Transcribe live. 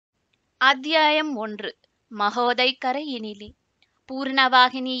அத்தியாயம் 1. மகோதை கரையினிலே.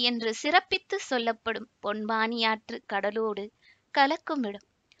 பூர்ணவாகினி என்று சிறப்பித்து சொல்லப்படும் பொன்பாணியாற்று கடலோடு கலக்கும் இடம்.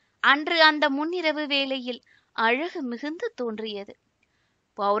 அன்று அந்த முன்னிரவு வேளையில் அழகு மிகுந்து தோன்றியது.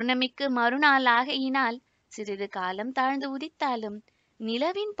 பௌர்ணமிக்கு மறுநாள் ஆகையினால் சிறிது காலம் தாழ்ந்து உதித்தாலும்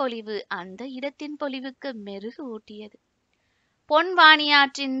நிலவின் பொலிவு அந்த இடத்தின் பொலிவுக்கு மெருகு ஊட்டியது.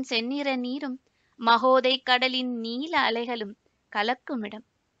 பொன்வாணியாற்றின் செந்நிற நீரும் மகோதை கடலின் நீல அலைகளும் கலக்கும் இடம்.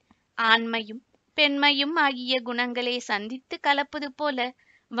 ஆண்மையும் பெண்மையும் ஆகிய குணங்களே சந்தித்து கலப்பது போல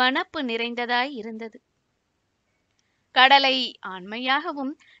வனப்பு நிறைந்ததாய் இருந்தது. கடலை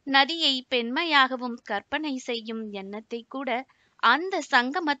ஆண்மையாகவும் நதியை பெண்மையாகவும் கற்பனை செய்யும் எண்ணத்தை கூட அந்த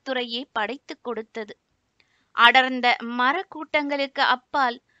சங்கமத்துறையே படைத்து கொடுத்தது. அடர்ந்த மரக்கூட்டங்களுக்கு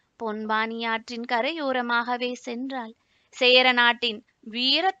அப்பால் பொன்பாணியாற்றின் கரையோரமாகவே சென்றால் சேர நாட்டின்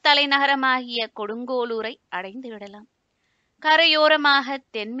வீரத் தலைநகரமாகிய கொடுங்கோளூரை அடைந்து விடலாம். கரையோரமாக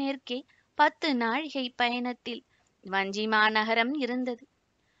தென்மேற்கே 10 நாழிகை பயணத்தில் வஞ்சிமா நகரம் இருந்தது.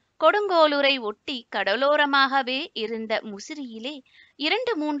 கொடுங்கோளூரை ஒட்டி கடலோரமாகவே இருந்த முசிறியிலே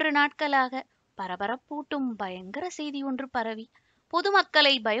 2-3 நாட்களாக பரபரப்பூட்டும் பயங்கர செய்தி ஒன்று பரவி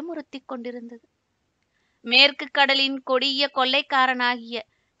பொதுமக்களை பயமுறுத்திக் கொண்டிருந்தது. மேற்கு கடலின் கொடிய கொள்ளைக்காரனாகிய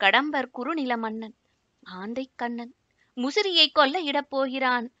கடம்பர் குறுநில மன்னன் ஆந்தை கண்ணன் முசிறியை கொள்ளையிடப்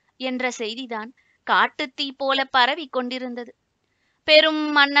போகிறான் என்ற செய்திதான் காட்டுத்தீ போல பரவி கொண்டிருந்தது. பெரும்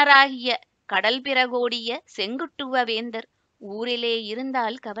மன்னராகிய கடல் பிறகோடிய செங்குட்டுவ வேந்தர் ஊரிலே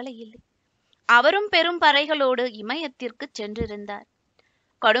இருந்தால் கவலையில்லை. அவரும் பெரும் படைகளோடு இமயத்திற்கு சென்றிருந்தார்.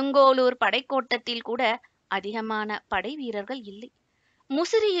 கொடுங்கோளூர் படைக்கோட்டத்தில் கூட அதிகமான படை வீரர்கள் இல்லை.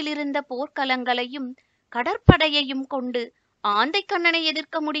 முசிறியில் இருந்த போர்க்களங்களையும் கடற்படையையும் கொண்டு ஆந்தை கண்ணனை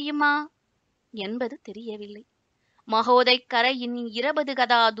எதிர்க்க முடியுமா என்பது தெரியவில்லை. மகோதை கரையின் 20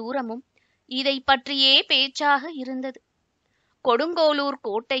 கதா தூரமும் இதை பற்றியே பேச்சாக இருந்தது. கொடுங்கோளூர்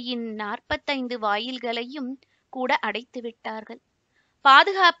கோட்டையின் 45 வாயில்களையும் கூட அடைத்து விட்டார்கள்.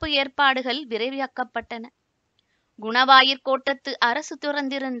 பாதுகாப்பு ஏற்பாடுகள் விரைவாக்கப்பட்டன. குணவாயிற் கோட்டத்து அரசு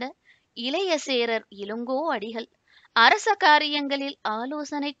துறந்திருந்த இளைய சேரர் இளங்கோ அடிகள் அரச காரியங்களில்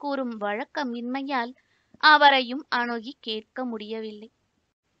ஆலோசனை கூறும் வழக்கமின்மையால் அவரையும் அணுகி கேட்க முடியவில்லை.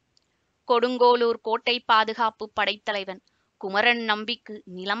 கொடுங்கோளூர் கோட்டை பாதுகாப்பு படைத்தலைவன் குமரன் நம்பிக்கு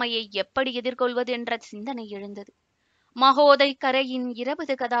நிலைமையை எப்படி எதிர்கொள்வது என்ற சிந்தனை எழுந்தது. மகோதை கரையின்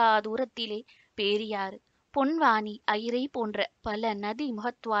 20 கதா தூரத்திலே பேரியாறு, பொன்வாணி, ஐரை போன்ற பல நதி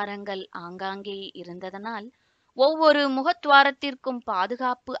முகத்வாரங்கள் ஆங்காங்கே இருந்ததனால் ஒவ்வொரு முகத்வாரத்திற்கும்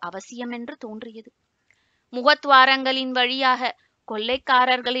பாதுகாப்பு அவசியம் என்று தோன்றியது. முகத்வாரங்களின் வழியாக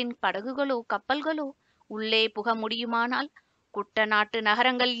கொள்ளைக்காரர்களின் படகுகளோ கப்பல்களோ உள்ளே புக முடியுமானால் குட்ட நாட்டு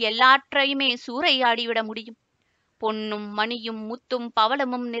நகரங்கள் எல்லாற்றையுமே சூறையாடிவிட முடியும். பொன்னும் மணியும் முத்தும்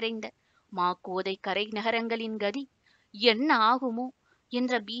பவளமும் நிறைந்த மாக்கோதை கரை நகரங்களின் கதி என்ன ஆகுமோ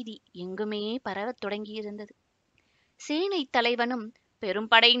என்ற பீதி எங்குமே பரவத் தொடங்கியிருந்தது. சேனை தலைவனும்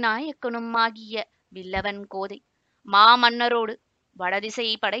பெரும்படை நாயக்கனும் ஆகிய வில்லவன் கோதை மாமன்னரோடு வடதிசை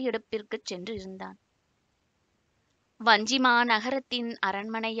படையெடுப்பிற்கு சென்றிருந்தான். வஞ்சிமா நகரத்தின்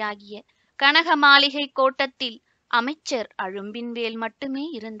அரண்மனையாகிய கனக மாளிகை கோட்டத்தில் அமைச்சர் அழும்பின்வேல் மட்டுமே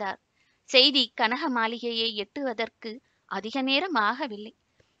இருந்தார். செய்தி கனக மாளிகையை எட்டுவதற்கு அதிக நேரம் ஆகவில்லை.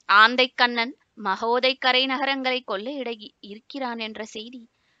 ஆந்தை கண்ணன் மகோதை கரை நகரங்களை கொள்ளையிட இருக்கிறான் என்ற செய்தி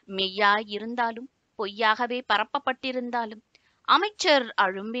மெய்யாய் இருந்தாலும் பொய்யாகவே பரப்பப்பட்டிருந்தாலும் அமைச்சர்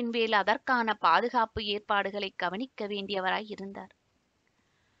அழும்பின்வேல் அதற்கான பாதுகாப்பு ஏற்பாடுகளை கவனிக்க வேண்டியவராய் இருந்தார்.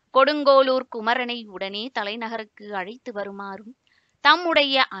 கொடுங்கோளூர் குமரனை உடனே தலைநகருக்கு அழைத்து வருமாறும்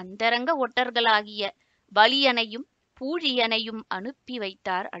தம்முடைய அந்தரங்க ஒட்டர்களாகிய வலியனையும் பூழியனையும் அனுப்பி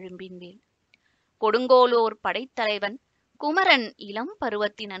வைத்தார் அழும்பின்வேல். கொடுங்கோளூர் படைத்தலைவன் குமரன் இளம்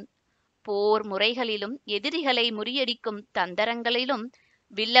பருவத்தினன். போர் முறைகளிலும் எதிரிகளை முறியடிக்கும் தந்தரங்களிலும்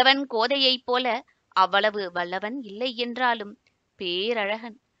வில்லவன் கோதையைப் போல அவ்வளவு வல்லவன் இல்லை என்றாலும்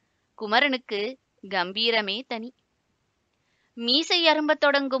பேரழகன். குமரனுக்கு கம்பீரமே தனி. மீசை அரும்பத்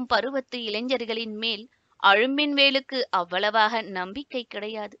தொடங்கும் பருவத்து இளைஞர்களின் மேல் அழும்பின்வேலுக்கு அவ்வளவாக நம்பிக்கை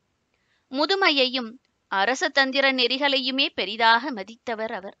கிடையாது. முதுமையையும் அரச தந்திர நெறிகளையுமே பெரிதாக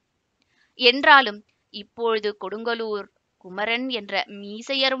மதித்தவர் அவர். என்றாலும் இப்பொழுது கொடுங்கோளூர் குமரன் என்ற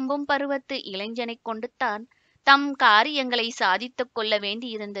மீசையரும்பும் பருவத்து இளைஞனை கொண்டுத்தான் தம் காரியங்களை சாதித்துக் கொள்ள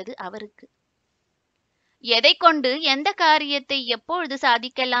வேண்டியிருந்தது அவருக்கு. எதை கொண்டு எந்த காரியத்தை எப்பொழுது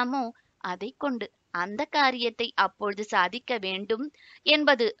சாதிக்கலாமோ அதை கொண்டு அந்த காரியத்தை அப்பொழுது சாதிக்க வேண்டும்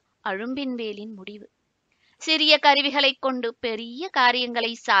என்பது அழும்பின்வேலின் முடிவு. சிறிய கருவிகளைக் கொண்டு பெரிய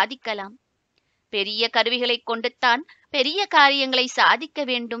காரியங்களை சாதிக்கலாம். பெரிய கருவிகளை கொண்டுத்தான் பெரிய காரியங்களை சாதிக்க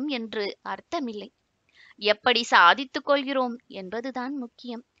வேண்டும் என்று அர்த்தமில்லை. எப்படி சாதித்துக் கொள்கிறோம் என்பதுதான்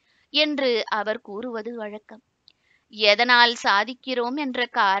முக்கியம் என்று அவர் கூறுவது வழக்கம். எதனால் சாதிக்கிறோம் என்ற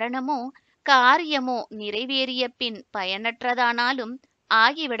காரணமோ காரியமோ நிறைவேறிய பின் பயனற்றதானாலும்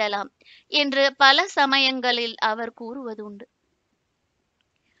ஆகிவிடலாம் என்று பல சமயங்களில் அவர் கூறுவதுண்டு.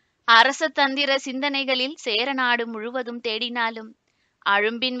 அரச தந்திர சிந்தனைகளில் சேர நாடு முழுவதும் தேடினாலும்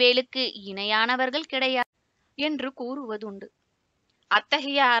அழும்பின் வேலுக்கு இணையானவர்கள் கிடையாது என்று கூறுவதுண்டு.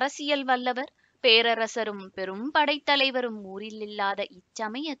 அத்தகைய அரசியல் வல்லவர் பேரரசரும் பெரும் படைத்தலைவரும் ஊரில் இல்லாத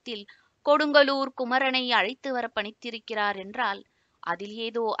இச்சமயத்தில் கொடுங்கலூர் குமரனை அழைத்து வர பணித்திருக்கிறார் என்றால் அதில்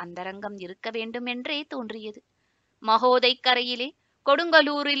ஏதோ அந்தரங்கம் இருக்க வேண்டும் என்றே தோன்றியது. மகோதை கரையிலே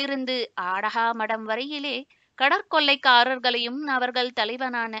கொடுங்கலூரிலிருந்து ஆடகா மடம் வரையிலே கடற்கொள்ளைக்காரர்களையும் அவர்கள்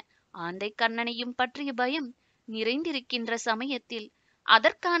தலைவனான ஆந்தை கண்ணனையும் பற்றிய பயம் நிறைந்திருக்கின்ற சமயத்தில்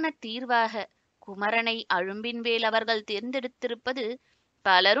அதற்கான தீர்வாக குமரனை அழும்பின் வேல் அவர்கள் தேர்ந்தெடுத்திருப்பது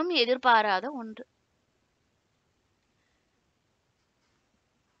பலரும் எதிர்பாராத ஒன்று.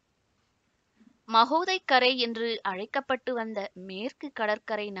 மகோதைக்கரை என்று அழைக்கப்பட்டு வந்த மேற்கு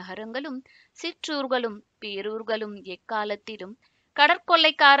கடற்கரை நகரங்களும் சிற்றூர்களும் பேரூர்களும் எக்காலத்திலும்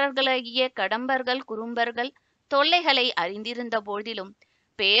கடற்கொள்ளைக்காரர்களாகிய கடம்பர்கள் குறும்பர்கள் தொல்லைகளை அறிந்திருந்த போதிலும்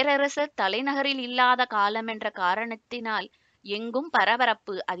பேரரசர் தலைநகரில் இல்லாத காலம் என்ற காரணத்தினால் எங்கும்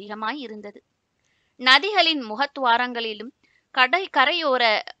பரபரப்பு அதிகமாய் இருந்தது. நதிகளின் முகத்துவாரங்களிலும் கரையோர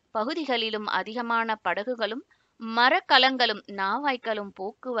பகுதிகளிலும் அதிகமான படகுகளும் மரக்கலங்களும் நாவாய்க்களும்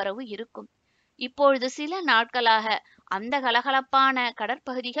போக்குவரவு இருக்கும். இப்பொழுது சில நாட்களாக அந்த கலகலப்பான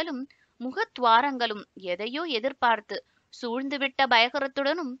கடற்பகுதிகளும் முகத்வாரங்களும் எதையோ எதிர்பார்த்து சூழ்ந்துவிட்ட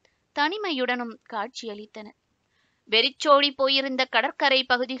பயகரத்துடனும் தனிமையுடனும் காட்சியளித்தன. வெறிச்சோடி போயிருந்த கடற்கரை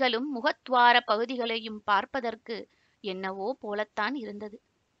பகுதிகளும் முகத்வார பகுதிகளையும் பார்ப்பதற்கு என்னவோ போலத்தான் இருந்தது.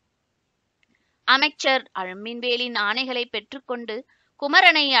 அமைச்சர் அழும்பின்வேலின் ஆணைகளை பெற்றுக்கொண்டு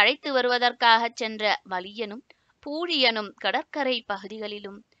குமரனை அழைத்து வருவதற்காக சென்ற வலியனும் பூழியனும் கடற்கரை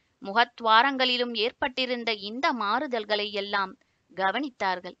பகுதிகளிலும் முகத்வாரங்களிலும் ஏற்பட்டிருந்த இந்த மாறுதல்களை எல்லாம்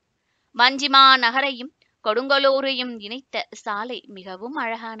கவனித்தார்கள். வஞ்சிமா நகரையும் கொடுங்கலூரையும் இணைத்த சாலை மிகவும்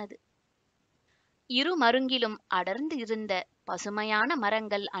அழகானது. இரு மருங்கிலும் அடர்ந்து இருந்த பசுமையான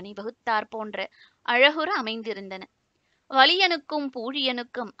மரங்கள் அணிவகுத்தார் போன்ற அழகுற அமைந்திருந்தன. வலியனுக்கும்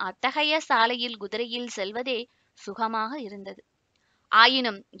பூழியனுக்கும் அத்தகைய சாலையில் குதிரையில் செல்வதே சுகமாக இருந்தது.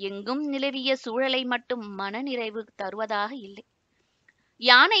 ஆயினும் எங்கும் நிலவிய சூழலை மட்டும் மனநிறைவு தருவதாக இல்லை.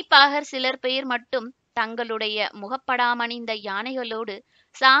 யானைப்பாகர் சிலர் பெயர் மட்டும் தங்களுடைய முகப்படாமணிந்த யானைகளோடு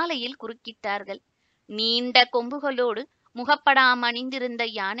சாலையில் குறுக்கிட்டார்கள். நீண்ட கொம்புகளோடு முகப்படாமணிந்திருந்த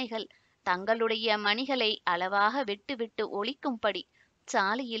யானைகள் தங்களுடைய மணிகளை அளவாக விட்டு விட்டு ஒலிக்கும்படி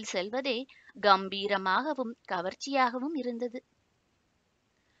சாலையில் செல்வதே கம்பீரமாகவும் கவர்ச்சியாகவும் இருந்தது.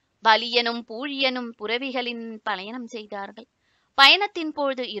 வலியனும் பூழியனும் புரவிகளின் பயணம் செய்தார்கள். பயணத்தின்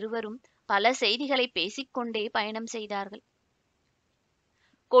பொழுது இருவரும் பல செய்திகளை பேசிக்கொண்டே பயணம் செய்தார்கள்.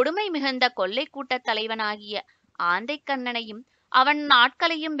 கொடுமை மிகுந்த கொள்ளை கூட்ட தலைவனாகிய ஆந்தை கண்ணனையும் அவன்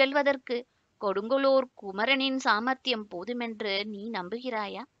ஆட்களையும் வெல்வதற்கு கொடுங்கலூர் குமரனின் சாமர்த்தியம் போதுமென்று நீ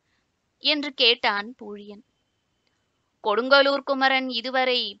நம்புகிறாயா என்று கேட்டான் பூழியன். கொடுங்கலூர் குமரன்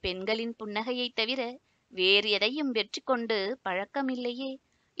இதுவரை பெண்களின் புன்னகையை தவிர வேறு எதையும் வெற்றி கொண்டு பழக்கமில்லையே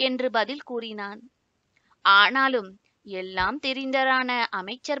என்று பதில் கூறினான். ஆனாலும் எல்லாம் தெரிந்தரான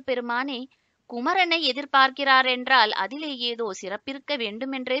அமைச்சர் பெருமானே குமரனை எதிர்பார்க்கிறார் என்றால் அதிலே ஏதோ சிறப்பிருக்க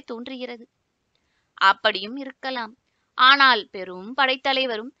வேண்டுமென்றே தோன்றுகிறது. அப்படியும் இருக்கலாம். ஆனால் பெரும்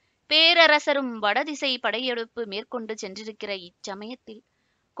படைத்தலைவரும் பேரரசரும் வடதிசை படையெடுப்பு மேற்கொண்டு சென்றிருக்கிற இச்சமயத்தில்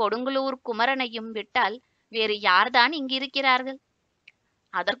கொடுங்கலூர் குமரனையும் விட்டால் வேறு யார்தான் இங்கிருக்கிறார்கள்?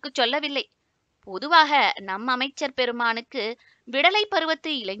 அதற்கு சொல்லவில்லை. பொதுவாக நம் அமைச்சர் பெருமானுக்கு விடலை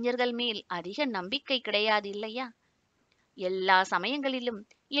பருவத்து இளைஞர்கள் மேல் அதிக நம்பிக்கை கிடையாது இல்லையா? எல்லா சமயங்களிலும்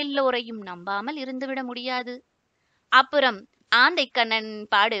எல்லோரையும் நம்பாமல் இருந்துவிட முடியாது. அப்புறம் ஆந்தை கண்ணன்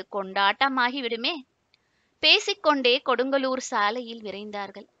பாடு கொண்டாட்டமாகிவிடுமே. பேசிக்கொண்டே கொடுங்கலூர் சாலையில்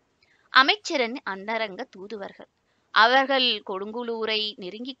விரைந்தார்கள் அமைச்சரின் அந்தரங்க தூதுவர்கள். அவர்கள் கொடுங்கலூரை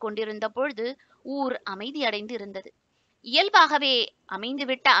நெருங்கிக் கொண்டிருந்த பொழுது ஊர் அமைதி அடைந்து இருந்தது. இயல்பாகவே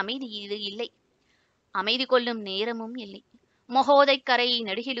அமைந்துவிட்ட அமைதி இது இல்லை. அமைதி கொள்ளும் நேரமும் இல்லை. மகோதைக்கரை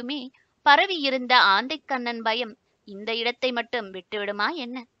நெடுகிலுமே பரவி இருந்த ஆந்தை கண்ணன் பயம் இந்த இடத்தை மட்டும் விட்டுவிடுமா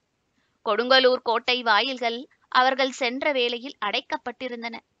என்ன? கொடுங்கலூர் கோட்டை வாயில்கள் அவர்கள் சென்ற வேளையில்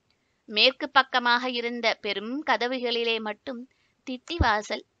அடைக்கப்பட்டிருந்தன. மேற்கு பக்கமாக இருந்த பெரும் கதவுகளிலே மட்டும் திட்டி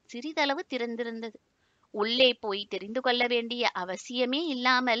வாசல் சிறிதளவு திறந்திருந்தது. உள்ளே போய் தெரிந்து கொள்ள வேண்டிய அவசியமே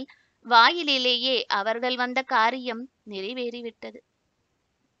இல்லாமல் வாயிலேயே அவர்கள் வந்த காரியம் நிறைவேறிவிட்டது.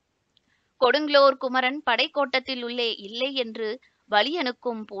 கொடுங்கலூர் குமரன் படைக்கோட்டத்தில் உள்ளே இல்லை என்று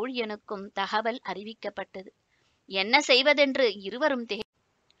வலியனுக்கும் பூழியனுக்கும் தகவல் அறிவிக்கப்பட்டது. என்ன செய்வதென்று இருவரும்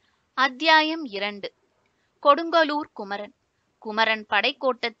அத்தியாயம் 2. கொடுங்கலூர் குமரன். குமரன்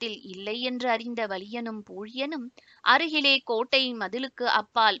படைக்கோட்டத்தில் இல்லை என்று அறிந்த வலியனும் பூழியனும் அருகிலே கோட்டை மதிலுக்கு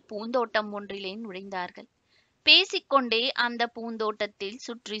அப்பால் பூந்தோட்டம் ஒன்றிலே நுழைந்தார்கள். பேசிக்கொண்டே அந்த பூந்தோட்டத்தில்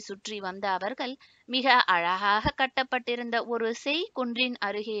சுற்றி சுற்றி வந்த அவர்கள் மிக அழகாக கட்டப்பட்டிருந்த ஒரு செய்குன்றின்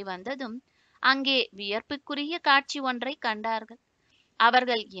அருகே வந்ததும் அங்கே வியப்புக்குரிய காட்சி ஒன்றை கண்டார்கள்.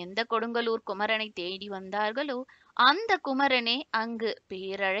 அவர்கள் எந்த கொடுங்கலூர் குமரனை தேடி வந்தார்களோ அந்த குமரனே அங்கு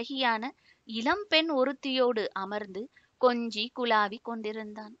பேரழகியான இளம்பெண் ஒருத்தியோடு அமர்ந்து கொஞ்சி குலாவி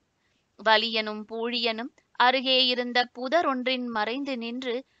கொண்டிருந்தான். வலியனும் பூழியனும் அருகே இருந்த புதர் ஒன்றின் மறைந்து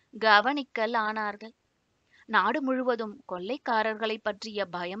நின்று கவனிக்கல் ஆனார்கள். நாடு முழுவதும் கொள்ளைக்காரர்களை பற்றிய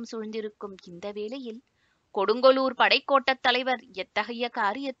பயம் சூழ்ந்திருக்கும் இந்த வேளையில் கொடுங்கோலூர் படைக்கோட்டத் தலைவர் எத்தகைய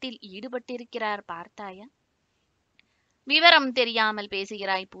காரியத்தில் ஈடுபட்டிருக்கிறார் பார்த்தாயா? விவரம் தெரியாமல்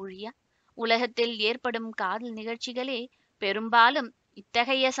பேசுகிறாய் பூழியா. உலகத்தில் ஏற்படும் காதல் நிகழ்ச்சிகளே பெரும்பாலும்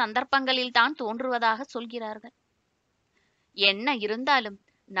இத்தகைய சந்தர்ப்பங்களில் தான் தோன்றுவதாக சொல்கிறார்கள். என்ன இருந்தாலும்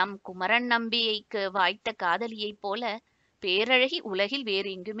நம் குமரன் நம்பியைக்கு வாய்த்த காதலியைப் போல பேரழகி உலகில் வேறு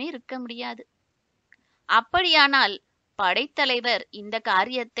எங்குமே இருக்க முடியாது. அப்படியானால் படைத்தலைவர் இந்த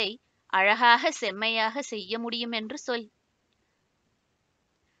காரியத்தை அழகாக செம்மையாக செய்ய முடியும் என்று சொல்.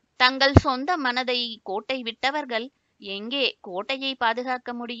 தங்கள் சொந்த மனதை கோட்டை விட்டவர்கள் எங்கே கோட்டையை பாதுகாக்க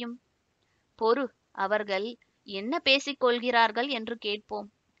முடியும்? பொறு, அவர்கள் என்ன பேசிக்கொள்கிறார்கள் என்று கேட்போம்.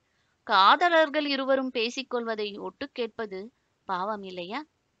 காதலர்கள் இருவரும் பேசிக்கொள்வதை ஒட்டு கேட்பது பாவம் இல்லையா?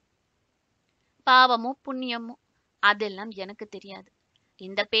 பாவமோ புண்ணியமோ அதெல்லாம் எனக்கு தெரியாது.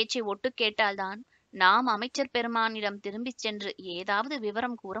 இந்த பேச்சை ஒட்டு கேட்டால்தான் நாம் அமைச்சர் பெருமானிடம் திரும்பிச் சென்று ஏதாவது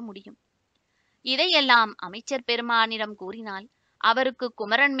விவரம் கூற முடியும். இதையெல்லாம் அமைச்சர் பெருமானிடம் கூறினால் அவருக்கு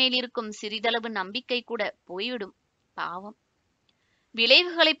குமரன் மேலிருக்கும் சிறிதளவு நம்பிக்கை கூட போய்விடும். பாவம்.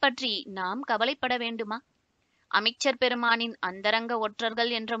 விளைவுகளை பற்றி நாம் கவலைப்பட வேண்டுமா? அமைச்சர் பெருமானின் அந்தரங்க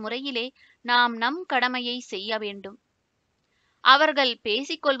ஒற்றர்கள் என்ற முறையிலே நாம் நம் கடமையை செய்ய வேண்டும். அவர்கள்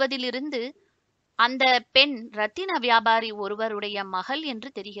பேசிக்கொள்வதிலிருந்து அந்த பெண் ரத்தின வியாபாரி ஒருவருடைய மகள்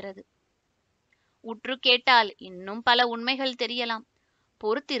என்று தெரிகிறது. உற்று கேட்டால் இன்னும் பல உண்மைகள் தெரியலாம்.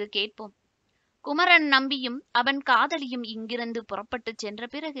 பொறுத்திரு, கேட்போம். குமரன் நம்பியும் அவன் காதலியும் இங்கிருந்து புறப்பட்டு சென்ற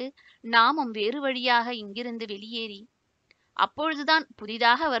பிறகு நாமும் வேறு வழியாக இங்கிருந்து வெளியேறி அப்பொழுதுதான்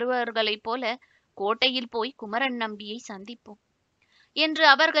புதிதாக வருபவர்களைப் போல கோட்டையில் போய் குமரன் நம்பியை சந்திப்போம் என்று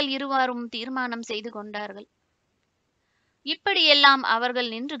அவர்கள் இருவரும் தீர்மானம் செய்து கொண்டார்கள். இப்படியெல்லாம் அவர்கள்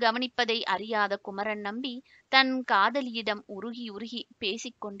நின்று கவனிப்பதை அறியாத குமரன் நம்பி தன் காதலியிடம் உருகி உருகி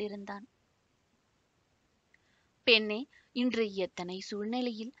பேசிக் கொண்டிருந்தான். பெண்ணே, இன்று எத்தனை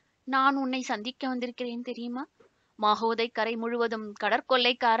சூழ்நிலையில் நான் உன்னை சந்திக்க வந்திருக்கிறேன் தெரியுமா? மகோதை கரை முழுவதும்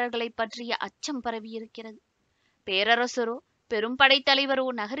கடற்கொள்ளைக்காரர்களை பற்றிய அச்சம் பரவியிருக்கிறது. பேரரசரோ பெரும் படைத்தலைவரோ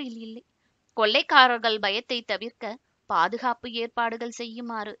நகரில் இல்லை. கொள்ளைக்காரர்கள் பயத்தை தவிர்க்க பாதுகாப்பு ஏற்பாடுகள்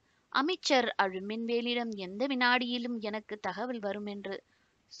செய்யுமாறு அமைச்சர் அழுமின்வேலிடம் எந்த வினாடியிலும் எனக்கு தகவல் வரும் என்று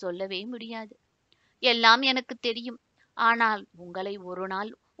சொல்லவே முடியாது. எல்லாம் எனக்கு தெரியும். ஆனால் உங்களை ஒரு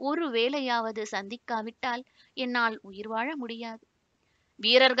நாள் ஒரு வேளையாவது சந்திக்காவிட்டால் என்னால் உயிர் வாழ முடியாது.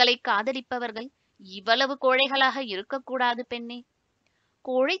 வீரர்களை காதலிப்பவர்கள் இவ்வளவு கோழைகளாக இருக்கக்கூடாது பெண்ணே.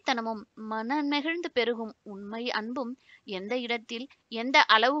 கோழைத்தனமும் மனம் நெகிழ்ந்து பெருகும் உண்மை அன்பும் எந்த இடத்தில் எந்த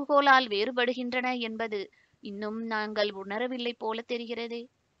அளவுகோலால் வேறுபடுகின்றன என்பது இன்னும் நாங்கள் உணரவில்லை போல தெரிகிறதே.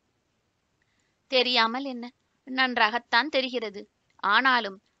 தெரியாமல் என்ன, நன்றாகத்தான் தெரிகிறது.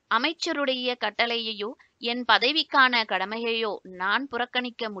 ஆனாலும் அமைச்சருடைய கட்டளையையோ என் பதவிக்கான கடமையையோ நான்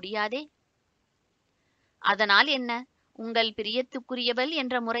புறக்கணிக்க முடியாதே. அதனால் என்ன, உங்கள் பிரியத்துக்குரியவள்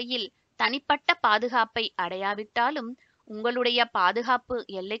என்ற முறையில் தனிப்பட்ட பாதுகாப்பை அடையாவிட்டாலும் உங்களுடைய பாதுகாப்பு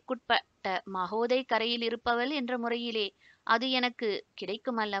எல்லைக்குட்பட்ட மகோதை கரையில் இருப்பவள் என்ற முறையிலே அது எனக்கு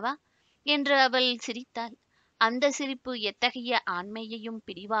கிடைக்கும் அல்லவா என்று அவள் சிரித்தாள். அந்த சிரிப்பு எத்தகைய ஆண்மையையும்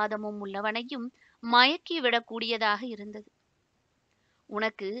பிடிவாதமும் உள்ளவனையும் மயக்கிவிடக்கூடியதாக இருந்தது.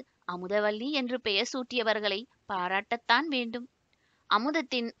 உனக்கு அமுதவல்லி என்று பெயர் சூட்டியவர்களை பாராட்டத்தான் வேண்டும்.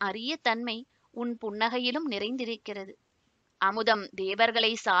 அமுதத்தின் அரிய தன்மை உன் புன்னகையிலும் நிறைந்திருக்கிறது. அமுதம்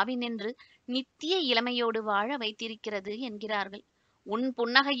தேவர்களை சாவி நின்று நித்திய இளமையோடு வாழ வைத்திருக்கிறது என்கிறார்கள். உன்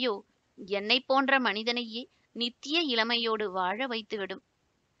புன்னகையோ என்னை போன்ற மனிதனையே நித்திய இளமையோடு வாழ வைத்துவிடும்.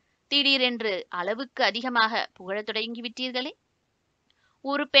 திடீரென்று அளவுக்கு அதிகமாக புகழத் தொடங்கிவிட்டீர்களே.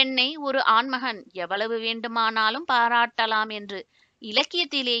 ஒரு பெண்ணை ஒரு ஆண்மகன் எவ்வளவு வேண்டுமானாலும் பாராட்டலாம் என்று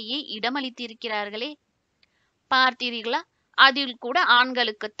இலக்கியத்திலேயே இடமளித்திருக்கிறார்களே. பார்த்தீர்களா? அதில் கூட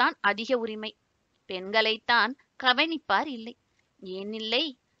ஆண்களுக்குத்தான் அதிக உரிமை. பெண்களைத்தான் கவனிப்பார் இல்லை. ஏன் இல்லை?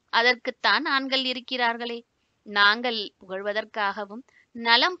 அதற்குத்தான் ஆண்கள் இருக்கிறார்களே. நாங்கள் புகழ்வதற்காகவும்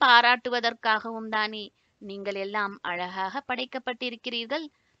நலம் பாராட்டுவதற்காகவும் தானே நீங்கள் எல்லாம் அழகாக படைக்கப்பட்டிருக்கிறீர்கள்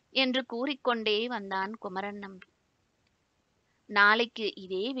என்று கூறிக்கொண்டே வந்தான் குமரன் நம்பி. நாளைக்கு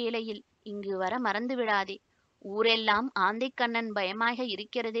இதே வேளையில் இங்கு வர மறந்து விடாதே. ஊரெல்லாம் ஆந்தைக்கண்ணன் பயமாக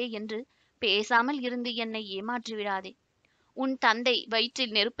இருக்கிறதே என்று பேசாமல் இருந்து என்னை ஏமாற்றி விடாதே. உன் தந்தை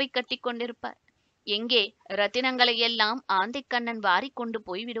வயிற்றில் நெருப்பை கட்டி கொண்டிருப்பார். எங்கே ரத்தினங்களை எல்லாம் ஆந்தைக்கண்ணன் வாரிக்கொண்டு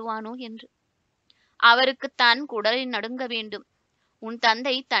போய் விடுவானோ என்று. அவருக்குத்தான் குடலை நடுங்க வேண்டும். உன்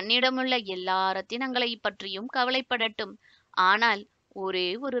தந்தை தன்னிடமுள்ள எல்லா ரத்தினங்களை பற்றியும் கவலைப்படட்டும். ஆனால் ஒரே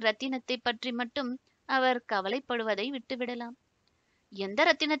ஒரு ரத்தினத்தை பற்றி மட்டும் அவர் கவலைப்படுவதை விட்டுவிடலாம். எந்த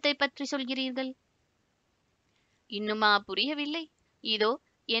ரத்தினத்தை பற்றி சொல்கிறீர்கள்? இன்னுமா புரியவில்லை? இதோ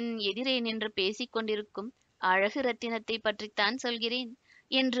என் எதிரே நின்று பேசிக் கொண்டிருக்கும் அழகு ரத்தினத்தை பற்றித்தான் சொல்கிறேன்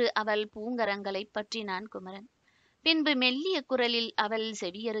என்று அவள் பூங்கரங்களை பற்றினான் குமரன். பின்பு மெல்லிய குரலில் அவள்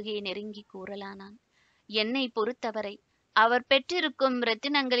செவியருகே நெருங்கி கூறலானான். என்னை பொறுத்தவரை அவர் பெற்றிருக்கும்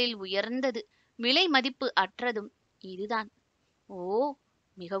ரத்தினங்களில் உயர்ந்தது, விலை மதிப்பு அற்றதும் இதுதான். ஓ,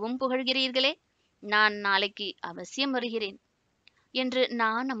 மிகவும் புகழ்கிறீர்களே. நான் நாளைக்கு அவசியம் வருகிறேன் என்று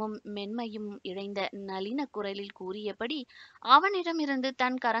நாணமும் மென்மையும் இழைந்த நளின குரலில் கூறியபடி அவனிடமிருந்து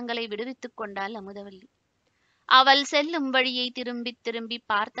தன் கரங்களை விடுவித்துக் கொண்டாள் அமுதவல்லி. அவள் செல்லும் வழியை திரும்பி திரும்பி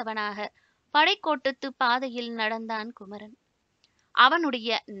பார்த்தவனாக படைக்கோட்டத்து பாதையில் நடந்தான் குமரன்.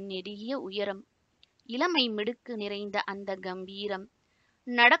 அவனுடைய நெடிய உயரம், இளமை மிடுக்கு நிறைந்த அந்த கம்பீரம்,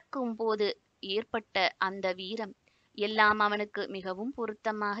 நடக்கும் போது ஏற்பட்ட அந்த வீரம் எல்லாம் அவனுக்கு மிகவும்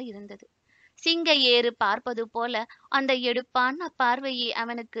பொருத்தமாக இருந்தது. சிங்க ஏறு பார்ப்பது போல அந்த எடுப்பான பார்வையே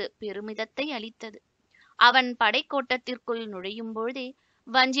அவனுக்கு பெருமிதத்தை அளித்தது. அவன் படைக்கோட்டத்திற்குள் நுழையும் பொழுதே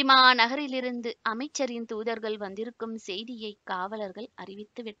வஞ்சிமா நகரிலிருந்து அமைச்சரின் தூதர்கள் வந்திருக்கும் செய்தியை காவலர்கள்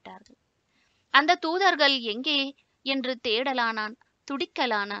அறிவித்து விட்டார்கள். அந்த தூதர்கள் எங்கே என்று தேடலானான்,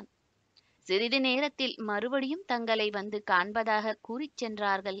 துடிக்கலானான். சிறிது நேரத்தில் மறுபடியும் தங்களை வந்து காண்பதாக கூறிச்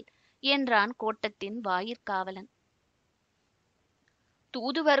சென்றார்கள் என்றான் கோட்டத்தின் வாயிற்காவலன்.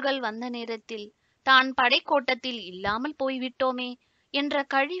 தூதுவர்கள் வந்த நேரத்தில் தான் படைக்கோட்டத்தில் இல்லாமல் போய்விட்டோமே என்ற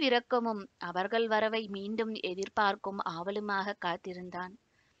கழிவிரக்கமும் அவர்கள் வரவை மீண்டும் எதிர்பார்க்கும் ஆவலுமாக காத்திருந்தான்.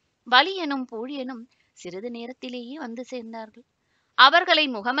 வலியனும் பூழியனும் சிறிது நேரத்திலேயே வந்து சேர்ந்தார்கள். அவர்களை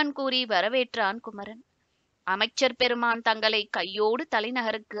முகமன் கூறி வரவேற்றான் குமரன். அமைச்சர் பெருமான் தங்களை கையோடு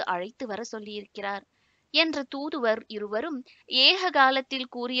தலைநகருக்கு அழைத்து வர சொல்லியிருக்கிறார் என்ற தூதுவர் இருவரும் ஏக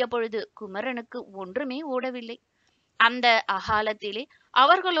காலத்தில் கூறிய பொழுது குமரனுக்கு ஒன்றுமே ஓடவில்லை. அந்த அகாலத்திலே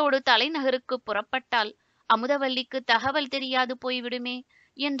அவர்களோடு தலைநகருக்கு புறப்பட்டால் அமுதவல்லிக்கு தகவல் தெரியாது போய்விடுமே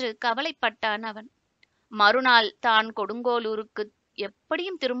என்று கவலைப்பட்டான் அவன். மறுநாள் தான் கொடுங்கோலூருக்கு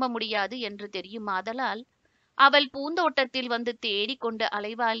எப்படியும் திரும்ப முடியாது என்று தெரியுமாதலால் அவள் பூந்தோட்டத்தில் வந்து தேடிக்கொண்டு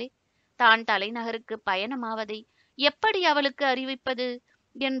அலைவாளே, தான் தலைநகருக்கு பயணமாவதை எப்படி அவளுக்கு அறிவிப்பது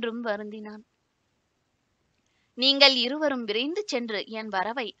என்றும் வருந்தினான். நீங்கள் இருவரும் விரைந்து சென்று என்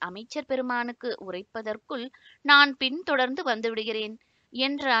வரவை அமைச்சர் பெருமானுக்கு உரைப்பதற்குள் நான் பின்தொடர்ந்து வந்துவிடுகிறேன்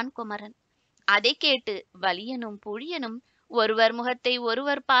என்றான் குமரன். அதை கேட்டு வலியனும் புழியனும் ஒருவர் முகத்தை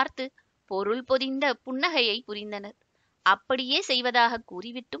ஒருவர் பார்த்து பொருள் பொதிந்த புன்னகையை புரிந்தனர். அப்படியே செய்வதாக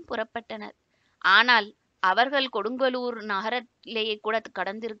கூறிவிட்டும் புறப்பட்டனர். ஆனால் அவர்கள் கொடுங்கலூர் நகரிலேயே கூட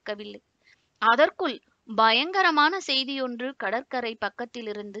கடந்திருக்கவில்லை. அதற்குள் பயங்கரமான செய்தியொன்று கடற்கரை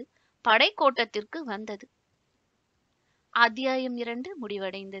பக்கத்திலிருந்து படைக்கோட்டத்திற்கு வந்தது. அத்தியாயம் 2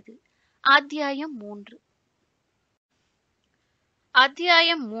 முடிவடைந்தது. அத்தியாயம் 3.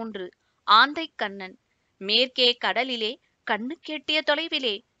 அத்தியாயம் 3. ஆந்தைக்கண்ணன். மேற்கே கடலிலே கண்ணு கெட்டிய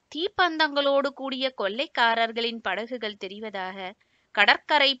தொலைவிலே தீப்பந்தங்களோடு கூடிய கொள்ளைக்காரர்களின் படகுகள் தெரிவதாக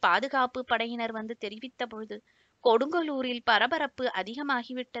கடற்கரை பாதுகாப்பு படையினர் வந்து தெரிவித்த பொழுது கொடுங்கலூரில் பரபரப்பு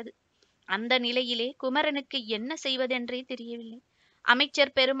அதிகமாகிவிட்டது. அந்த நிலையிலே குமரனுக்கு என்ன செய்வதென்றே தெரியவில்லை.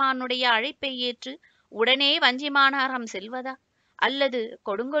 அமைச்சர் பெருமானுடைய அழைப்பை ஏற்று உடனே வஞ்சிமா நகரம் செல்வதா, அல்லது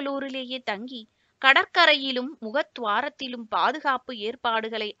கொடுங்கலூரிலேயே தங்கி கடற்கரையிலும் முகத்வாரத்திலும் பாதுகாப்பு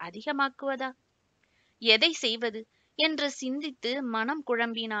ஏற்பாடுகளை அதிகமாக்குவதா? எதை செய்வது என்று சிந்தித்து மனம்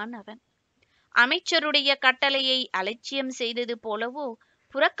குழம்பினான் அவன். அமைச்சருடைய கட்டளையை அலட்சியம் செய்தது போலவோ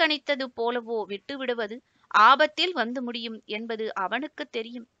புறக்கணித்தது போலவோ விட்டுவிடுவது ஆபத்தில் வந்து முடியும் என்பது அவனுக்கு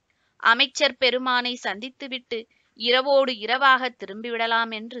தெரியும். அமைச்சர் பெருமானை சந்தித்துவிட்டு இரவோடு இரவாக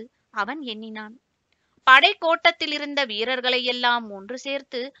திரும்பிவிடலாம் என்று அவன் எண்ணினான். படைக்கோட்டத்தில் இருந்த வீரர்களை எல்லாம் ஒன்று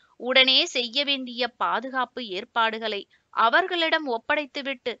சேர்த்து உடனே செய்ய வேண்டிய பாதுகாப்பு ஏற்பாடுகளை அவர்களிடம்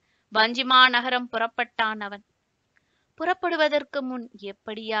ஒப்படைத்துவிட்டு வஞ்சிமா நகரம் புறப்பட்டான் அவன். புறப்படுவதற்கு முன்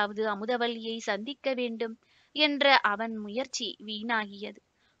எப்படியாவது அமுதவல்லியை சந்திக்க வேண்டும் என்ற அவன் முயற்சி வீணாகியது.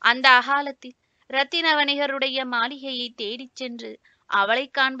 அந்த அகாலத்தில் இரத்தின வணிகருடைய மாளிகையை தேடிச் சென்று அவளை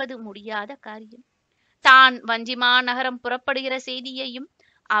காண்பது முடியாத காரியம். தான் வஞ்சிமா நகரம் புறப்படுகிற செய்தியையும்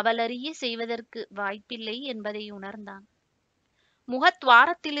அவளறிய செய்வதற்கு வாய்ப்பில்லை என்பதை உணர்ந்தான்.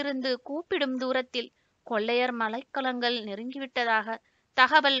 முகத்வாரத்திலிருந்து கூப்பிடும் தூரத்தில் கொள்ளையர் மலைக்கலங்கள் நெருங்கிவிட்டதாக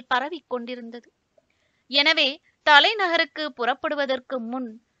தகவல் பரவிக் கொண்டிருந்தது. எனவே தலைநகருக்கு புறப்படுவதற்கு முன்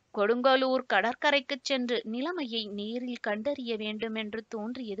கொடுங்கலூர் கடற்கரைக்குச் சென்று நிலைமையை நேரில் கண்டறிய வேண்டும் என்று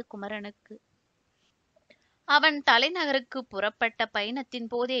தோன்றியது குமரனுக்கு. அவன் தலைநகருக்கு புறப்பட்ட பயணத்தின்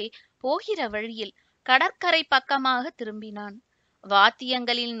போதே போகிற வழியில் கடற்கரை பக்கமாக திரும்பினான்.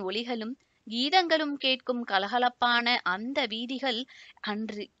 வாத்தியங்களின் ஒலிகளும் கீதங்களும் கேட்கும் கலகலப்பான அந்த வீதிகள்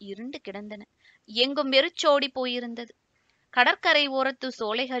அன்று இருண்டு கிடந்தன. எங்கும் வெறிச்சோடி போயிருந்தது. கடற்கரை ஓரத்து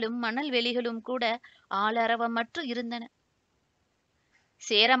சோலைகளும் மணல் வெளிகளும் கூட ஆளரவமற்று இருந்தன.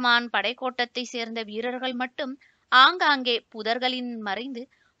 சேரமான் படைக்கோட்டத்தை சேர்ந்த வீரர்கள் மட்டும் ஆங்காங்கே புதர்களின் மறைந்து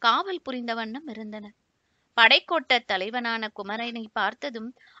காவல் புரிந்த வண்ணம் இருந்தனர். படைக்கோட்ட தலைவனான குமரனை பார்த்ததும்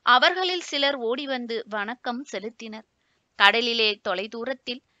அவர்களில் சிலர் ஓடி வந்து வணக்கம் செலுத்தினர். கடலிலே தொலை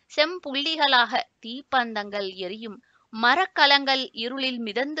தூரத்தில் செம்புள்ளிகளாக தீப்பந்தங்கள் எரியும் மரக்கலங்கள் இருளில்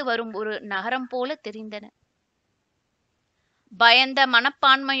மிதந்து வரும் ஒரு நகரம் போல தெரிந்தன. பயந்த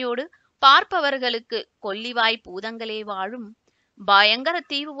மனப்பான்மையோடு பார்ப்பவர்களுக்கு கொல்லிவாய் பூதங்களே வாழும் பயங்கர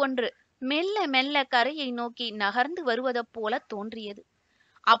தீவு ஒன்று மெல்ல மெல்ல கரையை நோக்கி நகர்ந்து வருவது போல தோன்றியது.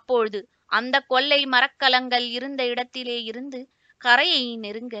 அப்பொழுது அந்த கொல்லை மரக்கலங்கள் இருந்த இடத்திலே இருந்து கரையை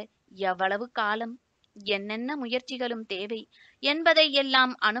நெருங்க எவ்வளவு காலம், என்னென்ன முயற்சிகளும் தேவை என்பதை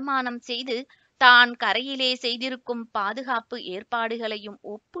எல்லாம் அனுமானம் செய்து தான் கரையிலே செய்திருக்கும் பாதுகாப்பு ஏற்பாடுகளையும்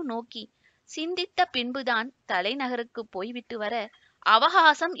ஒப்பு நோக்கி சிந்தித்த பின்புதான் தலைநகருக்கு போய்விட்டு வர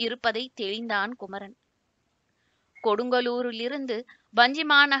அவகாசம் இருப்பதை தெளிந்தான் குமரன். கொடுங்கலூரிலிருந்து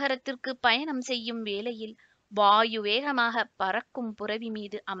வஞ்சிமா நகரத்திற்கு பயணம் செய்யும் வேளையில் வாயு வேகமாக பறக்கும் புரவி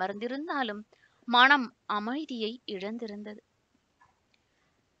மீது அமர்ந்திருந்தாலும் மனம் அமைதியை இழந்திருந்தது.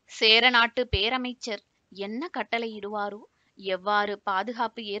 சேர நாட்டு பேரமைச்சர் என்ன கட்டளையிடுவாரோ, எவ்வாறு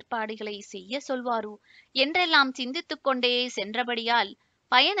பாதுகாப்பு ஏற்பாடுகளை செய்ய சொல்வாரோ என்றெல்லாம் சிந்தித்துக் கொண்டே சென்றபடியால்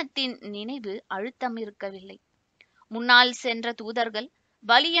பயணத்தின் நினைவு அழுத்தம் இருக்கவில்லை. முன்னால் சென்ற தூதர்கள்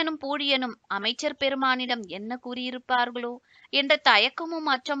வலியனும் பூழியனும் அமைச்சர் பெருமானிடம் என்ன கூறியிருப்பார்களோ என்ற தயக்கமும்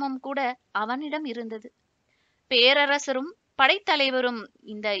அச்சமும் கூட அவனிடம் இருந்தது. பேரரசரும் படைத்தலைவரும்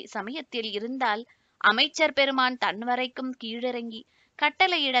இந்த சமயத்தில் இருந்தால் அமைச்சர் பெருமான் தன்வரைக்கும் கீழிறங்கி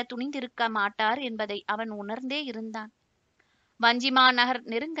கட்டளையிட துணிந்திருக்க மாட்டார் என்பதை அவன் உணர்ந்தே இருந்தான். வஞ்சிமா நகர்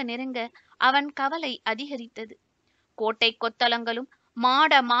நெருங்க நெருங்க அவன் கவலை அதிகரித்தது. கோட்டை கொத்தளங்களும்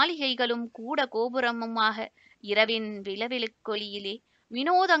மாட மாளிகைகளும் கூட கோபுரமுமாக இரவின் விளவிலுக்கொலியிலே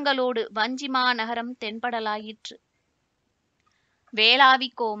வினோதங்களோடு வஞ்சிமா நகரம் தென்படலாயிற்று.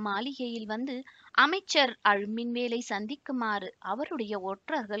 வேளாவிக்கோ மாளிகையில் வந்து அமைச்சர் அழும்பின்வேலை சந்திக்குமாறு அவருடைய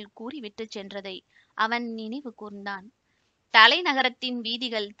ஒற்றர்கள் கூறிவிட்டு சென்றதை அவன் நினைவு கூர்ந்தான். தலைநகரத்தின்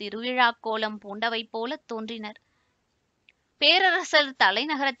வீதிகள் திருவிழா கோலம் பூண்டவை போல தோன்றினர். பேரரசர்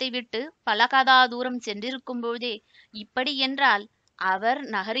தலைநகரத்தை விட்டு பலகதா தூரம் சென்றிருக்கும் பொழுதே இப்படி என்றால் அவர்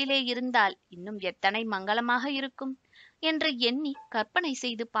நகரிலே இருந்தால் இன்னும் எத்தனை மங்களமாக இருக்கும் என்று எண்ணி கற்பனை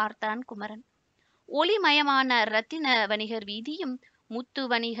செய்து பார்த்தான் குமரன். ஒளிமயமான இரத்தின வணிகர் வீதியும் முத்து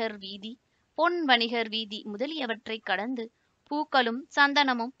வணிகர் வீதி, பொன் வணிகர் வீதி முதலியவற்றை கடந்து பூக்களும்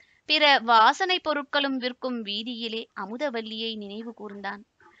சந்தனமும் பிற வாசனை பொருட்களும் விற்கும் வீதியிலே அமுதவல்லியை நினைவு கூர்ந்தான்.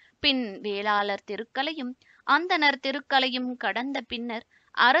 பின் வேளாளர் தெருக்களையும் அந்தனர் தெருக்களையும் கடந்த பின்னர்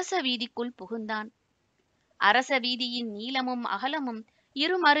அரச வீதிக்குள் புகுந்தான். அரச வீதியின் நீளமும் அகலமும்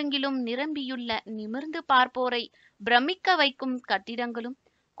இருமருங்கிலும் நிரம்பியுள்ள நிமிர்ந்து பார்ப்போரை பிரமிக்க வைக்கும் கட்டிடங்களும்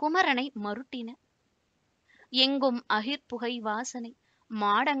குமரனை மருட்டின. எங்கும் அகிர்புகை வாசனை,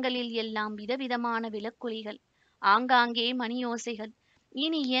 மாடங்களில் எல்லாம் விதவிதமான விளக்குலிகள், ஆங்காங்கே மணியோசைகள்,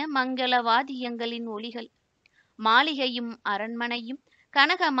 இனிய மங்கள வாத்தியங்களின் ஒலிகள். மாளிகையும் அரண்மனையும்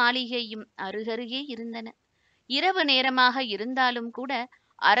கனக மாளிகையும் அருகருகே இருந்தன. இரவு நேரமாக இருந்தாலும் கூட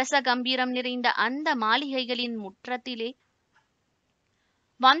அரச கம்பீரம் நிறைந்த அந்த மாளிகைகளின் முற்றத்திலே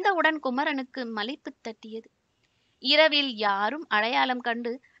வந்தவுடன் குமரனுக்கு மலைப்பு தட்டியது. இரவில் யாரும் அடையாளம்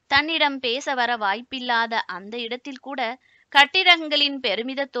கண்டு தன்னிடம் பேச வர வாய்ப்பில்லாத அந்த இடத்தில் கூட கட்டிடங்களின்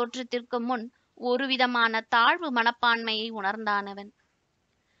பெருமித தோற்றத்திற்கு முன் ஒருவிதமான தாழ்வு மனப்பான்மையை உணர்ந்தானவன்.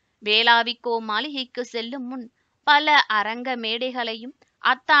 வேளாவிக்கோ மாளிகைக்கு செல்லும் முன் பல அரங்க மேடைகளையும்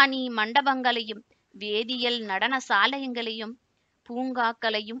அத்தானி மண்டபங்களையும் வேதியியல் நடன சாலைகளையும்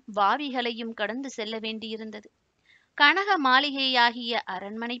பூங்காக்களையும் வாவிகளையும் கடந்து செல்ல வேண்டியிருந்தது. கனக மாளிகையாகிய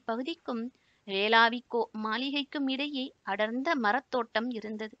அரண்மனை பகுதிக்கும் வேளாவிக்கோ மாளிகைக்கும் இடையே அடர்ந்த மரத்தோட்டம்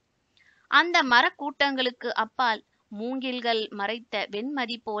இருந்தது. அந்த மரக்கூட்டங்களுக்கு அப்பால் மூங்கில்கள் மறைத்த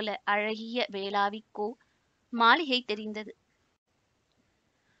வெண்மதி போல அழகிய வேளாவிக்கோ மாளிகை தெரிந்தது.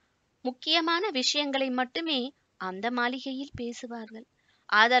 முக்கியமான விஷயங்களை மட்டுமே அந்த மாளிகையில் பேசுவார்கள்.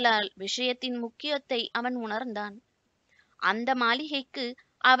 ஆதலால் விஷயத்தின் முக்கியத்தை அவன் உணர்ந்தான். அந்த மாளிகைக்கு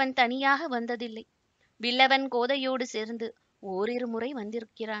அவன் தனியாக வந்ததில்லை. வில்லவன் கோதையோடு சேர்ந்து ஓரிரு முறை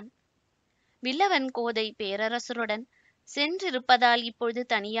வந்திருக்கிறான். வில்லவன் கோதை பேரரசருடன் சென்றிருப்பதால் இப்பொழுது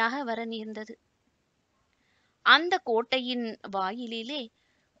தனியாக வர நேர்ந்தது. அந்த கோட்டையின் வாயிலிலே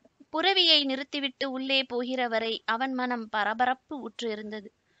புரவியை நிறுத்திவிட்டு உள்ளே போகிறவரை அவன் மனம் பரபரப்பு உற்றிருந்தது.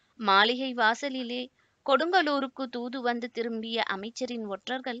 மாளிகை வாசலிலே கொடுங்கலூருக்கு தூது வந்து திரும்பிய அமைச்சரின்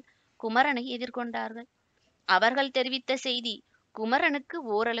ஒற்றர்கள் குமரனை எதிர்கொண்டார்கள். அவர்கள் தெரிவித்த செய்தி குமரனுக்கு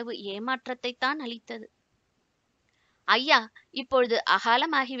ஓரளவு ஏமாற்றத்தைத்தான் அளித்தது. ஐயா, இப்பொழுது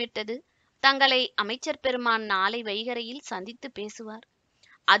அகாலமாகிவிட்டது. தங்களை அமைச்சர் பெருமான் நாளை வைகரையில் சந்தித்து பேசுவார்.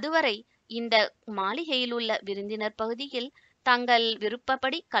 அதுவரை இந்த மாளிகையில் உள்ள விருந்தினர் பகுதியில் தங்கள்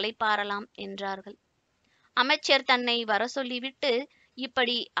விருப்பப்படி களைப்பாறலாம் என்றார்கள். அமைச்சர் தன்னை வர சொல்லிவிட்டு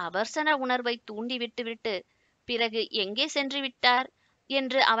இப்படி அவசர உணர்வை தூண்டிவிட்டுவிட்டு பிறகு எங்கே சென்று விட்டார்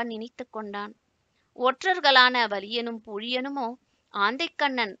என்று அவன் நினைத்து கொண்டான். ஒற்றர்களான வலியனும் புழியனுமோ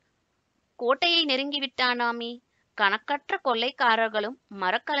ஆந்தைக்கண்ணன் கோட்டையை நெருங்கிவிட்டானாமே, கணக்கற்ற கொள்ளைக்காரர்களும்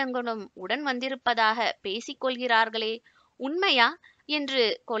மரக்கலங்களும் உடன் வந்திருப்பதாக பேசிக் கொள்கிறார்களே, உண்மையா என்று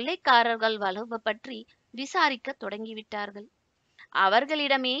கொள்ளைக்காரர்கள் வலுவ பற்றி விசாரிக்க தொடங்கிவிட்டார்கள்.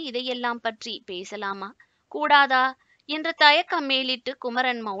 அவர்களிடமே இதையெல்லாம் பற்றி பேசலாமா கூடாதா என்ற தயக்கம் மேலிட்டு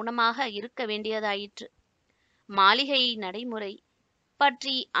குமரன் மௌனமாக இருக்க வேண்டியதாயிற்று. மாளிகை நடைமுறை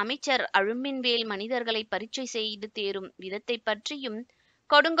பற்றி அமைச்சர் அழும்பின்வேல் மனிதர்களை பரீட்சை செய்து தேரும் விதத்தை பற்றியும்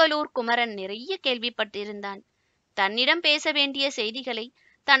கொடுங்கலூர் குமரன் நிறைய கேள்விப்பட்டிருந்தான். தன்னிடம் பேச வேண்டிய செய்திகளை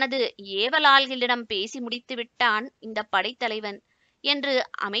தனது ஏவலாள்களிடம் பேசி முடித்து விட்டான் இந்த படைத்தலைவன் என்று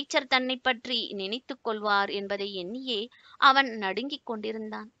அமைச்சர் தன்னை பற்றி நினைத்து கொள்வார் என்பதை எண்ணியே அவன் நடுங்கிக்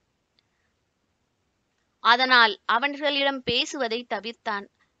கொண்டிருந்தான். அதனால் அவர்களிடம் பேசுவதை தவிர்த்தான்.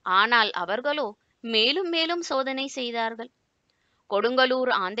 ஆனால் அவர்களோ மேலும் மேலும் சோதனை செய்தார்கள்.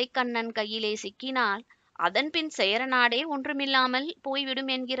 கொடுங்கலூர் ஆந்தைக்கண்ணன் கையிலே சிக்கினால் அதன்பின் சேரநாடே ஒன்றுமில்லாமல்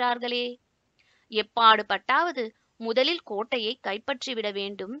போய்விடும் என்கிறார்களே. எப்பாடு பட்டாவது முதலில் கோட்டையை கைப்பற்றிவிட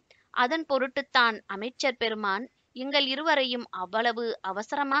வேண்டும். அதன் பொருட்டுத்தான் அமைச்சர் பெருமான் எங்கள் இருவரையும் அவ்வளவு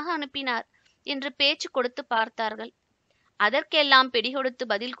அவசரமாக அனுப்பினார் என்று பேச்சு கொடுத்து பார்த்தார்கள். அதற்கெல்லாம் பிடிகொடுத்து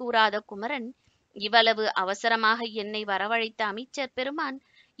பதில் கூறாத குமரன், இவ்வளவு அவசரமாக என்னை வரவழைத்த அமைச்சர் பெருமான்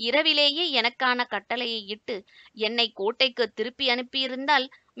இரவிலேயே எனக்கான கட்டளையை இட்டு என்னை கோட்டைக்கு திருப்பி அனுப்பியிருந்தால்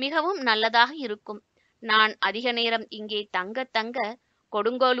மிகவும் நல்லதாக இருக்கும். நான் அதிக நேரம் இங்கே தங்க தங்க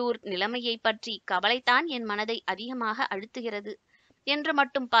கொடுங்கோலூர் நிலைமையை பற்றி கவலைத்தான் என் மனதை அதிகமாக அழுத்துகிறது என்று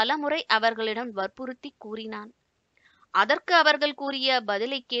மட்டும் பல முறை அவர்களிடம் வற்புறுத்தி கூறினான். அதற்கு அவர்கள் கூறிய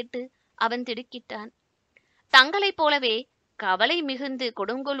பதிலை கேட்டு அவன் திடுக்கிட்டான். தங்களைப் போலவே கவலை மிகுந்து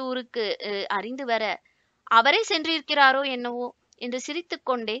கொடுங்கோலூருக்கு அறிந்து வர அவரே சென்றிருக்கிறாரோ என்னவோ என்று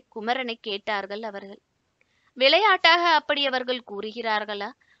சிரித்துக்கொண்டே குமரனை கேட்டார்கள் அவர்கள். விளையாட்டாக அப்படி அவர்கள் கூறுகிறார்களா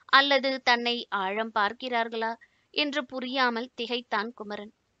அல்லது தன்னை ஆழம் பார்க்கிறார்களா என்று புரியாமல் திகைத்தான்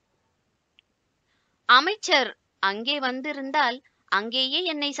குமரன். அமைச்சர் அங்கே வந்திருந்தால் அங்கேயே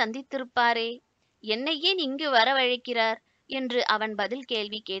என்னை சந்தித்திருப்பாரே, என்னை ஏன் இங்கு வரவழைக்கிறார் என்று அவன் பதில்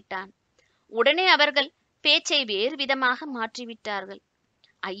கேள்வி கேட்டான். உடனே அவர்கள் பேச்சை வேறு விதமாக மாற்றிவிட்டார்கள்.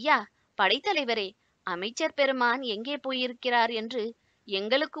 ஐயா, படைத்தலைவரே, அமைச்சர் பெருமான் எங்கே போயிருக்கிறார் என்று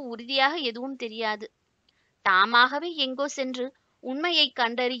எங்களுக்கு உறுதியாக எதுவும் தெரியாது. தாமாகவே எங்கோ சென்று உண்மையை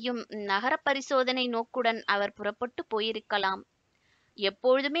கண்டறியும் நகர பரிசோதனை நோக்குடன் அவர் புறப்பட்டு போயிருக்கலாம்.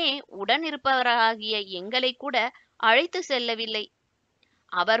 எப்பொழுதுமே உடன் இருப்பவராகிய எங்களை கூட அழைத்து செல்லவில்லை.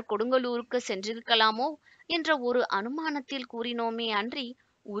 அவர் கொடுங்கலூருக்கு சென்றிருக்கலாமோ என்ற ஒரு அனுமானத்தில் கூறினோமே அன்றி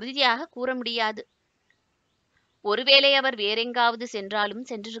உறுதியாக கூற முடியாது. ஒருவேளை அவர் வேறெங்காவது சென்றாலும்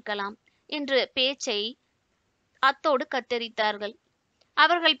சென்றிருக்கலாம் என்று பேச்சை அத்தோடு கத்தரித்தார்கள்.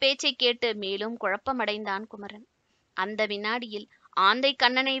 அவர்கள் பேச்சை கேட்டு மேலும் குழப்பமடைந்தான் குமரன். அந்த வினாடியில் ஆந்தை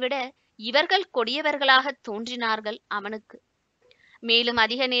கண்ணனை விட இவர்கள் கொடியவர்களாக தோன்றினார்கள் அவனுக்கு. மேலும்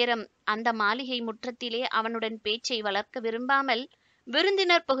அதிக நேரம் அந்த மாளிகை முற்றத்திலே அவனுடன் பேச்சை வளர்க்க விரும்பாமல்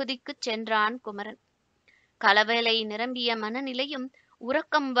விருந்தினர் பகுதிக்கு சென்றான் குமரன். கலவலை நிரம்பிய மனநிலையும்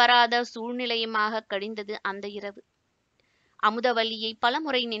உறக்கம் வராத சூழ்நிலையுமாக கழிந்தது அந்த இரவு. அமுதவல்லியை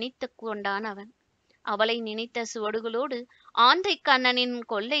பலமுறை நினைத்து கொண்டான் அவன். அவளை நினைத்த சுவடுகளோடு ஆந்தை கண்ணனின்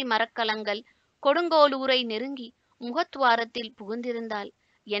கொள்ளை மரக்கலங்கள் கொடுங்கோலூரை நெருங்கி முகத்துவாரத்தில் புகுந்திருந்தால்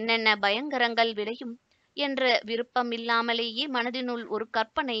என்னென்ன பயங்கரங்கள் விளையும் என்ற விருப்பமில்லாமலேயே மனதினுள் ஒரு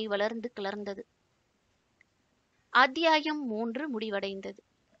கற்பனை வளர்ந்து கிளர்ந்தது. அத்தியாயம் 3 முடிவடைந்தது.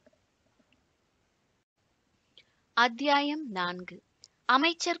 அத்தியாயம் 4.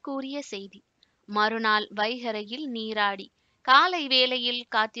 அமைச்சர் கூறிய செய்தி. மறுநாள் வைகரையில் நீராடி காலை வேளையில்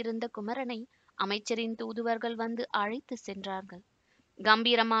காத்திருந்த குமரனை அமைச்சரின் தூதுவர்கள் வந்து அழைத்து சென்றார்கள்.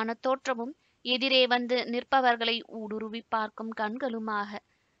 கம்பீரமான தோற்றமும் எதிரே வந்து நிற்பவர்களை ஊடுருவி பார்க்கும் கண்களுமாக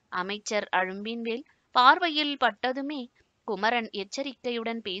அமைச்சர் அழும்பின்வேல் பார்வையில் பட்டதுமே குமரன்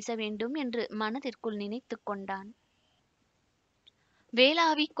எச்சரிக்கையுடன் பேச வேண்டும் என்று மனதிற்குள் நினைத்து கொண்டான்.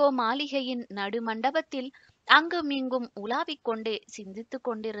 வேளாவிக்கோ மாளிகையின் நடுமண்டபத்தில் அங்கும் இங்கும் உலாவிக் கொண்டே சிந்தித்துக்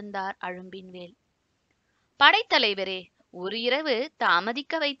கொண்டிருந்தார் அழும்பின்வேல். படைத்தலைவரே, ஒரு இரவு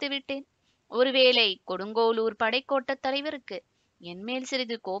தாமதிக்க வைத்து விட்டேன். ஒருவேளை கொடுங்கோலூர் படைக்கோட்ட தலைவருக்கு என்மேல்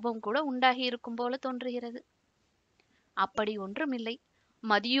சிறிது கோபம் கூட உண்டாகி இருக்கும் போல தோன்றுகிறது. அப்படி ஒன்றுமில்லை.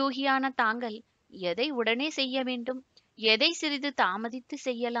 மதியூகியான தாங்கள் எதை உடனே செய்ய வேண்டும், எதை சிறிது தாமதித்து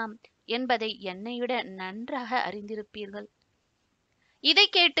செய்யலாம் என்பதை என்னைவிட நன்றாக அறிந்திருப்பீர்கள். இதை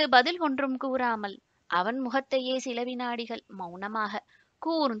கேட்டு பதில் ஒன்றும் கூறாமல் அவன் முகத்தையே சில வினாடிகள் மௌனமாக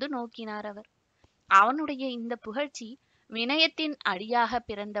கூர்ந்து நோக்கினார் அவர். அவனுடைய இந்த புகழ்ச்சி வினயத்தின் அடியாக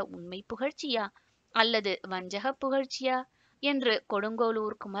பிறந்த உண்மை புகழ்ச்சியா அல்லது வஞ்சக புகழ்ச்சியா என்று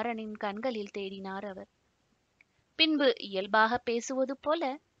கொடுங்கோலூர் குமரனின் கண்களில் தேடினார் அவர். பின்பு இயல்பாக பேசுவது போல,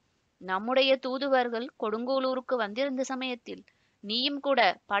 நம்முடைய தூதுவர்கள் கொடுங்கோலூருக்கு வந்திருந்த சமயத்தில் நீயும் கூட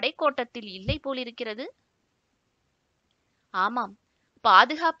படைக்கோட்டத்தில் இல்லை போலிருக்கிறது. ஆமாம்,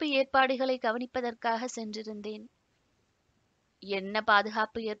 பாதுகாப்பு ஏற்பாடுகளை கவனிப்பதற்காக சென்றிருந்தேன். என்ன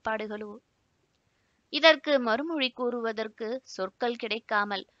பாதுகாப்பு ஏற்பாடுகளோ? இதற்கு மறுமொழி கூறுவதற்கு சொற்கள்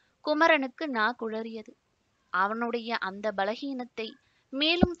கிடைக்காமல் குமரனுக்கு நா குழறியது. அவனுடைய அந்த பலகீனத்தை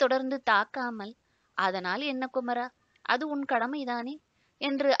மேலும் தொடர்ந்து தாக்காமல், அதனால் என்ன குமரா, அது உன் கடமைதானே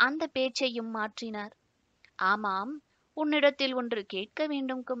என்று அந்த பேச்சையும் மாற்றினார். ஆமாம், உன்னிடத்தில் ஒன்று கேட்க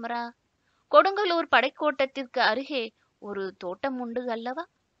வேண்டும் குமரா. கொடுங்கலூர் படைக்கோட்டத்திற்கு அருகே ஒரு தோட்டம் உண்டு அல்லவா?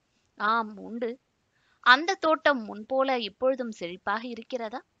 ஆம், உண்டு. அந்த தோட்டம் முன்போல இப்பொழுதும் செழிப்பாக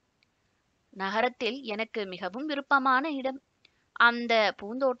இருக்கிறதா? நகரத்தில் எனக்கு மிகவும் விருப்பமான இடம் அந்த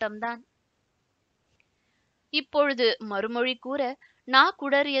பூந்தோட்டம்தான். இப்பொழுது மறுமொழி கூற நா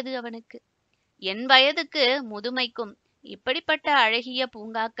குடறியது அவனுக்கு. என் வயதுக்கு முதுமைக்கும் இப்படிப்பட்ட அழகிய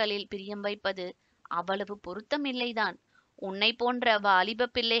பூங்காக்களில் பிரியம் வைப்பது அவ்வளவு பொருத்தமில்லைதான். உன்னை போன்ற வாலிப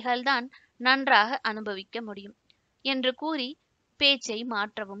பிள்ளைகள்தான் நன்றாக அனுபவிக்க முடியும் என்று கூறி பேச்சை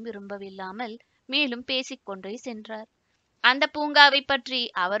மாற்றவும் விரும்பவில்லாமல் மேலும் பேசிக்கொண்டே சென்றார். அந்த பூங்காவை பற்றி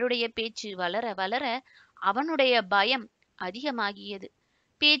அவருடைய பேச்சு வளர வளர அவனுடைய பயம் அதிகமாகியது.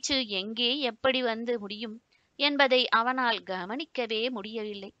 பேச்சு எங்கே எப்படி வந்து முடியும் என்பதை அவனால் கவனிக்கவே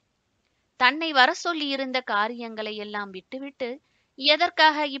முடியவில்லை. தன்னை வர சொல்லி இருந்த காரியங்களை எல்லாம் விட்டுவிட்டு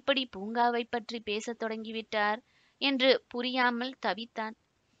எதற்காக இப்படி பூங்காவை பற்றி பேசத் தொடங்கிவிட்டார் என்று புரியாமல் தவித்தான்.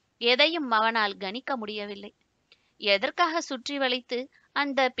 எதையும் அவனால் கணிக்க முடியவில்லை. எதற்காக சுற்றி வளைத்து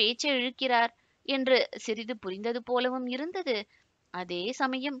அந்த பேச்சை இழுக்கிறார் என்று சிறிது புரிந்தது போலவும் இருந்தது, அதே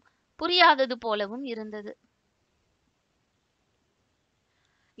சமயம் புரியாதது போலவும் இருந்தது.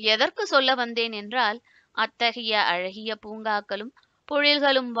 எதற்கு சொல்ல வந்தேன் என்றால், அத்தகைய அழகிய பூங்காக்களும்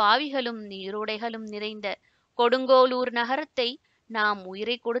பொழில்களும் வாவிகளும் நீரோடைகளும் நிறைந்த கொடுங்கோலூர் நகரத்தை நாம்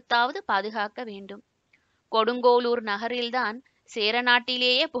உயிரை கொடுத்தாவது பாதுகாக்க வேண்டும். கொடுங்கோலூர் நகரில்தான் சேர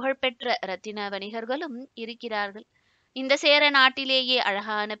நாட்டிலேயே புகழ்பெற்ற இரத்தின வணிகர்களும் இருக்கிறார்கள். இந்த சேர நாட்டிலேயே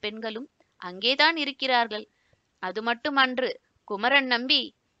அழகான பெண்களும் அங்கேதான் இருக்கிறார்கள். அது மட்டுமன்று குமரன் நம்பி,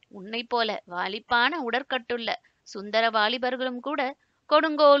 உன்னை போல வாலிப்பான உடற்கட்டுள்ள சுந்தர வாலிபர்களும் கூட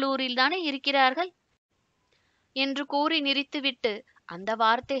கொடுங்கோலூரில் தானே இருக்கிறார்கள் என்று கூறி நிறுத்திவிட்டு, அந்த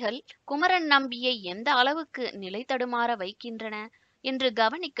வார்த்தைகள் குமரன் நம்பியை எந்த அளவுக்கு நிலை தடுமாற வைக்கின்றன என்று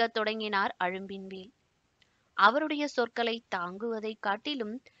கவனிக்க தொடங்கினார் அழும்பின்வேல். அவருடைய சொற்களை தாங்குவதை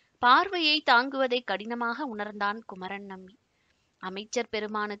காட்டிலும் பார்வையை தாங்குவதை கடினமாக உணர்ந்தான் குமரன் நம்பி. அமைச்சர்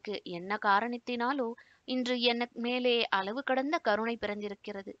பெருமானுக்கு என்ன காரணத்தினாலோ இன்று என் மேலே அளவு கடந்த கருணை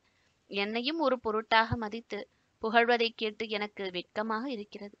பிறந்திருக்கிறது. என்னையும் ஒரு பொருட்டாக மதித்து புகழ்வதை கேட்டு எனக்கு வெட்கமாக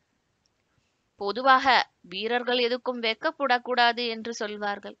இருக்கிறது. பொதுவாக வீரர்கள் எதுக்கும் வெட்கப்படக்கூடாது என்று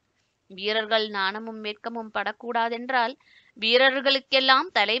சொல்வார்கள். வீரர்கள் நாணமும் வெட்கமும் படக்கூடாதென்றால் வீரர்களுக்கெல்லாம்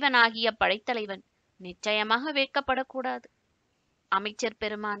தலைவனாகிய படைத்தலைவன் நிச்சயமாக வெட்கப்படக்கூடாது. அமைச்சர்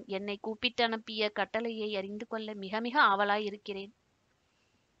பெருமான் என்னை கூப்பிட்டு அனுப்பிய கட்டளையை அறிந்து கொள்ள மிக மிக ஆவலாய் இருக்கிறேன்.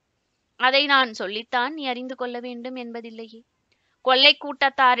 அதை நான் சொல்லித்தான் நீ அறிந்து கொள்ள வேண்டும் என்பதில்லையே. கொள்ளை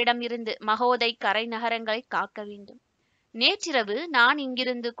கூட்டத்தாரிடம் இருந்து மகோதை கரை நகரங்களை காக்க வேண்டும். நேற்றிரவு நான்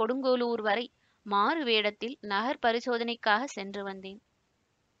இங்கிருந்து கொடுங்கோலூர் வரை மாறு வேடத்தில் நகர் பரிசோதனைக்காக சென்று வந்தேன்.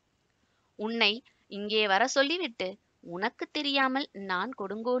 உன்னை இங்கே வர சொல்லிவிட்டு உனக்கு தெரியாமல் நான்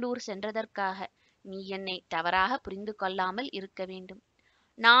கொடுங்கோலூர் சென்றதற்காக நீ என்னை தவறாக புரிந்து கொள்ளாமல் இருக்க வேண்டும்.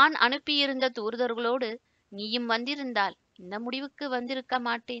 நான் அனுப்பியிருந்த தூதர்களோடு நீயும் வந்திருந்தால் இந்த முடிவுக்கு வந்திருக்க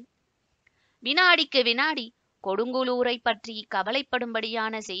மாட்டேன். வினாடிக்கு வினாடி கொடுங்கோலூரை பற்றி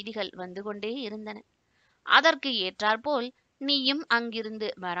கவலைப்படும்படியான செய்திகள் வந்து கொண்டே இருந்தன. அதற்கு ஏற்றாற்போல் நீயும் அங்கிருந்து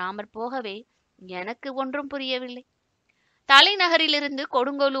வராமற் போகவே எனக்கு ஒன்றும் புரியவில்லை. தலைநகரிலிருந்து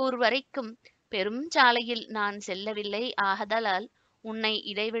கொடுங்கோலூர் வரைக்கும் பெரும் சாலையில் நான் செல்லவில்லை. ஆகதலால் உன்னை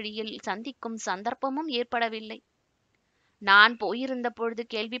இடைவெளியில் சந்திக்கும் சந்தர்ப்பமும் ஏற்படவில்லை. நான் போயிருந்த பொழுது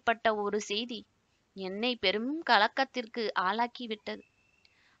கேள்விப்பட்ட ஒரு செய்தி என்னை பெரும் கலக்கத்திற்கு ஆளாக்கிவிட்டது.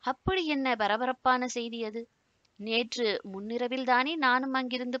 அப்படி என்ன பரபரப்பான செய்தி அது? நேற்று முன்னிரவில் தானே நானும்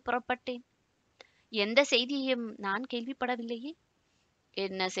அங்கிருந்து புறப்பட்டேன். எந்த செய்தியையும் நான் கேள்விப்படவில்லையே.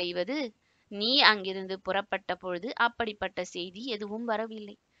 என்ன செய்வது? நீ அங்கிருந்து புறப்பட்ட பொழுது அப்படிப்பட்ட செய்தி எதுவும்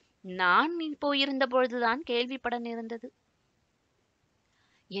வரவில்லை. நான் நீ போயிருந்த பொழுதுதான் கேள்விப்பட நேர்ந்தது.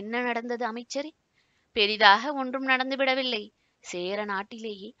 என்ன நடந்தது அமைச்சரே? பெரிதாக ஒன்றும் நடந்துவிடவில்லை. சேர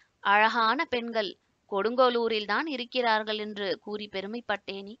நாட்டிலேயே அழகான பெண்கள் கொடுங்கோலூரில் தான் இருக்கிறார்கள் என்று கூறி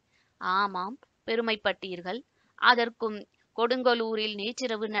பெருமைப்பட்டேனே. ஆமாம், பெருமைப்பட்டீர்கள். அதற்கும் கொடுங்கோலூரில்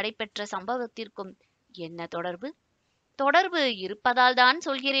நேற்றிரவு நடைபெற்ற சம்பவத்திற்கும் என்ன தொடர்பு? தொடர்பு இருப்பதால் தான்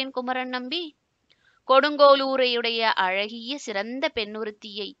சொல்கிறேன் குமரன் நம்பி. கொடுங்கோலூரையுடைய அழகிய சிறந்த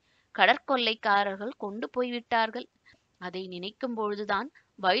பெண்ணொருத்தியை கடற்கொள்ளைக்காரர்கள் கொண்டு போய்விட்டார்கள். அதை நினைக்கும் பொழுதுதான்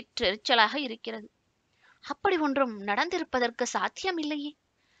வயிற்றெரிச்சலாக இருக்கிறது. அப்படி ஒன்றும் நடந்திருப்பதற்கு சாத்தியமில்லையே.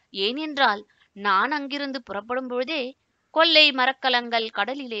 ஏனென்றால் நான் அங்கிருந்து புறப்படும் பொழுதே கொள்ளை மரக்கலங்கள்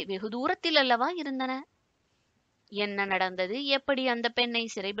கடலிலே வெகு தூரத்தில் அல்லவா இருந்தன. என்ன நடந்தது, எப்படி அந்த பெண்ணை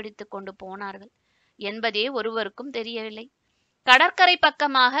சிறைபிடித்துக் கொண்டு போனார்கள் என்பதே ஒருவருக்கும் தெரியவில்லை. கடற்கரை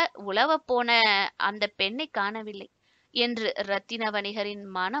பக்கமாக உலவப் போன அந்த பெண்ணை காணவில்லை என்று ரத்தின வணிகரின்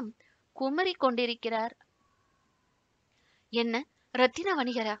மனம் குமரி கொண்டிருக்கிறார். என்ன, ரத்தின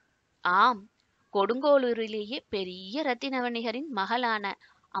வணிகரா? ஆம், கொடுங்கோலூரிலேயே பெரிய ரத்தின வணிகரின் மகளான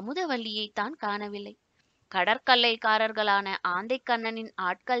அமுதவல்லியைத்தான் காணவில்லை. கடற்கல்லைக்காரர்களான ஆந்தைக்கண்ணனின்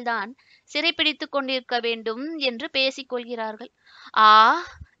ஆட்கள்தான் சிறைப்பிடித்துக் கொண்டிருக்க வேண்டும் என்று பேசிக் கொள்கிறார்கள். ஆ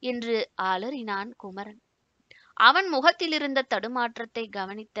என்று அலறினான் குமரன். அவன் முகத்தில் இருந்த தடுமாற்றத்தை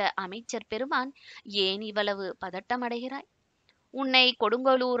கவனித்த அமைச்சர் பெருமான், ஏன் இவ்வளவு பதட்டமடைகிறாய்? உன்னை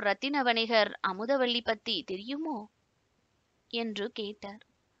கொடுங்கோலூர் ரத்தின வணிகர் அமுதவல்லி பத்தி தெரியுமோ என்று கேட்டார்.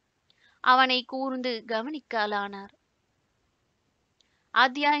 அவனை கூர்ந்து கவனிக்கலானார்.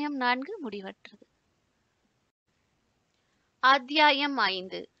 அத்தியாயம் 4 முடிவற்றது. அத்தியாயம்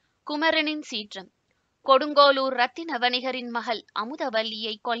 5. குமரனின் சீற்றம். கொடுங்கோலூர் ரத்தின வணிகரின் மகள்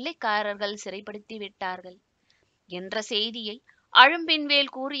அமுதவல்லியை கொள்ளைக்காரர்கள் சிறைப்படுத்தி விட்டார்கள் என்ற செய்தியை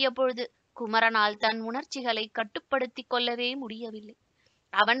அழும்பின்வேல் கூறிய பொழுது குமரனால் தன் உணர்ச்சிகளை கட்டுப்படுத்திக் கொள்ளவே முடியவில்லை.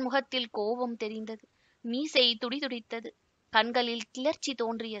 அவன் முகத்தில் கோபம் தெரிந்தது. மீசை துடிதுடித்தது. கண்களில் கிளர்ச்சி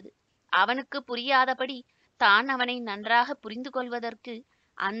தோன்றியது. அவனுக்கு புரியாதபடி தான் அவனை நன்றாக புரிந்து கொள்வதற்கு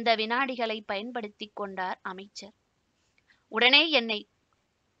அந்த வினாடிகளை பயன்படுத்தி கொண்டார் அமைச்சர். உடனே என்னை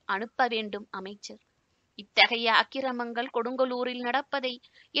அனுப்ப வேண்டும் அமைச்சர். இத்தகைய அக்கிரமங்கள் கொடுங்கோலூரில் நடப்பதை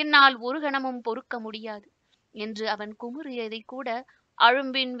என்னால் ஒரு கணமும் பொறுக்க முடியாது என்று அவன் குமுறியதை கூட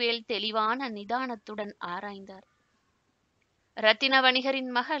அழும்பின்வேல் தெளிவான நிதானத்துடன் ஆராய்ந்தார். ரத்தின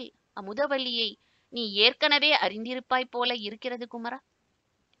வணிகரின் மகள் அமுதவல்லியை நீ ஏற்கனவே அறிந்திருப்பாய் போல இருக்கிறது குமரா.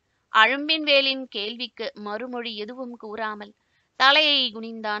 அழும்பின்வேலின் கேள்விக்கு மறுமொழி எதுவும் கூறாமல் தலையை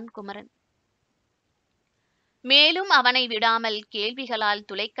குனிந்தான் குமரன். மேலும் அவனை விடாமல் கேள்விகளால்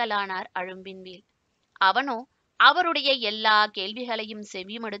துளைக்கலானார் அழும்பின்வேல். அவனோ அவருடைய எல்லா கேள்விகளையும்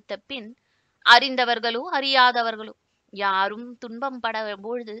செவிமடுத்த பின், அறிந்தவர்களோ அறியாதவர்களோ யாரும் துன்பம்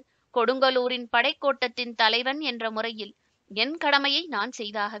படபொழுது கொடுங்கோலூரின் படைக்கோட்டத்தின் தலைவன் என்ற முறையில் என் கடமையை நான்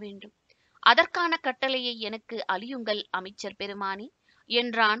செய்தாக வேண்டும். அதற்கான கட்டளையை எனக்கு அளியுங்கள் அமைச்சர் பெருமானே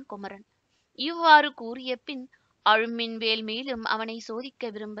என்றான் குமரன். இவ்வாறு கூறிய பின் அழும்பின்வேல் மேலும் அவனை சோதிக்க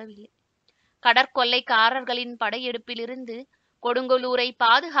விரும்பவில்லை. கடற்கொள்ளைக்காரர்களின் படையெடுப்பிலிருந்து கொடுங்கோலூரை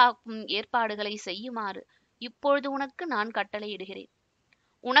பாதுகாக்கும் ஏற்பாடுகளை செய்யுமாறு இப்பொழுது உனக்கு நான் கட்டளையிடுகிறேன்.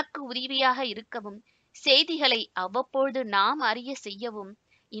 உனக்கு உதவியாக இருக்கவும் செய்திகளை அவ்வப்பொழுது நாம் அறிய செய்யவும்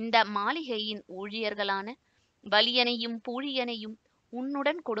இந்த மாளிகையின் ஊழியர்களான வலியனையும் பூழியனையும்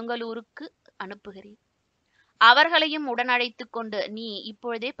உன்னுடன் கொடுங்கோலூருக்கு அனுப்புகிறேன். அவர்களையும் உடனழைத்துக் கொண்டு நீ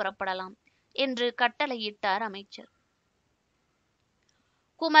இப்பொழுதே புறப்படலாம் என்று கட்டளையிட்டார் அமைச்சர்.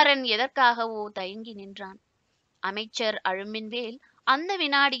 குமரன் எதற்காகவோ தயங்கி நின்றான். அமைச்சர் அழும்பின்வேல் அந்த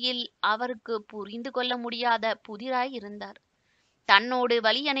வினாடியில் அவருக்கு புரிந்து கொள்ள முடியாத புதிராய் இருந்தார். தன்னோடு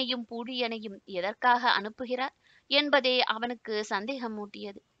வலியனையும் பூழியனையும் எதற்காக அனுப்புகிறார் என்பதே அவனுக்கு சந்தேகம்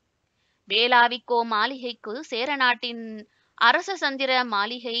மூட்டியது. வேளாவிக்கோ மாளிகைக்கு சேர நாட்டின் அரச சந்திர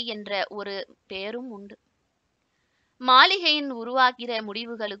மாளிகை என்ற ஒரு பெயரும் உண்டு. மாளிகையின் உருவாகிற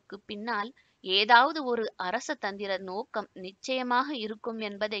முடிவுகளுக்கு பின்னால் ஏதாவது ஒரு அரச தந்திர நோக்கம் நிச்சயமாக இருக்கும்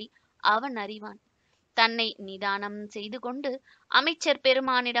என்பதை அவன் அறிவான். தன்னை நிதானம் செய்து கொண்டு அமைச்சர்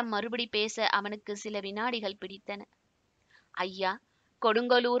பெருமானிடம் மறுபடி பேச அவனுக்கு சில வினாடிகள் பிடித்தன. ஐயா,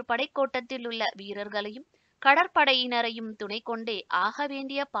 கொடுங்கோலூர் படைக்கோட்டத்தில் உள்ள வீரர்களையும் கடற்படையினரையும் துணை கொண்டே ஆக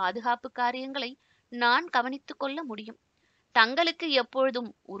வேண்டிய பாதுகாப்பு காரியங்களை நான் கவனித்துக் கொள்ள முடியும். தங்களுக்கு எப்பொழுதும்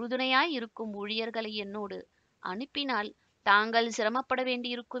உறுதுணையாய் இருக்கும் ஊழியர்களை என்னோடு அனுப்பினால் தாங்கள் சிரமப்பட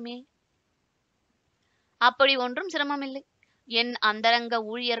வேண்டியிருக்குமே. அப்படி ஒன்றும் சிரமமில்லை. என் அந்தரங்க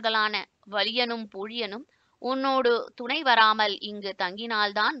ஊழியர்களான வலியனும் பூழியனும் உன்னோடு துணை வராமல் இங்கு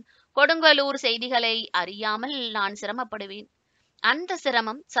தங்கினால்தான் கொடுங்கோலூர் செய்திகளை அறியாமல் நான் சிரமப்படுவேன். அந்த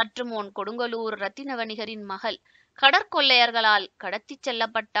சிரமம் சற்று முன் கொடுங்கலூர் ரத்தின வணிகரின் மகள் கடற்கொள்ளையர்களால் கடத்திச்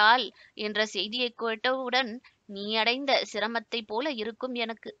செல்லப்பட்டாள் என்ற செய்தியை கேட்டவுடன் நீ அடைந்த சிரமத்தைப் போல இருக்கும்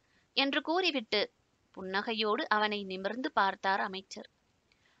எனக்கு என்று கூறிவிட்டு புன்னகையோடு அவனை நிமிர்ந்து பார்த்தார் அமைச்சர்.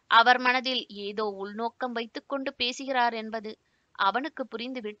 அவர் மனதில் ஏதோ உள்நோக்கம் வைத்துக்கொண்டு பேசுகிறார் என்பது அவனுக்கு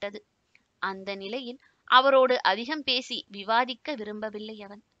புரிந்துவிட்டது. அந்த நிலையில் அவரோடு அதிகம் பேசி விவாதிக்க விரும்பவில்லை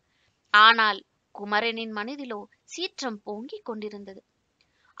அவன். ஆனால் குமரனின் மனதிலோ சீற்றம் பொங்கிக் கொண்டிருந்தது.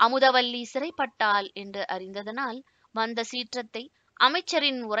 அமுதவல்லி சிறைப்பட்டாள் என்று அறிந்ததனால் வந்த சீற்றத்தை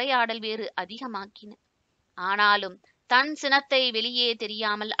அமைச்சரின் உரையாடல் வேறு அதிகமாக்கின. ஆனாலும் தன் சினத்தை வெளியே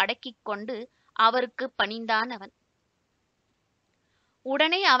தெரியாமல் அடக்கிக் கொண்டு அவருக்கு பணிந்தான் அவன்.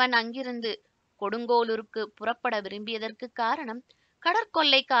 உடனே அவன் அங்கிருந்து கொடுங்கோலூருக்கு புறப்பட விரும்பியதற்கு காரணம்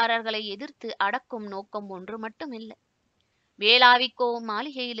கடற்கொள்ளைக்காரர்களை எதிர்த்து அடக்கும் நோக்கம் ஒன்று மட்டும் இல்லை. வேளாவிக்கோ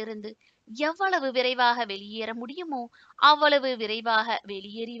மாளிகையிலிருந்து எவ்வளவு விரைவாக வெளியேற முடியுமோ அவ்வளவு விரைவாக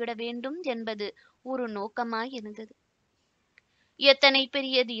வெளியேறிவிட வேண்டும் என்பது ஒரு நோக்கமாயிருந்தது. எத்தனை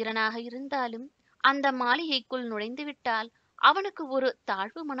பெரிய தீரனாக இருந்தாலும் அந்த மாளிகைக்குள் நுழைந்துவிட்டால் அவனுக்கு ஒரு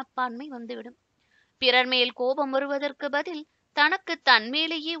தாழ்வு மனப்பான்மை வந்துவிடும். பிறர் மேல் கோபம் வருவதற்கு பதில் தனக்கு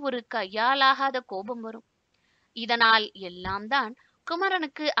தன்மேலேயே ஒரு கையாலாகாத கோபம் வரும். இதனால் எல்லாம் தான்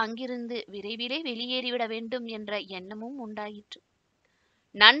குமரனுக்கு அங்கிருந்து விரைவிலே வெளியேறிவிட வேண்டும் என்ற எண்ணமும் உண்டாயிற்று.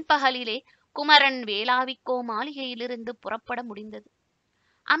 நண்பகலிலே குமரன் வேளாவிக்கோ மாளிகையிலிருந்து புறப்பட முடிந்தது.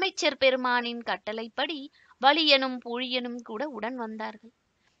 அமைச்சர் பெருமானின் கட்டளைப்படி வலியனும் பூழியனும் கூட உடன் வந்தார்கள்.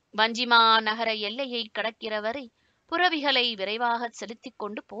 வஞ்சிமா நகர எல்லையை கடக்கிற வரை புறவிகளை விரைவாக செலுத்திக்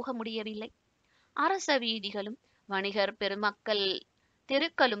கொண்டு போக முடியவில்லை. அரச வீதிகளும் வணிகர் பெருமக்கள்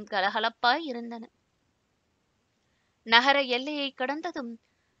தெருக்களும் கலகலப்பாய் இருந்தன. நகர எல்லையை கடந்ததும்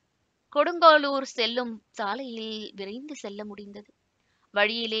கொடுங்கோலூர் செல்லும் சாலையில் விரைந்து செல்ல முடிந்தது.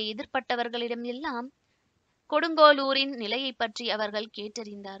 வழியிலே எதிர்பட்டவர்களிடம் எல்லாம் கொடுங்கோலூரின் நிலையை பற்றி அவர்கள்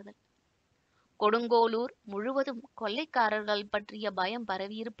கேட்டறிந்தார்கள். கொடுங்கோலூர் முழுவதும் கொள்ளைக்காரர்கள் பற்றிய பயம்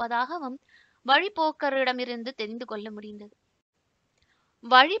பரவியிருப்பதாகவும் வழிபோக்கரிடமிருந்து தெரிந்து கொள்ள முடிந்தது.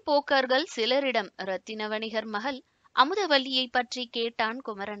 வழிபோக்கர்கள் சிலரிடம் ரத்தின வணிகர் மகள் அமுதவல்லியை பற்றி கேட்டான்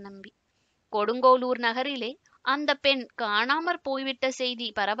குமரன் நம்பி. கொடுங்கோலூர் நகரிலே அந்த பெண் காணாமற் போய்விட்ட செய்தி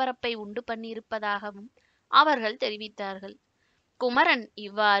பரபரப்பை உண்டு பண்ணியிருப்பதாகவும் அவர்கள் தெரிவித்தார்கள். குமரன்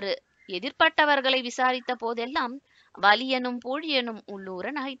இவ்வாறு எதிர்பட்டவர்களை விசாரித்த போதெல்லாம் வலியனும் பூழியனும்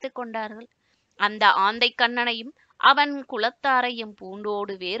உள்ளூர நகைத்துக் கொண்டார்கள். அந்த ஆந்தை கண்ணனையும் அவன் குலத்தாரையும்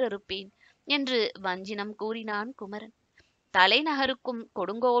பூண்டோடு வேறறுப்பேன் என்று வஞ்சினம் கூறினான் குமரன். தலைநகருக்கும்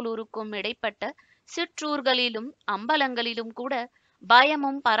கொடுங்கோலூருக்கும் இடைப்பட்ட சிற்றூர்களிலும் அம்பலங்களிலும் கூட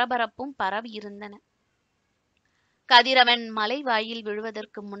பயமும் பரபரப்பும் பரவியிருந்தன. கதிரவன் மலை வாயில்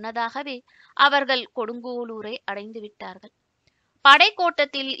விழுவதற்கு முன்னதாகவே அவர்கள் கொடுங்கோலூரை அடைந்து விட்டார்கள்.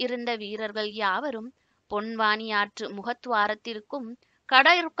 படைக்கோட்டத்தில் இருந்த வீரர்கள் யாவரும் பொன்வானியாற்று முகத்துவாரத்திற்கும்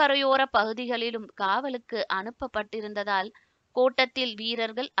கடற்கரையோர பகுதிகளிலும் காவலுக்கு அனுப்பப்பட்டிருந்ததால் கோட்டத்தில்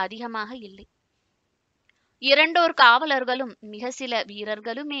வீரர்கள் அதிகமாக இல்லை. இரண்டோர் காவலர்களும் மிக சில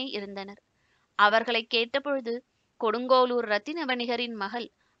வீரர்களுமே இருந்தனர். அவர்களை கேட்டபொழுது கொடுங்கோலூர் ரத்தின வணிகரின் மகள்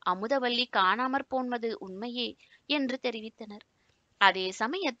அமுதவல்லி காணாமற் போன்மது உண்மையே என்று தெரிவித்தனர். அதே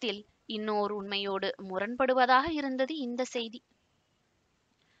சமயத்தில் இன்னோர் உண்மையோடு முரண்படுவதாக இருந்தது இந்த செய்தி.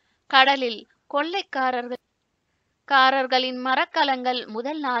 கடலில் கொள்ளைக்காரர்களின் மரக்கலங்கள்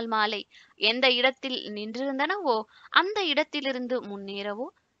முதல் நாள் மாலை எந்த இடத்தில் நின்றிருந்தனவோ அந்த இடத்திலிருந்து முன்னேறவோ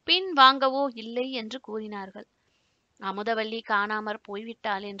பின் வாங்கவோ இல்லை என்று கூறினார்கள். அமுதவல்லி காணாமற்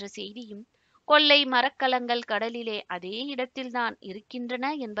போய்விட்டாள் என்ற செய்தியும் கொள்ளை மரக்கலங்கள் கடலிலே அதே இடத்தில்தான் இருக்கின்றன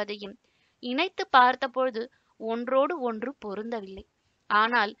என்பதையும் இணைத்து பார்த்தபொழுது ஒன்றோடு ஒன்று பொருந்தவில்லை.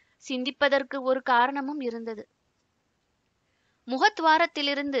 ஆனால் சிந்திப்பதற்கு ஒரு காரணமும் இருந்தது.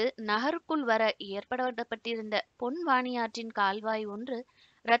 முகத்வாரத்திலிருந்து நகருக்குள் வர ஏற்படுத்தப்பட்டிருந்த பொன்வாணியாற்றின் கால்வாய் ஒன்று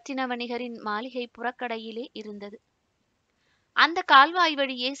ரத்தின வணிகரின் மாளிகை புறக்கடையிலே இருந்தது. அந்த கால்வாய்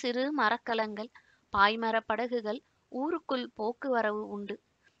வழியே சிறு மரக்கலங்கள் பாய்மர படகுகள் ஊருக்குள் போக்குவரவு உண்டு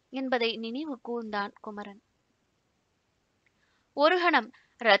என்பதை நினைவு கூர்ந்தான் குமரன். ஒரு கணம்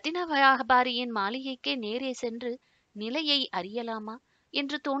ரத்தின வியாபாரியின் மாளிகைக்கே நேரே சென்று நிலையை அறியலாமா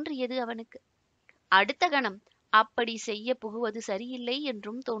என்று தோன்றியது அவனுக்கு. அடுத்த கணம் அப்படி செய்ய புகுவது சரியில்லை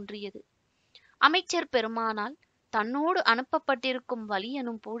என்றும் தோன்றியது. அமைச்சர் பெருமானால் தன்னோடு அனுப்பப்பட்டிருக்கும்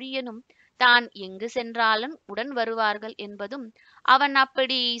வலியனும் பூழியனும் தான் எங்கு சென்றாலும் உடன் வருவார்கள் என்பதும் அவன்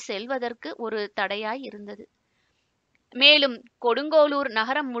அப்படி செல்வதற்கு ஒரு தடையாய் இருந்தது. மேலும் கொடுங்கோலூர்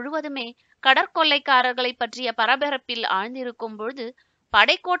நகரம் முழுவதுமே கடற்கொள்ளைக்காரர்களை பற்றிய பரபரப்பில் ஆழ்ந்திருக்கும் பொழுது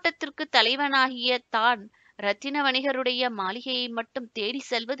படைக்கோட்டத்திற்கு தலைவனாகிய தான் ரத்தின வணிகருடைய மாளிகையை மட்டும் தேடி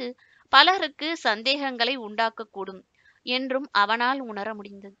செல்வது பலருக்கு சந்தேகங்களை உண்டாக்கக்கூடும் என்றும் அவனால் உணர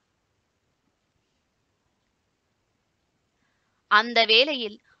முடிந்தது. அந்த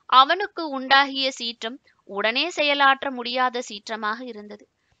வேளையில் அவனுக்கு உண்டாகிய சீற்றம் உடனே செயலாற்ற முடியாத சீற்றமாக இருந்தது.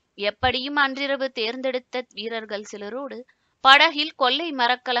 எப்படியும் அன்றிரவு தேர்ந்தெடுத்த வீரர்கள் சிலரோடு படகில் கொள்ளை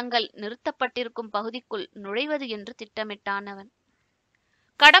மரக்கலங்கள் நிறுத்தப்பட்டிருக்கும் பகுதிக்குள் நுழைவது என்று திட்டமிட்டான் அவன்.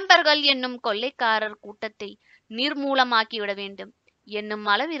 கடம்பர்கள் என்னும் கொள்ளைக்காரர் கூட்டத்தை நிர்மூலமாக்கிவிட வேண்டும் என்னும்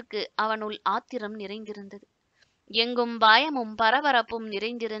அளவிற்கு அவனுள் ஆத்திரம் நிறைந்திருந்தது. எங்கும் பயமும் பரபரப்பும்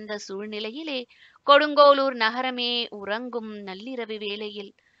நிறைந்திருந்த சூழ்நிலையிலே கொடுங்கோளூர் நகரமே உறங்கும் நள்ளிரவு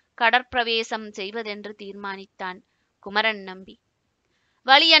வேளையில் கடற்பிரவேசம் செய்வதென்று தீர்மானித்தான் குமரன் நம்பி.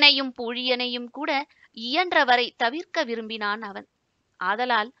 வலியனையும் பூழியனையும் கூட இயன்றவரை தவிர்க்க விரும்பினான் அவன்.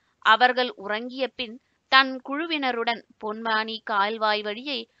 ஆதலால் அவர்கள் உறங்கிய பின் தன் குழுவினருடன் பொன்வானி கால்வாய்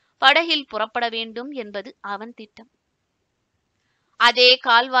வழியே படகில் புறப்பட வேண்டும் என்பது அவன் திட்டம். அதே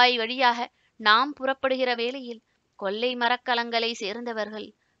கால்வாய் வழியாக நாம் புறப்படுகிற வேளையில் கொள்ளை மரக்கலங்களை சேர்ந்தவர்கள்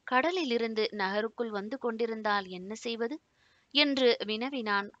கடலில் இருந்து நகருக்குள் வந்து கொண்டிருந்தால் என்ன செய்வது என்று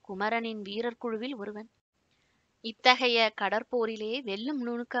வினவினான் குமரனின் வீரர் குழுவில் ஒருவன். இத்தகைய கடற்போரிலே வெல்லும்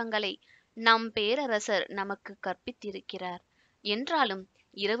நுணுக்கங்களை நம் பேரரசர் நமக்கு கற்பித்திருக்கிறார். என்றாலும்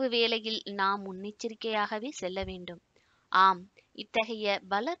இரவு வேளையில் நாம் முன்னெச்சரிக்கையாகவே செல்ல வேண்டும். ஆம், இத்தகைய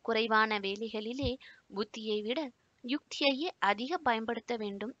பல குறைவான வேலைகளிலே புத்தியை விட யுக்தியையே அதிக பயன்படுத்த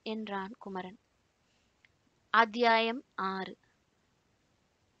வேண்டும் என்றான் குமரன். அத்தியாயம் 6.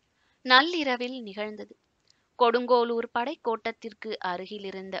 நள்ளிரவில் நிகழ்ந்தது. கொடுங்கோளூர் படைக்கோட்டத்திற்கு அருகில்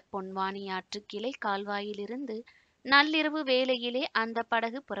இருந்த பொன்வானி ஆற்று கிளை கால்வாயிலிருந்து நள்ளிரவு வேளையிலே அந்த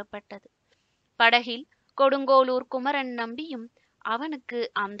படகு புறப்பட்டது. படகில் கொடுங்கோளூர் குமரன் நம்பியும் அவனுக்கு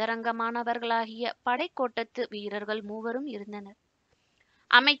அந்தரங்கமானவர்களாகிய படைக்கோட்டத்து வீரர்கள் மூவரும் இருந்தனர்.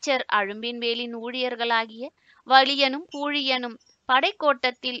 அமைச்சர் அழும்பின்வேலின் ஊழியர்களாகிய வலியனும் பூழியனும்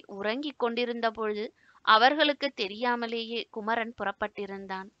படைக்கோட்டத்தில் உறங்கிக் கொண்டிருந்த பொழுது அவர்களுக்கு தெரியாமலேயே குமரன்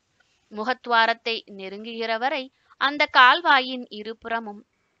புறப்பட்டிருந்தான். முகத்வாரத்தை நெருங்குகிற வரை அந்த கால்வாயின் இருபுறமும்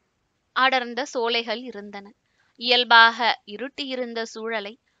அடர்ந்த சோலைகள் இருந்தன. இயல்பாக இருட்டியிருந்த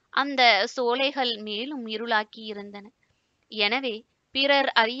சூழலை அந்த சோலைகள் மேலும் இருளாக்கி இருந்தன. எனவே பிறர்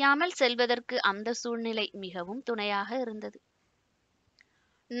அறியாமல் செல்வதற்கு அந்த சூழ்நிலை மிகவும் துணையாக இருந்தது.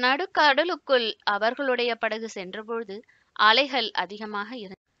 நடுக்கடலுக்குள் அவர்களுடைய படகு சென்றபொழுது அலைகள் அதிகமாக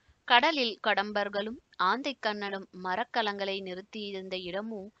இருந்தன. கடலில் கடம்பர்களும் ஆந்தை கண்ணனும் மரக்கலங்களை நிறுத்தியிருந்த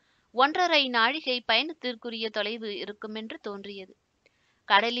இடமும் 1½ நாழிகை பயணத்திற்குரிய தொலைவு இருக்குமென்று தோன்றியது.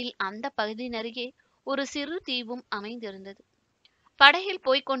 கடலில் அந்த பகுதி அருகே ஒரு சிறு தீவும் அமைந்திருந்தது. படகில்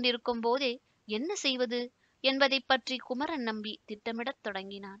போய்க் கொண்டிருக்கும் போதே என்ன செய்வது என்பதை பற்றி குமரன் நம்பி திட்டமிடத்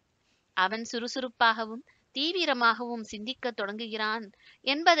தொடங்கினான். அவன் சுறுசுறுப்பாகவும் தீவிரமாகவும் சிந்திக்கத் தொடங்குகிறான்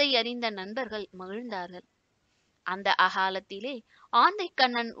என்பதை அறிந்த நண்பர்கள் மகிழ்ந்தார்கள். அந்த அகாலத்திலே ஆந்தை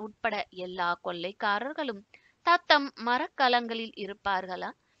கண்ணன் உட்பட எல்லா கொள்ளைக்காரர்களும் தத்தம் மரக்கலங்களில்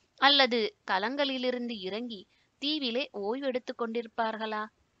இருப்பார்களா அல்லது கலங்களிலிருந்து இறங்கி தீவிலே ஓய்வெடுத்துக் கொண்டிருப்பார்களா?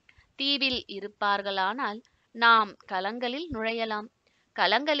 தீவில் இருப்பார்களானால் நாம் கலங்களில் நுழையலாம்.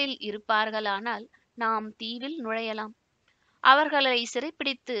 கலங்களில் இருப்பார்களானால் நாம் தீவில் நுழையலாம். அவர்களை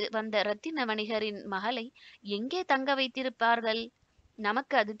சிறைப்பிடித்து வந்த இரத்தின வணிகரின் மகளை எங்கே தங்க வைத்திருப்பார்கள்?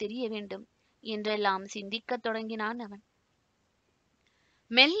 நமக்கு அது தெரிய வேண்டும் என்றெல்லாம் சிந்திக்கத் தொடங்கினான் அவன்.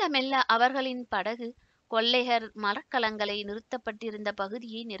 மெல்ல மெல்ல அவர்களின் படகு கொள்ளையர் மரக்கலங்களை நிறுத்தப்பட்டிருந்த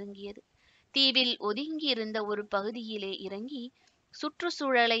பகுதியை நெருங்கியது. தீவில் ஒதுங்கியிருந்த ஒரு பகுதியிலே இறங்கி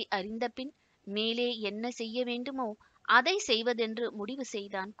சுற்றுச்சூழலை அறிந்த பின் மேலே என்ன செய்ய வேண்டுமோ அதை செய்வதென்று முடிவு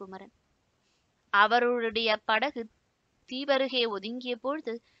செய்தான் குமரன். அவருடைய படகு தீவருகே ஒதுங்கிய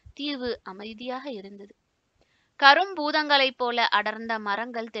பொழுது தீவு அமைதியாக இருந்தது. கரும்பூதங்களைப் போல அடர்ந்த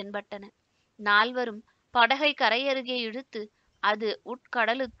மரங்கள் தென்பட்டன. நால்வரும் படகை கரையருகே இழுத்து அது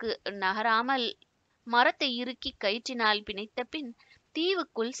உட்கடலுக்கு நகராமல் மரத்தை இறுக்கி கயிற்றினால் பிணைத்த பின்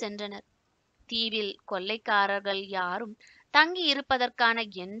தீவுக்குள் சென்றனர். தீவில் கொள்ளைக்காரர்கள் யாரும் தங்கி இருப்பதற்கான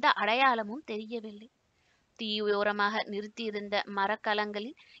எந்த அடையாளமும் தெரியவில்லை. தீவோரமாக நிறுத்தியிருந்த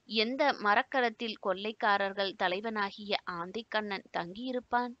மரக்கலங்களில் எந்த மரக்கலத்தில் கொள்ளைக்காரர்கள் தலைவனாகிய ஆந்தை கண்ணன்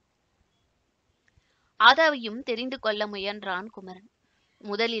தங்கியிருப்பான்? அதையும் தெரிந்து கொள்ள முயன்றான் குமரன்.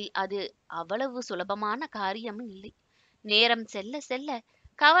 முதலில் அது அவ்வளவு சுலபமான காரியம் இல்லை. நேரம் செல்ல செல்ல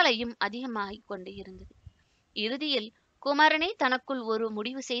கவலையும் அதிகமாகிக் கொண்டே இருந்தது. இறுதியில் குமரனே தனக்குள் ஒரு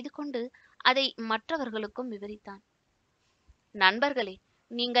முடிவு செய்து கொண்டு அதை மற்றவர்களுக்கும் விவரித்தான். நண்பர்களே,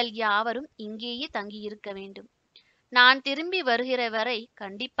 நீங்கள் யாவரும் இங்கேயே தங்கியிருக்க வேண்டும். நான் திரும்பி வருகிற வரை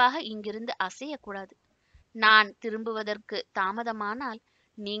கண்டிப்பாக இங்கிருந்து அசையக்கூடாது. நான் திரும்புவதற்கு தாமதமானால்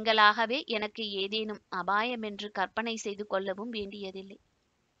நீங்களாகவே எனக்கு ஏதேனும் அபாயம் என்று கற்பனை செய்து கொள்ளவும் வேண்டியதில்லை.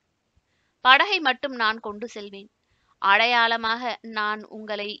 படகை மட்டும் நான் கொண்டு செல்வேன். அடையாளமாக நான்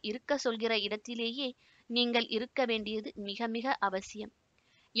உங்களை இருக்க சொல்கிற இடத்திலேயே நீங்கள் இருக்க வேண்டியது மிக மிக அவசியம்.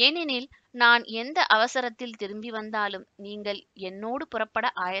 ஏனெனில் நான் எந்த அவசரத்தில் திரும்பி வந்தாலும் நீங்கள் என்னோடு புறப்பட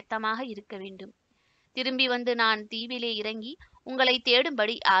ஆயத்தமாக இருக்க வேண்டும். திரும்பி வந்து நான் தீவிலே இறங்கி உங்களை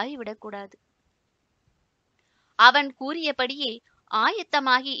தேடும்படி ஆகிவிடக்கூடாது. அவன் கூறியபடியே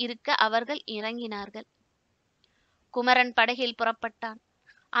ஆயத்தமாகி இருக்க அவர்கள் இறங்கினார்கள். குமரன் படகில் புறப்பட்டான்.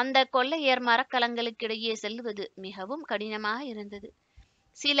 அந்த கொள்ளையர் மரக்கலங்களுக்கிடையே செல்வது மிகவும் கடினமாக இருந்தது.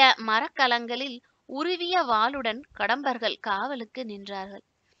 சில மரக்கலங்களில் உருவிய வாளுடன் கடம்பர்கள் காவலுக்கு நின்றார்கள்.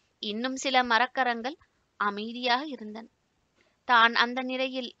 இன்னும் சில மரக்கரங்கள் அமைதியாக இருந்தன. தான் அந்த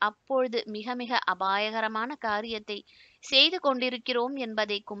நிலையில் அப்பொழுது மிக மிக அபாயகரமான காரியத்தை செய்து கொண்டிருக்கிறோம்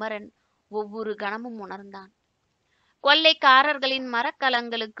என்பதை குமரன் ஒவ்வொரு கணமும் உணர்ந்தான். கொள்ளைக்காரர்களின்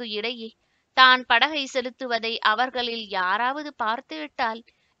மரக்கலங்களுக்கு இடையே தான் படகை செலுத்துவதை அவர்களில் யாராவது பார்த்துவிட்டால்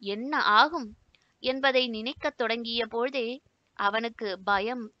என்ன ஆகும் என்பதை நினைக்கத் தொடங்கிய பொழுதே அவனுக்கு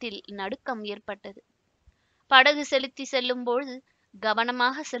பயத்தில் நடுக்கம் ஏற்பட்டது. படகு செலுத்தி செல்லும் பொழுது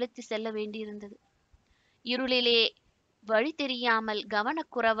கவனமாக செலுத்தி செல்ல வேண்டியிருந்தது. இருளிலே வழி தெரியாமல்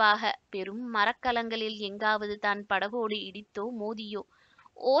கவனக்குறைவாக பெரும் மரக்கலங்களில் எங்காவது தான் படகோடு இடித்தோ மோதியோ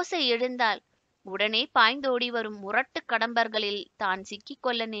ஓசை எழுந்தால் உடனே பாய்ந்தோடி வரும் முரட்டு கடம்பர்களில் தான்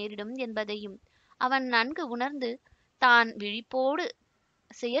சிக்கிக்கொள்ள நேரிடும் என்பதையும் அவன் நன்கு உணர்ந்து தான் விழிப்போடு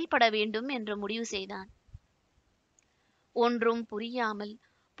செயல்பட வேண்டும் என்று முடிவு செய்தான். ஒன்றும் புரியாமல்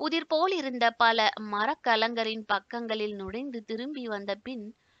புதிர் போல் இருந்த பல மரக்கலங்களின் பக்கங்களில் நுழைந்து திரும்பி வந்த பின்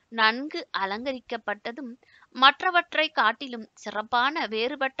நன்கு அலங்கரிக்கப்பட்டதும் மற்றவற்றை காட்டிலும் சிறப்பான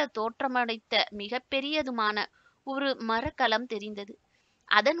வேறுபட்ட தோற்றமடைத்த மிக பெரியதுமான ஒரு மரக்கலம் தெரிந்தது.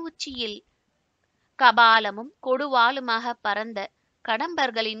 அதன் உச்சியில் கபாலமும் கொடுவாளுமாக பறந்த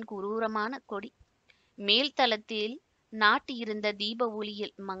கடம்பர்களின் குரூரமான கொடி மேல்தளத்தில் நாட்டியிருந்த தீப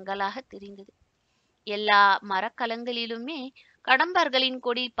ஒளியில் மங்கலாக தெரிந்தது. எல்லா மரக்கலங்களிலுமே கடம்பர்களின்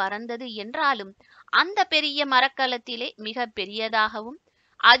கொடி பறந்தது என்றாலும் அந்த பெரிய மரக்கலத்திலே மிக பெரியதாகவும்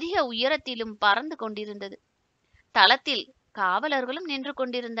அதிக உயரத்திலும் பறந்து கொண்டிருந்தது. தளத்தில் காவலர்களும் நின்று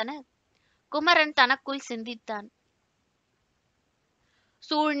கொண்டிருந்தனர். குமரன் தனக்குள் சிந்தித்தான்.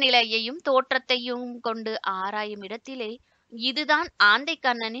 சூழ்நிலையையும் தோற்றத்தையும் கொண்டு ஆராயும் இடத்திலே இதுதான் ஆந்தை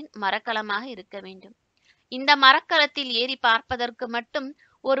கண்ணனின் மரக்கலமாக இருக்க வேண்டும். இந்த மரக்கலத்தில் ஏறி பார்ப்பதற்கு மட்டும்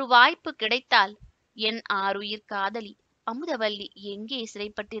ஒரு வாய்ப்பு கிடைத்தால் என் ஆருயிர் காதலி அமுதவல்லி எங்கே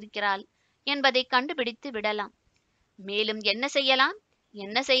சிறைப்பட்டிருக்கிறாள் என்பதை கண்டுபிடித்து விடலாம். மேலும் என்ன செய்யலாம்,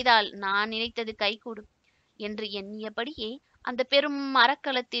 என்ன செய்தால் நான் நினைத்தது கைகூடும் என்று எண்ணியபடியே அந்த பெரும்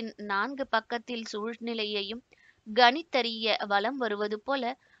மரக்கலத்தின் 4 பக்கத்தில் சூழ்நிலையையும் கணித்தறிய வலம் வருவது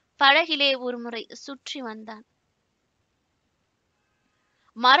போல படகிலே ஒருமுறை சுற்றி வந்தான்.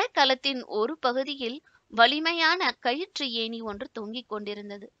 மரக்கலத்தின் ஒரு பகுதியில் வலிமையான கயிற்று ஏணி ஒன்று தொங்கிக்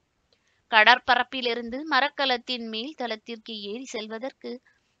கொண்டிருந்தது. கடற்பரப்பிலிருந்து மரக்கலத்தின் மேல் தளத்திற்கு ஏறி செல்வதற்கு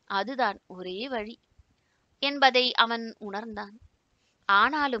அதுதான் ஒரே வழி என்பதை அவன் உணர்ந்தான்.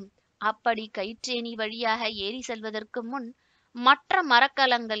 ஆனாலும் அப்படி கயிற்றேணி வழியாக ஏறி செல்வதற்கு முன் மற்ற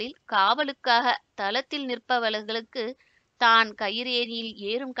மரக்கலங்களில் காவலுக்காக தளத்தில் நிற்பவர்களுக்கு தான் கயிறேணியில்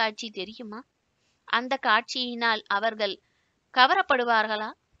ஏறும் காட்சி தெரியுமா? அந்த காட்சியினால் அவர்கள்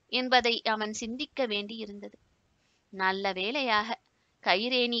கவரப்படுவார்களா என்பதை அவன் சிந்திக்க வேண்டியிருந்தது. நல்ல வேளையாக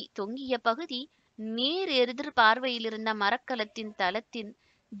கயிறேணி தொங்கிய பகுதி நேர் எதிர் பார்வையில் இருந்த மரக்கலத்தின் தளத்தின்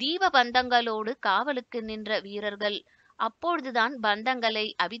தீப பந்தங்களோடு காவலுக்கு நின்ற வீரர்கள் அப்பொழுதுதான் பந்தங்களை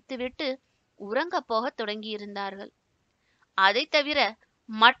அவித்துவிட்டு உறங்கப் போகத் தொடங்கியிருந்தார்கள். அதை தவிர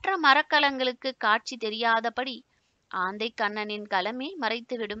மற்ற மரக்கலங்களுக்கு காட்சி தெரியாதபடி ஆந்தை கண்ணனின் கலமே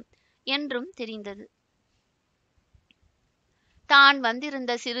மறைத்துவிடும் என்றும் தெரிந்தது. தான்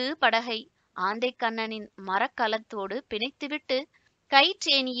வந்திருந்த சிறு படகை ஆந்தை கண்ணனின் மரக்கலத்தோடு பிணைத்துவிட்டு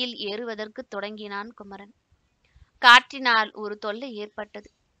கயிற்றேணியில் ஏறுவதற்கு தொடங்கினான் குமரன். காற்றினால் ஒரு தொல்லை ஏற்பட்டது.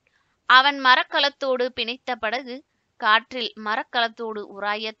 அவன் மரக்கலத்தோடு பிணைத்த படகு காற்றில் மரக்கலத்தோடு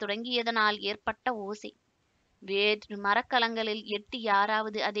உராயத் தொடங்கியதனால் ஏற்பட்ட ஓசை. வேறு மரக்கலங்களில் எட்டி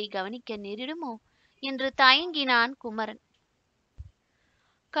யாராவது அதை கவனிக்க நேரிடுமோ என்று தயங்கினான் குமரன்.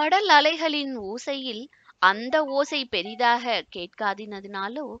 கடல் அலைகளின் ஓசையில் அந்த ஓசை பெரிதாக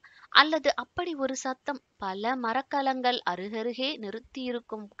கேட்காதினதினாலோ அல்லது அப்படி ஒரு சத்தம் பல மரக்கலங்கள் அருகருகே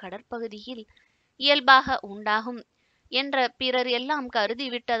நிறுத்தியிருக்கும் கடற்பகுதியில் இயல்பாக உண்டாகும் என்ற பிறர் எல்லாம்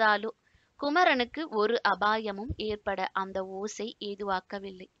கருதிவிட்டதாலோ குமரனுக்கு ஒரு அபாயமும் ஏற்பட அந்த ஓசை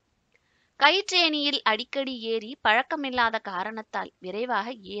ஏதுவாக்கவில்லை. கயிற்றேணியில் அடிக்கடி ஏறி பழக்கமில்லாத காரணத்தால் விரைவாக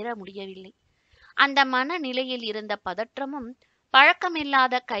ஏற முடியவில்லை. அந்த மனநிலையில் இருந்த பதற்றமும்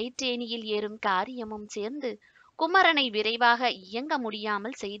பழக்கமில்லாத கயிற்றேணியில் ஏறும் காரியமும் சேர்ந்து குமரனை விரைவாக இயங்க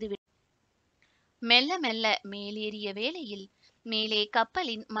முடியாமல் செய்துவிட்டது. மெல்ல மெல்ல மேலேறிய வேளையில் மேலே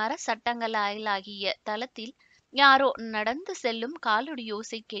கப்பலின் மர சட்டங்களாகிய தளத்தில் யாரோ நடந்து செல்லும்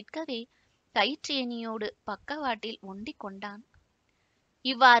காலடியோசை கேட்கவே கயிற்றேணியோடு பக்கவாட்டில் ஒண்டிக் கொண்டான்.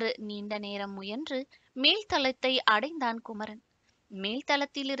 இவ்வாறு நீண்ட நேரம் முயன்று மேல்தளத்தை அடைந்தான் குமரன்.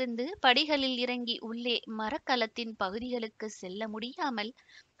 மேல்தளத்திலிருந்து படிகளில் இறங்கி உள்ளே மரக்கலத்தின் பகுதிகளுக்கு செல்ல முடியாமல்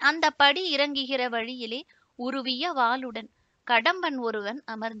அந்த படி இறங்குகிற வழியிலே உருவிய வாளுடன் கடம்பன் ஒருவன்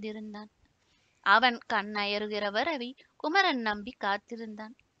அமர்ந்திருந்தான். அவன் கண்ணயருகிற வரை குமரன் நம்பி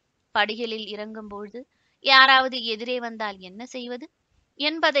காத்திருந்தான். படிகளில் இறங்கும்பொழுது யாராவது எதிரே வந்தால் என்ன செய்வது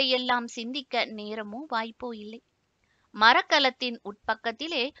என்பதையெல்லாம் சிந்திக்க நேரமோ வாய்ப்போ இல்லை. மரக்கலத்தின்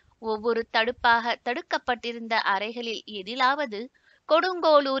உட்பக்கத்திலே ஒவ்வொரு தடுப்பாக தடுக்கப்பட்டிருந்த அறைகளில் எதிலாவது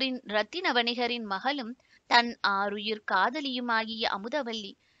கொடுங்கோளூரின் இரத்தின வணிகரின் மகளும் தன் ஆருயிர் காதலியுமாகிய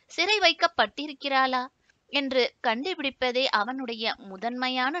அமுதவல்லி சிறை வைக்கப்பட்டிருக்கிறாளா என்று கண்டுபிடிப்பதே அவனுடைய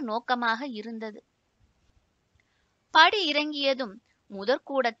முதன்மையான நோக்கமாக இருந்தது. படி இறங்கியதும்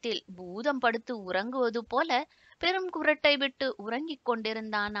முதற்கூடத்தில் பூதம் படுத்து உறங்குவது போல பெரும் குரட்டை விட்டு உறங்கிக்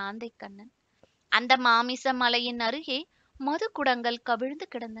கொண்டிருந்தான் ஆந்தை கண்ணன். அந்த மாமிச மலையின் அருகே மது குடங்கள் கவிழ்ந்து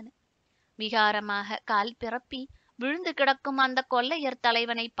கிடந்தன. விகாரமாக கால் பிறப்பி விழுந்து கிடக்கும் அந்த கொள்ளையர்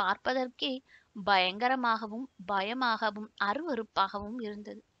தலைவனை பார்ப்பதற்கே பயங்கரமாகவும் பயமாகவும் அருவருப்பாகவும்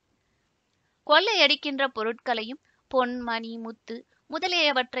இருந்தது. கொள்ளையடிக்கின்ற பொருட்களையும் பொன் மணி முத்து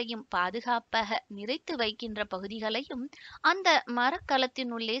முதலியவற்றையும் பாதுகாப்பாக நிறைத்து வைக்கின்ற பகுதிகளையும் அந்த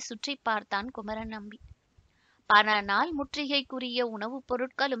மரக்கலத்தினுள்ளே சுற்றி பார்த்தான் குமரன் நம்பி. பல நாள் முற்றுகைக்குரிய உணவுப்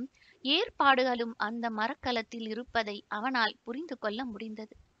பொருட்களும் ஏற்பாடுகளும் அந்த மரக்கலத்தில் இருப்பதை அவனால் புரிந்து கொள்ள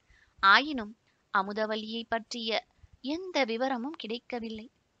முடிந்தது. ஆயினும் அமுதவல்லியை பற்றிய எந்த விவரமும் கிடைக்கவில்லை.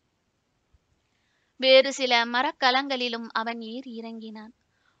 வேறு சில மரக்கலங்களிலும் அவன் ஏறி இறங்கினான்.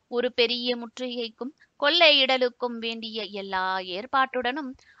 ஒரு பெரிய முற்றுகைக்கும் கொள்ளையிடலுக்கும் வேண்டிய எல்லா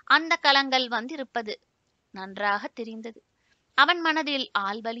ஏற்பாட்டுடனும் அந்த கலங்கள் வந்திருப்பது நன்றாக தெரிந்தது. அவன் மனதில்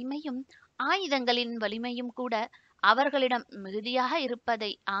ஆள் வலிமையும் ஆயுதங்களின் வலிமையும் கூட அவர்களிடம் மிகுதியாக இருப்பதை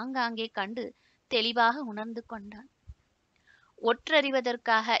ஆங்காங்கே கண்டு தெளிவாக உணர்ந்து கொண்டான்.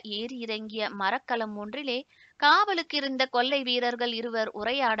 ஒற்றறிவதற்காக ஏறி இறங்கிய மரக்கலம் ஒன்றிலே காவலுக்கு இருந்த கொள்ளை வீரர்கள் இருவர்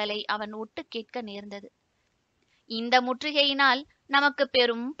உரையாடலை அவன் ஒட்டு கேட்க நேர்ந்தது. இந்த முற்றுகையினால் நமக்கு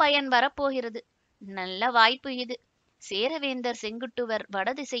பெரும் பயன் வரப்போகிறது. நல்ல வாய்ப்பு இது. சேரவேந்தர் செங்குட்டுவர்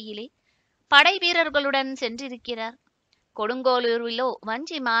வடதிசையிலே படை வீரர்களுடன் சென்றிருக்கிறார். கொடுங்கோளூரிலோ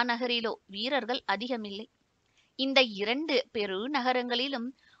வஞ்சிமா நகரிலோ வீரர்கள் அதிகமில்லை. இந்த இரண்டு பெரு நகரங்களிலும்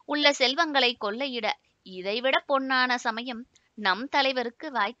உள்ள செல்வங்களை கொள்ளையிட இதைவிட பொன்னான சமயம் நம் தலைவருக்கு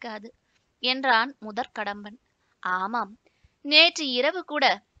வாய்க்காது என்றான் முதற்கடம்பன். ஆமாம், நேற்று இரவு கூட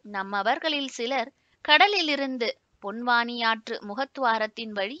நம்மவர்களில் சிலர் கடலிலிருந்து பொன்வானியாற்று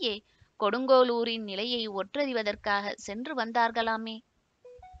முகத்துவாரத்தின் வழியே கொடுங்கோளூரின் நிலையை ஒற்றறிவதற்காக சென்று வந்தார்களாமே.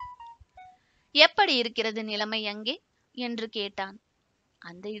 எப்படி இருக்கிறது நிலைமை அங்கே என்று கேட்டான்.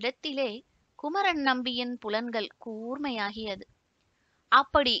 அந்த இடத்திலே குமரன் நம்பியின் புலன்கள் கூர்மையாகியது.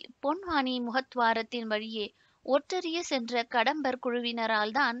 அப்படி பொன்வானி முகத்வாரத்தின் வழியே ஒற்றறிய சென்ற கடம்பர்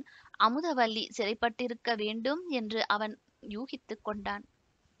குழுவினரால் தான் அமுதவல்லி சிறைப்பட்டிருக்க வேண்டும் என்று அவன் யூகித்துக் கொண்டான்.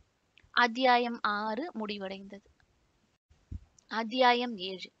 அத்தியாயம் 6 முடிவடைந்தது. அத்தியாயம்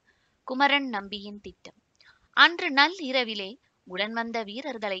 7. குமரன் நம்பியின் திட்டம். அன்று நள்ளிரவிலே உடன் வந்த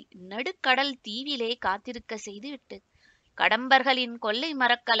வீரர்களை நடுக்கடல் தீவிலே காத்திருக்க செய்துவிட்டு கடம்பர்களின் கொள்ளை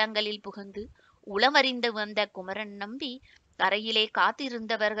மரக்கலங்களில் புகுந்து உளமறிந்து வந்த குமரன் நம்பி கரையிலே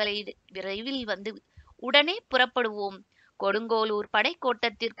காத்திருந்தவர்களை விரைவில் வந்து உடனே புறப்படுவோம், கொடுங்கோளூர்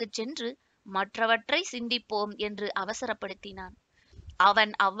படைக்கோட்டத்திற்கு சென்று மற்றவற்றை சிந்திப்போம் என்று அவசரப்படுத்தினான்.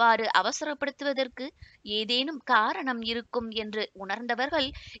 அவன் அவ்வாறு அவசரப்படுத்துவதற்கு ஏதேனும் காரணம் இருக்கும் என்று உணர்ந்தவர்கள்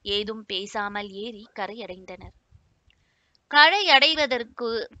ஏதும் பேசாமல் ஏறி கரையடைந்தனர். கரையடைவதற்கு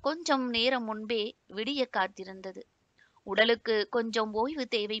கொஞ்சம் நேரம் முன்பே விடிய காத்திருந்தது. உடலுக்கு கொஞ்சம் ஓய்வு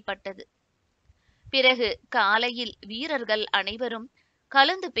தேவைப்பட்டது. பிறகு காலையில் வீரர்கள் அனைவரும்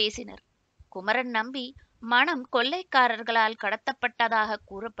கலந்து பேசினர். குமரன் நம்பி மனம் கொள்ளைக்காரர்களால் கடத்தப்பட்டதாக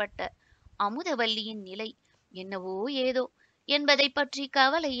கூறப்பட்ட அமுதவல்லியின் நிலை என்னவோ ஏதோ என்பதை பற்றி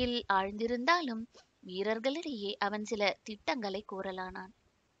கவலையில் ஆழ்ந்திருந்தாலும் வீரர்களிடையே அவன் சில திட்டங்களை கூறலானான்.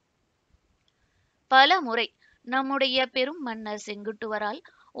 பல முறை நம்முடைய பெரும் மன்னர் செங்குட்டுவரால்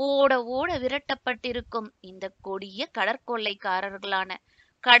ஓட ஓட விரட்டப்பட்டிருக்கும் இந்த கொடிய கடற்கொள்ளைக்காரர்களான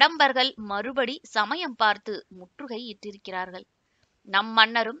கடம்பர்கள் மறுபடி சமயம் பார்த்து முற்றுகை இட்டிருக்கிறார்கள். நம்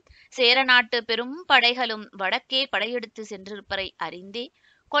மன்னரும் சேர நாட்டு பெரும் படைகளும் வடக்கே படையெடுத்து சென்றிருப்பதை அறிந்தே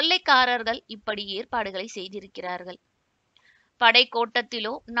கொள்ளைக்காரர்கள் இப்படி ஏற்பாடுகளை செய்திருக்கிறார்கள்.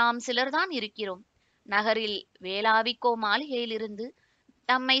 படைக்கோட்டத்திலோ நாம் சிலர்தான் இருக்கிறோம். நகரில் வேளாவிக்கோ மாளிகையிலிருந்து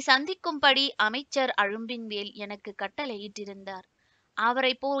தம்மை சந்திக்கும்படி அமைச்சர் அழும்பின்வேல் எனக்கு கட்டளையிட்டிருந்தார்.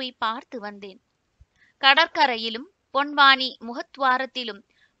 அவரை போய் பார்த்து வந்தேன். கடற்கரையிலும் பொன்வானி முகத்வாரத்திலும்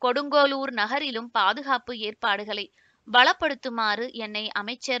கொடுங்கோளூர் நகரிலும் பாதுகாப்பு ஏற்பாடுகளை பலப்படுத்துமாறு என்னை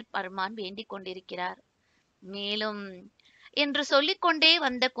அமைச்சர் பர்மான் வேண்டிக் கொண்டிருக்கிறார். மேலும் என்று சொல்லிக்கொண்டே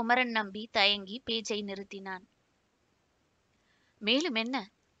வந்த குமரன் நம்பி தயங்கி பேச்சை நிறுத்தினான். மேலும் என்ன?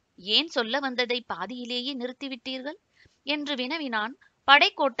 ஏன் சொல்ல வந்ததை பாதியிலேயே நிறுத்திவிட்டீர்கள் என்று வினவினான்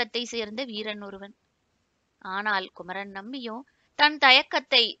படைக்கோட்டத்தை சேர்ந்த வீரன் ஒருவன். ஆனால் குமரன் நம்பியோ தன்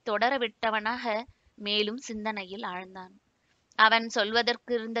தயக்கத்தை தொடரவிட்டவனாக மேலும் சிந்தனையில் ஆழ்ந்தான். அவன்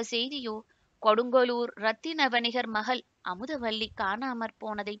சொல்வதற்கு இருந்த செய்தியோ கொடுங்கோலூர் ரத்தின வணிகர் மகள் அமுதவல்லி காணாமற்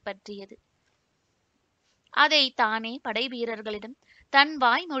போனதை பற்றியது. அதை தானே படை வீரர்களிடம் தன்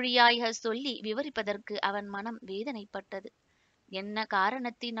வாய்மொழியாக சொல்லி விவரிப்பதற்கு அவன் மனம் வேதனைப்பட்டது. என்ன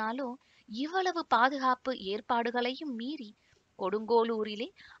காரணத்தினாலோ இவ்வளவு பாதுகாப்பு ஏற்பாடுகளையும் மீறி கொடுங்கோலூரிலே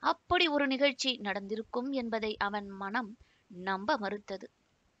அப்படி ஒரு நிகழ்ச்சி நடந்திருக்கும் என்பதை அவன் மனம் நம்ப மறுத்தது.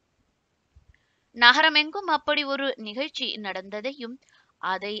 நகரமெங்கும் அப்படி ஒரு நிகழ்ச்சி நடந்ததையும்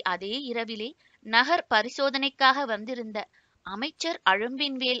அதை அதே இரவிலே நகர் பரிசோதனைக்காக வந்திருந்த அமைச்சர்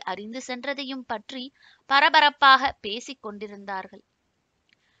அழும்பின்வேல் அறிந்து சென்றதையும் பற்றி பரபரப்பாக பேசிக் கொண்டிருந்தார்கள்.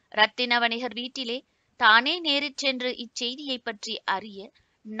 ரத்தின வணிகர் வீட்டிலே தானே நேரிற் சென்று இச்செய்தியை பற்றி அறிய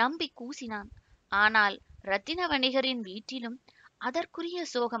நம்பி கூசினான். ஆனால் ரத்தின வணிகரின் வீட்டிலும் அதற்குரிய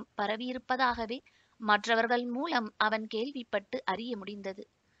சோகம் பரவியிருப்பதாகவே மற்றவர்கள் மூலம் அவன் கேள்விப்பட்டு அறிய முடிந்தது.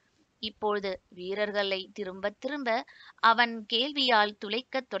 இப்பொழுது வீரர்களை திரும்ப திரும்ப அவன் கேள்வியால்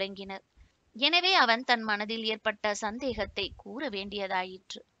துளைக்கத் தொடங்கினர். எனவே அவன் தன் மனதில் ஏற்பட்ட சந்தேகத்தை கூற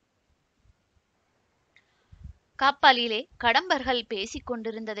வேண்டியதாயிற்று. கப்பலிலே கடம்பர்கள் பேசிக்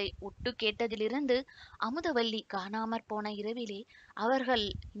கொண்டிருந்ததை ஒட்டு கேட்டதிலிருந்து அமுதவல்லி காணாமற் போன இரவிலே அவர்கள்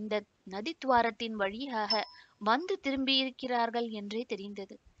இந்த நதித்துவாரத்தின் வழியாக வந்து திரும்பியிருக்கிறார்கள் என்றே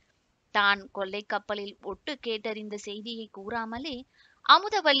தெரிந்தது. தான் கொள்ளை கப்பலில் ஒட்டு கேட்டறிந்த செய்தியை கூறாமலே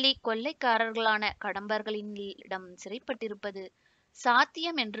அமுதவல்லி கொள்ளைக்காரர்களான கடம்பர்களிடம் சிறைப்பட்டிருப்பது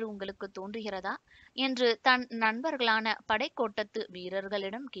சாத்தியம் என்று உங்களுக்கு தோன்றுகிறதா என்று தன் நண்பர்களான படைக்கோட்டத்து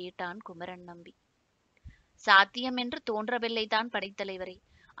வீரர்களிடம் கேட்டான் குமரன் நம்பி. சாத்தியம் என்று தோன்றவில்லை தான் படைத்தலைவரே,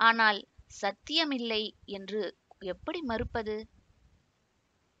 ஆனால் சத்தியமில்லை என்று எப்படி மறுப்பது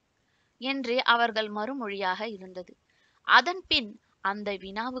என்றே அவர்கள் மறுமொழியாக இருந்தது. அதன் பின் அந்த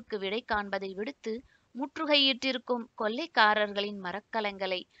வினாவுக்கு விடை காண்பதை விடுத்து முற்றுகையிட்டிருக்கும் கொள்ளைக்காரர்களின்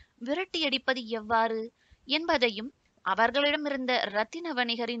மரக்கலங்களை விரட்டியடிப்பது எவ்வாறு என்பதையும் அவர்களிடமிருந்த ரத்தின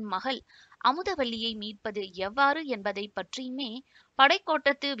வணிகரின் மகள் அமுதவல்லியை மீட்பது எவ்வாறு என்பதை பற்றியுமே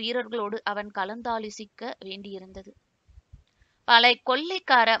படைக்கோட்டத்து வீரர்களோடு அவன் கலந்தாலோசிக்க வேண்டியிருந்தது. பல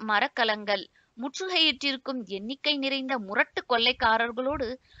கொள்ளைக்கார மரக்கலங்கள் முற்றுகையிட்டிருக்கும் எண்ணிக்கை நிறைந்த முரட்டு கொள்ளைக்காரர்களோடு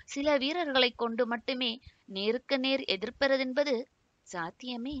சில வீரர்களை கொண்டு மட்டுமே நேருக்கு நேர் எதிர்ப்பதென்பது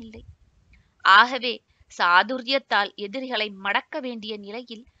சாத்தியமே இல்லை. ஆகவே சாதுரியத்தால் எதிரிகளை மடக்க வேண்டிய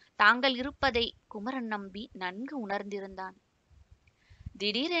நிலையில் தாங்கள் இருப்பதை குமரன் நம்பி நன்கு உணர்ந்திருந்தான்.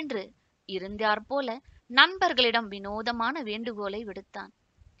 திடீரென்று இருந்தாற்போல நண்பர்களிடம் வினோதமான வேண்டுகோளை விடுத்தான்.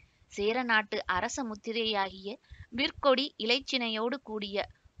 சேர நாட்டு அரச முத்திரையாகிய விற்கொடி இலைச்சினையோடு கூடிய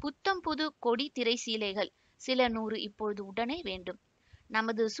புத்தம் புது கொடி திரை சீலைகள் சில 100 இப்பொழுது உடனே வேண்டும்.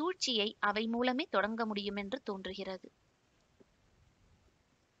 நமது சூழ்ச்சியை அவை மூலமே தொடங்க முடியும் என்று தோன்றுகிறது.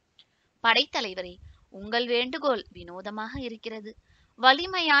 படைத்தலைவரே, உங்கள் வேண்டுகோள் வினோதமாக இருக்கிறது.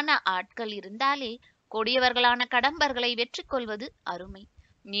 வலிமையான ஆட்கள் இருந்தாலே கொடியவர்களான கடம்பர்களை வெற்றி கொள்வது அருமை.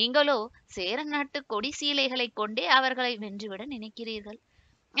 நீங்களோ சேர நாட்டு கொடி சீலைகளை கொண்டே அவர்களை வென்றுவிட நினைக்கிறீர்கள்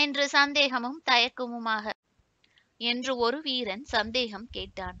என்று சந்தேகமும் தயக்கமுமாக என்று ஒரு வீரன் சந்தேகம்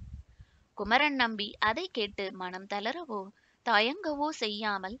கேட்டான். குமரன் நம்பி அதை கேட்டு மனம் தளரவோ தயங்கவோ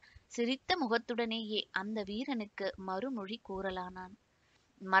செய்யாமல் சிரித்த முகத்துடனேயே அந்த வீரனுக்கு மறுமொழி கூறலானான்.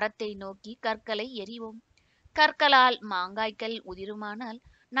 மரத்தை நோக்கி கற்களை எறிவோம். கற்களால் மாங்காய்கள் உதிருமானால்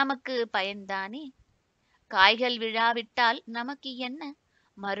நமக்கு பயன்தானே. காய்கள் விழாவிட்டால் நமக்கு என்ன?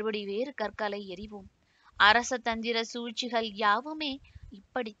 மறுபடி வேறு கற்களை எறிவோம். அரச தந்திர சூழ்ச்சிகள் யாவுமே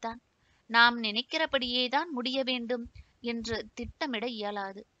இப்படித்தான். நாம் நினைக்கிறபடியேதான் முடிய வேண்டும் என்று திட்டமிட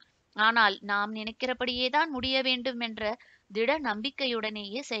இயலாது. ஆனால் நாம் நினைக்கிறபடியேதான் முடிய வேண்டும் என்ற திட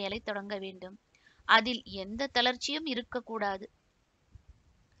நம்பிக்கையுடனேயே செயலை தொடங்க வேண்டும். அதில் எந்த தளர்ச்சியும் இருக்கக்கூடாது.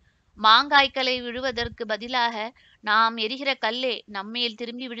 மாங்காய்களை விழுவதற்கு பதிலாக நாம் எரிகிற கல்லே நம்மேல்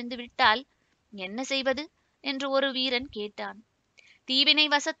திரும்பி விழுந்து விட்டால் என்ன செய்வது என்று ஒரு வீரன் கேட்டான். தீவினை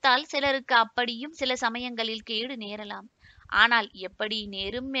வசத்தால் சிலருக்கு அப்படியும் சில சமயங்களில் கேடு நேரலாம். ஆனால் எப்படி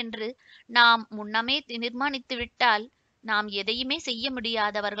நேரும் என்று நாம் முன்னமே நிர்மாணித்து விட்டால் நாம் எதையுமே செய்ய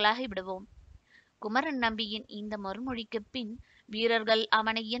முடியாதவர்களாகி விடுவோம். குமரன் நம்பியின் இந்த மறுமொழிக்கு பின் வீரர்கள்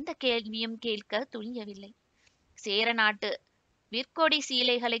அவனை எந்த கேள்வியும் கேட்க துணியவில்லை. சேர நாட்டு விற்கொடி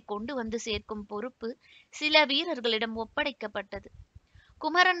சீலைகளை கொண்டு வந்து சேர்க்கும் பொறுப்பு சில வீரர்களிடம் ஒப்படைக்கப்பட்டது.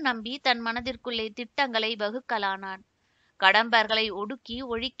 குமரன் நம்பி தன் மனதிற்குள்ளே திட்டங்களை வகுக்கலானான். கடம்பர்களை ஒடுக்கி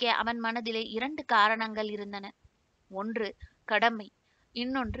ஒழிக்க அவன் மனதிலே 2 காரணங்கள் இருந்தன. ஒன்று கடமை,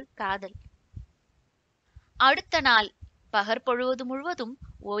 இன்னொன்று காதல். அடுத்த நாள் பகற்பொழுது முழுவதும்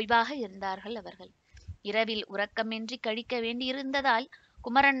ஓய்வாக இருந்தார்கள் அவர்கள். இரவில் உறக்கமின்றி கழிக்க வேண்டியிருந்ததால்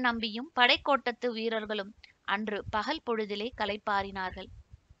குமரன் நம்பியும் படைக்கோட்டத்து வீரர்களும் அன்று பகல் பொழுதிலே களைப்பாறினார்கள்.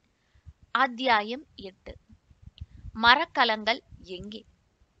 அத்தியாயம் 8. மரக்கலங்கள் எங்கே?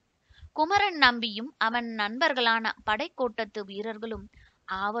 குமரன் நம்பியும் அவன் நண்பர்களான படைக்கோட்டத்து வீரர்களும்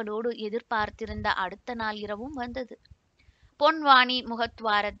ஆவலோடு எதிர்பார்த்திருந்த அடுத்த நாள் இரவும் வந்தது. பொன்வானி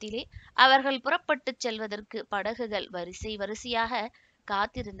முகத்வாரத்திலே அவர்கள் புறப்பட்டுச் செல்வதற்கு படகுகள் வரிசை வரிசையாக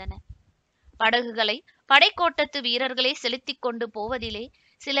காத்திருந்தன. படகுகளை படைக்கோட்டத்து வீரர்களே செலுத்திக் கொண்டு போவதிலே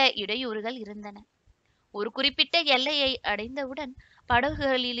சில இடையூறுகள் இருந்தன. ஒரு குறிப்பிட்ட எல்லையை அடைந்தவுடன்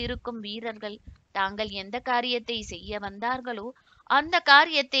படகுகளில் இருக்கும் வீரர்கள் தாங்கள் எந்த காரியத்தை செய்ய வந்தார்களோ அந்த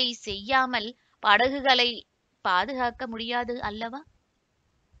காரியத்தை செய்யாமல் படகுகளை பாதுகாக்க முடியாது அல்லவா?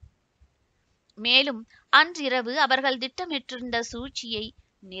 மேலும் அன்றிரவு அவர்கள் திட்டமிட்டிருந்த சூழ்ச்சியை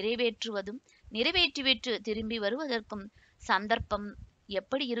நிறைவேற்றிவிட்டு திரும்பி வருவதற்கும் சந்தர்ப்பம்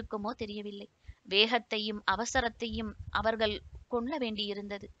எப்படி இருக்குமோ தெரியவில்லை. வேகத்தையும் அவசரத்தையும் அவர்கள் கொள்ள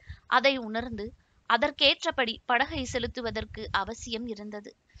வேண்டியிருந்தது. அதை உணர்ந்து அதற்கேற்றபடி படகை செலுத்துவதற்கு அவசியம்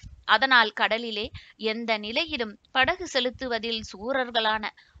இருந்தது. அதனால் கடலிலே எந்த நிலையிலும் படகு செலுத்துவதில் சூரர்களான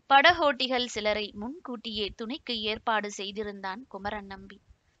படகோட்டிகள் சிலரை முன்கூட்டியே துணைக்கு ஏற்பாடு செய்திருந்தான் குமரன் நம்பி.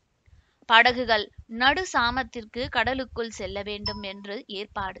 படகுகள் நடு சாமத்திற்கு கடலுக்குள் செல்ல வேண்டும் என்று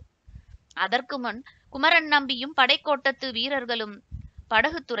ஏற்பாடு. அதற்கு முன் குமரன் நம்பியும் படைக்கோட்டத்து வீரர்களும்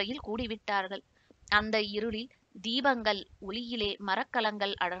படகுத்துறையில் கூடிவிட்டார்கள். அந்த இருளில் தீபங்கள் ஒளியிலே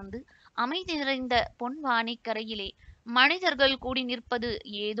மரக்கலங்கள் அடர்ந்து அமைதி நிறைந்த பொன்வானி கரையிலே மனிதர்கள் கூடி நிற்பது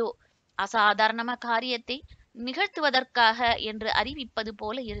ஏதோ அசாதாரண காரியத்தை நிகழ்த்துவதற்காக என்று அறிவிப்பது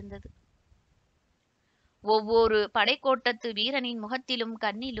போல இருந்தது. ஒவ்வொரு படைக்கோட்டத்து வீரனின் முகத்திலும்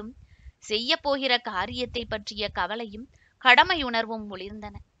கண்ணிலும் செய்ய போகிற காரியத்தை பற்றிய கவலையும் கடமையுணர்வும்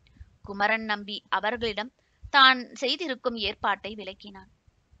ஒளிர்ந்தன. குமரன் நம்பி அவர்களிடம் தான் செய்திருக்கும் ஏற்பாட்டை விளக்கினான்.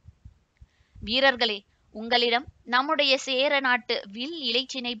 வீரர்களே, உங்களிடம் நம்முடைய சேர நாட்டு வில்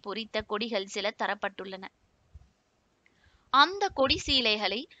இலைச்சினை பொறித்த கொடிகள் சில தரப்பட்டுள்ளன. அந்த கொடி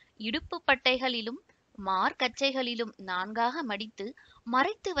சீலைகளை இடுப்பு பட்டைகளிலும் மார்க்கச்சைகளிலும் 4ஆக மடித்து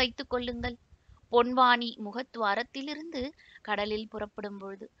மறைத்து வைத்துக் கொள்ளுங்கள். பொன்வானி முகத்வாரத்திலிருந்து கடலில் புறப்படும்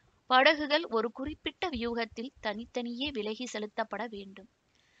பொழுது படகுகள் ஒரு குறிப்பிட்ட வியூகத்தில் தனித்தனியே விலகி செலுத்தப்பட வேண்டும்.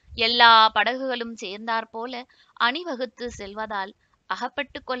 எல்லா படகுகளும் சேர்ந்தாற்போல அணிவகுத்து செல்வதால்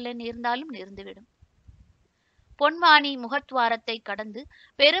அகப்பட்டு கொள்ள நேர்ந்தாலும் நேர்ந்துவிடும். பொன்வானி முகத்வாரத்தை கடந்து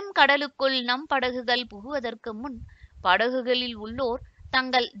பெரும் கடலுக்குள் நம் படகுகள் புகுவதற்கு முன் படகுகளில் உள்ளோர்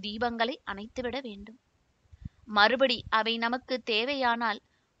தங்கள் தீபங்களை அணைத்துவிட வேண்டும். மறுபடி அவை நமக்கு தேவையானால்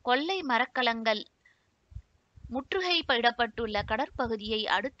கொள்ளை மரக்கலங்கள் முற்றுகையிடப்பட்டுள்ள கடற்பகுதியை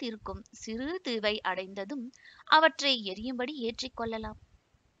அடுத்து இருக்கும் சிறு தீவை அடைந்ததும் அவற்றை எரியும்படி ஏற்றிக் கொள்ளலாம்.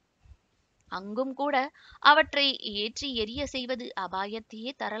 அங்கும் கூட அவற்றை ஏற்றி எரிய செய்வது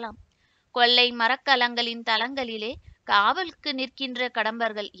அபாயத்தையே தரலாம். கொள்ளை மரக்கலங்களின் தளங்களிலே காவலுக்கு நிற்கின்ற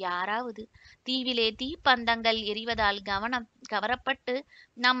கடம்பர்கள் யாராவது தீவிலே தீப்பந்தங்கள் எரிவதால் கவரப்பட்டு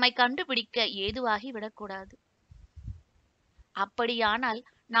நம்மை கண்டுபிடிக்க ஏதுவாகி விடக்கூடாது. அப்படியானால்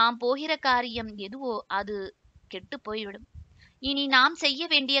நாம் போகிற காரியம் எதுவோ அது கெட்டு போய்விடும். இனி நாம் செய்ய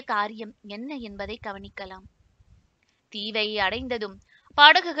வேண்டிய காரியம் என்ன என்பதை கவனிக்கலாம். தீவை அடைந்ததும்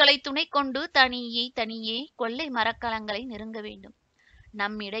படகுகளை துணை கொண்டு தனியே கொள்ளை மரக்கலங்களை நெருங்க வேண்டும்.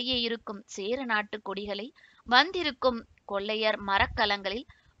 நம்மிடையே இருக்கும் சேர நாட்டு கொடிகளை வந்திருக்கும் கொள்ளையர் மரக்கலங்களில்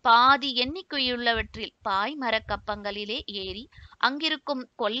பாதி எண்ணிக்கையுள்ளவற்றில் பாய் மரக்கப்பங்களிலே ஏறி அங்கிருக்கும்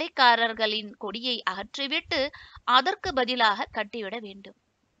கொள்ளைக்காரர்களின் கொடியை அகற்றிவிட்டு அதற்கு பதிலாக கட்டிவிட வேண்டும்.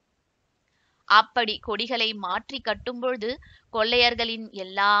 அப்படி கொடிகளை மாற்றி கட்டும்பொழுது கொள்ளையர்களின்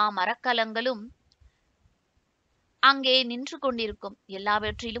எல்லா மரக்கலங்களும் அங்கே நின்று கொண்டிருக்கும்.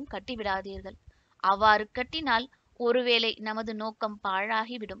 எல்லாவற்றிலும் கட்டிவிடாதீர்கள். அவ்வாறு கட்டினால் ஒருவேளை நமது நோக்கம்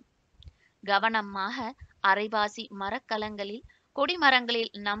பாழாகிவிடும். கவனமாக அரைவாசி மரக்கலங்களில்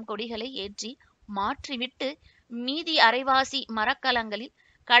கொடிமரங்களில் நம் கொடிகளை ஏற்றி மாற்றிவிட்டு மீதி அரைவாசி மரக்கலங்களில்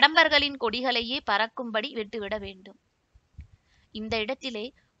கடம்பர்களின் கொடிகளையே பறக்கும்படி விட்டுவிட வேண்டும். இந்த இடத்திலே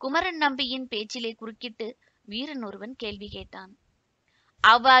குமரன் நம்பியின் பேச்சிலே குறுக்கிட்டு வீரன் ஒருவன் கேள்வி கேட்டான்.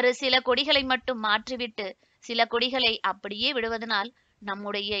 அவ்வாறு சில கொடிகளை மட்டும் மாற்றிவிட்டு சில கொடிகளை அப்படியே விடுவதனால்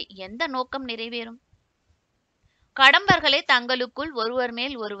நம்முடைய எந்த நோக்கம் நிறைவேறும்? கடம்பர்களே தங்களுக்குள் ஒருவர்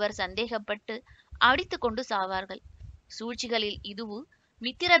மேல் ஒருவர் சந்தேகப்பட்டு அடித்து கொண்டு சாவார்கள். சூழ்ச்சிகளில் இதுவும்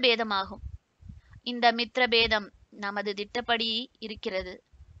மித்திரபேதமாகும். இந்த மித்திரபேதம் நமது திட்டப்படி இருக்கிறது.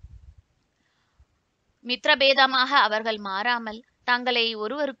 மித்திரபேதமாக அவர்கள் மாறாமல் தங்களை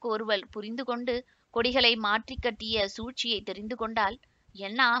ஒருவருக்கு ஒருவர் புரிந்து கொண்டு கொடிகளை மாற்றி கட்டிய சூழ்ச்சியை தெரிந்து கொண்டால்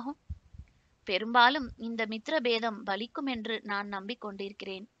என்ன ஆகும்? பெரும்பாலும் இந்த மித்திரபேதம் பலிக்கும் என்று நான்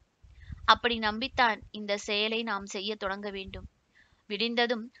நம்பிக்கொண்டிருக்கிறேன். அப்படி நம்பித்தான் இந்த செயலை நாம் செய்ய தொடங்க வேண்டும்.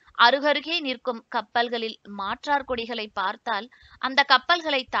 விடிந்ததும் அருகருகே நிற்கும் கப்பல்களில் மாற்றார் கொடிகளை பார்த்தால் அந்த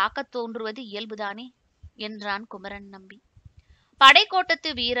கப்பல்களை தாக்கத் தோன்றுவது இயல்புதானே என்றான் குமரன் நம்பி. படைக்கோட்டத்து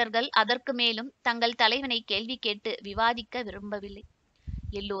வீரர்கள் அதற்கு மேலும் தங்கள் தலைவனை கேள்வி கேட்டு விவாதிக்க விரும்பவில்லை.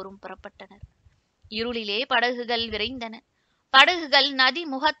 எல்லோரும் புறப்பட்டனர். இருளிலே படகுகள் விரைந்தன. படகுகள் நதி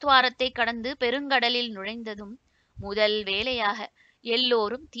முகத்வாரத்தை கடந்து பெருங்கடலில் நுழைந்ததும் முதல் வேலையாக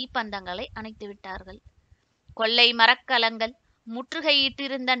எல்லோரும் தீப்பந்தங்களை அணைத்து விட்டார்கள். கொள்ளை மரக்கலங்கள்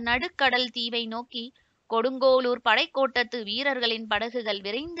முற்றுகையிட்டிருந்த நடுக்கடல் தீவை நோக்கி கொடுங்கோலூர் படைக்கோட்டத்து வீரர்களின் படகுகள்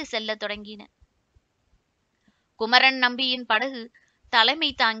விரைந்து செல்ல தொடங்கின. குமரன் நம்பியின் படகு தலைமை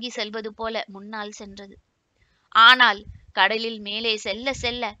தாங்கி செல்வது போல முன்னால் சென்றது. ஆனால் கடலில் மேலே செல்ல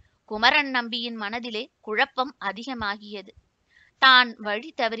செல்ல குமரன் நம்பியின் மனதிலே குழப்பம் அதிகமாகியது. தான் வழி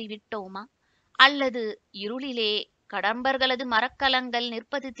தவறிவிட்டோமா, அல்லது இருளிலே கடம்பர்களது மரக்கலங்கள்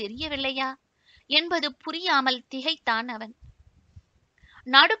நிற்பது தெரியவில்லையா என்பது புரியாமல் திகைத்தான் அவன்.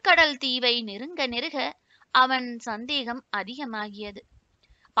 நடுக்கடல் தீவை நெருங்க நெருக அவன் சந்தேகம் அதிகமாகியது.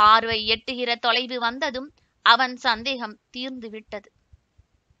 பார்வை எட்டுகிற தொலைவு வந்ததும் அவன் சந்தேகம் தீர்ந்து விட்டது.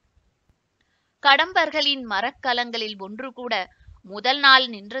 கடம்பர்களின் மரக்கலங்களில் ஒன்று கூட முதல் நாள்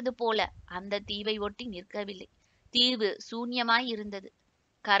நின்றது போல அந்த தீவை ஒட்டி நிற்கவில்லை. தீவு சூன்யமாயிருந்தது.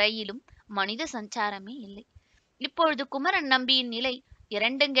 கரையிலும் மனித சஞ்சாரமே இல்லை. இப்பொழுது குமரன் நம்பியின் நிலை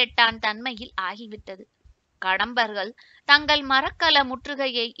இரண்டுங்கெட்டான் தன்மையில் ஆகிவிட்டது. கடம்பர்கள் தங்கள் மரக்கல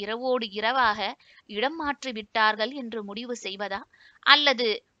முற்றுகையை இரவோடு இரவாக இடம் மாற்றி விட்டார்கள் என்று முடிவு செய்வதா, அல்லது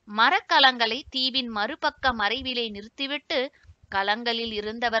மரக்கலங்களை தீவின் மறுபக்க மறைவிலே நிறுத்திவிட்டு கலங்களில்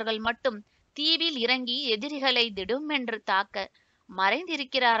இருந்தவர்கள் மட்டும் தீவில் இறங்கி எதிரிகளை திடுமென்று தாக்க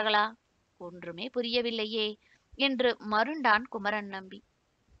மறைந்திருக்கிறார்களா? ஒன்றுமே புரியவில்லையே என்று மருண்டான் குமரன் நம்பி.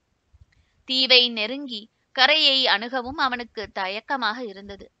 தீவை நெருங்கி கரையை அணுகவும் அவனுக்கு தயக்கமாக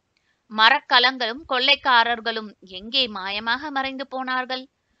இருந்தது. மரக்கலங்களும் கொள்ளைக்காரர்களும் எங்கே மாயமாக மறைந்து போனார்கள்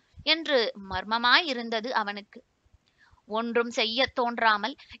என்று மர்மமாயிருந்தது அவனுக்கு. ஒன்றும் செய்ய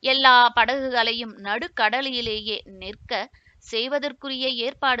தோன்றாமல் எல்லா படகுகளையும் நடுக்கடலிலேயே நிற்க செய்வதற்குரிய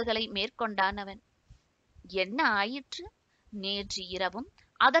ஏற்பாடுகளை மேற்கொண்டான் அவன். என்ன ஆயிற்று? நேற்று இரவும்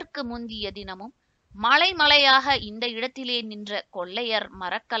அதற்கு முந்திய தினமும் மலை மலையாக இந்த இடத்திலே நின்ற கொள்ளையர்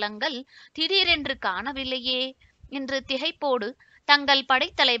மரக்கலங்கள் திடீரென்று காணவில்லையே என்று திகைப்போடு தங்கள்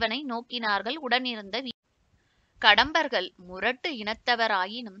படைத்தலைவனை நோக்கினார்கள் உடனிருந்த கடம்பர்கள். முரட்டு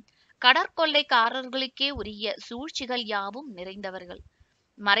இனத்தவராயினும் கடற்கொள்ளைக்காரர்களுக்கே உரிய சூழ்ச்சிகள் யாவும் நிறைந்தவர்கள்.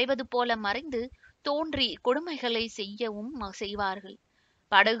 மறைவது போல மறைந்து தோன்றி கொடுமைகளை செய்யவும் செய்வார்கள்.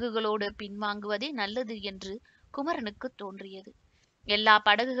 படகுகளோடு பின்வாங்குவதே நல்லது என்று குமரனுக்கு தோன்றியது. எல்லா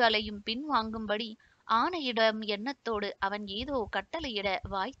படகுகளையும் பின்வாங்கும்படி ஆணையிடம் எண்ணத்தோடு அவன் ஏதோ கட்டளையிட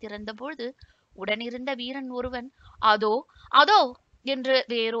வாய் திறந்தபொழுது உடனிருந்த வீரன் ஒருவன் அதோ அதோ என்று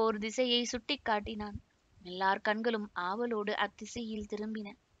வேறொரு திசையை சுட்டி காட்டினான். எல்லார் கண்களும் ஆவலோடு அத்திசையில் திரும்பின.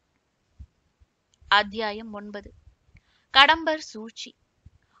 அத்தியாயம் 9. கடம்பர் சூழ்ச்சி.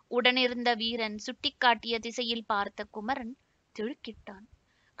 உடனிருந்த வீரன் சுட்டிக்காட்டிய திசையில் பார்த்த குமரன் திடுக்கிட்டான்.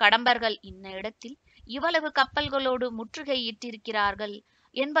 கடம்பர்கள் இன்ன இடத்தில் இவ்வளவு கப்பல்களோடு முற்றுகையிட்டிருக்கிறார்கள்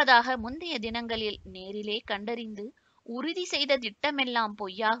என்பதாக முந்தைய தினங்களில் நேரிலே கண்டறிந்து உறுதி செய்த திட்டமெல்லாம்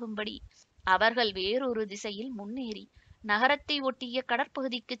பொய்யாகும்படி அவர்கள் வேறொரு திசையில் முன்னேறி நகரத்தை ஒட்டிய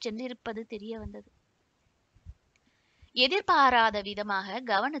கடற்பகுதிக்கு சென்றிருப்பது தெரிய வந்தது. எதிர்பாராத விதமாக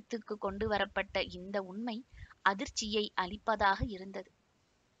கவனத்துக்கு கொண்டு வரப்பட்ட இந்த உண்மை அதிர்ச்சியை அளிப்பதாக இருந்தது.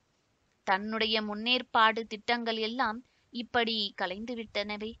 தன்னுடைய முன்னேற்பாடு திட்டங்கள் எல்லாம் இப்படி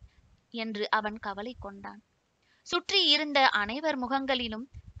கலைந்துவிட்டனவே என்று அவன் கவலை கொண்டான். சுற்றி இருந்த அனைவர் முகங்களிலும்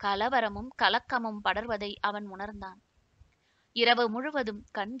கலவரமும் கலக்கமும் படர்வதை அவன் உணர்ந்தான். இரவு முழுவதும்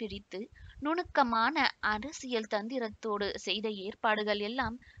கண் விழித்து நுணுக்கமான அரசியல் தந்திரத்தோடு செய்த ஏற்பாடுகள்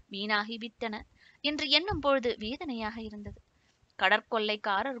எல்லாம் வீணாகிவிட்டன என்று எண்ணும் பொழுது வேதனையாக இருந்தது.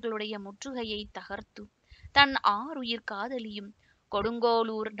 கடற்கொள்ளைக்காரர்களுடைய முற்றுகையை தகர்த்து தன் ஆருயிர் காதலியும்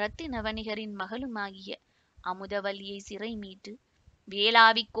கொடுங்கோலூர் ரத்தின வணிகரின் மகளுமாகிய அமுதவல்லியை சிறை மீட்டு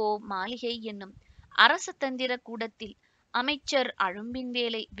வேளாவிக்கோ மாளிகை என்னும் அரச தந்திர கூடத்தில் அமைச்சர் அழும்பின்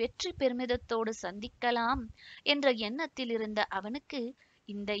வேலை வெற்றி பெருமிதத்தோடு சந்திக்கலாம் என்ற எண்ணத்தில் இருந்த அவனுக்கு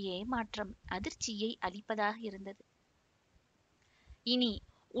இந்த ஏமாற்றம் அதிர்ச்சியை அளிப்பதாக இருந்தது. இனி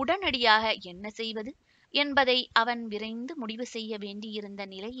உடனடியாக என்ன செய்வது என்பதை அவன் விரைந்து முடிவு செய்ய வேண்டியிருந்த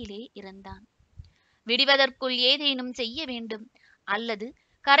நிலையிலே இருந்தான். விடுவதற்குள் ஏதேனும் செய்ய வேண்டும், அல்லது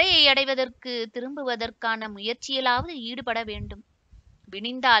கரையை அடைவதற்கு திரும்புவதற்கான முயற்சியிலாவது ஈடுபட வேண்டும்.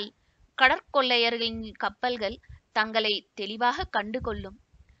 விடிந்தால் கடற்கொள்ளையர்களின் கப்பல்கள் தங்களை தெளிவாக கண்டு கொள்ளும்.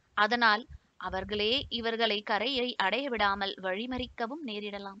 அதனால் அவர்களே இவர்களை கரையை அடைய விடாமல் வழிமறிக்கவும்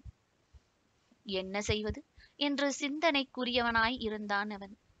நேரிடலாம். என்ன செய்வது என்று சிந்தனைக்குரியவனாய் இருந்தான்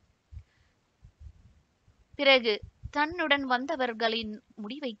அவன். பிறகு தன்னுடன் வந்தவர்களின்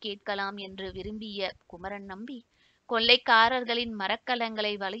முடிவை கேட்கலாம் என்று விரும்பிய குமரன் நம்பி கொள்ளைக்காரர்களின்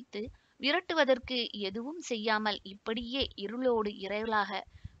மரக்கலங்களை வளைத்து விரட்டுவதற்கு எதுவும் செய்யாமல் இப்படியே இருளோடு இரவலாக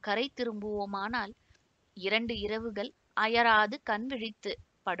கரை திரும்புவோமானால் 2 இரவுகள் அயராது கண் விழித்து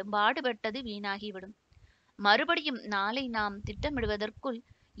படும்பாடுபட்டது வீணாகிவிடும். மறுபடியும் நாளை நாம் திட்டமிடுவதற்குள்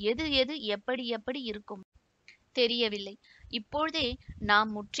எது எது எப்படி எப்படி இருக்கும் தெரியவில்லை. இப்பொழுதே நாம்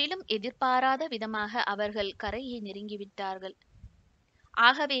முற்றிலும் எதிர்பாராத விதமாக அவர்கள் கரையை நெருங்கிவிட்டார்கள்.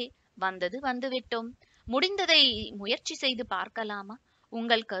 ஆகவே வந்தது வந்துவிட்டோம், முடிந்ததை முயற்சி செய்து பார்க்கலாமா?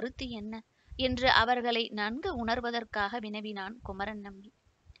 உங்கள் கருத்து என்ன என்று அவர்களை நன்கு உணர்வதற்காக வினவினான் குமரன் நம்பி.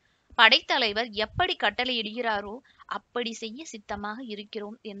 படைத்தலைவர் எப்படி கட்டளையிடுகிறாரோ அப்படி செய்ய சித்தமாக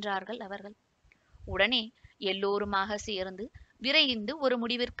இருக்கிறோம் என்றார்கள் அவர்கள். உடனே எல்லோருமாக சேர்ந்து விரைந்து ஒரு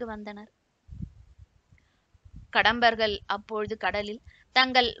முடிவிற்கு வந்தனர். கடம்பர்கள் அப்பொழுது கடலில்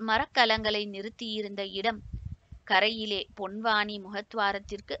தங்கள் மரக்கலங்களை நிறுத்தியிருந்த இடம் கரையிலே பொன்வானி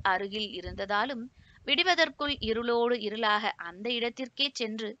முகத்வாரத்திற்கு அருகில் இருந்ததாலும் விடுவதற்குள் இருளோடு இருளாக அந்த இடத்திற்கே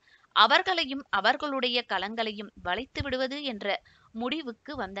சென்று அவர்களையும் அவர்களுடைய கலங்களையும் வளைத்து விடுவது என்ற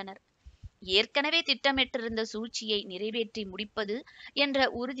முடிவுக்கு வந்தனர். ஏற்கனவே திட்டமிட்டிருந்த சூழ்ச்சியை நிறைவேற்றி முடிப்பது என்ற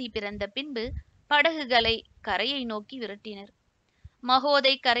உறுதி பிறந்த பின்பு படகுகளை கரையை நோக்கி விரட்டினர்.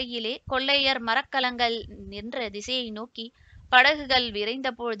 மகோதை கரையிலே கொள்ளையர் மரக்கலங்கள் நின்ற திசையை நோக்கி படகுகள்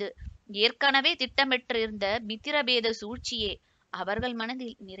விரைந்தபொழுது ஏற்கனவே திட்டமிட்டிருந்த மித்திரபேத சூழ்ச்சியே அவர்கள்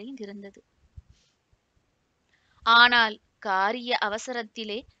மனதில் நிறைந்திருந்தது. ஆனால் காரிய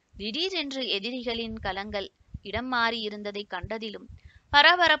அவசரத்திலே திடீரென்று எதிரிகளின் கலங்கள் இடம் மாறி இருந்ததை கண்டதிலும்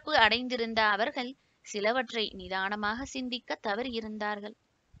பரபரப்பு அடைந்திருந்த அவர்கள் சிலவற்றை நிதானமாக சிந்திக்க தவறியிருந்தார்கள்.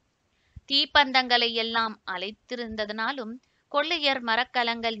 தீப்பந்தங்களை எல்லாம் அழைத்திருந்ததனாலும் கொள்ளையர்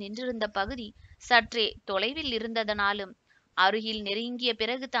மரக்கலங்கள் நின்றிருந்த பகுதி சற்றே தொலைவில் இருந்ததனாலும் அருகில் நெருங்கிய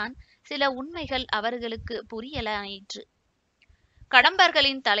பிறகுதான் சில உண்மைகள் அவர்களுக்கு புரியலாயிற்று.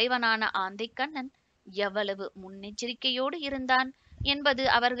 கடம்பர்களின் தலைவனான ஆந்தைக்கண்ணன் எவ்வளவு முன்னெச்சரிக்கையோடு இருந்தான் என்பது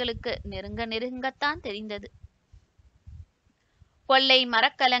அவர்களுக்கு நெருங்க நெருங்கத்தான் தெரிந்தது. கொள்ளை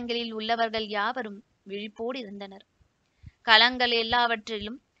மரக்கலங்களில் உள்ளவர்கள் யாவரும் விழிப்போடு இருந்தனர். கலங்கள்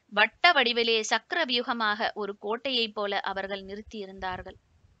எல்லாவற்றிலும் வட்ட வடிவிலே சக்கர வியூகமாக ஒரு கோட்டையைப் போல அவர்கள் நிறுத்தியிருந்தார்கள்.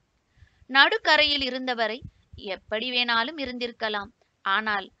 நடுக்கரையில் இருந்தவரை எப்படி வேணாலும் இருந்திருக்கலாம்.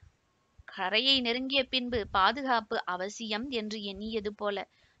 ஆனால் கரையை நெருங்கிய பின்பு பாதுகாப்பு அவசியம் என்று எண்ணியது போல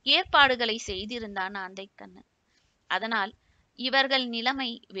ஏற்பாடுகளை செய்திருந்தான் ஆந்தைக்கண்ணன். அதனால் இவர்கள்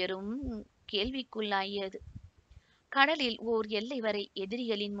நிலைமை வெறும் கேள்விக்குள்ளாகியது. கடலில் ஓர் எல்லை வரை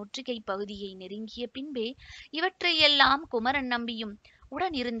எதிரிகளின் முற்றுகை பகுதியை நெருங்கிய பின்பே இவற்றையெல்லாம் குமரன் நம்பியும்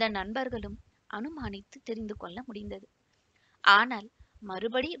உடன் இருந்த நண்பர்களும் அனுமானித்து தெரிந்து கொள்ள முடிந்தது. ஆனால்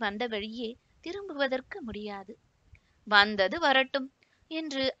மறுபடி வந்த வழியே திரும்புவதற்கு முடியாது. வந்தது வரட்டும்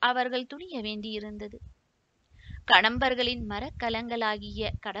என்று அவர்கள் துணிய வேண்டியிருந்தது. கடம்பர்களின் மரக்கலங்களாகிய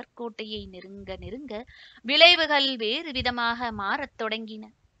கடற்கோட்டையை நெருங்க நெருங்க விளைவுகள் வேறு விதமாக மாறத் தொடங்கின.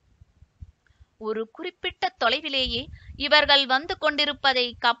 ஒரு குறிப்பிட்ட தொலைவிலேயே இவர்கள் வந்து கொண்டிருப்பதை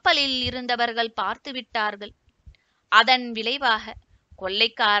கப்பலில் இருந்தவர்கள் பார்த்து விட்டார்கள். அதன் விளைவாக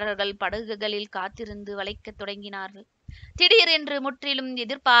கொள்ளைக்காரர்கள் படகுகளில் காத்திருந்து வளைக்கத் தொடங்கினார்கள். திடீரென்று முற்றிலும்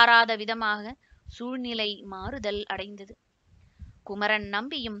எதிர்பாராத விதமாக சூழ்நிலை மாறுதல் அடைந்தது. குமரன்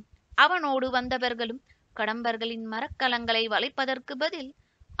நம்பியும் அவனோடு வந்தவர்களும் கடம்பர்களின் மரக்கலங்களை வளைப்பதற்கு பதில்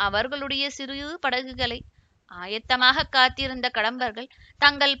அவர்களுடைய சிறு படகுகளை ஆயத்தமாக காத்திருந்த கடம்பர்கள்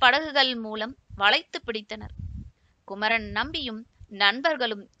தங்கள் படகுகள் மூலம் வளைத்து பிடித்தனர். குமரன் நம்பியும்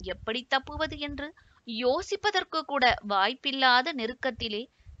நண்பர்களும் எப்படி தப்புவது என்று யோசிப்பதற்கு கூட வாய்ப்பில்லாத நெருக்கத்திலே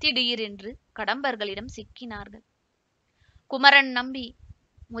திடீரென்று கடம்பர்களிடம் சிக்கினார்கள். குமரன் நம்பி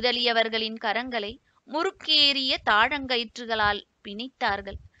முதலியவர்களின் கரங்களை முறுக்கேறிய தாழங்கயிற்றுகளால்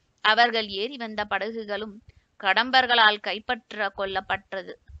பிணைத்தார்கள். அவர்கள் ஏறி வந்த படகுகளும் கடம்பர்களால் கைப்பற்ற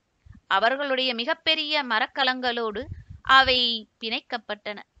கொள்ளப்பட்டது. அவர்களுடைய மிகப்பெரிய மரக்கலங்களோடு அவை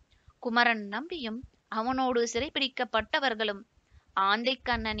பிணைக்கப்பட்டன. குமரன் நம்பியும் அவனோடு சிறைப்பிடிக்கப்பட்டவர்களும்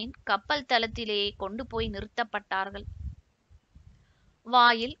ஆந்தைக்கண்ணனின் கப்பல் தளத்திலே கொண்டு போய் நிறுத்தப்பட்டார்கள்.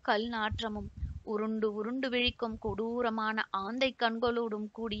 வாயில் கல் நாற்றமும் உருண்டு உருண்டு விழிக்கும் கொடூரமான ஆந்தை கண்களோடும்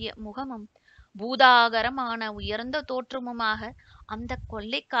கூடிய முகமும் பூதாகரமான உயர்ந்த தோற்றமுமாக அந்த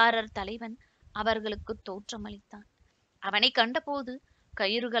கொள்ளைக்காரர் தலைவன் அவர்களுக்கு தோற்றமளித்தான். அவனை கண்டபோது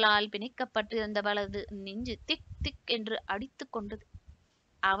கயிறுகளால் பிணைக்கப்பட்டிருந்தவளது நெஞ்சு திக் திக் என்று அடித்து கொண்டது.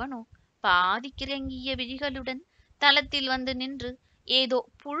 அவனோ பாதிக்கிறங்கிய விழிகளுடன் தளத்தில் வந்து நின்று ஏதோ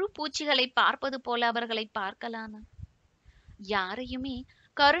புழு பூச்சிகளை பார்ப்பது போல அவர்களை பார்க்கலானான். யாரையுமே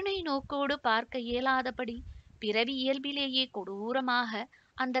கருணை நோக்கோடு பார்க்க இயலாதபடி பிறவி இயல்பிலேயே கொடூரமாக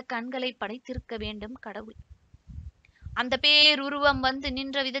அந்த கண்களை படைத்திருக்க வேண்டும் கடவுள். அந்த பேருருவம் வந்து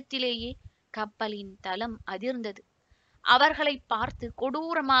நின்ற விதத்திலேயே கப்பலின் தளம் அதிர்ந்தது. அவர்களை பார்த்து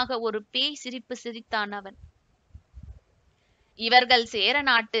கொடூரமாக ஒரு பேய் சிரிப்பு சிரித்தான் அவன். இவர்கள் சேர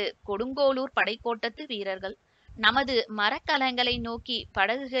நாட்டு கொடுங்கோளூர் படைக்கோட்டத்து வீரர்கள். நமது மரக்கலங்களை நோக்கி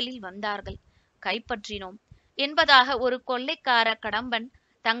படகுகளில் வந்தார்கள். கைப்பற்றினோம் என்பதாக ஒரு கொள்ளைக்கார கடம்பன்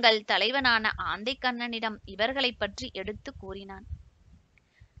தங்கள் தலைவனான ஆந்தைக்கண்ணனிடம் இவர்களை பற்றி எடுத்து கூறினான்.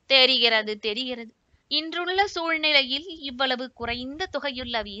 தெரிகிறது தெரிகிறது. இன்றுள்ள சூழ்நிலையில் இவ்வளவு குறைந்த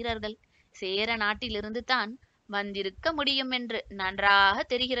தொகையுள்ள வீரர்கள் சேர நாட்டிலிருந்து தான் வந்திருக்க முடியும் என்று நன்றாக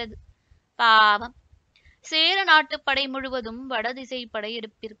தெரிகிறது. பாவம், சேர நாட்டு படை முழுவதும் வடதிசை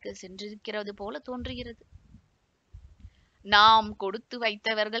படையெடுப்பிற்கு சென்றிருக்கிறது போல தோன்றுகிறது. நாம் கொடுத்து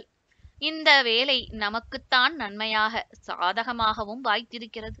வைத்தவர்கள். இந்த வேலை நமக்குத்தான் நன்மையாக சாதகமாகவும்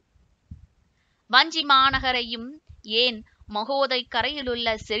வாய்த்திருக்கிறது. வஞ்சி மாநகரையும் ஏன் மகோதை கரையிலுள்ள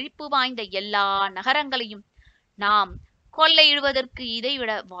செழிப்பு வாய்ந்த எல்லா நகரங்களையும் நாம் கொள்ளையிடுவதற்கு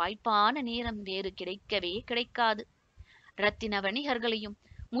இதைவிட வாய்ப்பான நேரம் வேறு கிடைக்கவே கிடைக்காது. இரத்தின வணிகர்களையும்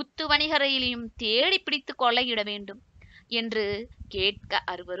முத்து வணிகரையிலையும் தேடி பிடித்து கொள்ளையிட வேண்டும் என்று கேட்க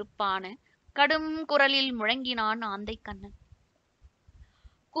அருவருப்பான கடும் குரலில் முழங்கினான் ஆந்தைக்கண்ணன்.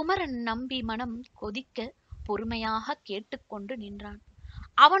 குமரன் நம்பி மனம் கொதிக்க பொறுமையாக கேட்டுக்கொண்டு நின்றான்.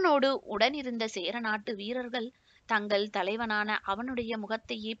 அவனோடு உடனிருந்த சேர நாட்டு வீரர்கள் தங்கள் தலைவனான அவனுடைய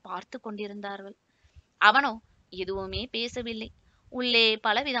முகத்தையே பார்த்து கொண்டிருந்தார்கள். அவனோ எதுவுமே பேசவில்லை. உள்ளே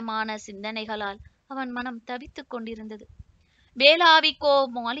பலவிதமான சிந்தனைகளால் அவன் மனம் தவித்துக் கொண்டிருந்தது. வேளாவிக்கோ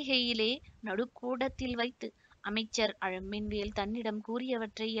மாளிகையிலே நடுக்கூடத்தில் வைத்து அமைச்சர் அழம்பின்வேல் தன்னிடம்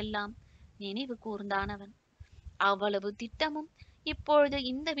கூறியவற்றை எல்லாம் நினைவு கூர்ந்தான் அவன். அவ்வளவு திட்டமும் இப்பொழுது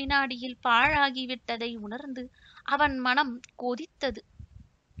இந்த வினாடியில் பாழாகிவிட்டதை உணர்ந்து அவன் மனம் கொதித்தது.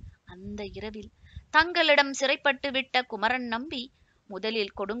 அந்த இரவில் தங்களிடம் சிறைப்பட்டு விட்ட குமரன் நம்பி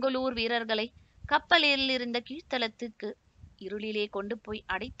முதலில் கொடுங்கோளூர் வீரர்களை கப்பலில் இருந்த கீழ்த்தளத்துக்கு இருளிலே கொண்டு போய்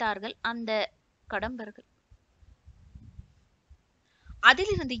அடைத்தார்கள் அந்த கடம்பர்கள்.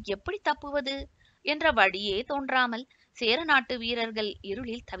 அதிலிருந்து எப்படி தப்புவது என்ற வழியே தோன்றாமல் சேர நாட்டு வீரர்கள்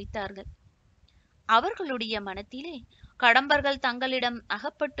இருளில் தவித்தார்கள். அவர்களுடைய மனத்திலே கடம்பர்கள் தங்களிடம்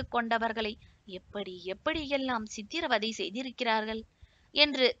அகப்பட்டு கொண்டவர்களை எப்படி எப்படியெல்லாம் சித்திரவதை செய்திருக்கிறார்கள்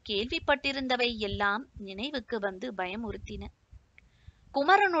என்று கேள்விப்பட்டிருந்தவை எல்லாம் நினைவுக்கு வந்து பயமுறுத்தின.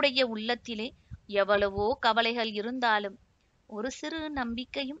 குமரனுடைய உள்ளத்திலே எவ்வளவோ கவலைகள் இருந்தாலும் ஒரு சிறு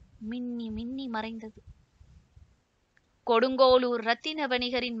நம்பிக்கையும் மின்னி மின்னி மறைந்தது. கொடுங்கோளூர் இரத்தின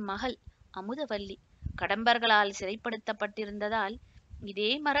வணிகரின் மகள் அமுதவல்லி கடம்பர்களால் சிறைப்படுத்தப்பட்டிருந்ததால் இதே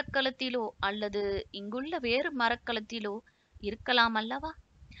மரக்கலத்திலோ அல்லது இங்குள்ள வேறு மரக்கலத்திலோ இருக்கலாம் அல்லவா?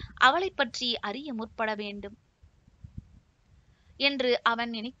 அவளை பற்றி அறிய முற்பட வேண்டும் என்று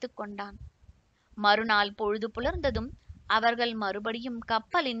அவன் நினைத்து கொண்டான். மறுநாள் பொழுது புலர்ந்ததும் அவர்கள் மறுபடியும்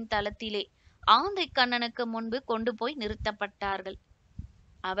கப்பலின் தளத்திலே ஆந்தைக்கண்ணனுக்கு முன்பு கொண்டு போய் நிறுத்தப்பட்டார்கள்.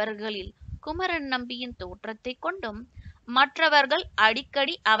 அவர்களில் குமரன் நம்பியின் தோற்றத்தை கொண்டும் மற்றவர்கள்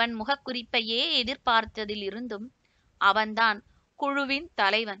அடிக்கடி அவன் முகக்குறிப்பையே எதிர்பார்த்ததில் இருந்தும் அவன்தான் குழுவின்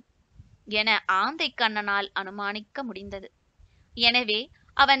தலைவன் என ஆந்தைக்கண்ணனால் அனுமானிக்க முடிந்தது. எனவே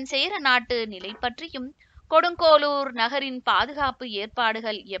அவன் சேர நாட்டு நிலை பற்றியும் கொடுங்கோளூர் நகரின் பாதுகாப்பு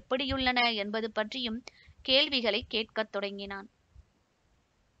ஏற்பாடுகள் எப்படியுள்ளன என்பது பற்றியும் கேள்விகளை கேட்கத் தொடங்கினான்.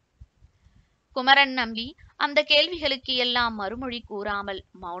 குமரன் நம்பி அந்த கேள்விகளுக்கு எல்லாம் மறுமொழி கூறாமல்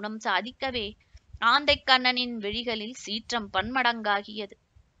மௌனம் சாதிக்கவே ஆந்தைக்கண்ணனின் விழிகளில் சீற்றம் பன்மடங்காகியது.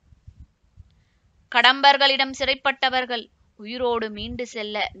 கடம்பர்களிடம் சிறைப்பட்டவர்கள் உயிரோடு மீண்டு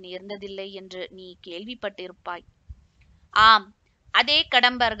செல்ல நேர்ந்ததில்லை என்று நீ கேள்விப்பட்டிருப்பாய். ஆம், அதே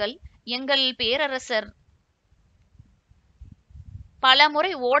கடம்பர்கள் எங்கள் பேரரசர்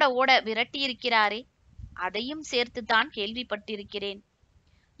பலமுறை ஓட ஓட விரட்டியிருக்கிறாரே, அதையும் சேர்த்துத்தான் கேள்விப்பட்டிருக்கிறேன்.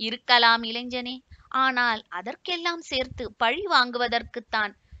 இருக்கலாம் இளைஞனே, ஆனால் அதற்கெல்லாம் சேர்த்து பழி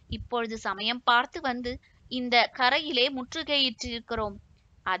வாங்குவதற்குத்தான் இப்பொழுது சமயம் பார்த்து வந்து இந்த கரையிலே முற்றுகையிட்டிருக்கிறோம்.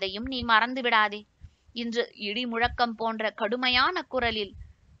 அதையும் நீ மறந்து விடாதே. இன்று இடி முழக்கம் போன்ற கடுமையான குரலில்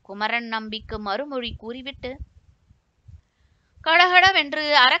குமரன் நம்பிக்கு மறுமொழி கூறிவிட்டு கடகடவென்று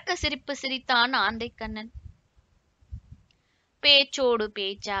அரக்க சிரிப்பு சிரித்தான் ஆந்தைக்கண்ணன். பேச்சோடு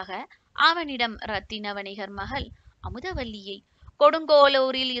பேச்சாக அவனிடம் இரத்தின வணிகர் மகள் அமுதவல்லியை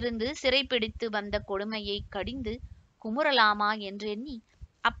கொடுங்கோளூரில் இருந்து சிறைப்பிடித்து வந்த கொடுமையை கடிந்து குமுறலாமா என்று எண்ணி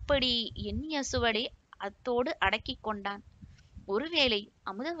அப்படி எண்ணிய சுவடே அத்தோடு அடக்கிக் கொண்டான். ஒருவேளை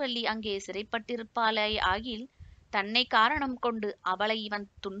அமுதவல்லி அங்கே சிறைப்பட்டிருப்பாளே ஆகில் தன்னை காரணம் கொண்டு அவளை இவன்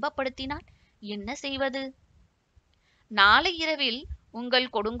துன்பப்படுத்தினால் என்ன செய்வது? நாளை இரவில் உங்கள்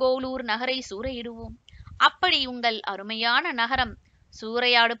கொடுங்கோளூர் நகரை சூறையிடுவோம். அப்படி உங்கள் அருமையான நகரம்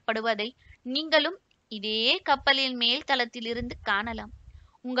சூறையாடப்படுவதை நீங்களும் இதே கப்பலின் மேல் தளத்திலிருந்து காணலாம்.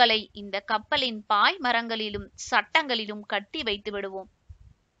 உங்களை இந்த கப்பலின் பாய் மரங்களிலும் சட்டங்களிலும் கட்டி வைத்து விடுவோம்.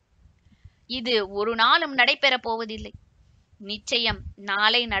 இது ஒரு நாளும் நடைபெறப் போவதில்லை. நிச்சயம்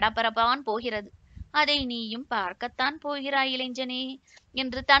நாளை நடைபெறப்பான் போகிறது. அதை நீயும் பார்க்கத்தான் போகிறாய் இளைஞனே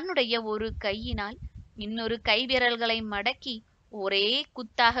என்று தன்னுடைய ஒரு கையினால் இன்னொரு கைவிரல்களை மடக்கி ஒரே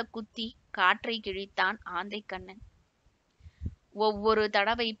குத்தாக குத்தி காற்றை கிழித்தான் ஆந்தை கண்ணன். ஒவ்வொரு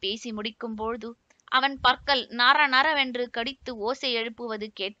தடவை பேசி முடிக்கும் பொழுது அவன் பற்கள் நர நரவென்று கடித்து ஓசை எழுப்புவது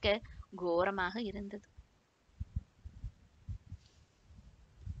கேட்க கோரமாக இருந்தது.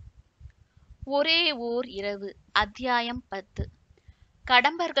 ஒரே ஓர் இரவு. அத்தியாயம் 10.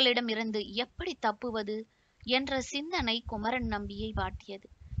 கடம்பர்களிடமிருந்து எப்படி தப்புவது என்ற சிந்தனை குமரன் நம்பியை வாட்டியது.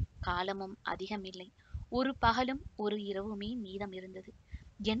 காலமும் அதிகமில்லை. ஒரு பகலும் ஒரு இரவுமே மீதம் இருந்தது.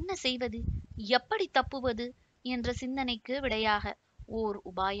 என்ன செய்வது, எப்படி தப்புவது என்ற சிந்தனைக்கு விடையாக ஓர்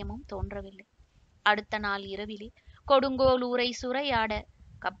உபாயமும் தோன்றவில்லை. அடுத்த நாள் இரவிலே கொடுங்கோலூரை சுரையாட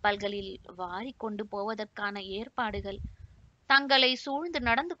கப்பல்களில் வாரி கொண்டு போவதற்கான ஏற்பாடுகள் தங்களை சூழ்ந்து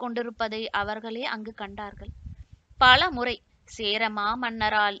நடந்து கொண்டிருப்பதை அவர்களே அங்கு கண்டார்கள். பல முறை சேர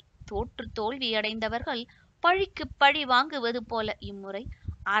மாமன்னரால் தோற்று தோல்வியடைந்தவர்கள் பழிக்கு பழி வாங்குவது போல இம்முறை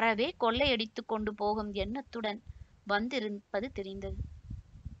அறவே கொள்ளையடித்து கொண்டு போகும் எண்ணத்துடன் வந்திருப்பது தெரிந்தது.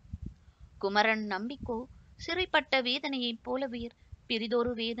 குமரன் நம்பிக்கோ சிறைப்பட்ட வேதனையைப் போலவே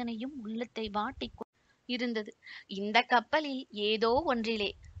பிரிதொரு வேதனையும் உள்ளத்தை வாட்டி இருந்தது. இந்த கப்பலில் ஏதோ ஒன்றிலே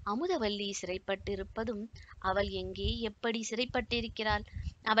அமுதவல்லி சிறைப்பட்டிருப்பதும், அவள் எங்கே எப்படி சிறைப்பட்டிருக்கிறாள்,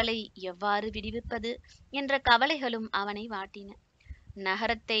 அவளை எவ்வாறு விடுவிப்பது என்ற கவலைகளும் அவனை வாட்டின.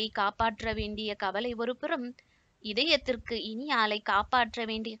 நகரத்தை காப்பாற்ற வேண்டிய கவலை ஒரு புறம், இதயத்திற்கு இனி ஆளை காப்பாற்ற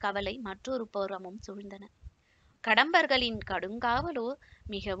வேண்டிய கவலை மற்றொரு புறமும் சூழ்ந்தன. கடம்பர்களின் கடுங்காவலோ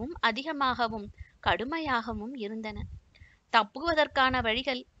மிகவும் அதிகமாகவும் கடுமையாகவும் இருந்தன. தப்புவதற்கான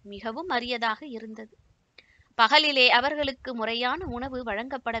வழிகள் மிகவும் அரியதாக இருந்தது. பகலிலே அவர்களுக்கு முறையான உணவு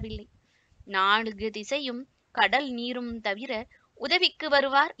வழங்கப்படவில்லை. 4 திசையும் கடல் நீரும் தவிர உதவிக்கு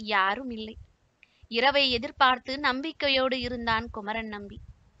வருவார் யாரும் இல்லை. இரவை எதிர்பார்த்து நம்பிக்கையோடு இருந்தான் குமரன் நம்பி.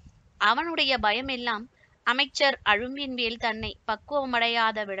 அவனுடைய பயமெல்லாம் அமைச்சர் அழும்பின்வேல் தன்னை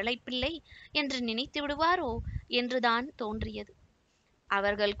பக்குவமடையாத விடலைப்பிள்ளை என்று நினைத்து விடுவாரோ என்றுதான் தோன்றியது.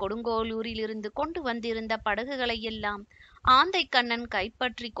 அவர்கள் கொடுங்கோலூரிலிருந்து கொண்டு வந்திருந்த படகுகளை எல்லாம் ஆந்தை கண்ணன்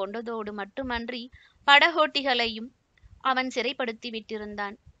கைப்பற்றி கொண்டதோடு மட்டுமன்றி படகோட்டிகளையும் அவன் சிறைப்படுத்தி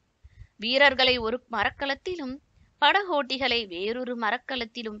விட்டிருந்தான். வீரர்களை ஒரு மரக்கலத்திலும் படகோட்டிகளை வேறொரு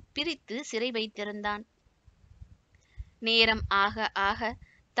மரக்கலத்திலும் பிரித்து சிறை வைத்திருந்தான். நேரம் ஆக ஆக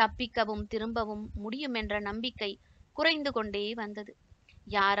தப்பிக்கவும் திரும்பவும் முடியும் என்ற நம்பிக்கை குறைந்து கொண்டே வந்தது.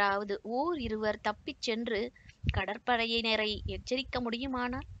 யாராவது இருவர் தப்பிச் சென்று கடற்படையினரை எச்சரிக்க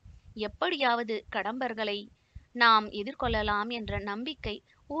முடியுமானால் எப்படியாவது கடம்பர்களை நாம் எதிர்கொள்ளலாம் என்ற நம்பிக்கை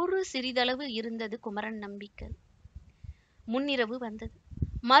ஒரு சிறிதளவு இருந்தது குமரன் நம்பிக்கை. முன்னிரவு வந்தது.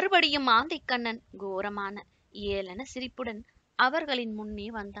 மறுபடியும் ஆந்தைக்கண்ணன் கோரமான ஏளன சிரிப்புடன் அவர்களின் முன்னே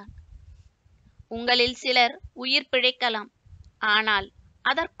வந்தான். உங்களில் சிலர் உயிர் பிழைக்கலாம், ஆனால்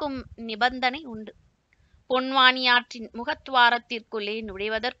அதற்கும் நிபந்தனை உண்டு. பொன்வானியாற்றின் முகத்வாரத்திற்குள்ளே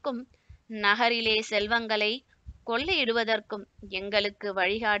நுழைவதற்கும் நகரிலே செல்வங்களை கொள்ளையிடுவதற்கும் எங்களுக்கு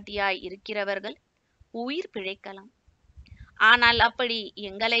வழிகாட்டியாய் இருக்கிறவர்கள் உயிர் பிழைக்கலாம். ஆனால் அப்படி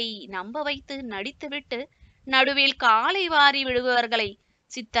எங்களை நம்ப வைத்து நடித்துவிட்டு நடுவில் காலை வாரி விடுபவர்களை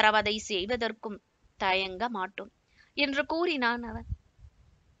சித்திரவதை செய்வதற்கும் தயங்க மாட்டோம் என்று கூறினான் அவன்.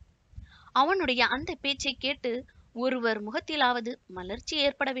 அவனுடைய அந்த பேச்சை கேட்டு ஒருவர் முகத்திலாவது மலர்ச்சி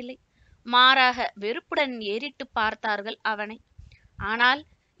ஏற்படவில்லை. மாறாக வெறுப்புடன் ஏறிட்டு பார்த்தார்கள் அவனை. ஆனால்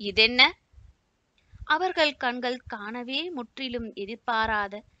இதென்ன? அவர்கள் கண்கள் காணவே முற்றிலும்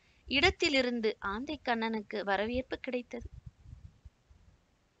எதிர்பாராத இடத்திலிருந்து ஆந்தை கண்ணனுக்கு வரவேற்பு கிடைத்தது.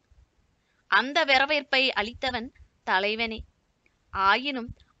 அந்த வரவேற்பை அளித்தவன் தலைவனே.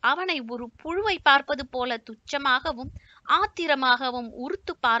 ஆயினும் அவனை ஒரு புழுவை பார்ப்பது போல துச்சமாகவும் ஆத்திரமாகவும்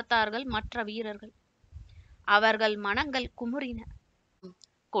உறுத்து பார்த்தார்கள் மற்ற வீரர்கள். அவர்கள் மனங்கள் குமுறின.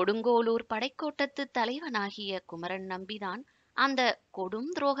 கொடுங்கோலூர் படைக்கோட்டத்து தலைவனாகிய குமரன் நம்பிதான் அந்த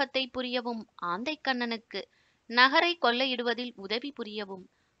கொடும் துரோகத்தை புரியவும் ஆந்தை கண்ணனுக்கு நகரை கொள்ளையிடுவதில் உதவி புரியவும்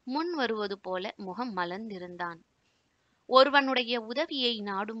முன் வருவது போல முகம் மலர்ந்திருந்தான். ஒருவனுடைய உதவியை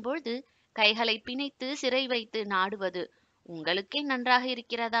நாடும்பொழுது கைகளை பிணைத்து சிறை வைத்து நாடுவது உங்களுக்கே நன்றாக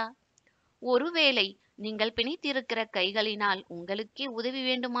இருக்கிறதா? ஒருவேளை நீங்கள் பிணைத்திருக்கிற கைகளினால் உங்களுக்கே உதவி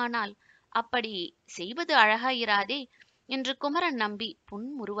வேண்டுமானால் அப்படி செய்வது அழகாயிராதே என்று குமரன் நம்பி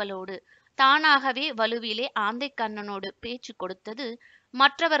புன்முறுவலோடு தானாகவே வலுவிலே ஆந்தை கண்ணனோடு பேச்சு கொடுத்தது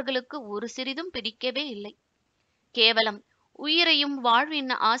மற்றவர்களுக்கு ஒரு சிறிதும் பிடிக்கவே இல்லை. கேவலம் உயிரையும்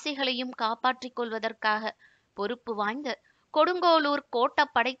வாழ்வின் ஆசைகளையும் காப்பாற்றிக் கொள்வதற்காக பொறுப்பு வாய்ந்த கொடுங்கோலூர் கோட்ட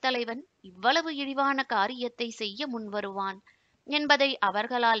படைத்தலைவன் இவ்வளவு இழிவான காரியத்தை செய்ய முன்வருவான் என்பதை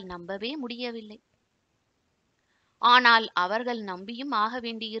அவர்களால் நம்பவே முடியவில்லை. ஆனால் அவர்கள் நம்பியும் ஆக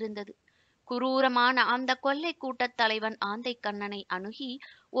வேண்டியிருந்தது. குரூரமான அந்த கொள்ளை கூட்டத் தலைவன் ஆந்தை கண்ணனை அணுகி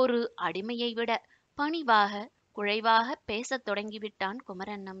ஒரு அடிமையை விட பணிவாக குழைவாக பேசத் தொடங்கிவிட்டான்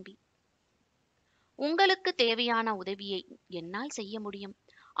குமரன் நம்பி. உங்களுக்கு தேவையான உதவியை என்னால் செய்ய முடியும்.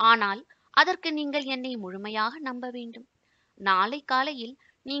 ஆனால் அதற்கு நீங்கள் என்னை முழுமையாக நம்ப வேண்டும். நாளை காலையில்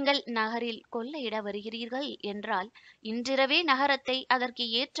நீங்கள் நகரில் கொள்ளையிட வருகிறீர்கள் என்றால் இன்றிரவே நகரத்தை அதற்கு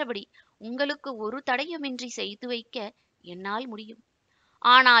ஏற்றபடி உங்களுக்கு ஒரு தடையுமின்றி செய்து வைக்க என்னால் முடியும்.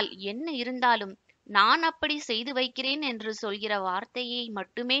 ஆனால் என்ன இருந்தாலும் நான் அப்படி செய்து வைக்கிறேன் என்று சொல்கிற வார்த்தையை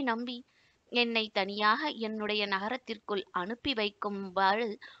மட்டுமே நம்பி என்னை தனியாக என்னுடைய நகரத்திற்குள் அனுப்பி வைக்கும்பாறு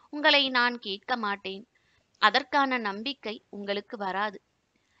உங்களை நான் கேட்க மாட்டேன். அதற்கான நம்பிக்கை உங்களுக்கு வராது.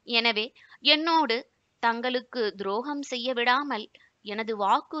 எனவே என்னோடு தங்களுக்கு துரோகம் செய்ய விடாமல் எனது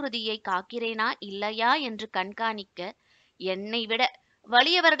வாக்குறுதியை காக்கிறேனா இல்லையா என்று கண்காணிக்க என்னை விட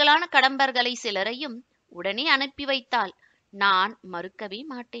வலியவர்களான கடம்பர்களை சிலரையும் உடனே அனுப்பி வைத்தால் நான் மறுக்கவே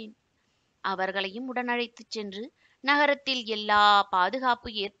மாட்டேன். அவர்களையும் உடனழைத்துச் சென்று நகரத்தில் எல்லா பாதுகாப்பு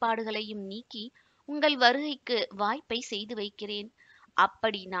ஏற்பாடுகளையும் நீக்கி உங்கள் வருகைக்கு வாய்ப்பை செய்து வைக்கிறேன்.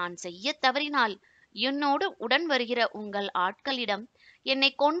 அப்படி நான் செய்ய தவறினால் என்னோடு உடன் வருகிற உங்கள் ஆட்களிடம் என்னை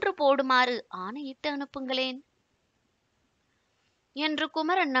கொன்று போடுமாறு ஆணையிட்டு அனுப்புங்களேன் என்று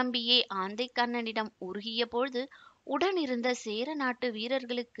குமரன் நம்பியே ஆந்தை கண்ணனிடம் உருகிய பொழுது உடனிருந்த சேர நாட்டு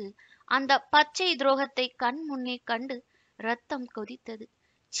வீரர்களுக்கு அந்த பச்சை துரோகத்தை கண் முன்னே கண்டு இரத்தம் கொதித்தது.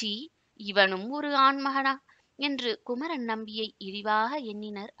 சீ, இவனும் ஒரு ஆண்மகனா என்று குமரன் நம்பியை இழிவாக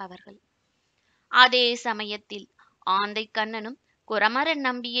எண்ணினர் அவர்கள். அதே சமயத்தில் ஆந்தை கண்ணனும் குமரன்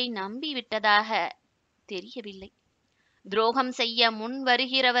நம்பியை நம்பி விட்டதாக தெரியவில்லை. துரோகம் செய்ய முன்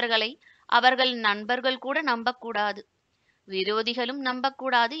வருகிறவர்களை அவர்கள் நண்பர்கள் கூட நம்பக்கூடாது, விரோதிகளும்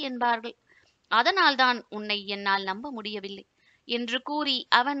நம்பக்கூடாது என்பார்கள். அதனால்தான் உன்னை என்னால் நம்ப முடியவில்லை என்று கூறி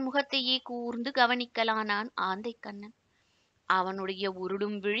அவன் முகத்தையே கூர்ந்து கவனிக்கலானான் ஆந்தை கண்ணன். அவனுடைய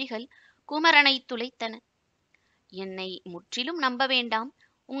உருடும் விழிகள் குமரனை துளைத்தன. என்னை முற்றிலும் நம்ப வேண்டாம்,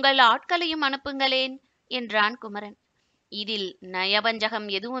 உங்கள் ஆட்களையும் அனுப்புங்களேன் என்றான் குமரன். இதில் நயவஞ்சகம்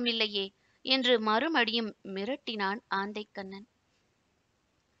எதுவும் இல்லையே என்று மறுமடியும் மிரட்டினான் ஆந்தை கண்ணன்.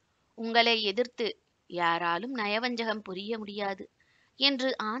 உங்களை எதிர்த்து யாராலும் நயவஞ்சகம் புரிய முடியாது என்று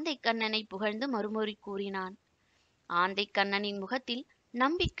ஆந்தை கண்ணனை புகழ்ந்து மறுமொழி கூறினான். ஆந்தை கண்ணனின் முகத்தில்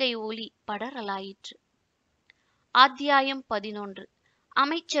நம்பிக்கை ஒளி படரலாயிற்று. அத்தியாயம் 11.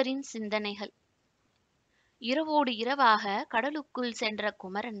 அமைச்சரின் சிந்தனைகள். இரவோடு இரவாக கடலுக்குள் சென்ற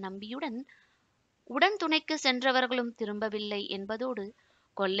குமரன் நம்பியுடன் உடன் துணைக்கு சென்றவர்களும் திரும்பவில்லை என்பதோடு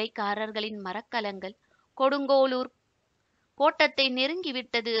கொள்ளைக்காரர்களின் மரக்கலங்கள் கொடுங்கோளூர் கோட்டத்தை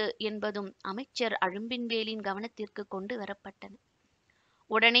நெருங்கிவிட்டது என்பதும் அமைச்சர் அழும்பின்வேலின் கவனத்திற்கு கொண்டு வரப்பட்டன.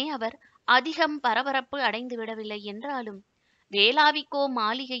 உடனே அவர் அதிகம் பரபரப்பு அடைந்து விடவில்லை என்றாலும் வேளாவிக்கோ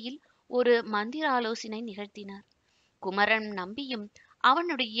மாளிகையில் ஒரு மந்திராலோசனை நிகழ்த்தினார். குமரன் நம்பியும்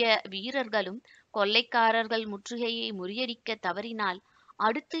அவனுடைய வீரர்களும் கொள்ளைக்காரர்கள் முற்றுகையை முறியடிக்க தவறினால்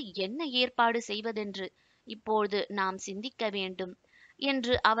அடுத்து என்ன ஏற்பாடு செய்வதென்று இப்போது நாம் சிந்திக்க வேண்டும்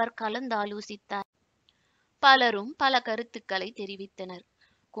என்று அவர் கலந்தாலோசித்தார். பலரும் பல கருத்துக்களை தெரிவித்தனர்.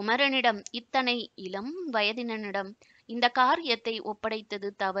 குமரனிடம் இத்தனை இளம் வயதினனிடம் இந்த காரியத்தை ஒப்படைத்தது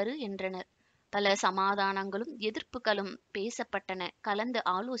தவறு என்றனர். பல சமாதானங்களும் எதிர்ப்புகளும் பேசப்பட்டன, கலந்து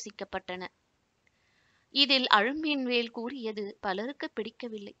ஆலோசிக்கப்பட்டன. இதில் அழும்பின்வேல் கூறியது பலருக்கு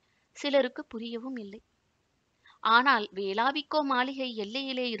பிடிக்கவில்லை, சிலருக்கு புரியவும் இல்லை. ஆனால் வேளாவிக்கோ மாளிகை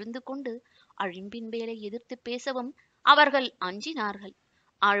எல்லையிலே இருந்து கொண்டு அழும்பின்வேலை எதிர்த்து பேசவும் அவர்கள் அஞ்சினார்கள்.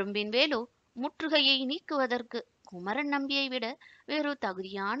 அழும்பின்வேலோ முற்றுகையை நீக்குவதற்கு குமரன் நம்பியை விட வேறு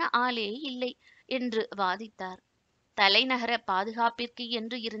தகுதியான ஆளே இல்லை என்று வாதித்தார். தலைநகர பாதுகாப்பிற்கு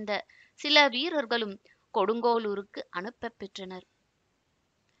என்று இருந்த சில வீரர்களும் கொடுங்கோளூருக்கு அனுப்ப பெற்றனர்.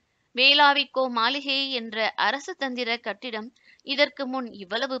 வேளாவிக்கோ மாளிகை என்ற அரசு தந்திர கட்டிடம் இதற்கு முன்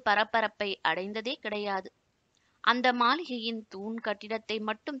இவ்வளவு பரபரப்பை அடைந்ததே கிடையாது. அந்த மாளிகையின் தூண் கட்டிடத்தை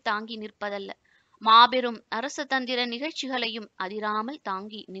மட்டும் தாங்கி நிற்பதல்ல, மாபெரும் அரசு தந்திர நிகழ்ச்சிகளையும் அதிராமல்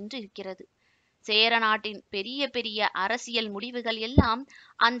தாங்கி நின்றிருக்கிறது. சேர நாட்டின் பெரிய பெரிய அரசியல் முடிவுகள் எல்லாம்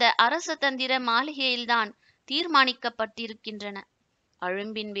அந்த அரச தந்திர மாளிகையில்தான் தீர்மானிக்கப்பட்டிருக்கின்றன.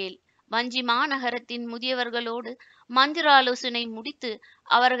 அழும்பின்வேல் வஞ்சிமா நகரத்தின் முதியவர்களோடு மந்திராலோசனை முடித்து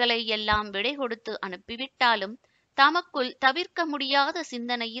அவர்களை எல்லாம் விடை கொடுத்து அனுப்பிவிட்டாலும் தமக்குள் தவிர்க்க முடியாத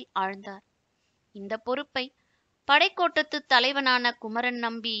சிந்தனையில் ஆழ்ந்தார். இந்த பொறுப்பை படைக்கோட்டத்து தலைவனான குமரன்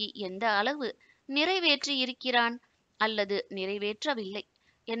நம்பி எந்த அளவு நிறைவேற்றி இருக்கிறான் அல்லது நிறைவேற்றவில்லை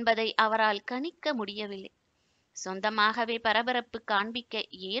என்பதை அவரால் கணிக்க முடியவில்லை. சொந்தமாகவே பரபரப்பு காண்பிக்க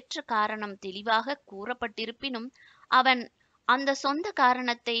ஏற்ற காரணம் தெளிவாக கூறப்பட்டிருப்பினும் அவன் அந்த சொந்த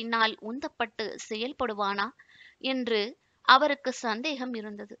காரணத்தினால் உந்தப்பட்டு செயல்படுவானா என்று அவருக்கு சந்தேகம்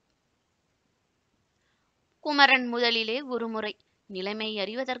இருந்தது. குமரன் முதலிலே ஒருமுறை நிலைமை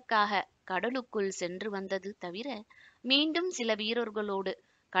அறிவதற்காக கடலுக்குள் சென்று வந்தது தவிர மீண்டும் சில வீரர்களோடு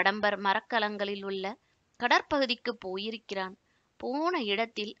கடம்பர் மரக்கலங்களில் உள்ள கடற்பகுதிக்கு போயிருக்கிறான். போன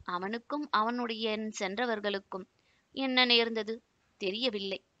இடத்தில் அவனுக்கும் அவனுடைய சென்றவர்களுக்கும் என்ன நேர்ந்தது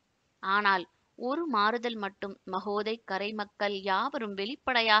தெரியவில்லை. ஆனால் ஒரு மாறுதல் மட்டும் மகோதை கரை மக்கள் யாவரும்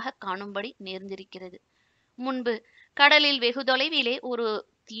வெளிப்படையாக காணும்படி நேர்ந்திருக்கிறது. முன்பு கடலில் வெகு தொலைவிலே ஒரு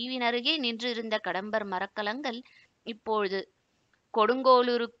தீவினருகே நின்றிருந்த கடம்பர் மரக்கலங்கள் இப்பொழுது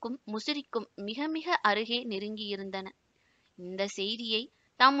கொடுங்கோளூருக்கும் முசிறிக்கும் மிக மிக அருகே நெருங்கியிருந்தன. இந்த செய்தியை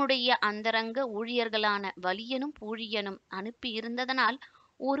தம்முடைய அந்தரங்க ஊழியர்களான வலியனும் பூழியனும் அனுப்பியிருந்ததனால்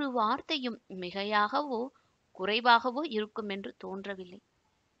ஒரு வார்த்தையும் மிகையாகவோ குறைவாகவோ இருக்கும் என்று தோன்றவில்லை.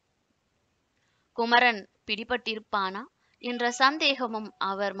 குமரன் பிடிபட்டிருப்பானா என்ற சந்தேகமும்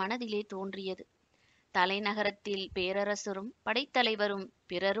அவர் மனதிலே தோன்றியது. தலைநகரத்தில் பேரரசரும் படைத்தலைவரும்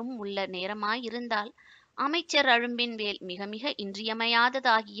பிறரும் உள்ள நேரமாயிருந்தால் அமைச்சர் அழும்பின் வேல் மிக மிக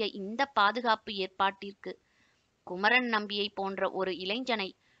இன்றியமையாததாகிய இந்த பாதுகாப்பு ஏற்பாட்டிற்கு குமரன் நம்பியை போன்ற ஒரு இளைஞனை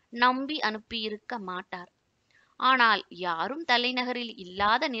நம்பி அனுப்பியிருக்க மாட்டார். ஆனால் யாரும் தலைநகரில்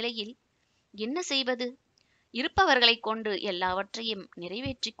இல்லாத நிலையில் என்ன செய்வது? இருப்பவர்களை கொண்டு எல்லாவற்றையும்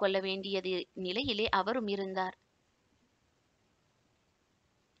நிறைவேற்றிக் கொள்ள வேண்டியது நிலையிலே அவரும் இருந்தார்.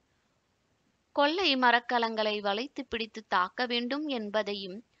 கொள்ளை மரக்கலங்களை வளைத்து பிடித்து தாக்க வேண்டும்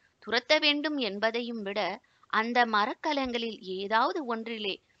என்பதையும் துரத்த வேண்டும் என்பதையும் விட அந்த மரக்கலங்களில் ஏதாவது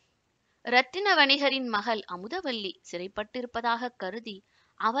ஒன்றிலே இரத்தின வணிகரின் மகள் அமுதவல்லி சிறைப்பட்டிருப்பதாக கருதி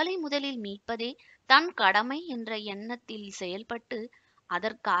அவளை முதலில் மீட்பதே தன் கடமை என்ற எண்ணத்தில் செயல்பட்டு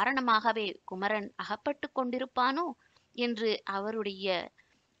அதற்காரணமாகவே குமரன் அகப்பட்டு கொண்டிருப்பானோ என்று அவருடைய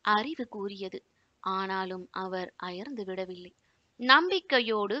அறிவு கூறியது. ஆனாலும் அவர் அயர்ந்து விடவில்லை.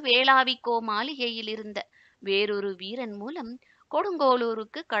 நம்பிக்கையோடு வேளாவிக்கோ மாளிகையில் இருந்த வேறொரு வீரன் மூலம்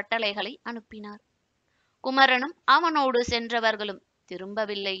கொடுங்கோளூருக்கு கட்டளைகளை அனுப்பினார். குமரனும் அவனோடு சென்றவர்களும்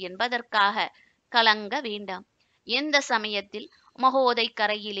திரும்பவில்லை என்பதற்காக கலங்க வேண்டாம். எந்த சமயத்தில் மகோதை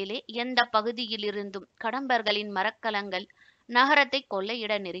கரையிலே எந்த பகுதியிலிருந்தும் கடம்பர்களின் மரக்கலங்கள் நகரத்தை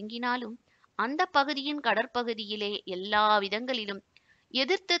கொள்ளையிட நெருங்கினாலும் அந்த பகுதியின் கடற்பகுதியிலே எல்லா விதங்களிலும்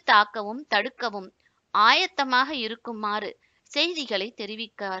எதிர்த்து தாக்கவும் தடுக்கவும் ஆயத்தமாக இருக்குமாறு செய்திகளை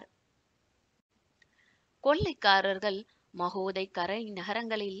தெரிவிக்கார். கொள்ளைக்காரர்கள் மகோதை கரை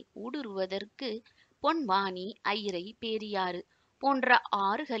நகரங்களில் ஊடுருவதற்கு பொன்வானி, ஐரை, பேரியாறு போன்ற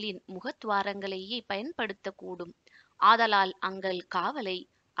ஆறுகளின் முகத்வாரங்களையே பயன்படுத்தக்கூடும். ஆதலால் அங்கள் காவலை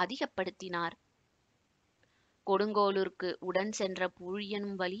அதிகப்படுத்தினார். கொடுங்கோளூருக்கு உடன் சென்ற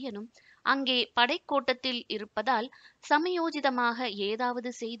பூழியனும் வலியனும் அங்கே படைக்கோட்டத்தில் இருப்பதால் சமயோஜிதமாக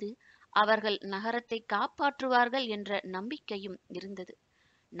ஏதாவது செய்து அவர்கள் நகரத்தை காப்பாற்றுவார்கள் என்ற நம்பிக்கையும் இருந்தது.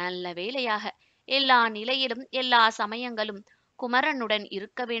 நல்ல வேளையாக எல்லா நிலையிலும் எல்லா சமயங்களும் குமரனுடன்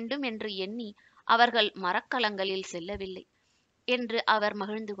இருக்க வேண்டும் என்று எண்ணி அவர்கள் மரக்கலங்களில் செல்லவில்லை என்று அவர்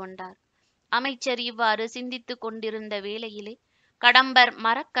மகிழ்ந்து கொண்டார். அமைச்சர் இவ்வாறு சிந்தித்துக் கொண்டிருந்த வேளையிலே கடம்பர்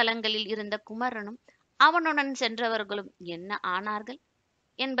மரக்கலங்களில் இருந்த குமரனும் அவனுடன் சென்றவர்களும் என்ன ஆனார்கள்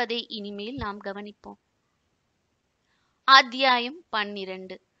என்பதை இனிமேல் நாம் கவனிப்போம். அத்தியாயம்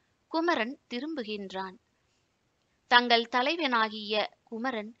 12. குமரன் திரும்புகின்றான். தங்கள் தலைவனாகிய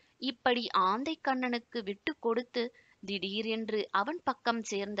குமரன் இப்படி ஆந்தை கண்ணனுக்கு விட்டு கொடுத்து திடீரென்று அவன் பக்கம்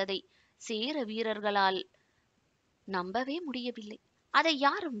சேர்ந்ததை சேர வீரர்களால் நம்பவே முடியவில்லை. அதை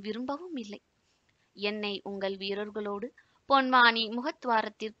யாரும் விரும்பவும் இல்லை. என்னை உங்கள் வீரர்களோடு பொன்வானி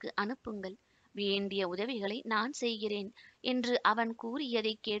முகத்வாரத்திற்கு அனுப்புங்கள், வேண்டிய உதவிகளை நான் செய்கிறேன் என்று அவன்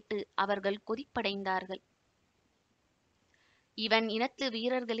கூறியதை கேட்டு அவர்கள் கொதிப்படைந்தார்கள். இவன் இனத்து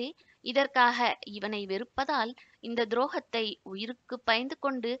வீரர்களே இதற்காக இவனை வெறுப்பதால் இந்த துரோகத்தை உயிருக்கு பயந்து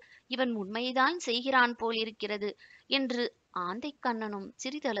கொண்டு இவன் உண்மைதான் செய்கிறான் போலிருக்கிறது என்று ஆந்தை கண்ணனும்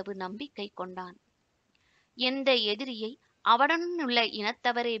சிறிதளவு நம்பிக்கை கொண்டான். எந்த எதிரியை அவனுள்ள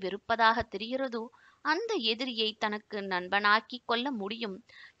இனத்தவரே வெறுப்பதாக தெரிகிறதோ அந்த எதிரியை தனக்கு நண்பனாக்கிக் கொள்ள முடியும்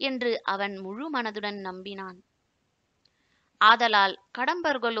என்று அவன் முழு மனதுடன் நம்பினான். ஆதலால்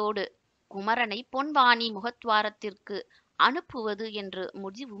கடம்பர்களோடு குமரனை பொன்வானி முகத்வாரத்திற்கு அனுப்புவது என்று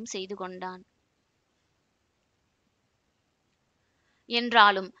முடிவும் செய்து கொண்டான்.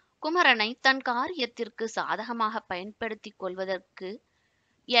 என்றாலும் குமரனை தன் காரியத்திற்கு சாதகமாக பயன்படுத்திக் கொள்வதற்கு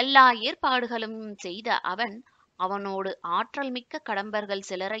எல்லா ஏற்பாடுகளும் செய்த அவன் அவனோடு ஆற்றல் மிக்க கடம்பர்கள்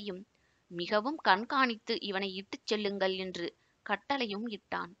சிலரையும் மிகவும் கண்காணித்து இவனை இட்டுச் செல்லுங்கள் என்று கட்டளையும்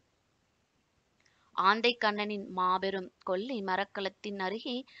இட்டான். ஆந்தை கண்ணனின் மாபெரும் கொள்ளை மரக்கலத்தின்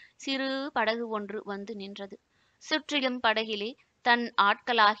அருகே சிறு படகு ஒன்று வந்து நின்றது. சுற்றிலும் படகிலே தன்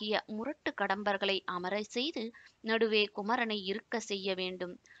ஆட்களாகிய முரட்டு கடம்பர்களை அமர செய்து நடுவே குமரனை இருக்க செய்ய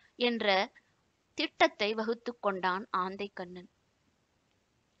வேண்டும் என்ற திட்டத்தை வகுத்து கொண்டான் ஆந்தை கண்ணன்.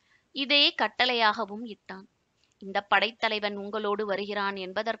 இதே கட்டளையாகவும் இட்டான். இந்த படைத்தலைவன் உங்களோடு வருகிறான்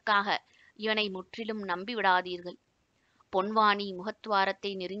என்பதற்காக இவனை முற்றிலும் நம்பிவிடாதீர்கள். பொன்வாணி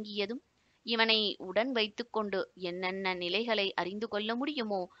முகத்வாரத்தை நெருங்கியதும் இவனை உடன் வைத்துக்கொண்டு என்னென்ன நிலைகளை அறிந்து கொள்ள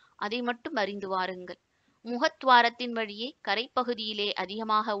முடியுமோ அதை மட்டும் அறிந்து வாருங்கள். முகத்வாரத்தின் வழியே கரைப்பகுதியிலே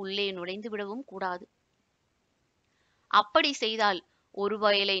அதிகமாக உள்ளே நுழைந்து விடவும் கூடாது. அப்படி செய்தால்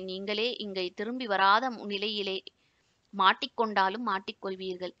ஒருவேளை நீங்களே இங்கே திரும்பி வராத நிலையிலே மாட்டிக்கொண்டாலும்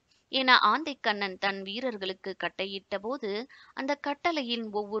மாட்டிக்கொள்வீர்கள் என ஆந்தைக்கண்ணன் தன் வீரர்களுக்கு கட்டையிட்ட போது, அந்த கட்டளையின்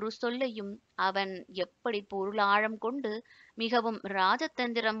ஒவ்வொரு சொல்லையும் அவன் எப்படி பொருளாழம் கொண்டு மிகவும்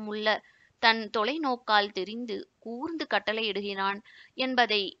ராஜதந்திரம் உள்ள தன் தொலைநோக்கால் தெரிந்து கூர்ந்து கட்டளையிடுகிறான்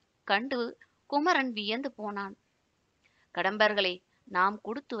என்பதை கண்டு குமரன் வியந்து போனான். கடம்பர்களே, நாம்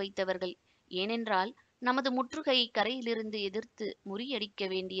கொடுத்து வைத்தவர்கள். ஏனென்றால் நமது முற்றுகை கரையிலிருந்து எதிர்த்து முறியடிக்க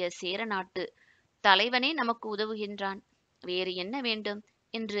வேண்டிய சேர நாட்டு தலைவனே நமக்கு உதவுகின்றான். வேறு என்ன வேண்டும்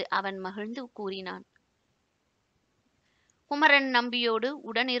என்று அவன் மகிழ்ந்து கூறினான். குமரன் நம்பியோடு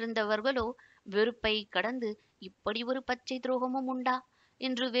உடனிருந்தவர்களோ வெறுப்பை கடந்து இப்படி ஒரு பச்சை துரோகமும் உண்டா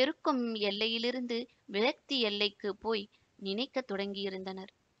என்று வெறுக்கும் எல்லையிலிருந்து விரக்தி எல்லைக்கு போய் நினைக்க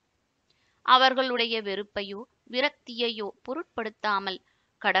தொடங்கியிருந்தனர். அவர்களுடைய வெறுப்பையோ விரக்தியையோ பொருட்படுத்தாமல்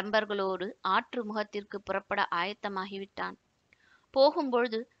கடம்பர்களோடு ஆற்று முகத்திற்கு புறப்பட ஆயத்தமாகிவிட்டான்.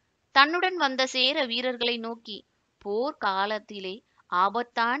 போகும்பொழுது தன்னுடன் வந்த சேர வீரர்களை நோக்கி, போர் காலத்திலே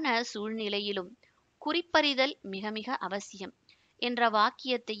ஆபத்தான சூழ்நிலையிலும் குறிப்பறிதல் மிக மிக அவசியம் என்ற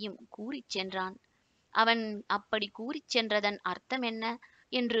வாக்கியத்தையும் கூறிச் சென்றான். அவன் அப்படி கூறிச் சென்றதன் அர்த்தம் என்ன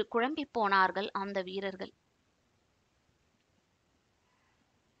என்று குழம்பி போனார்கள் அந்த வீரர்கள்.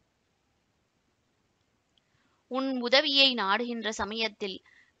 உன் உதவியை நாடுகின்ற சமயத்தில்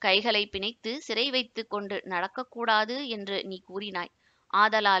கைகளை பிணைத்து சிறை வைத்து கொண்டு நடக்கக்கூடாது என்று நீ கூறினாய்.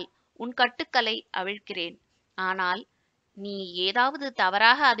 ஆதலால் உன் கட்டுக்களை அவிழ்க்கிறேன். ஆனால் நீ ஏதாவது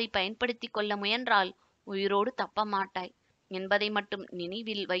தவறாக அதை பயன்படுத்தி கொள்ள முயன்றால் உயிரோடு தப்ப மாட்டாய் என்பதை மட்டும்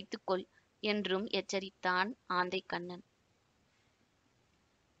நினைவில் வைத்துக்கொள் என்றும் எச்சரித்தான் ஆந்தைக்கண்ணன்.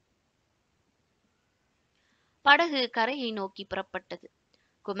 படகு கரையை நோக்கி புறப்பட்டது.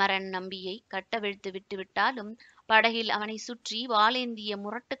 குமரன் நம்பியை கட்டவிழ்த்து விட்டுவிட்டாலும் படகில் அவனை சுற்றி வாளேந்திய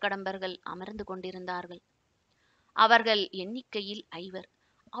முரட்டு கடம்பர்கள் அமர்ந்து கொண்டிருந்தார்கள். அவர்கள் எண்ணிக்கையில் 5.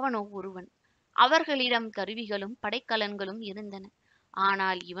 அவனோ ஒருவன். அவர்களிடம் கருவிகளும் படைக்கலன்களும் இருந்தன.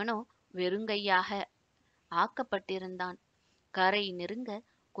 ஆனால் இவனோ வெறுங்கையாக ஆக்கப்பட்டிருந்தான். கரை நெருங்க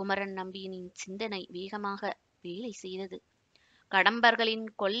குமரன் நம்பியின் சிந்தனை வேகமாக வேலை செய்தது. கடம்பர்களின்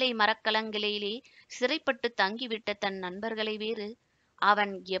கொள்ளை மரக்கலங்களிலே சிறைப்பட்டு தங்கிவிட்ட தன் நண்பர்களை வேறு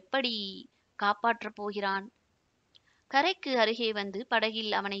அவன் எப்படி காப்பாற்றப் போகிறான்? கரைக்கு அருகே வந்து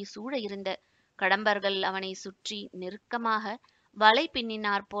படகில் அவனை சூழ இருந்த கடம்பர்கள் அவனை சுற்றி நெருக்கமாக வலை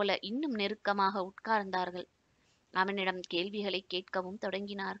பின்னினார் போல இன்னும் நெருக்கமாக உட்கார்ந்தார்கள். அவனிடம் கேள்விகளை கேட்கவும்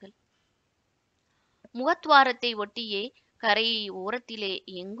தொடங்கினார்கள். முகத்வாரத்தை ஒட்டியே கரை ஓரத்திலே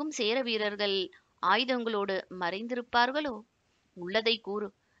எங்கும் சேர வீரர்கள் ஆயுதங்களோடு மறைந்திருப்பார்களோ? உள்ளதை கூறு.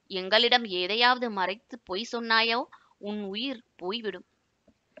 எங்களிடம் எதையாவது மறைத்து பொய் சொன்னாயோ உன் உயிர் போய்விடும்.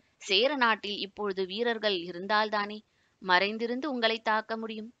 சேர நாட்டில் இப்பொழுது வீரர்கள் இருந்தால்தானே மறைந்திருந்து உங்களை தாக்க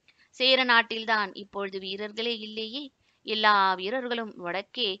முடியும். சேர நாட்டில்தான் இப்பொழுது வீரர்களே இல்லையே. எல்லா வீரர்களும்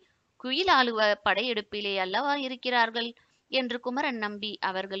வடக்கே குயிலாலுவ படையெடுப்பிலே அல்லவா இருக்கிறார்கள் என்று குமரன் நம்பி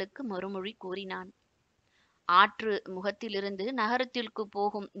அவர்களுக்கு மறுமொழி கூறினான். ஆற்று முகத்திலிருந்து நகரத்திற்கு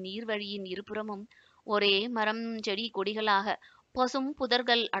போகும் நீர்வழியின் இருபுறமும் ஒரே மரம் செடி கொடிகளாக பசும்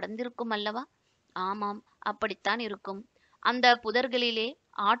புதர்கள் அடர்ந்திருக்கும் அல்லவா? ஆமாம், அப்படித்தான் இருக்கும். அந்த புதர்களிலே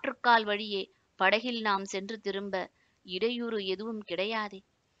ஆற்றுக்கால் வழியே படகில் நாம் சென்று திரும்ப இடையூறு எதுவும் கிடையாதே.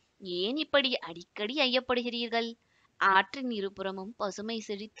 ஏன் இப்படி அடிக்கடி ஐயப்படுகிறீர்கள்? ஆற்றின் இருபுறமும் பசுமை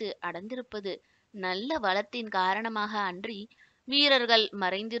செழித்து அடர்ந்திருப்பது நல்ல வளத்தின் காரணமாக அன்றி வீரர்கள்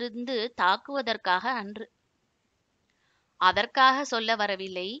மறைந்திருந்து தாக்குவதற்காக அன்று. அதற்காக சொல்ல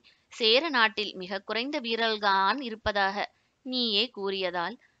வரவில்லை. சேர நாட்டில் மிக குறைந்த வீரர்கள்தான் இருப்பதாக நீயே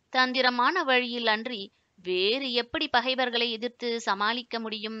கூறியதால் தந்திரமான வழியில் அன்றி வேறு எப்படி பகைவர்களை எதிர்த்து சமாளிக்க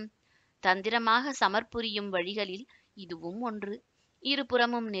முடியும்? தந்திரமாக சமர்புரியும் வழிகளில் இதுவும் ஒன்று.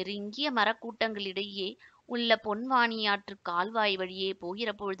 இருபுறமும் நெருங்கிய மரக்கூட்டங்களிடையே உள்ள பொன்வாணியாற்று கால்வாய் வழியே போகிற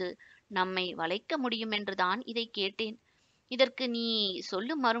பொழுது நம்மை வளைக்க முடியும் என்றுதான் இதை கேட்டேன். இதற்கு நீ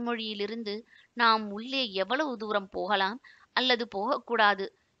சொல்லும் மறுமொழியிலிருந்து நாம் உள்ளே எவ்வளவு தூரம் போகலாம் அல்லது போகக்கூடாது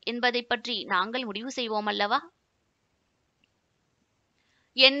என்பதை பற்றி நாங்கள் முடிவு செய்வோம் அல்லவா?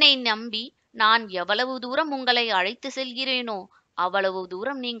 என்னை நம்பி நான் எவ்வளவு தூரம் உங்களை அழைத்து செல்கிறேனோ அவ்வளவு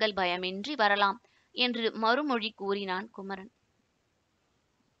தூரம் நீங்கள் பயமின்றி வரலாம் என்று மறுமொழி கூறினான் குமரன்.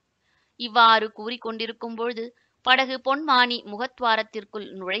 இவ்வாறு கூறிக்கொண்டிருக்கும் பொழுது படகு பொன்மானி முகத்வாரத்திற்குள்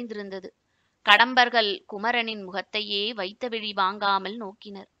நுழைந்திருந்தது. கடம்பர்கள் குமரனின் முகத்தையே வைத்த விழி வாங்காமல்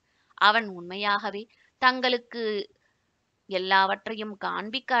நோக்கினர். அவன் உண்மையாகவே தங்களுக்கு எல்லாவற்றையும்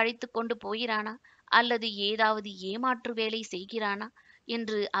காண்பிக்க அழைத்து கொண்டு போகிறானா, அல்லது ஏதாவது ஏமாற்று வேலை செய்கிறானா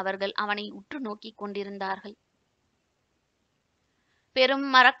என்று அவர்கள் அவனை உற்று நோக்கிக் கொண்டிருந்தார்கள். பெரும்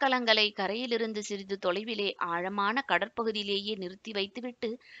மரக்கலங்களை கரையிலிருந்து சிறிது தொலைவிலே ஆழமான கடற்பகுதியிலேயே நிறுத்தி வைத்துவிட்டு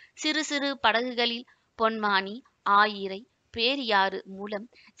சிறு சிறு படகுகளில் பொன்மானி, ஆயிரை, பேரியாறு மூலம்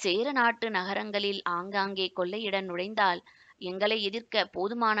சேர நாட்டு நகரங்களில் ஆங்காங்கே கொள்ளையிட நுழைந்தால் எங்களை எதிர்க்க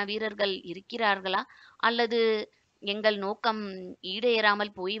போதுமான வீரர்கள் இருக்கிறார்களா, அல்லது எங்கள் நோக்கம்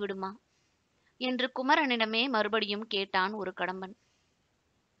ஈடேறாமல் போய்விடுமா என்று குமரனிடமே மறுபடியும் கேட்டான் ஒரு கடம்பன்.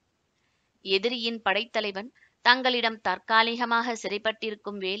 எதிரியின் படைத்தலைவன் தங்களிடம் தற்காலிகமாக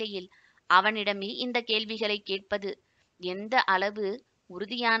சிறைப்பட்டிருக்கும் வேளையில் அவனிடமே இந்த கேள்விகளை கேட்பது எந்த அளவு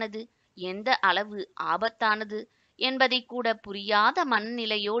உறுதியானது, எந்த அளவு ஆபத்தானது என்பதை கூட புரியாத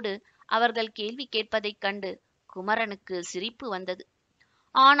மனநிலையோடு அவர்கள் கேள்வி கேட்பதைக் கண்டு குமரனுக்கு சிரிப்பு வந்தது.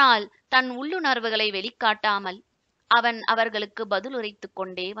 ஆனால் தன் உள்ளுணர்வுகளை வெளிக்காட்டாமல் அவன் அவர்களுக்கு பதிலுரைத்துக்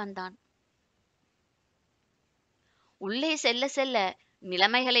கொண்டே வந்தான். உள்ளே செல்ல செல்ல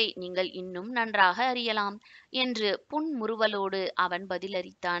நிலைமைகளை நீங்கள் இன்னும் நன்றாக அறியலாம் என்று புன்முறுவலோடு அவன்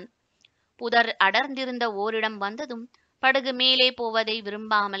பதிலளித்தான். புதர் அடர்ந்திருந்த ஓரிடம் வந்ததும் படகு மேலே போவதை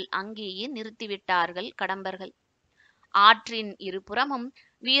விரும்பாமல் அங்கேயே நிறுத்திவிட்டார்கள் கடம்பர்கள். ஆற்றின் இருபுறமும்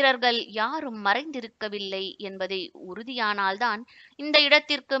வீரர்கள் யாரும் மறைந்திருக்கவில்லை என்பதை உறுதியானால்தான் இந்த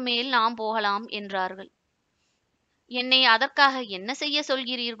இடத்திற்கு மேல் நாம் போகலாம் என்றார்கள். என்னை அதற்காக என்ன செய்ய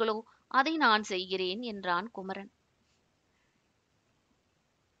சொல்கிறீர்களோ அதை நான் செய்கிறேன் என்றான் குமரன்.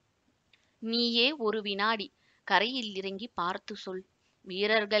 நீயே ஒரு வினாடி கரையில் இறங்கி பார்த்து சொல்.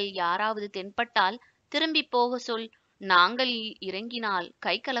 வீரர்கள் யாராவது தென்பட்டால் திரும்பி போக சொல். நாங்கள் இறங்கினால்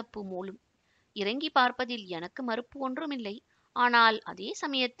கைகலப்பு மூளும். இறங்கி பார்ப்பதில் எனக்கு மறுப்பு ஒன்றுமில்லை. ஆனால் அதே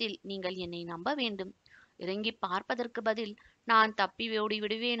சமயத்தில் நீங்கள் என்னை நம்ப வேண்டும். இறங்கி பார்ப்பதற்கு பதில் நான் தப்பி ஓடி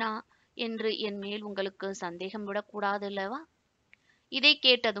விடுவேனா என்று என் மேல் உங்களுக்கு சந்தேகம் விடக்கூடாதல்லவா? இதை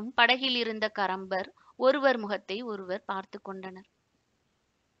கேட்டதும் படகில் இருந்த கரம்பர் ஒருவர் முகத்தை ஒருவர் பார்த்து கொண்டனர்.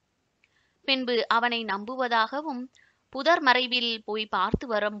 பின்பு அவனை நம்புவதாகவும் புதர் மறைவில் போய் பார்த்து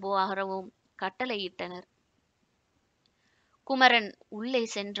வரம்போகவும் கட்டளையிட்டனர். குமரன் உள்ளே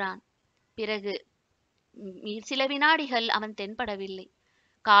சென்றான். பிறகு சில வினாடிகள் அவன் தென்படவில்லை.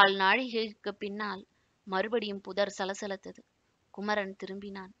 கால் நாழிகைக்கு பின்னால் மறுபடியும் புதர் சலசலத்தது. குமரன்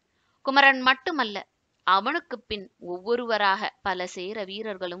திரும்பினான். குமரன் மட்டுமல்ல, அவனுக்கு பின் ஒவ்வொருவராக பல சேர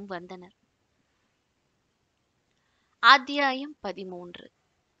வீரர்களும் வந்தனர். அத்தியாயம் 13.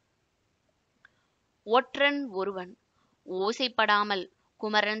 ஒற்றன் ஒருவன். ஓசைப்படாமல்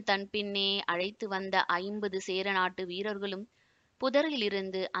குமரன் தன் பின்னே அழைத்து வந்த 50 சேர நாட்டு வீரர்களும்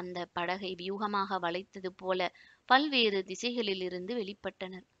புதரிலிருந்து அந்த படகை வியூகமாக வளைத்தது போல பல்வேறு திசைகளிலிருந்து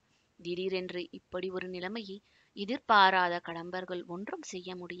வெளிப்பட்டனர். திடீரென்று இப்படி ஒரு நிலைமையை எதிர்பாராத கடம்பர்கள் ஒன்றும்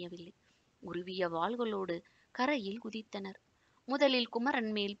செய்ய முடியவில்லை. உருவிய வாள்களோடு கரையில் குதித்தனர். முதலில்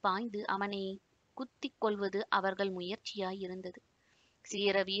குமரன் மேல் பாய்ந்து அவனை குத்திக் கொள்வது அவர்கள் முயற்சியாயிருந்தது.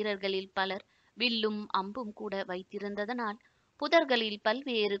 சேர வீரர்களில் பலர் வில்லும் அம்பும் கூட வைத்திருந்ததனால் புதர்களில்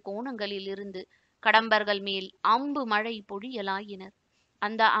பல்வேறு கோணங்களில் இருந்து கடம்பர்கள் மேல் அம்பு மழை பொழியலாயினர்.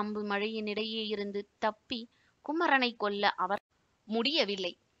 அந்த அம்பு மழையினிடையே இருந்து தப்பி குமரனை கொல்ல அவர்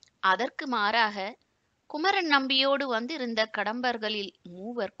முடியவில்லை. அதற்கு மாறாக குமரன் நம்பியோடு வந்திருந்த கடம்பர்களில்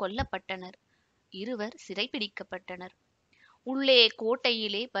 3 கொல்லப்பட்டனர். 2 சிறைப்பிடிக்கப்பட்டனர். உள்ளே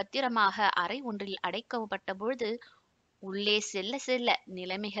கோட்டையிலே பத்திரமாக அறை ஒன்றில் அடைக்கப்பட்ட பொழுது, உள்ளே செல்ல செல்ல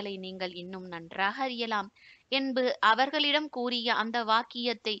நிலைமைகளை நீங்கள் இன்னும் நன்றாக அறியலாம் என்று அவர்களிடம் கூறிய அந்த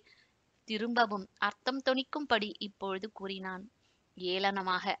வாக்கியத்தை திரும்பவும் அர்த்தம் தொனிக்கும்படி இப்பொழுது கூறினான்,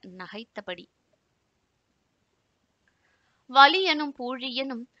 ஏளனமாக நகைத்தபடி. வலியனும்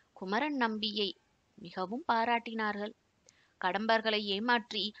பூழியனும் குமரன் நம்பியை மிகவும் பாராட்டினார்கள். கடம்பர்களை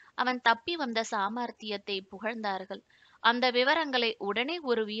ஏமாற்றி அவன் தப்பி வந்த சாமர்த்தியத்தை புகழ்ந்தார்கள். அந்த விவரங்களை உடனே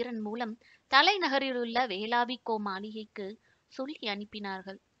ஒரு வீரன் மூலம் தலைநகரிலுள்ள வேளாவிக்கோ மாளிகைக்கு சொல்லி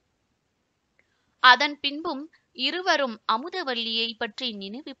அனுப்பினார்கள். அதன் பின்பும் இருவரும் அமுதவல்லியை பற்றி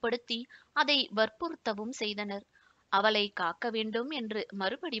நினைவுபடுத்தி அதை வற்புறுத்தவும் செய்தனர். அவளை காக்க வேண்டும் என்று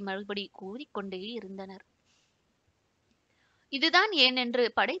மறுபடி கூறிக்கொண்டே இருந்தனர். இதுதான் ஏனென்று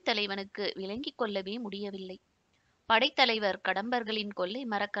படைத்தலைவனுக்கு விளங்கிக் கொள்ளவே முடியவில்லை. படைத்தலைவர் கடம்பர்களின் கொள்ளை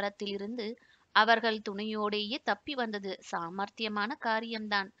மரக்கலத்தில் இருந்து அவர்கள் துணையோடேயே தப்பி வந்தது சாமர்த்தியமான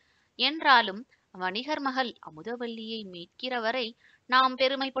காரியம்தான். என்றாலும் வணிகர் மகள் அமுதவல்லியை மீட்கிறவரை நாம்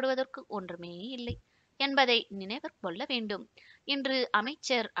பெருமைப்படுவதற்கு ஒன்றுமே இல்லை என்பதை நினைவு கொள்ள வேண்டும் என்று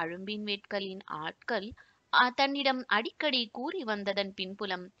அமைச்சர் அழும்பின் வேட்களின் ஆட்கள் தன்னிடம் அடிக்கடி கூறி வந்ததன்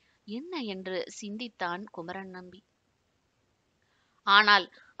பின்புலம் என்ன என்று சிந்தித்தான் குமரன் நம்பி. ஆனால்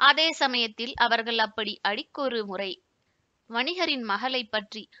அதே சமயத்தில் அவர்கள் அப்படி அடிக்கொரு முறை வணிகரின் மகளை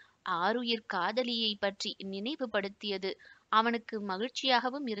பற்றி ஆருயிர் காதலியை பற்றி நினைவுபடுத்தியது அவனுக்கு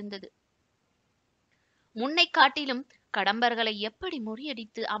மகிழ்ச்சியாகவும் இருந்தது. முன்னை காட்டிலும் கடம்பர்களை எப்படி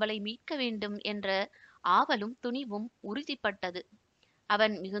முறியடித்து அவளை மீட்க வேண்டும் என்ற ஆவலும் துணிவும் உறுதிப்பட்டது.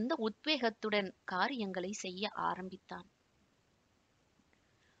 அவன் மிகுந்த உத்வேகத்துடன் காரியங்களை செய்ய ஆரம்பித்தான்.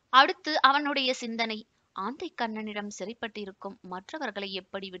 அடுத்து அவனுடைய சிந்தனை ஆந்தை கண்ணனிடம் சிறைப்பட்டிருக்கும் மற்றவர்களை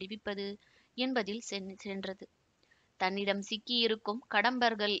எப்படி விடுவிப்பது என்பதில் சென்றது. தன்னிடம் சிக்கியிருக்கும்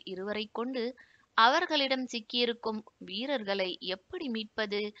கடம்பர்கள் இருவரை கொண்டு அவர்களிடம் சிக்கியிருக்கும் வீரர்களை எப்படி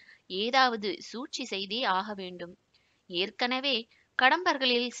மீட்பது? ஏதாவது சூழ்ச்சி செய்தே ஆக வேண்டும். ஏற்கனவே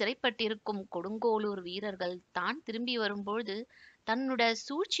கடம்பர்களில் சிறைப்பட்டிருக்கும் கொடுங்கோளூர் வீரர்கள் தான் திரும்பி வரும்போது தன்னுடைய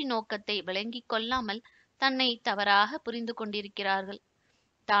சூழ்ச்சி நோக்கத்தை விளங்கிக் கொள்ளாமல் தன்னை தவறாக புரிந்து கொண்டிருக்கிறார்கள்.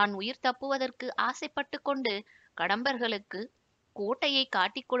 தான் உயிர் தப்புவதற்கு ஆசைப்பட்டு கொண்டு கடம்பர்களுக்கு கோட்டையை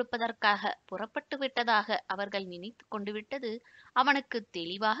காட்டிக் கொடுப்பதற்காக புறப்பட்டு விட்டதாக அவர்கள் நினைத்து கொண்டு விட்டது அவனுக்கு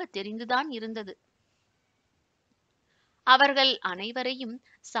தெளிவாக தெரிந்துதான் இருந்தது. அவர்கள் அனைவரையும்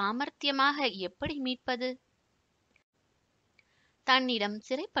சாமர்த்தியமாக எப்படி மீட்பது? தன்னிடம்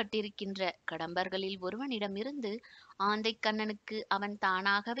சிறைப்பட்டிருக்கின்ற கடம்பர்களில் ஒருவனிடமிருந்து ஆந்தை கண்ணனுக்கு அவன்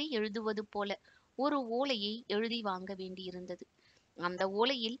தானாகவே எழுதுவது போல ஒரு ஓலையை எழுதி வாங்க வேண்டியிருந்தது. அந்த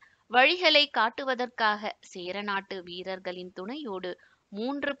ஓலையில் வழிகளை காட்டுவதற்காக சேர நாட்டு வீரர்களின் துணையோடு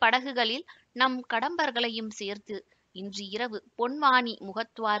 3 படகுகளில் நம் கடம்பர்களையும் சேர்த்து இன்று இரவு பொன்வானி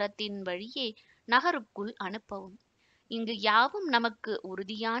முகத்வாரத்தின் வழியே நகருக்குள் அனுப்பவும். இங்கு யாவும் நமக்கு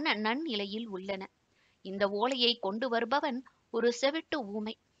உறுதியான நன்னிலையில் உள்ளன. இந்த ஓலையை கொண்டு வருபவன் ஒரு செவிட்டு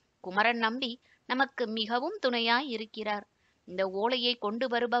ஊமை. குமரன் நம்பி நமக்கு மிகவும் துணையாய் இருக்கிறார். இந்த ஓலையை கொண்டு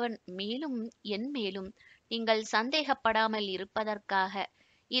வருபவன் மேலும் என் மேலும் நீங்கள் சந்தேகப்படாமல் இருப்பதற்காக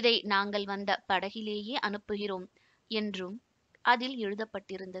இதை நாங்கள் வந்த படகிலேயே அனுப்புகிறோம் என்றும் அதில்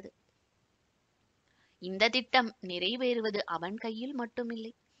எழுதப்பட்டிருந்தது. இந்த திட்டம் நிறைவேறுவது அவன் கையில்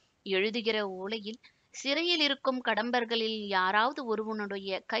மட்டுமில்லை. எழுதுகிற ஓலையில் சிறையில் இருக்கும் கடம்பர்களில் யாராவது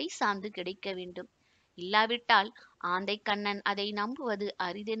ஒருவனுடைய கை சார்ந்து கிடைக்க வேண்டும். இல்லாவிட்டால் ஆந்தை கண்ணன் அதை நம்புவது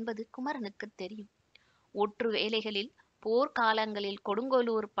அரிதென்பது குமரனுக்கு தெரியும். ஒற்று வேளைகளில் போர்க்காலங்களில்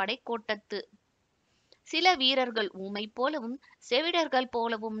கொடுங்கோளூர் படைக்கோட்டத்து சில வீரர்கள் ஊமை போலவும் செவிடர்கள்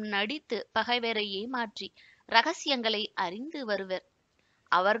போலவும் நடித்து பகைவரை ஏமாற்றி ரகசியங்களை அறிந்து வருவர்.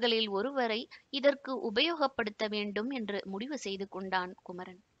 அவர்களில் ஒருவரை இதற்கு உபயோகப்படுத்த வேண்டும் என்று முடிவு செய்து கொண்டான்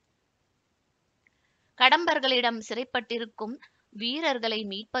குமரன். கடம்பர்களிடம் சிறைப்பட்டிருக்கும் வீரர்களை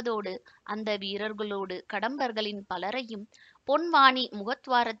மீட்பதோடு அந்த வீரர்களோடு கடம்பர்களின் பலரையும் பொன்வானி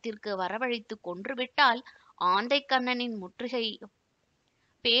முகத்வாரத்திற்கு வரவழைத்து கொன்றுவிட்டால் ஆந்தை கண்ணனின் முற்றுகை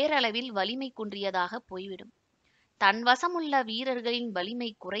பேரளவில் வலிமை குன்றியதாக போய்விடும். தன் வசமுள்ள வீரர்களின் வலிமை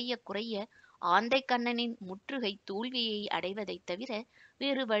குறைய குறைய ஆந்தை கண்ணனின் முற்றுகை தோல்வியை அடைவதைத் தவிர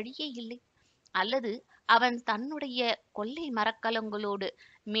வேறு வழியே இல்லை. அல்லது அவன் தன்னுடைய கொள்ளை மரக்கலங்களோடு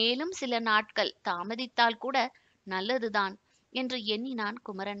மேலும் சில நாட்கள் தாமதித்தால் கூட நல்லதுதான் என்று எண்ணினான்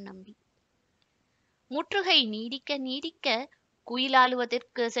குமரன் நம்பி. முற்றுகை நீடிக்க நீடிக்க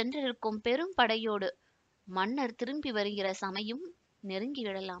குயிலாளுவதற்கு சென்றிருக்கும் பெரும் படையோடு மன்னர் திரும்பி வருகிற சமயம்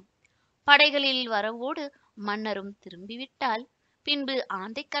நெருங்கிவிடலாம். படைகளில் வரவோடு மன்னரும் திரும்பிவிட்டால் பின்பு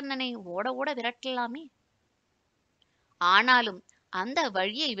ஆந்தை கண்ணனை ஓட ஓட விரட்டலாமே. ஆனாலும் அந்த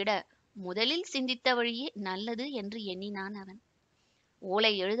வழியை விட முதலில் சிந்தித்த வழியே நல்லது என்று எண்ணினான் அவன்.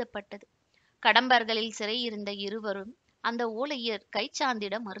 ஓலை எழுதப்பட்டது. கடம்பர்களில் சிறையிருந்த இருவரும் அந்த ஓலையர்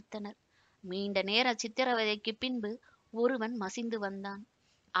கைச்சாந்திட மறுத்தனர். நீண்ட நேர சித்திரவதைக்கு பின்பு ஒருவன் மசிந்து வந்தான்.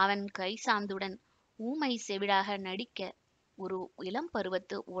 அவன் கைசாந்துடன் ஊமை செவிடாக நடிக்க ஒரு இளம்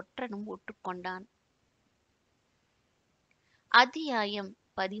பருவத்து ஒற்றனும் ஒற்றுக்கொண்டான். அத்தியாயம்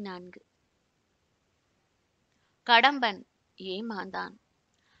 14. கடம்பன் ஏமாந்தான்.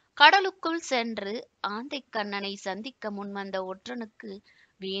 கடலுக்குள் சென்று ஆந்தை கண்ணனை சந்திக்க முன்வந்த ஒற்றனுக்கு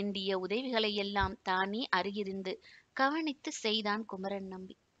வேண்டிய உதவிகளை எல்லாம் தானே அருகிருந்து கவனித்து செய்தான் குமரன்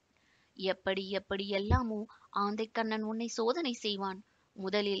நம்பி. எப்படி எப்படி எல்லாமோ ஆந்தை கண்ணன் உன்னை சோதனை செய்வான்.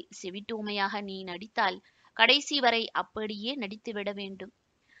 முதலில் செவிட்டூமையாக நீ நடித்தால் கடைசி வரை அப்படியே நடித்துவிட வேண்டும்.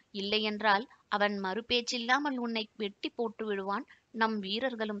 இல்லையென்றால் அவன் மறுபேச்சில்லாமல் உன்னை வெட்டி போட்டு விடுவான். நம்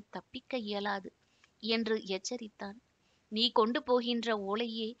வீரர்களும் தப்பிக்க இயலாது என்று எச்சரித்தான். நீ கொண்டு போகின்ற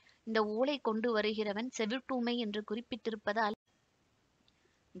ஓலையே இந்த ஓலை கொண்டு வருகிறவன் செவிட்டூமை என்று குறிப்பிட்டிருப்பதால்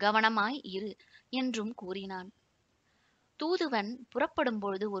கவனமாய் இரு என்றும் கூறினான். தூதுவன் புறப்படும்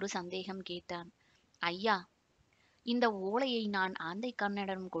பொழுது ஒரு சந்தேகம் கேட்டான். ஐயா, இந்த ஓலையை நான் ஆந்தை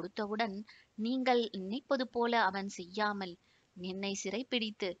கண்ணனிடம் கொடுத்தவுடன் நீங்கள் நினைப்பது போல அவன் செய்யாமல் என்னை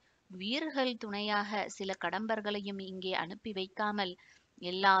சிறைப்பிடித்து வீரர்கள் துணையாக சில கடம்பர்களையும் இங்கே அனுப்பி வைக்காமல்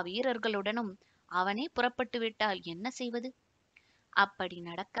எல்லா வீரர்களுடனும் அவனே புறப்பட்டு விட்டால் என்ன செய்வது? அப்படி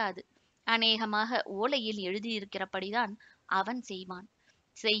நடக்காது. அநேகமாக ஓலையில் எழுதியிருக்கிறபடிதான் அவன் செய்வான்.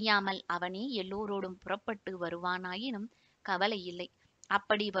 செய்யாமல் அவனே எல்லோரோடும் புறப்பட்டு வருவானாயினும் கவலை இல்லை.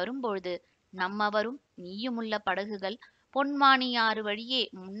 அப்படி வரும்பொழுது நம்மவரும் நீயுமுள்ள படகுகள் பொன்வானி ஆறு வழியே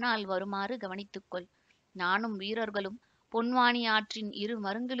முன்னால் வருமாறு கவனித்துக்கொள். நானும் வீரர்களும் பொன்வானி ஆற்றின் இரு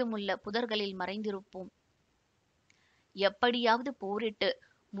மருங்கிலுமுள்ள புதர்களில் மறைந்திருப்போம். எப்படியாவது போரிட்டு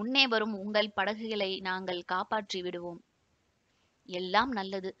முன்னே வரும் உங்கள் படகுகளை நாங்கள் காப்பாற்றி விடுவோம். எல்லாம்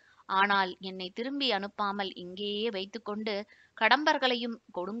நல்லது. ஆனால் என்னை திரும்பி அனுப்பாமல் இங்கேயே வைத்துக்கொண்டு கடம்பர்களையும்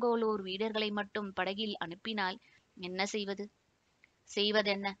கொடுங்கோலூர் வீரர்களை மட்டும் படகில் அனுப்பினால் என்ன செய்வது?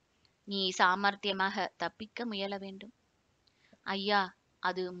 செய்வதென்ன? நீ சாமர்த்தியமாக தப்பிக்க முயல வேண்டும். ஐயா,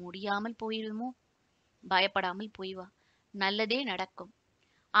 அது முடியாமல் போயிடுமோ? பயப்படாமல் போய் வா, நல்லதே நடக்கும்.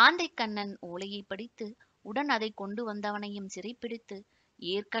 ஆந்தைக்கண்ணன் ஓலையை படித்து உடன் அதை கொண்டு வந்தவனையும் சிறைப்பிடித்து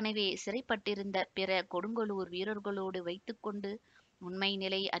ஏற்கனவே சிறைப்பட்டிருந்த பிற கொடுங்கோலூர் வீரர்களோடு வைத்துக்கொண்டு உண்மை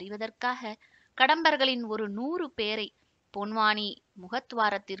நிலை அறிவதற்காக கடம்பர்களின் ஒரு 100 பேரை பொன்வானி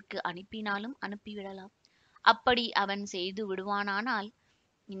முகத்வாரத்திற்கு அனுப்பினாலும் அனுப்பிவிடலாம். அப்படி அவன் செய்து விடுவானானால்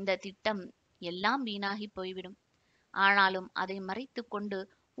இந்த திட்டம் எல்லாம் வீணாகி போய்விடும். ஆனாலும் அதை மறைத்து கொண்டு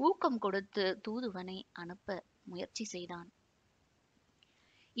ஊக்கம் கொடுத்து தூதுவனை அனுப்ப முயற்சி செய்தான்.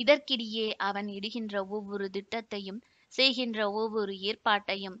 இதற்கிடையே அவன் இடுகின்ற ஒவ்வொரு திட்டத்தையும் செய்கின்ற ஒவ்வொரு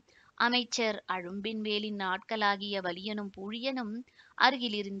ஏற்பாட்டையும் அமைச்சர் அழும்பின்வேலின் ஆட்களாகிய வலியனும் பூழியனும்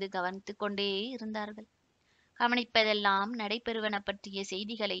அருகிலிருந்து கவனித்து கொண்டே இருந்தார்கள். கவனிப்பதெல்லாம் நடைபெறுவன பற்றிய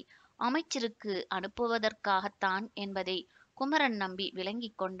செய்திகளை அமைச்சருக்கு அனுப்புவதற்காகத்தான் என்பதை குமரன் நம்பி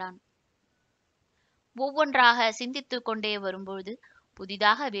விளங்கிக் கொண்டான். ஒவ்வொன்றாக சிந்தித்து கொண்டே வரும்பொழுது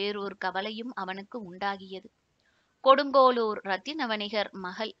புதிதாக வேறொரு கவலையும் அவனுக்கு உண்டாகியது. கொடுங்கோலூர் இரத்தின வணிகர்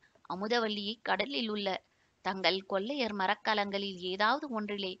மகள் அமுதவல்லியை கடலில் உள்ள தங்கள் கொள்ளையர் மரக்கலங்களில் ஏதாவது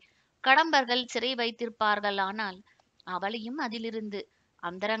ஒன்றிலே கடம்பர்கள் சிறை வைத்திருப்பார்களானால் அவளையும் அதிலிருந்து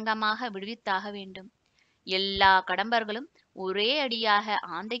அந்தரங்கமாக விடுவித்தாக வேண்டும். எல்லா கடம்பர்களும் ஒரே அடியாக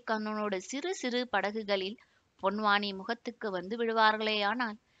ஆந்தைக்கண்ணனோடு சிறு சிறு படகுகளில் பொன்வானி முகத்துக்கு வந்து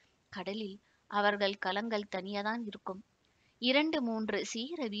விடுவார்களேயானால் கடலில் அவர்கள் கலங்கள் தனியதான் இருக்கும். 2-3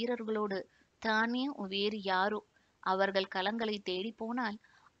 சீர வீரர்களோடு தானே வேறு யாரோ அவர்கள் கலங்களை தேடி போனால்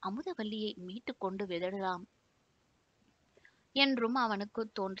அமுதவல்லியை மீட்டு கொண்டு விடலாம் என்றும் அவனுக்கு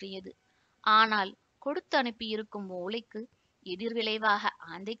தோன்றியது. ஆனால் கொடுத்து அனுப்பியிருக்கும் ஓலைக்கு எதிர்விளைவாக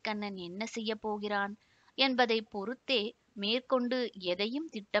ஆந்தைக்கண்ணன் என்ன செய்ய போகிறான் என்பதை பொறுத்தே மேற்கொண்டு எதையும்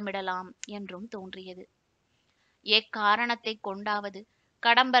திட்டமிடலாம் என்றும் தோன்றியது. எக்காரணத்தை கொண்டாவது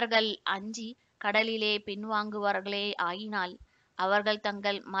கடம்பர்கள் அஞ்சி கடலிலே பின்வாங்குவார்களே ஆயினால் அவர்கள்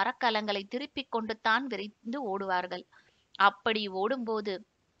தங்கள் மரக்கலங்களை திருப்பிக் கொண்டுத்தான் விரைந்து ஓடுவார்கள். அப்படி ஓடும்போது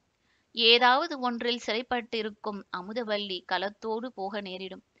ஏதாவது ஒன்றில் சிறைப்பட்டிருக்கும் அமுதவல்லி களத்தோடு போக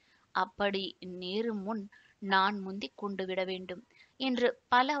நேரிடும். அப்படி நேரும் முன் நான் முந்திக் கொண்டு விட வேண்டும் என்று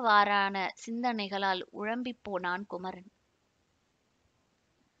பலவாறான சிந்தனைகளால் உழம்பிப் போனான் குமரன்.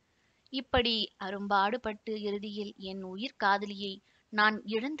 இப்படி அரும்பாடுபட்டு இறுதியில் என் உயிர் காதலியை நான்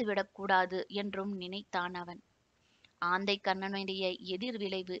இழந்துவிடக்கூடாது என்றும் நினைத்தான் அவன். ஆந்தைக்கண்ணனுடைய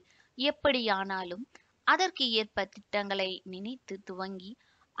எதிர்விளைவு எப்படியானாலும் அதற்கு ஏற்ப திட்டங்களை நினைத்து துவங்கி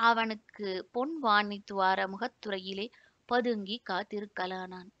அவனுக்கு பொன்வானி துவார முகத்துறையிலே பதுங்கி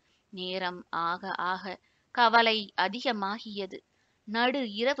காத்திருக்கலானான். நேரம் ஆக ஆக கவலை அதிகமாகியது. நடு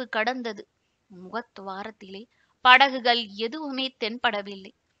இரவு கடந்தது. முகத்துவாரத்திலே படகுகள் எதுவுமே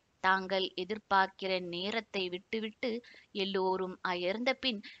தென்படவில்லை. தாங்கள் எதிர்பார்க்கிற நேரத்தை விட்டுவிட்டு எல்லோரும் அயர்ந்த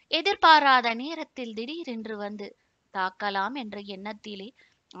பின் எதிர்பாராத நேரத்தில் திடீரென்று வந்து தாக்கலாம் என்ற எண்ணத்திலே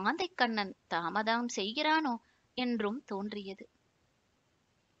ஆந்தைக்கண்ணன் தாமதம் செய்கிறானோ என்றும் தோன்றியது.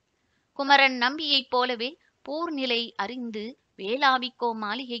 குமரன் நம்பியைப் போலவே போர் நிலை அறிந்து வேளாவிக்கோ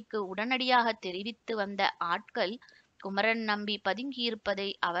மாளிகைக்கு உடனடியாக தெரிவித்து வந்த ஆட்கள் குமரன் நம்பி பதுங்கியிருப்பதை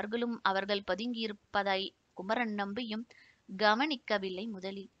அவர்கள் பதுங்கியிருப்பதை குமரன் நம்பியும் கவனிக்கவில்லை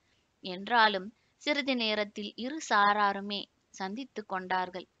முதலில். என்றாலும் சிறிது நேரத்தில் இரு சாராருமே சந்தித்து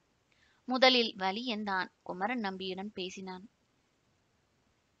கொண்டார்கள். முதலில் வலியன்தான் குமரன் நம்பியுடன் பேசினான்.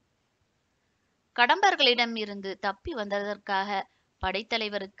 கடம்பர்களிடம் இருந்து தப்பி வந்ததற்காக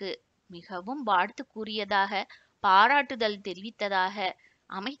படைத்தலைவருக்கு மிகவும் வாழ்த்து கூறியதாக பாராட்டுதல் தெரிவித்ததாக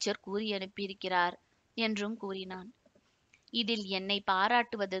அமைச்சர் கூறி அனுப்பியிருக்கிறார் என்றும் கூறினான். இதில் என்னை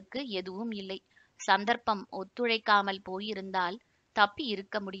பாராட்டுவதற்கு எதுவும் இல்லை. சந்தர்ப்பம் ஒத்துழைக்காமல் போயிருந்தால் தப்பி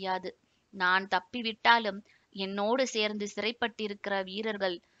இருக்க முடியாது. நான் தப்பிவிட்டாலும் என்னோடு சேர்ந்து சிறைப்பட்டிருக்கிற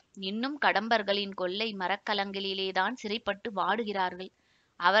வீரர்கள் இன்னும் கடம்பர்களின் கொள்ளை மரக்கலங்களிலேதான் சிறைப்பட்டு வாடுகிறார்கள்.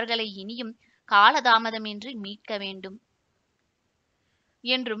 அவர்களை இனியும் காலதாமதமின்றி மீட்க வேண்டும்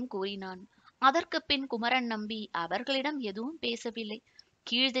என்றும் கூறினான். அதற்கு பின் குமரன் நம்பி அவர்களிடம் எதுவும் பேசவில்லை.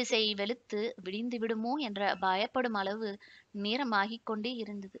 கீழ்திசை வெளுத்து விடிந்து விடுமோ என்ற பயப்படும் அளவு நேரமாகிக் கொண்டே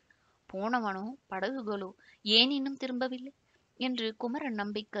இருந்தது. போனவனோ படகுகளோ ஏன் இன்னும் திரும்பவில்லை? என்று குமரன்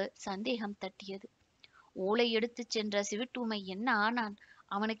நம்பிக்கு சந்தேகம் தட்டியது. ஓலை எடுத்துச் சென்ற சிவிட்டூமை என்ன ஆனான்,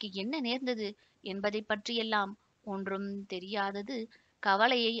 அவனுக்கு என்ன நேர்ந்தது என்பதை பற்றியெல்லாம் ஒன்றும் தெரியாதது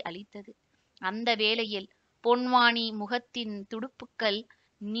கவலையை அளித்தது. அந்த வேளையில் பொன்வாணி முகத்தின் துடுப்புக்கள்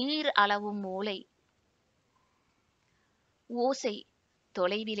நீர் அளவும் ஓசை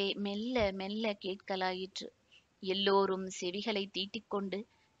தொலைவிலே மெல்ல மெல்ல கேட்கலாயிற்று. எல்லோரும் செவிகளை தீட்டிக்கொண்டு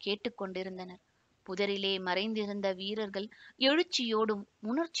கேட்டுக்கொண்டிருந்தனர். புதரிலே மறைந்திருந்த வீரர்கள் எழுச்சியோடும்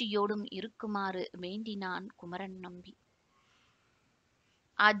உணர்ச்சியோடும் இருக்குமாறு வேண்டினான் குமரன் நம்பி.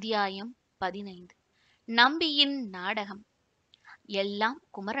 அத்தியாயம் 15. நம்பியின் நாடகம். எல்லாம்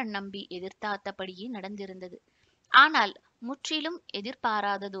குமரன் நம்பி எதிர்பார்த்தபடியே நடந்திருந்தது. ஆனால் முற்றிலும்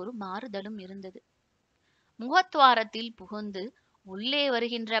எதிர்பாராததொரு மாறுதலும் இருந்தது. முகத்துவாரத்தில் புகுந்து உள்ளே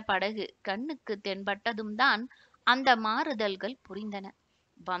வருகின்ற படகு கண்ணுக்கு தென்பட்டதும் தான் அந்த மாறுதல்கள் புரிந்தன.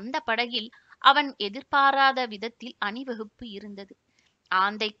 வந்த படகில் அவன் எதிர்பாராத விதத்தில் அணிவகுப்பு இருந்தது.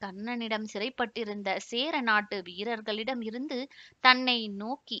 ஆந்தை கண்ணனிடம் சிறைப்பட்டிருந்த சேர நாட்டு வீரர்களிடம் இருந்து தன்னை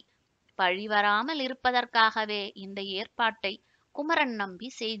நோக்கி பழிவராமல் இருப்பதற்காகவே இந்த ஏற்பாட்டை குமரன் நம்பி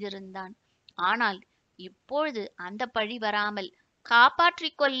செய்திருந்தான். ஆனால் இப்பொழுது அந்த பழி வராமல்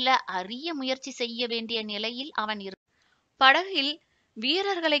காப்பாற்றிக் கொள்ள அரிய முயற்சி செய்ய வேண்டிய நிலையில் அவன் படகில்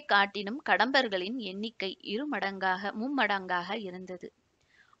வீரர்களை காட்டினும் கடம்பர்களின் எண்ணிக்கை மும்மடங்காக இருந்தது.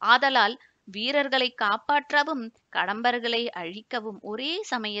 ஆதலால் வீரர்களை காப்பாற்றவும் கடம்பர்களை அழிக்கவும் ஒரே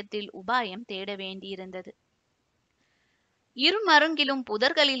சமயத்தில் உபாயம் தேட வேண்டியிருந்தது. இருமருங்கிலும்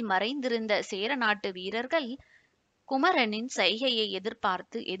புதர்களில் மறைந்திருந்த சேர நாட்டு வீரர்கள் குமரனின் சைகையை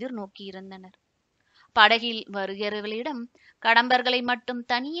எதிர்நோக்கியிருந்தனர். படகில் வருகிறவர்களிடம் கடம்பர்களை மட்டும்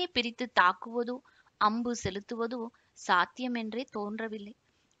தனியே பிரித்து தாக்குவதோ அம்பு செலுத்துவதோ சாத்தியமென்றே தோன்றவில்லை.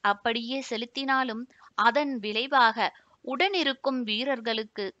 அப்படியே செலுத்தினாலும் அதன் விளைவாக உடனிருக்கும்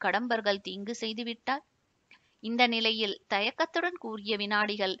வீரர்களுக்கு கடம்பர்கள் தீங்கு செய்துவிட்டால்? இந்த நிலையில் தயக்கத்துடன் கூறிய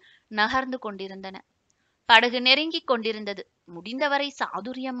வினாடிகள் நகர்ந்து கொண்டிருந்தன. படகு நெருங்கிக் கொண்டிருந்தது. முடிந்தவரை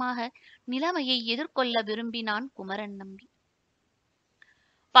சாதுரியமாக நிலைமையை எதிர்கொள்ள விரும்பினான் குமரன் நம்பி.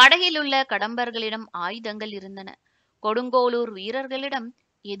 படகில் உள்ள கடம்பர்களிடம் ஆயுதங்கள் இருந்தன. கொடுங்கோளூர் வீரர்களிடம்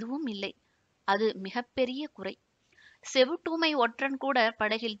எதுவும் இல்லை. அது மிகப்பெரிய குறை. செவிட்டூமை ஒற்றன் கூட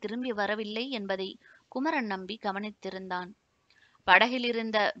படகில் திரும்பி வரவில்லை என்பதை குமரன் நம்பி கவனித்திருந்தான். படகில்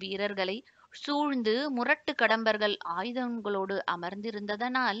இருந்த வீரர்களை சூழ்ந்து முரட்டு கடம்பர்கள் ஆயுதங்களோடு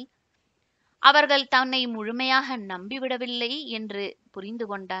அமர்ந்திருந்ததனால் அவர்கள் தன்னை முழுமையாக நம்பிவிடவில்லை என்று புரிந்து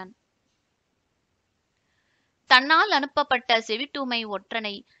கொண்டான். தன்னால் அனுப்பப்பட்ட செவிட்டூமை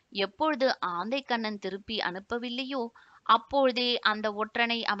ஒற்றனை எப்பொழுது ஆந்தைக்கண்ணன் திருப்பி அனுப்பவில்லையோ அப்பொழுதே அந்த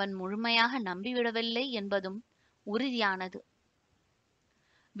ஒற்றனை அவன் முழுமையாக நம்பிவிடவில்லை என்பதும் உறுதியானது.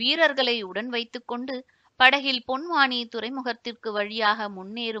 வீரர்களை உடன் வைத்துக் கொண்டு படகில் பொன்வாணி துறைமுகத்திற்கு வழியாக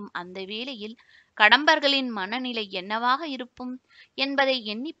முன்னேறும் அந்த வேளையில் கடம்பர்களின் மனநிலை என்னவாக இருக்கும் என்பதை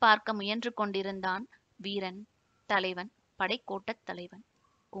எண்ணி பார்க்க முயன்று கொண்டிருந்தான் வீரன் தலைவன், படைக்கோட்டத் தலைவன்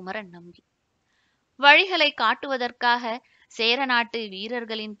குமரன் நம்பி. வழிகளை காட்டுவதற்காக சேர நாட்டு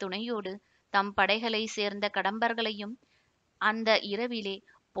வீரர்களின் துணையோடு தம் படைகளை சேர்ந்த கடம்பர்களையும் அந்த இரவிலே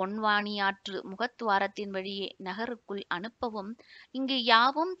பொன்வாணியாற்று முகத்துவாரத்தின் வழியே நகருக்குள் அனுப்பவும், இங்கு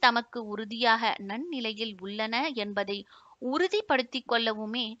யாவும் தமக்கு உறுதியாக நன்னிலையில் உள்ளன என்பதை உறுதிப்படுத்திக்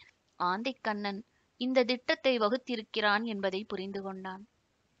கொள்ளவுமே ஆந்தைக்கண்ணன் இந்த திட்டத்தை வகுத்திருக்கிறான் என்பதை புரிந்து கொண்டான்.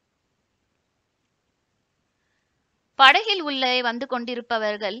 படகில் உள்ளே வந்து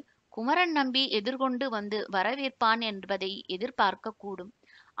கொண்டிருப்பவர்கள் குமரன் நம்பி எதிர்கொண்டு வந்து வரவேற்பான் என்பதை எதிர்பார்க்க கூடும்.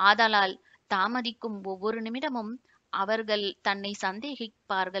 ஆதலால் தாமதிக்கும் ஒவ்வொரு நிமிடமும் அவர்கள் தன்னை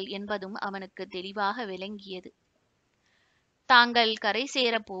சந்தேகிப்பார்கள் என்பதும் அவனுக்கு தெளிவாக விளங்கியது. தாங்கள் கரை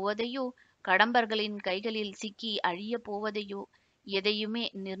சேரப் போவதையோ கடம்பர்களின் கைகளில் சிக்கி அழியப் போவதையோ எதையுமே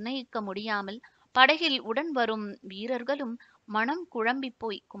நிர்ணயிக்க முடியாமல் படகில் உடன் வரும் வீரர்களும் மனம் குழம்பி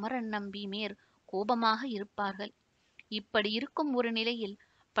போய் குமரன் நம்பி மேற் கோபமாக இருப்பார்கள். இப்படி இருக்கும் ஒரு நிலையில்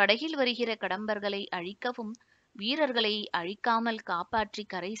படகில் வருகிற கடம்பர்களை அழிக்கவும் வீரர்களை அழிக்காமல் காப்பாற்றி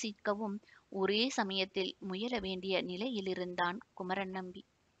கரை சேர்க்கவும் ஒரே சமயத்தில் முயல வேண்டிய நிலையிலிருந்தான் குமரன் நம்பி.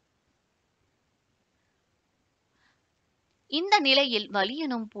 இந்த நிலையில்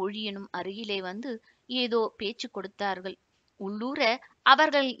வலியனும் பூழியனும் அருகிலே வந்து ஏதோ பேச்சு கொடுத்தார்கள். உள்ளூர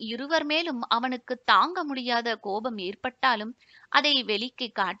அவர்கள் இருவர் மேலும் அவனுக்கு தாங்க முடியாத கோபம் ஏற்பட்டாலும் அதை வெளிக்கு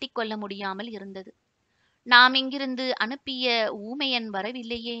காட்டிக்கொள்ள முடியாமல் இருந்தது. நாம் இங்கிருந்து அனுப்பிய ஊமையன்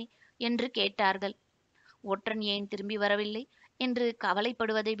வரவில்லையே என்று கேட்டார்கள். ஒற்றன் ஏன் திரும்பி வரவில்லை என்று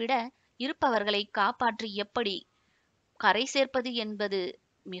கவலைப்படுவதை விட இருப்பவர்களை காப்பாற்றி எப்படி கரை சேர்ப்பது என்பது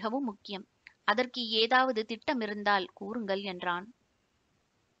மிகவும் முக்கியம். அதற்கு ஏதாவது திட்டம் இருந்தால் கூறுங்கள் என்றான்.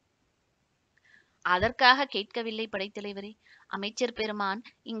 அதற்காக கேட்கவில்லை படைத்தலைவரே. அமைச்சர் பெருமான்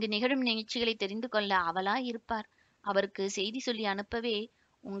இங்கு நிகழும் நிகழ்ச்சிகளை தெரிந்து கொள்ள அவலாய் இருப்பார். அவருக்கு செய்தி சொல்லி அனுப்பவே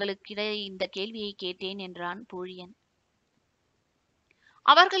உங்களுக்கிடையே இந்த கேள்வியை கேட்டேன் என்றான் பூழியன்.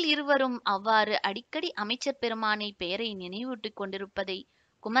 அவர்கள் இருவரும் அவ்வாறு அடிக்கடி அமைச்சர் பெருமானை பெயரை நினைவூட்டிக் கொண்டிருப்பதை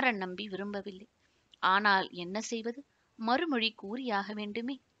குமரன் நம்பி விரும்பவில்லை. ஆனால் என்ன செய்வது? மறுமொழி கூறியாக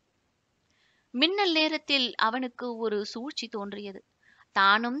வேண்டுமே. மின்னல் நேரத்தில் அவனுக்கு ஒரு சூழ்ச்சி தோன்றியது.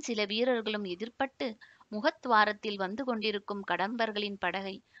 தானும் சில வீரர்களும் எதிர்பட்டு முகத்வாரத்தில் வந்து கொண்டிருக்கும் கடம்பர்களின்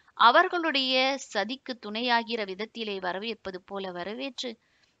படகை அவர்களுடைய சதிக்கு துணையாகிற விதத்திலே வரவேற்பது போல வரவேற்று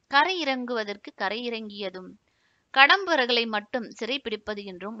கரை இறங்குவதற்கு கரை இறங்கியதும் கடம்பர்களை மட்டும் சிறைப்பிடிப்பது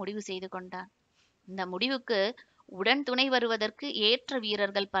என்றும் முடிவு செய்து கொண்டான். இந்த முடிவுக்கு உடன் துணை வருவதற்கு ஏற்ற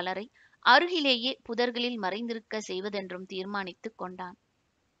வீரர்கள் பலரை அருகிலேயே புதர்களில் மறைந்திருக்க செய்வதென்றும் தீர்மானித்துக் கொண்டான்.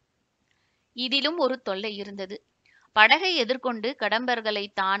 இதிலும் ஒரு தொல்லை இருந்தது. படகை எதிர்கொண்டு கடம்பர்களை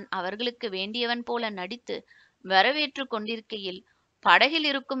தான் அவர்களுக்கு வேண்டியவன் போல நடித்து வரவேற்று கொண்டிருக்கையில் படகில்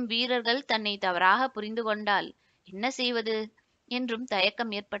இருக்கும் வீரர்கள் தன்னை தவறாக புரிந்து கொண்டால் என்ன செய்வது என்றும்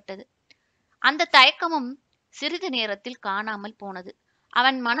தயக்கம் ஏற்பட்டது. அந்த தயக்கமும் சிறிது நேரத்தில் காணாமல் போனது.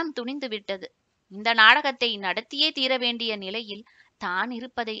 அவன் மனம் துணிந்து விட்டது. இந்த நாடகத்தை நடத்தியே தீர வேண்டிய நிலையில் தான்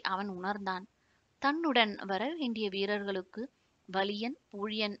இருப்பதை அவன் உணர்ந்தான். தன்னுடன் வர வேண்டிய வீரர்களுக்கு வலியன்,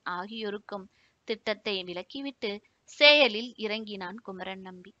 பூழியன் ஆகியோருக்கும் திட்டத்தை விலக்கிவிட்டு செயலில் இறங்கினான் குமரன்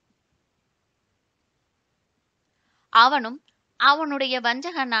நம்பி. அவனும் அவனுடைய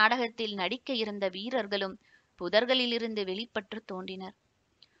வஞ்சக நாடகத்தில் நடிக்க இருந்த வீரர்களும் புதர்களிலிருந்து வெளிப்பட்டு தோன்றினர்.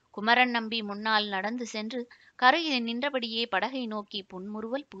 குமரன் நம்பி முன்னால் நடந்து சென்று கரையில் நின்றபடியே படகை நோக்கி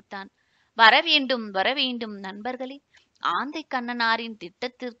புன்முறுவல் பூத்தான். வரவேண்டும் வரவேண்டும் நண்பர்களே, ஆந்தை கண்ணனாரின்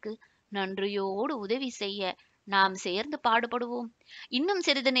திட்டத்திற்கு நன்றியோடு உதவி செய்ய நாம் சேர்ந்து பாடுபடுவோம். இன்னும்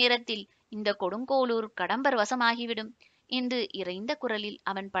சிறிது நேரத்தில் இந்த கொடுங்கோளூர் கடம்பர் வசமாகிவிடும் என்று இறைந்த குரலில்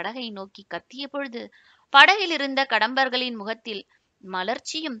அவன் படகை நோக்கி கத்திய பொழுது படகில் இருந்த கடம்பர்களின் முகத்தில்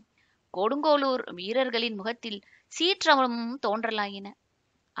மலர்ச்சியும் கொடுங்கோளூர் வீரர்களின் முகத்தில் சீற்றமும் தோன்றலாயின.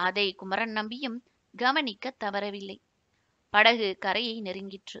 அதை குமரன் நம்பியும் கவனிக்க தவறவில்லை. படகு கரையை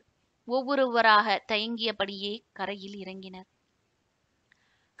நெருங்கிற்று. ஒவ்வொருவராக தயங்கியபடியே கரையில் இறங்கினர்.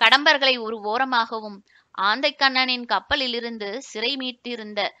 கடம்பர்களை ஒரு ஓரமாகவும் ஆந்தைக்கண்ணனின் கப்பலிலிருந்து சிறை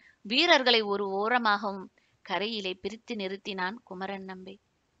மீட்டிருந்த வீரர்களை ஒரு ஓரமாகவும் கரையிலே பிரித்து நிறுத்தினான் குமரன் நம்பி.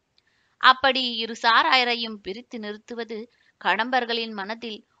 அப்படி இரு சாராரையும் பிரித்து நிறுத்துவது கடம்பர்களின்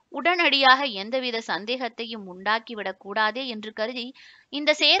மனத்தில் உடனடியாக எந்தவித சந்தேகத்தையும் உண்டாக்கிவிடக் கூடாதே என்று கருதி, இந்த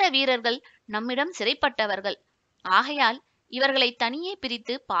சேர வீரர்கள் நம்மிடம் சிறைப்பட்டவர்கள், ஆகையால் இவர்களை தனியே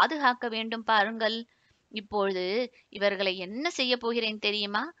பிரித்து பாதுகாக்க வேண்டும் பாருங்கள். இப்பொழுது இவர்களை என்ன செய்ய போகிறேன்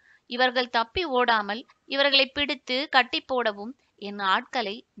தெரியுமா? இவர்கள் தப்பி ஓடாமல் இவர்களை பிடித்து கட்டி போடவும் என்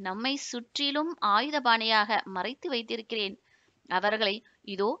ஆட்களை நம்மை சுற்றிலும் ஆயுதபாணியாக மறைத்து வைத்திருக்கிறேன். அவர்களை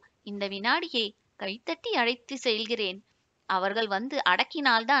இதோ இந்த வினாடியே கைத்தட்டி அழைத்து செல்கிறேன். அவர்கள் வந்து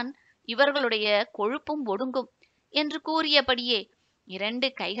அடக்கினால்தான் இவர்களுடைய கொழுப்பும் ஒடுங்கும் என்று கூறியபடியே 2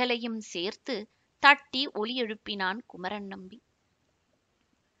 கைகளையும் சேர்த்து தட்டி ஒலி எழுப்பினான் குமரன் நம்பி.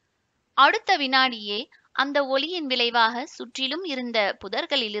 அடுத்த வினாடியே அந்த ஒலியின் விளைவாக சுற்றிலும் இருந்த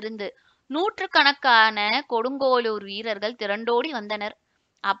புதர்களிலிருந்து 100கணக்கான கொடுங்கோளூர் வீரர்கள் திரண்டோடி வந்தனர்.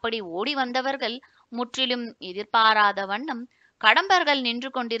 அப்படி ஓடி வந்தவர்கள் முற்றிலும் எதிர்பாராத வண்ணம் கடம்பர்கள் நின்று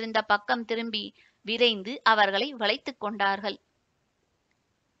கொண்டிருந்த பக்கம் திரும்பி விரைந்து அவர்களை வளைத்துக் கொண்டார்கள்.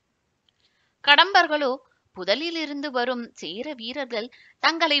 கடம்பர்களோ புதலிலிருந்து வரும் சேர வீரர்கள்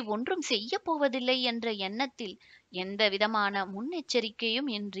தங்களை ஒன்றும் செய்ய போவதில்லை என்ற எண்ணத்தில் எந்த விதமான முன்னெச்சரிக்கையும்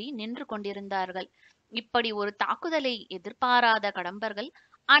இன்றி நின்று கொண்டிருந்தார்கள். இப்படி ஒரு தாக்குதலை எதிர்பாராத கடம்பர்கள்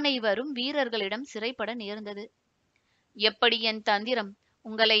அனைவரும் வீரர்களிடம் சிறைப்பட நேர்ந்தது. எப்படி என் தந்திரம்?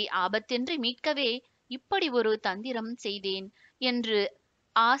 உங்களை ஆபத்தின்றி மீட்கவே இப்படி ஒரு தந்திரம் செய்தேன் என்று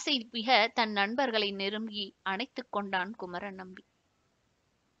ஆசை மிக தன் நண்பர்களை நெருங்கி அணைத்துக் கொண்டான் குமரன் நம்பி.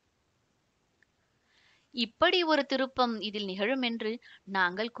 இப்படி ஒரு திருப்பம் இதில் நிகழும் என்று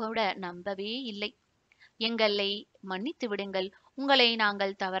நாங்கள் கூட நம்பவே இல்லை. எங்களை மன்னித்து விடுங்கள், உங்களை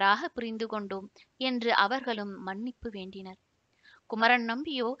நாங்கள் தவறாக புரிந்து கொண்டோம் என்று அவர்களும் மன்னிப்பு வேண்டினர். குமரன்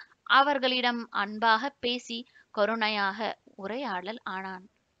நம்பியோ அவர்களிடம் அன்பாக பேசி கருணையாக உரையாடல் ஆனான்.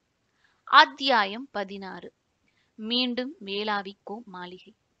 அத்தியாயம் 16. மீண்டும் வேளாவிக்கோ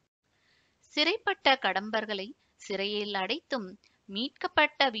மாளிகை. சிறைப்பட்ட கடம்பர்களை சிறையில் அடைத்தும்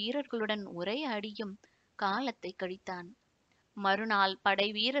மீட்கப்பட்ட வீரர்களுடன் உரையாடியும் காலத்தை கழித்தான். மறுநாள் படை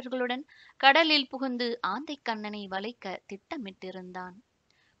வீரர்களுடன் கடலில் புகுந்து ஆந்தைக்கண்ணனை வளைக்க திட்டமிட்டிருந்தான்.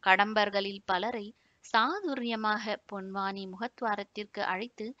 கடம்பர்களில் பலரை சாதுரியமாக பொன்வானி முகத்வாரத்திற்கு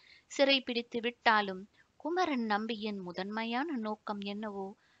அழைத்து சிறை பிடித்து விட்டாலும் குமரன் நம்பியின் முதன்மையான நோக்கம் என்னவோ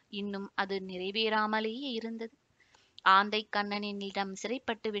இன்னும் அது நிறைவேறாமலேயே இருந்தது. ஆந்தைக்கண்ணனிடம்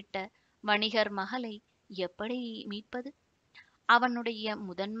சிறைப்பட்டுவிட்ட வணிகர் மகளை எப்படி மீட்பது? அவனுடைய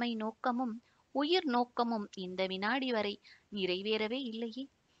முதன்மை நோக்கமும் உயிர் நோக்கமும் இந்த வினாடி வரை நிறைவேறவே இல்லையே.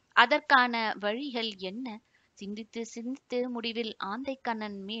 அதற்கான வழிகள் என்ன? சிந்தித்து சிந்தித்து முடிவில்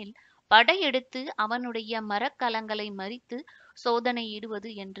ஆந்தைக்கண்ணன் மேல் படையெடுத்து அவனுடைய மரக்கலங்களை மறித்து சோதனையிடுவது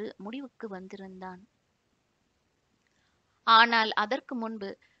என்று முடிவுக்கு வந்திருந்தான். ஆனால் அதற்கு முன்பு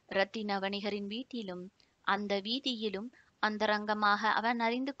இரத்தின வணிகரின் வீட்டிலும் அந்த வீதியிலும் அந்தரங்கமாக அவன்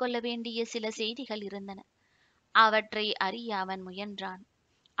அறிந்து கொள்ள வேண்டிய சில செய்திகள் இருந்தன. அவற்றை அறிய அவன் முயன்றான்.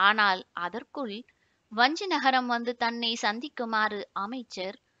 ஆனால் அதற்குள் வஞ்சி நகரம் வந்து தன்னை சந்திக்குமாறு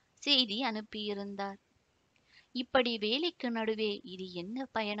அமைச்சர் செய்தி அனுப்பியிருந்தார். இப்படி வேலைக்கு நடுவே இது என்ன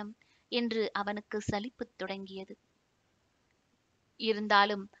பயணம் என்று அவனுக்கு சலிப்பு தொடங்கியது.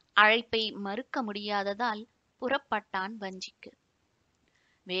 இருந்தாலும் அழைப்பை மறுக்க முடியாததால் புறப்பட்டான் வஞ்சிக்கு.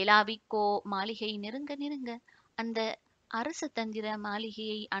 வேளாவிக்கோ மாளிகை நெருங்க நெருங்க அந்த அரச தந்திர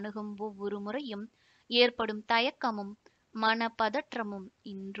மாளிகையை அணுகும் ஒவ்வொரு முறையும் ஏற்படும் தயக்கமும் மனப்பதற்றமும்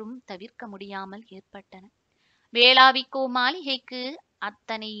இன்றும் தவிர்க்க முடியாமல் ஏற்பட்டன. வேளாவிக்கோ மாளிகைக்கு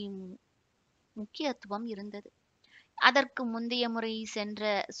அத்தனை முக்கியத்துவம் இருந்தது. அதற்கு முந்தைய முறை சென்ற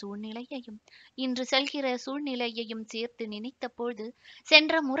சூழ்நிலையையும் இன்று செல்கிற சூழ்நிலையையும் சேர்த்து நினைத்த பொழுது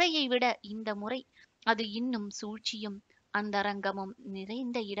சென்ற முறையை விட இந்த முறை அது இன்னும் சூழ்ச்சியும் அந்தரங்கமும்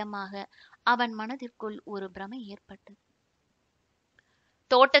நிறைந்த இடமாக அவன் மனதிற்குள் ஒரு பிரமை ஏற்பட்டது.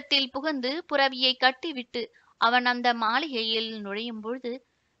 தோட்டத்தில் புகுந்து புறவியை கட்டிவிட்டு அவன் அந்த மாளிகையில் நுழையும் பொழுது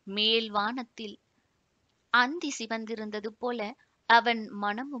மேல் வானத்தில் அந்தி சிவந்திருந்தது போல அவன்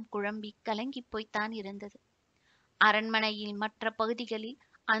மனமும் குழம்பி கலங்கி போய்த்தான் இருந்தது. அரண்மனையில் மற்ற பகுதிகளில்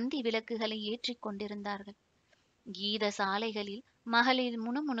அந்தி விளக்குகளை ஏற்றிக் கொண்டிருந்தார்கள். கீத சாலைகளில் மகளிர்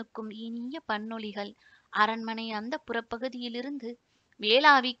முணுமுணுக்கும் இனிய பன்னொலிகள் அரண்மனை அந்த புறப்பகுதியிலிருந்து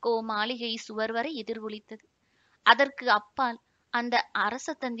வேளாவிக்கோ மாளிகை சுவர் வரை எதிரொலித்தது. அதற்கு அப்பால் அந்த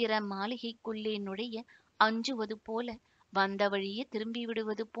அரசதந்திர மாளிகைக்குள்ளே நுழைய அஞ்சுவது போல வந்த வழியே திரும்பி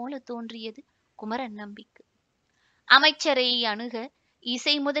விடுவது போல தோன்றியது குமரன் நம்பிக்கு. அமைச்சரை அணுக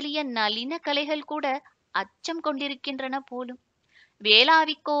இசை முதலிய நளின கலைகள் கூட அச்சம் கொண்டிருக்கின்றன போலும்.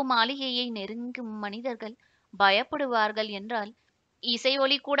 வேளாவிக்கோ மாளிகையை நெருங்கும் மனிதர்கள் பயப்படுவார்கள் என்றால் இசை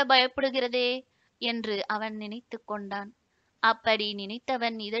ஒலி கூட பயப்படுகிறதே என்று அவன் நினைத்து கொண்டான். அப்படி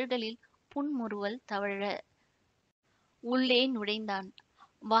நினைத்தவன் இதழ்களில் புன்முறுவல் தவழ உள்ளே நுழைந்தான்.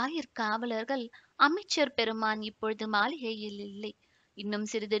 வாயிற்காவலர்கள், அமைச்சர் பெருமான் இப்பொழுது மாளிகையில் இல்லை, இன்னும்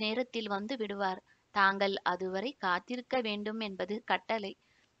சிறிது நேரத்தில் வந்து விடுவார், தாங்கள் அதுவரை காத்திருக்க வேண்டும் என்பது கட்டளை.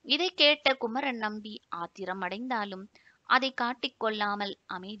 இதை கேட்ட குமரன் நம்பி ஆத்திரம் அடைந்தாலும் அதை காட்டிக்கொள்ளாமல்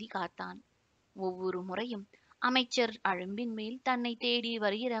அமைதி காத்தான். ஒவ்வொரு முறையும் அமைச்சர் அழும்பின் மேல் தன்னை தேடி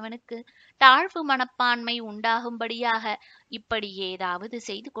வருகிறவனுக்கு தாழ்வு மனப்பான்மை உண்டாகும்படியாக இப்படி ஏதாவது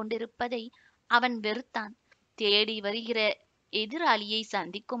செய்து கொண்டிருப்பதை அவன் வெறுத்தான். தேடி வருகிற எதிராளியை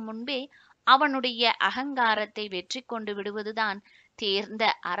சந்திக்கும் முன்பே அவனுடைய அகங்காரத்தை வெற்றி கொண்டு விடுவதுதான் தேர்ந்த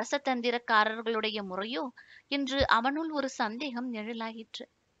அரசதந்திரக்காரர்களுடைய முறையோ என்று அவனுள் ஒரு சந்தேகம் நிழலாயிற்று.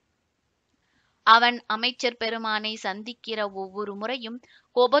 அவன் அமைச்சர் பெருமானை சந்திக்கிற ஒவ்வொரு முறையும்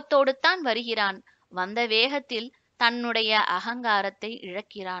கோபத்தோடு தான் வருகிறான். வந்த வேகத்தில் தன்னுடைய அகங்காரத்தை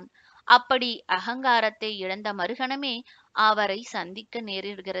இழக்கிறான். அப்படி அகங்காரத்தை இழந்த மறுகணமே அவரை சந்திக்க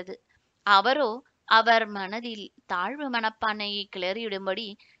நேரிடுகிறது. அவரோ அவர் மனதில் தாழ்வு மனப்பான்மையை கிளறியிடும்படி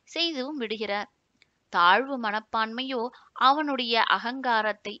செய்தும் விடுகிறார். தாழ்வு மனப்பான்மையோ அவனுடைய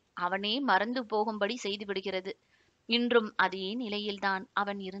அகங்காரத்தை அவனே மறந்து போகும்படி செய்து விடுகிறது. இன்றும் அதே நிலையில்தான்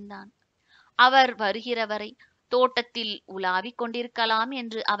அவன் இருந்தான். அவர் வருகிற வரை தோட்டத்தில் உலாவிக் கொண்டிருக்கலாம்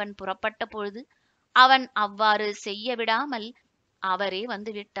என்று அவன் புறப்பட்ட பொழுது அவன் அவ்வாறு செய்ய விடாமல் அவரே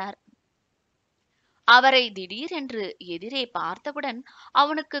வந்துவிட்டார். அவரை திடீரென்று எதிரே பார்த்தவுடன்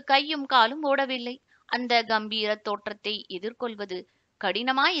அவனுக்கு கையும் காலும் ஓடவில்லை. அந்த கம்பீர தோற்றத்தை எதிர்கொள்வது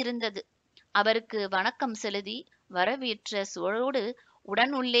கடினமாயிருந்தது. அவருக்கு வணக்கம் செலுத்தி வரவேற்ற சோழோடு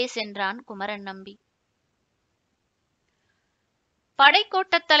உடன் உள்ளே சென்றான் குமரன் நம்பி.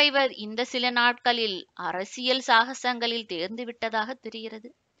 படைக்கோட்டத் தலைவர் இந்த சில நாட்களில் அரசியல் சாகசங்களில் தேர்ந்து விட்டதாக தெரிகிறது.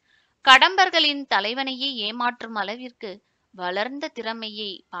 கடம்பர்களின் தலைவனையே ஏமாற்றும் அளவிற்கு வளர்ந்த திறமையை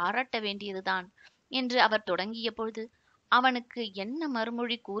பாராட்ட வேண்டியதுதான் என்று அவர் தொடங்கிய பொழுது அவனுக்கு என்ன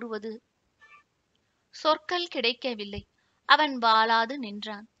மறுமொழி கூறுவது? சொற்கள் கிடைக்கவில்லை. அவன் வாளாது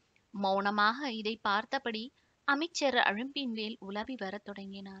நின்றான். மௌனமாக இதை பார்த்தபடி அமைச்சர் அழும்பின் மேல் உலவி வரத்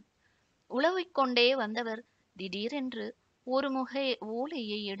தொடங்கினார். உலவிக் கொண்டே வந்தவர் திடீரென்று ஒரு முகை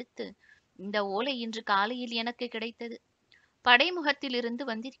ஓலையை எடுத்து, இந்த ஓலை இன்று காலையில் எனக்கு கிடைத்தது. படைமுகத்தில் இருந்து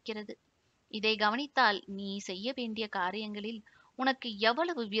வந்திருக்கிறது. இதை கவனித்தால் நீ செய்ய வேண்டிய காரியங்களில் உனக்கு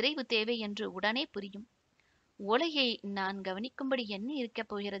எவ்வளவு விரைவு தேவை என்று உடனே புரியும். ஓலையை நான் கவனிக்கும்படி என்ன இருக்கப்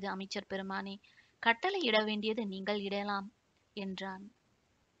போகிறது அமைச்சர் பெருமானே? கட்டளை இட வேண்டியது நீங்கள் இடலாம் என்றான்.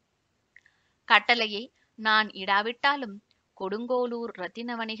 கட்டளையை நான் இடாவிட்டாலும் கொடுங்கோலூர்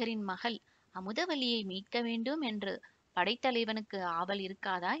இரத்தின வணிகரின் மகள் அமுதவல்லியை மீட்க வேண்டும் என்று படைத்தலைவனுக்கு ஆவல்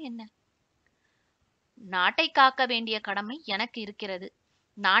இருக்காதா என்ன? நாட்டை காக்க வேண்டிய கடமை எனக்கு இருக்கிறது.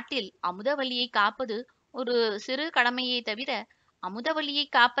 நாட்டில் அமுதவல்லியை காப்பது ஒரு சிறு கடமையை தவிர அமுதவல்லியை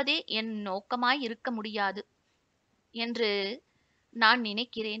காப்பதே என் நோக்கமாய் இருக்க முடியாது என்று நான்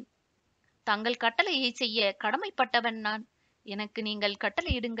நினைக்கிறேன். தங்கள் கட்டளையை செய்ய கடமைப்பட்டவன் நான். எனக்கு நீங்கள்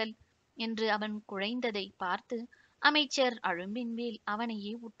கட்டளையிடுங்கள் என்று அவன் குழைந்ததை பார்த்து அமைச்சர் அழும்பின்வேல்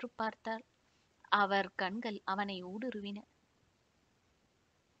அவனையே உற்று பார்த்தார். அவர் கண்கள் அவனை ஊடுருவின.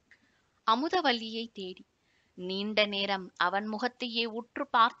 அமுதவல்லியை தேடி நீண்ட நேரம் அவன் முகத்தையே உற்று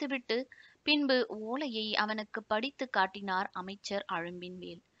பார்த்துவிட்டு பின்பு ஓலையை அவனுக்கு படித்து காட்டினார் அமைச்சர்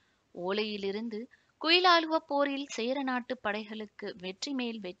அழும்பின்வேல். ஓலையிலிருந்து குயிலாலுவ போரில் சேர நாட்டு படைகளுக்கு வெற்றி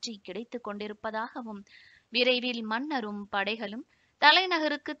மேல் வெற்றி கிடைத்து கொண்டிருப்பதாகவும் விரைவில் மன்னரும் படைகளும்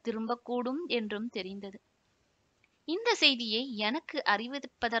தலைநகருக்கு திரும்பக்கூடும் என்றும் தெரிந்தது. இந்த செய்தியை எனக்கு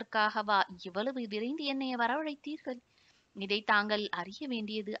அறிவிப்பதற்காகவா இவ்வளவு விரைந்து என்னை வரவழைத்தீர்கள்? இதை தாங்கள் அறிய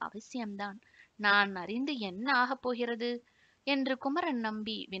வேண்டியது அவசியம்தான். நான் அறிந்து என்ன ஆகப் போகிறது என்று குமரன்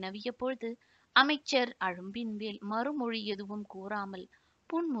நம்பி வினவிய பொழுது அமைச்சர் அழும்பின்வேல் மறுமொழி எதுவும் கூறாமல்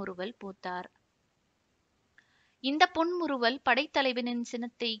புன்முறுவல் பூத்தார். இந்த புன்முறுவல் படைத்தலைவனின்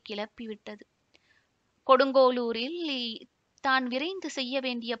சினத்தை கிளப்பிவிட்டது. கொடுங்கோலூரில் தான் விரைந்து செய்ய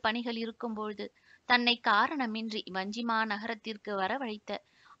வேண்டிய பணிகள் இருக்கும்பொழுது தன்னை காரணமின்றி வஞ்சிமா நகரத்திற்கு வரவழைத்த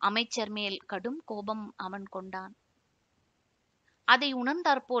அமைச்சர் மேல் கடும் கோபம் அவன் கொண்டான். அதை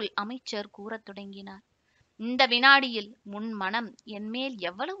உணர்ந்தாற்போல் அமைச்சர் கூறத் தொடங்கினார். இந்த வினாடியில் முன் மனம் என்மேல்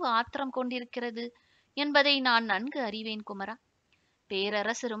எவ்வளவு ஆத்திரம் கொண்டிருக்கிறது என்பதை நான் நன்கு அறிவேன் குமரா.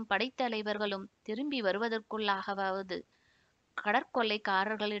 பேரரசரும் படைத்தலைவர்களும் திரும்பி வருவதற்குள்ளாகவாவது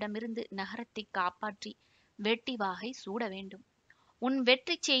கடற்கொள்ளைக்காரர்களிடமிருந்து நகரத்தை காப்பாற்றி வெட்டி வாகை சூட வேண்டும். உன்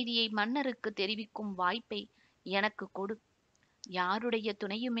வெற்றி செய்தியை மன்னருக்கு தெரிவிக்கும் வாய்ப்பை எனக்கு கொடு. யாருடைய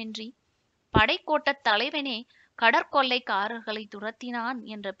துணையுமின்றி படைக்கோட்ட தலைவனே கடற்கொள்ளைக்காரர்களை துரத்தினான்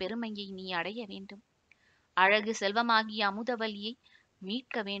என்ற பெருமையை நீ அடைய வேண்டும். அழகு செல்வமாகிய அமுதவல்லியை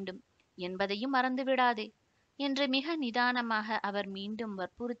மீட்க வேண்டும் என்பதையும் மறந்துவிடாதே என்று மிக நிதானமாக அவர் மீண்டும்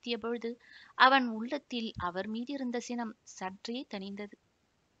வற்புறுத்திய பொழுது அவன் உள்ளத்தில் அவர் மீதிருந்த சினம் சற்றே தணிந்தது.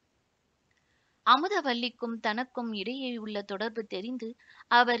 அமுதவல்லிக்கும் தனக்கும் இடையே உள்ள தொடர்பு தெரிந்து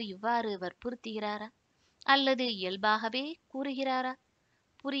அவர் இவ்வாறு வற்புறுத்துகிறாரா அல்லது இயல்பாகவே கூறுகிறாரா?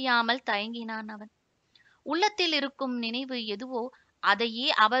 புரியாமல் தயங்கினான் அவன். உள்ளத்தில் இருக்கும் நினைவு எதுவோ அதையே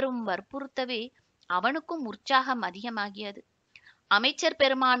அவரும் வற்புறுத்தவே அவனுக்கும் உற்சாகம் அதிகமாகியது. அமைச்சர்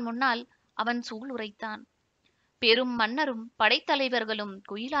பெருமான் முன்னால் அவன் சூள் உரைத்தான். பெரும் மன்னரும் படைத்தலைவர்களும்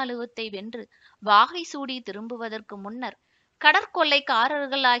குயிலாலுவத்தை வென்று வாகை சூடி திரும்புவதற்கு முன்னர்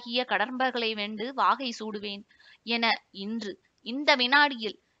கடற்கொள்ளைக்காரர்களாகிய கடம்பர்களை வென்று வாகை சூடுவேன் என இன்று இந்த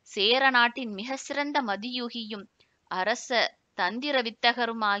வினாடியில் சேர நாட்டின் மிக சிறந்த மதியூகியும் அரச தந்திர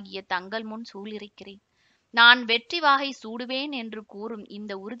வித்தகருமாகிய தங்கள் முன் சூளிரைக்கிறேன். நான் வெற்றி வாகை சூடுவேன் என்று கூறும்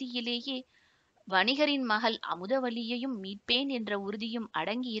இந்த உறுதியிலேயே வணிகரின் மகள் அமுதவல்லியையும் மீட்பேன் என்ற உறுதியும்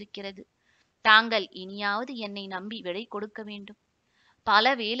அடங்கி இருக்கிறது. தாங்கள் இனியாவது என்னை நம்பி விடை கொடுக்க வேண்டும்.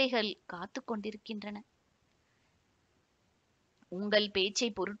 பல வேலைகள் காத்து கொண்டிருக்கின்றன. உங்கள் பேச்சை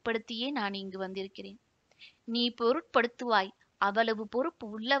பொருட்படுத்தியே நான் இங்கு வந்திருக்கிறேன். நீ பொருட்படுத்துவாய், அவ்வளவு பொறுப்பு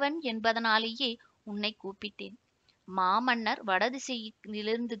உள்ளவன் என்பதனாலேயே உன்னை கூப்பிட்டேன். மாமன்னர்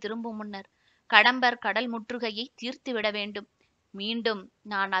வடதிசையிலிருந்து திரும்பும் முன்னர் கடம்பர் கடல் முற்றுகையை தீர்த்து விட வேண்டும். மீண்டும்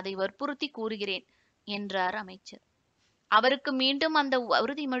நான் அதை வற்புறுத்தி கூறுகிறேன் என்றார் அமைச்சர். அவருக்கு மீண்டும் அந்த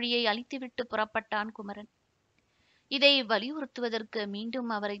உறுதிமொழியை அளித்துவிட்டு புறப்பட்டான் குமரன். இதை வலியுறுத்துவதற்கு மீண்டும்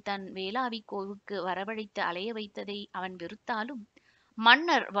அவரை தன் வேளாவி கோவுக்கு வரவழைத்து அலைய வைத்ததை அவன் வெறுத்தாலும்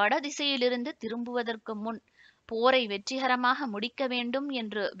மன்னர் வடதிசையிலிருந்து திரும்புவதற்கு முன் போரை வெற்றிகரமாக முடிக்க வேண்டும்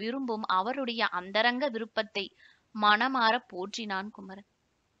என்று விரும்பும் அவருடைய அந்தரங்க விருப்பத்தை மனமாற போற்றினான் குமரன்.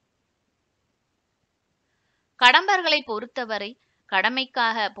 கடம்பர்களை பொறுத்தவரை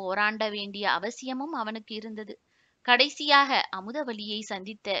கடமைக்காக போராட வேண்டிய அவசியமும் அவனுக்கு இருந்தது. கடைசியாக அமுதவல்லியை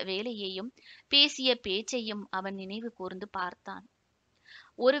சந்தித்த வேலையையும் பேசிய பேச்சையும் அவன் நினைவு கூர்ந்து பார்த்தான்.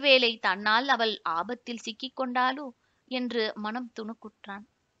 ஒருவேளை தன்னால் அவள் ஆபத்தில் சிக்கிக் கொண்டாலோ என்று மனம் துணுக்குற்றான்.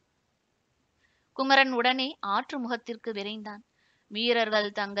 குமரன் உடனே ஆற்று முகத்திற்கு விரைந்தான். வீரர்கள்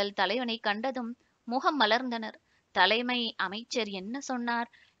தங்கள் தலைவனை கண்டதும் முகம் மலர்ந்தனர். தலைமை அமைச்சர் என்ன சொன்னார்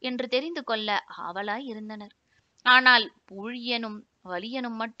என்று தெரிந்து கொள்ள ஆவலாய் இருந்தனர். ஆனால் பூழியனும்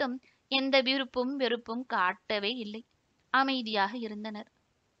வலியனும் மட்டும் எந்த விருப்பும் வெறுப்பும் காட்டவே இல்லை. அமைதியாக இருந்தனர்.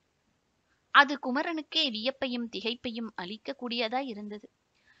 அது குமரனுக்கே வியப்பையும் திகைப்பையும் அளிக்கக்கூடியதாய் இருந்தது.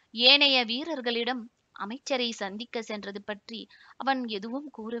 ஏனைய வீரர்களிடம் அமைச்சரை சந்திக்க சென்றது பற்றி அவன் எதுவும்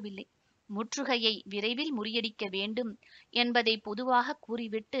கூறவில்லை. முற்றுகையை விரைவில் முறியடிக்க வேண்டும் என்பதை பொதுவாக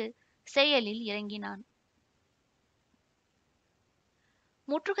கூறிவிட்டு செயலில் இறங்கினான்.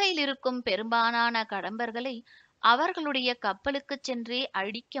 முற்றுகையில் இருக்கும் பெரும்பாலான கடம்பர்களை அவர்களுடைய கப்பலுக்கு சென்றே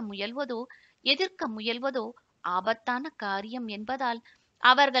அழிக்க முயல்வதோ எதிர்க்க முயல்வதோ ஆபத்தான காரியம் என்பதால்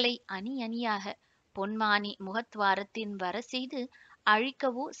அவர்களை அணி அணியாக பொன்மானி முகத்வாரத்தின் வர செய்து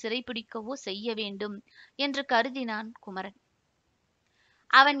அழிக்கவோ சிறைப்பிடிக்கவோ செய்ய வேண்டும் என்று கருதினான் குமரன்.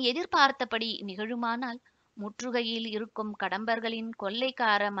 அவன் எதிர்பார்த்தபடி நிகழுமானால் முற்றுகையில் இருக்கும் கடம்பர்களின்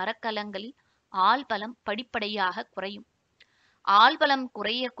கொள்ளைக்கார மரக்கலங்களில் ஆள்பலம் படிப்படியாக குறையும். ஆள்பலம்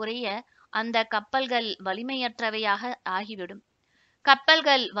குறைய குறைய அந்த கப்பல்கள் வலிமையற்றவையாக ஆகிவிடும்.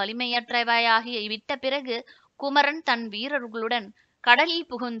 கப்பல்கள் வலிமையற்றவையாகி விட்ட பிறகு குமரன் தன் வீரர்களுடன் கடலில்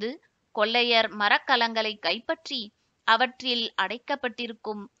புகுந்து கொள்ளையர் மரக்கலங்களை கைப்பற்றி அவற்றில்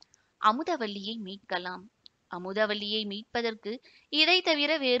அடைக்கப்பட்டிருக்கும் அமுதவல்லியை மீட்கலாம். அமுதவல்லியை மீட்பதற்கு இதை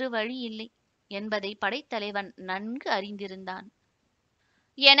தவிர வேறு வழி இல்லை என்பதை படைத்தலைவன் நன்கு அறிந்திருந்தான்.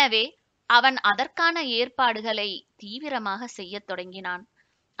 எனவே அவன் அதற்கான ஏற்பாடுகளை தீவிரமாக செய்யத் தொடங்கினான்.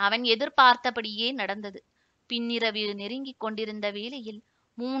 அவன் எதிர்பார்த்தபடியே நடந்தது. பின்னிரவு நெருங்கிக் கொண்டிருந்த வேளையில்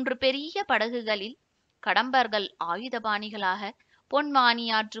 3 பெரிய படகுகளில் கடம்பர்கள் ஆயுதபாணிகளாக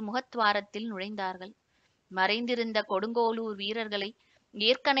பொன்வானியாற்று முகத்வாரத்தில் நுழைந்தார்கள். மறைந்திருந்த கொடுங்கோலூர் வீரர்களை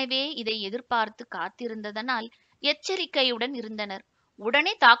ஏற்கனவே இதை எதிர்பார்த்து காத்திருந்ததனால் எச்சரிக்கையுடன் இருந்தனர்.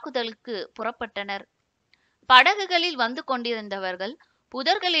 உடனே தாக்குதலுக்கு புறப்பட்டனர். படகுகளில் வந்து கொண்டிருந்தவர்கள்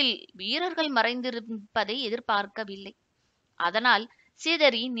புதர்களில் வீரர்கள் மறைந்திருப்பதை எதிர்பார்க்கவில்லை. அதனால்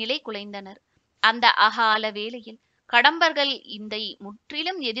சிதறி நிலை குலைந்தனர். அந்த அகால வேளையில் கடம்பர்கள் இதை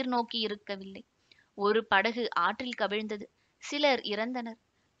முற்றிலும் எதிர்நோக்கி இருக்கவில்லை. ஒரு படகு ஆற்றில் கவிழ்ந்தது. சிலர் இறந்தனர்.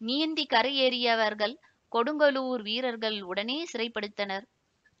 நீந்தி கரையேறியவர்கள் கொடுங்கலூர் வீரர்கள் உடனே சிறைப்படுத்தனர்.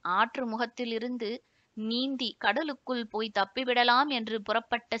 ஆற்று முகத்தில் இருந்து நீந்தி கடலுக்குள் போய் தப்பிவிடலாம் என்று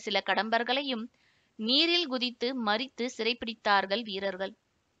புறப்பட்ட சில கடம்பர்களையும் நீரில் குதித்து மரித்து சிறைப்பிடித்தார்கள் வீரர்கள்.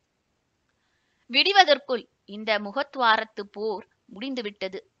 விடிவதற்குள் இந்த முகத்வாரத்து போர்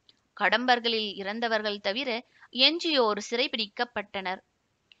முடிந்துவிட்டது. கடம்பர்களில் இறந்தவர்கள் தவிர எஞ்சியோர் சிறைப்பிடிக்கப்பட்டனர்.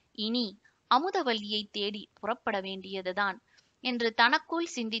 இனி அமுதவல்லியை தேடி புறப்பட வேண்டியதுதான் என்று தனக்குள்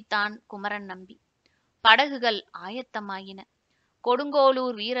சிந்தித்தான் குமரன் நம்பி. படகுகள் ஆயத்தமாயின.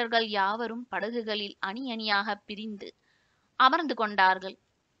 கொடுங்கோலூர் வீரர்கள் யாவரும் படகுகளில் அணி அணியாக பிரிந்து அமர்ந்து கொண்டார்கள்.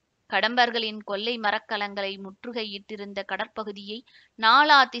 கடம்பர்களின் கொல்லை மரக்கலங்களை முற்றுகையிட்டிருந்த கடற்பகுதியை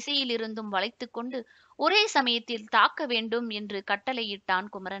நாலா திசையிலிருந்தும் வளைத்து கொண்டு ஒரே சமயத்தில் தாக்க வேண்டும் என்று கட்டளையிட்டான்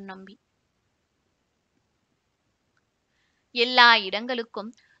குமரன் நம்பி. எல்லா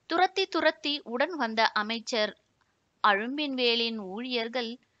இடங்களுக்கும் துரத்தி துரத்தி உடன் வந்த அமைச்சர் அழும்பின்வேலின்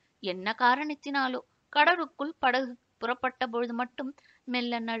ஊழியர்கள் என்ன காரணத்தினாலோ கடலுக்குள் படகு புறப்பட்ட பொழுது மட்டும்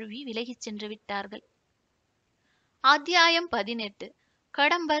மெல்ல நழுவி விலகிச் சென்று விட்டார்கள். அத்தியாயம் 18.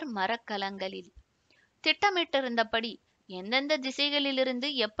 கடம்பர் மரக்கலங்களில். திட்டமிட்டிருந்தபடி எந்தெந்த திசைகளிலிருந்து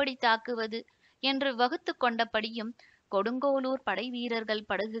எப்படி தாக்குவது என்று வகுத்து கொண்டபடியும் கொடுங்கோலூர் படை வீரர்கள்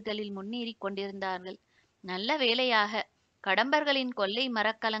படகுகளில் முன்னேறி கொண்டிருந்தார்கள். நல்ல வேளையாக கடம்பர்களின் கொல்லை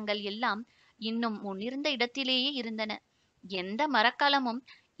மரக்கலங்கள் எல்லாம் இன்னும் முன்னிருந்த இடத்திலேயே இருந்தன. எந்த மரக்கலமும்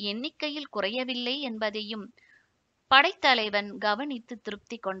எண்ணிக்கையில் குறையவில்லை என்பதையும் படைத்தலைவன் கவனித்து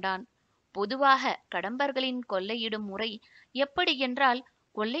திருப்தி கொண்டான். பொதுவாக கடம்பர்களின் கொள்ளையிடும் முறை எப்படி என்றால்,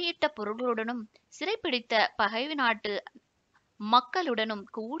 கொள்ளையிட்ட பொருள்களுடனும் சிறைப்பிடித்த பகை நாட்டு மக்களுடனும்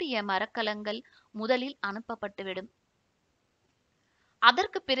கூடிய மரக்கலங்கள் முதலில் அனுப்பப்பட்டுவிடும்.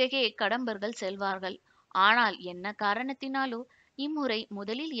 அதற்கு பிறகே கடம்பர்கள் செல்வார்கள். ஆனால் என்ன காரணத்தினாலோ இம்முறை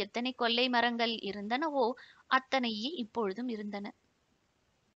முதலில் எத்தனை கொல்லை மரங்கள் இருந்தனவோ அத்தனையே இப்பொழுதும் இருந்தன.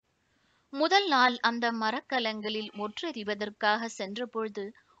 முதல் நாள் அந்த மரக்கலங்களில் ஒற்றறிவதற்காக சென்ற பொழுது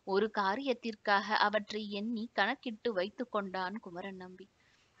ஒரு காரியத்திற்காக அவற்றை எண்ணி கணக்கிட்டு வைத்து கொண்டான் குமரன் நம்பி.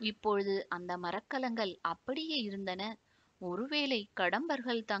 இப்பொழுது அந்த மரக்கலங்கள் அப்படியே இருந்தன. ஒருவேளை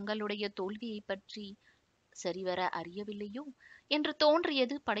கடம்பர்கள் தங்களுடைய தோல்வியை பற்றி சரிவர அறியவில்லையோ என்று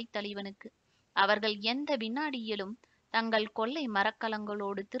தோன்றியது படைத்தலைவனுக்கு. அவர்கள் எந்த வினாடியிலும் தங்கள் கொல்லை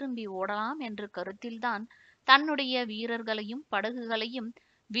மரக்கலங்களோடு திரும்பி ஓடலாம் என்ற கருத்தில்தான் தன்னுடைய வீரர்களையும் படகுகளையும்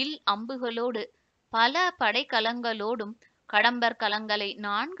வில் அம்புகளோடு பல படைக்கலங்களோடும் கடம்பர் கலங்களை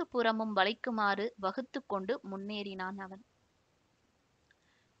 4 புறமும் வளைக்குமாறு வகுத்து கொண்டு முன்னேறினான் அவன்.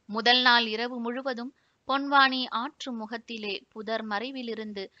 முதல் நாள் இரவு முழுவதும் பொன்வானி ஆற்று முகத்திலே புதர்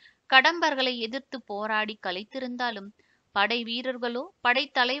மறைவிலிருந்து கடம்பர்களை எதிர்த்து போராடி கலைத்திருந்தாலும் படை வீரர்களோ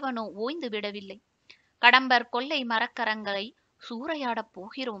படைத்தலைவனோ ஓய்ந்து விடவில்லை. கடம்பர் கொல்லை மரக்கரங்களை சூறையாடப்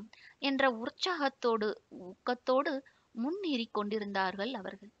போகிறோம் என்ற உற்சாகத்தோடு ஊக்கத்தோடு முன்னேறி கொண்டிருந்தார்கள்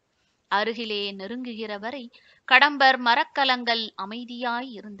அவர்கள். அருகிலே நெருங்குகிற வரை கடம்பர் மரக்கலங்கள் அமைதியாய்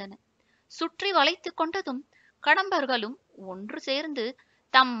இருந்தன. சுற்றி வளைத்து கொண்டதும் கடம்பர்களும் ஒன்று சேர்ந்து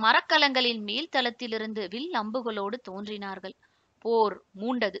தம் மரக்கலங்களின் மேல் தளத்திலிருந்து வில் அம்புகளோடு தோன்றினார்கள். போர்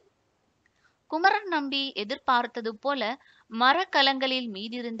மூண்டது. குமரன் நம்பி எதிர்பார்த்தது போல மரக்கலங்களில்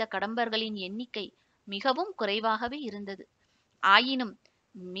மீதிருந்த கடம்பர்களின் எண்ணிக்கை மிகவும் குறைவாகவே இருந்தது. ஆயினும்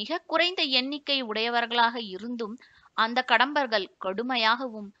மிக குறைந்த எண்ணிக்கை உடையவர்களாக இருந்தும் அந்த கடம்பர்கள்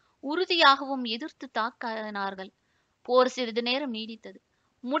கடுமையாகவும் உறுதியாகவும் எதிர்த்து தாக்கினார்கள். போர் சிறிது நேரம் நீடித்தது.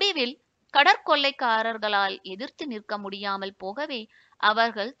 முடிவில் கடற்கொள்ளைக்காரர்களால் எதிர்த்து நிற்க முடியாமல் போகவே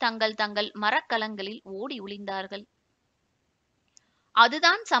அவர்கள் தங்கள் தங்கள் மரக்கலங்களில் ஓடி ஒளிந்தார்கள்.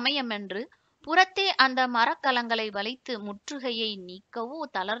 அதுதான் சமயம் என்று புறத்தே அந்த மரக்கலங்களை வளைத்து முற்றுகையை நீக்கவோ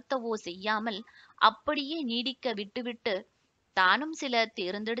தளர்த்தவோ செய்யாமல் அப்படியே நீடிக்க விட்டுவிட்டு தானும் சில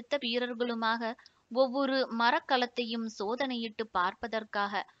தேர்ந்தெடுத்த வீரர்களுமாக ஒவ்வொரு மரக்கலத்தையும் சோதனையிட்டு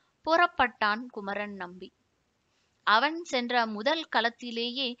பார்ப்பதற்காக புறப்பட்டான் குமரன் நம்பி. அவன் சென்ற முதல்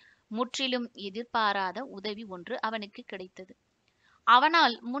களத்திலேயே முற்றிலும் எதிர்பாராத உதவி ஒன்று அவனுக்கு கிடைத்தது.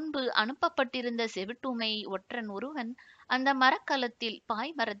 அவனால் முன்பு அனுப்பப்பட்டிருந்த செவிட்டுமை ஒற்றன் ஒருவன் அந்த மரக்கலத்தில்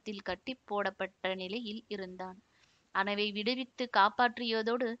பாய்மரத்தில் கட்டி போடப்பட்ட நிலையில் இருந்தான். அவனை விடுவித்து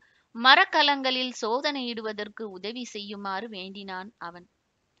காப்பாற்றியதோடு மரக்கலங்களில் சோதனையிடுவதற்கு உதவி செய்யுமாறு வேண்டினான் அவன்.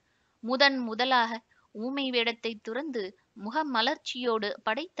 முதலாக ஊமை வேடத்தை துறந்து முகமலர்ச்சியோடு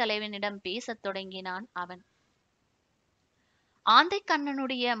படைத்தலைவனிடம் பேசத் தொடங்கினான் அவன்.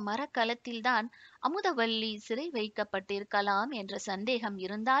 ஆந்தைக்கண்ணனுடைய மரக்கலத்தில்தான் அமுதவல்லி சிறை வைக்கப்பட்டிருக்கலாம் என்ற சந்தேகம்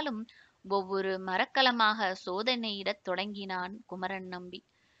இருந்தாலும் ஒவ்வொரு மரக்கலமாக சோதனையிடத் தொடங்கினான் குமரன் நம்பி.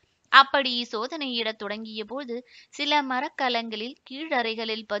 அப்படி சோதனையிடத் தொடங்கிய போது சில மரக்கலங்களில்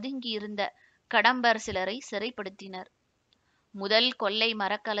கீழறைகளில் பதுங்கியிருந்த கடம்பர் சிலரை சிறைப்படுத்தினர். முதல் கொள்ளை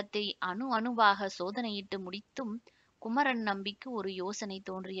மரக்கலத்தை அணுவாக சோதனையிட்டு முடித்தும் குமரன் நம்பிக்கு ஒரு யோசனை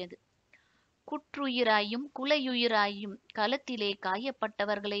தோன்றியது. குற்றுயிராயும் குலையுயிராயும் களத்திலே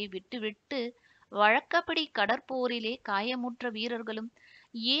காயப்பட்டவர்களை விட்டுவிட்டு வழக்கப்படி கடற்போரிலே காயமுற்ற வீரர்களும்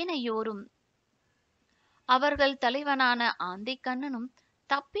ஏனையோரும் அவர்கள் தலைவனான ஆந்தைக்கண்ணனும்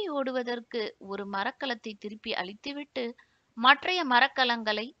தப்பி ஓடுவதற்கு ஒரு மரக்கலத்தை திருப்பி அளித்துவிட்டு மற்றைய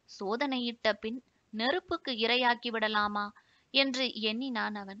மரக்கலங்களை சோதனையிட்ட பின் நெருப்புக்கு இரையாக்கி விடலாமா என்று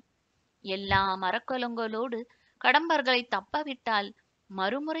எண்ணினான் அவன். எல்லா மரக்கலங்களோடு கடம்பர்களை தப்பவிட்டால்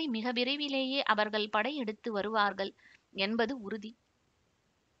மறுமுறை மிக விரைவிலேயே அவர்கள் படையெடுத்து வருவார்கள் என்பது உறுதி.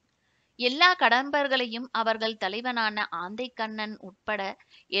 எல்லா கடம்பர்களையும் அவர்கள் தலைவனான ஆந்தைக்கண்ணன் உட்பட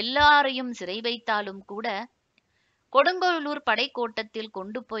எல்லாரையும் சிறை வைத்தாலும் கூட கொடுங்கோளூர் படைக்கோட்டத்தில்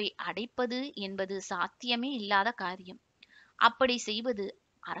கொண்டு போய் அடைப்பது என்பது சாத்தியமே இல்லாத காரியம். அப்படி செய்வது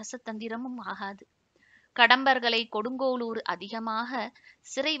அரச தந்திரமும் ஆகாது. கடம்பர்களை கொடுங்கோளூர் அதிகமாக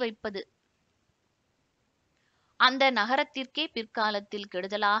சிறை வைப்பது அந்த நகரத்திற்கே பிற்காலத்தில்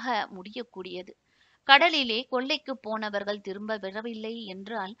கெடுதலாக முடியக்கூடியது. கடலிலே கொள்ளைக்கு போனவர்கள் திரும்ப வரவில்லை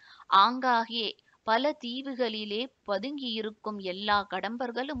என்றால் ஆங்காங்கே பல தீவுகளிலே பதுங்கியிருக்கும் எல்லா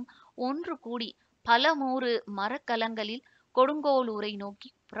கடம்பர்களும் ஒன்று கூடி பல 100 மரக்கலங்களில் கொடுங்கோளூரை நோக்கி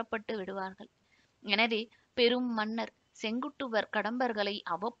புறப்பட்டு விடுவார்கள். எனவே பெரும் மன்னர் செங்குட்டுவர் கடம்பர்களை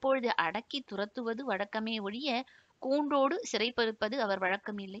அவ்வப்பொழுது அடக்கி துரத்துவது வழக்கமே ஒழிய கூண்டோடு சிறைப்படுப்பது அவர்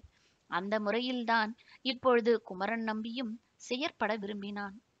வழக்கமில்லை. அந்த முறையில்தான் இப்பொழுது குமரன் நம்பியும் செயற்பட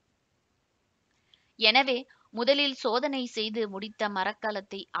விரும்பினான். எனவே முதலில் சோதனை செய்து முடித்த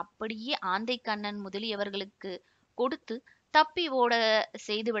மரக்கலத்தை அப்படியே ஆந்தைக்கண்ணன் முதலியவர்களுக்கு கொடுத்து தப்பி ஓட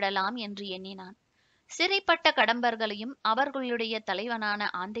செய்துவிடலாம் என்று எண்ணினான். சிறைப்பட்ட கடம்பர்களையும் அவர்களுடைய தலைவனான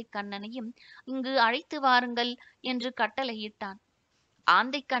ஆந்தைக்கண்ணனையும் இங்கு அழைத்து வாருங்கள் என்று கட்டளையிட்டான்.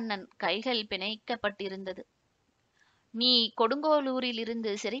 ஆந்தைக்கண்ணன் கைகள் பிணைக்கப்பட்டிருந்தது. நீ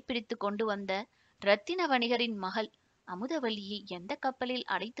கொடுங்கோளூரிலிருந்து சிறைப்பிடித்து கொண்டு வந்த இரத்தின வணிகரின் மகள் அமுதவல்லியை எந்த கப்பலில்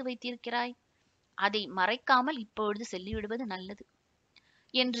அடைத்து வைத்திருக்கிறாய்? அதை மறைக்காமல் இப்பொழுது சொல்லிவிடுவது நல்லது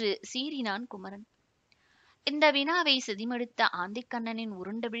என்று சீறினான் குமரன். இந்த வினாவை செதிமடுத்த ஆந்தைக்கண்ணனின்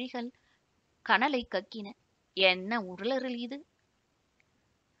உருண்ட விழிகள் கனலை கக்கின. என்ன உருளறல் இது?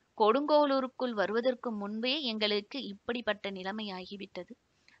 கொடுங்கோளூருக்குள் வருவதற்கு முன்பே எங்களுக்கு இப்படிப்பட்ட நிலைமை ஆகிவிட்டது.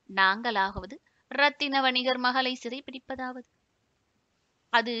 நாங்களாவது இரத்தின வணிகர் மகளை சிறைப்பிடிப்பதாவது?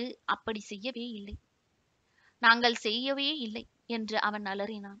 அது அப்படி செய்யவே இல்லை, நாங்கள் செய்யவே இல்லை என்று அவன்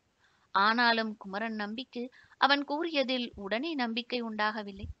அலறினான். ஆனாலும் குமரன் நம்பிக்கு அவன் கூறியதில் உடனே நம்பிக்கை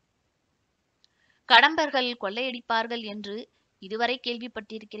உண்டாகவில்லை. கடம்பர்கள் கொள்ளையடிப்பார்கள் என்று இதுவரை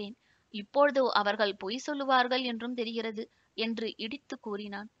கேள்விப்பட்டிருக்கிறேன். இப்பொழுதோ அவர்கள் பொய் சொல்லுவார்கள் என்றும் தெரிகிறது என்று இடித்து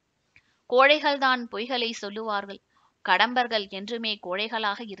கூறினான். கோழைகள்தான் பொய்களை சொல்லுவார்கள். கடம்பர்கள் என்றுமே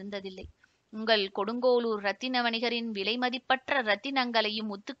கோழைகளாக இருந்ததில்லை. உங்கள் கொடுங்கோளூர் இரத்தின வணிகரின் விலை மதிப்பற்ற இரத்தினங்களையும்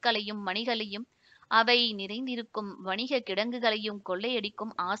முத்துக்களையும் மணிகளையும் அவை நிறைந்திருக்கும் வணிக கிடங்குகளையும்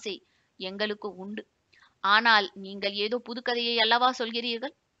கொள்ளையடிக்கும் ஆசை எங்களுக்கு உண்டு. ஆனால் நீங்கள் ஏதோ புதுக்கதையை அல்லவா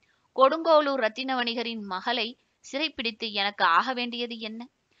சொல்கிறீர்கள்? கொடுங்கோளூர் இரத்தின வணிகரின் மகளை சிறைப்பிடித்து எனக்கு ஆக வேண்டியது என்ன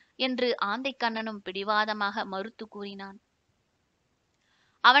என்று ஆந்தைக்கண்ணனும் பிடிவாதமாக மறுத்து கூறினான்.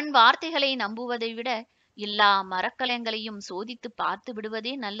 அவன் வார்த்தைகளை நம்புவதை விட எல்லா மரக்கலங்களையும் சோதித்து பார்த்து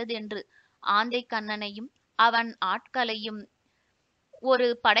விடுவதே நல்லது என்று ஆந்தை கண்ணனையும் அவன் ஆட்களையும் ஒரு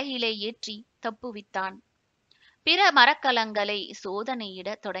படகிலே ஏற்றி தப்புவித்தான். பிற மரக்கலங்களை சோதனையிட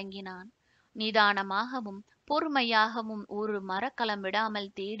தொடங்கினான். நிதானமாகவும் பொறுமையாகவும் ஒரு மரக்கலம் விடாமல்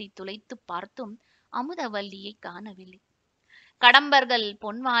தேடி துளைத்து பார்த்தும் அமுதவல்லியை காணவில்லை. கடம்பர்கள்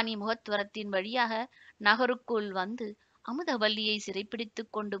பொன்வானி முகத்துவரத்தின் வழியாக நகருக்குள் வந்து அமுதவல்லியை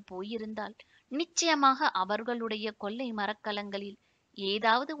சிறைப்பிடித்துக் கொண்டு போயிருந்தால் நிச்சயமாக அவர்களுடைய கொள்ளை மரக்கலங்களில்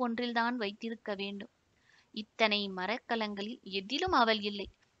ஏதாவது ஒன்றில்தான் வைத்திருக்க வேண்டும். இத்தனை மரக்கலங்களில் எதிலும் அவள் இல்லை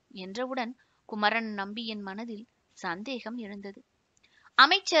என்றவுடன் குமரன் நம்பியின் மனதில் சந்தேகம் எழுந்தது.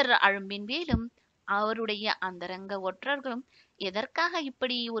 அமைச்சர் அழும்பின் வேலும் அவருடைய அந்தரங்க ஒற்றர்களும் எதற்காக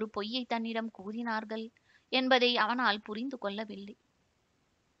இப்படி ஒரு பொய்யை தன்னிடம் கூறினார்கள் என்பதை அவனால் புரிந்து கொள்ளவில்லை.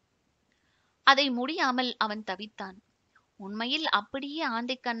 அதை முடியாமல் அவன் தவித்தான். உண்மையில் அப்படியே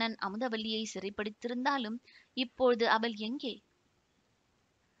ஆந்தைக்கண்ணன் அமுதவல்லியை சிறைப்படுத்தியிருந்தாலும் இப்பொழுது அவள் எங்கே?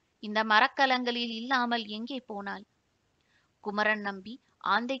 இந்த மரக்கலங்களில் இல்லாமல் எங்கே போனாள்? குமரன் நம்பி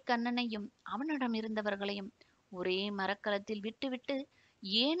ஆந்தைக்கண்ணனையும் அவனிடம் இருந்தவர்களையும் ஒரே மரக்கலத்தில் விட்டுவிட்டு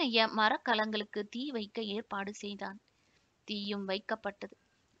ஏனைய மரக்கலங்களுக்கு தீ வைக்க ஏற்பாடு செய்தான். தீயும் வைக்கப்பட்டது.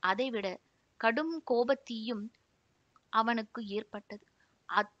 அதைவிட கடும் கோபத்தீயும் அவனுக்கு ஏற்பட்டது.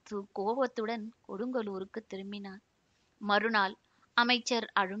 கோபத்துடன் கொடுங்கலூருக்கு திரும்பினான். மறுநாள் அமைச்சர்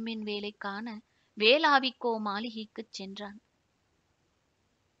அழும்பின் வேலை காண வேளாவிக்கோ மாளிகைக்கு சென்றான்.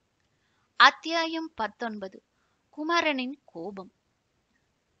 அத்தியாயம் 19. குமரனின் கோபம்.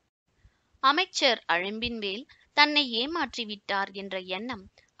 அமைச்சர் அழும்பின்வேல் தன்னை ஏமாற்றிவிட்டார் என்ற எண்ணம்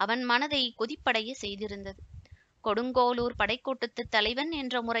அவன் மனதை கொதிப்படைய செய்திருந்தது. கொடுங்கோளூர் படைக்கூட்டத்து தலைவன்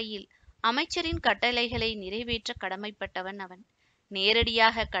என்ற முறையில் அமைச்சரின் கட்டளைகளை நிறைவேற்ற கடமைப்பட்டவன் அவன்.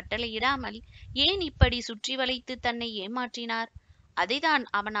 நேரடியாக கட்டளையிடாமல் ஏன் இப்படி சுற்றி வளைத்து தன்னை ஏமாற்றினார்? அதைதான்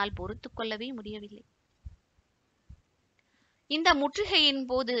அவனால் பொறுத்து கொள்ளவே முடியவில்லை. இந்த முற்றுகையின்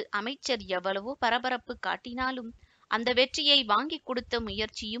போது அமைச்சர் எவ்வளவோ பரபரப்பு காட்டினாலும் அந்த வெற்றியை வாங்கி கொடுத்த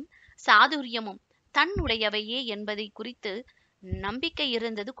முயற்சியும் சாதுரியமும் தன்னுடையவையே என்பதை குறித்து நம்பிக்கை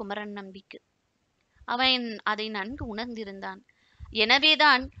இருந்தது குமரன் நம்பிக்கு. அவன் அதை நன்கு உணர்ந்திருந்தான்.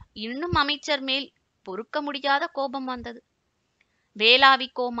 எனவேதான் இன்னும் அமைச்சர் மேல் பொறுக்க முடியாத கோபம் வந்தது.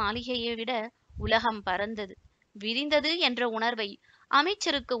 வேளாவிக்கோ மாளிகையை விட உலகம் பரந்தது, விரிந்தது என்ற உணர்வை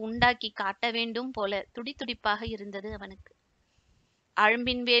அமைச்சருக்கு உண்டாக்கி காட்ட வேண்டும் போல துடிதுடிப்பாக இருந்தது அவனுக்கு.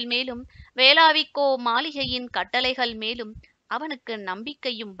 அழும்பின்வேல் மேலும் வேளாவிக்கோ மாளிகையின் கட்டளைகள் மேலும் அவனுக்கு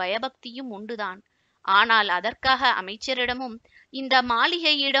நம்பிக்கையும் பயபக்தியும் உண்டுதான். ஆனால் அதற்காக அமைச்சரிடமும் இந்த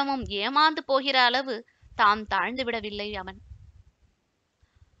மாளிகையிடமும் ஏமாந்து போகிற அளவு தாம் தாழ்ந்து விடவில்லை அவன்.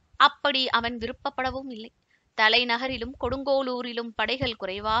 அப்படி அவன் விருப்பப்படவும் இல்லை. தலைநகரிலும் கொடுங்கோளூரிலும் படைகள்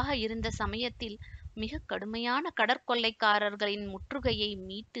குறைவாக இருந்த சமயத்தில் மிக கடுமையான கடற்கொள்ளைக்காரர்களின் முற்றுகையை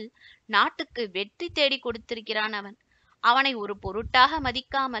மீட்டு நாட்டுக்கு வெற்றி தேடி கொடுத்திருக்கிறான் அவன். அவனை ஒரு பொருட்டாக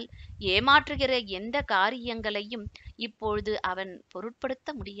மதிக்காமல் ஏமாற்றுகிற எந்த காரியங்களையும் இப்பொழுது அவன்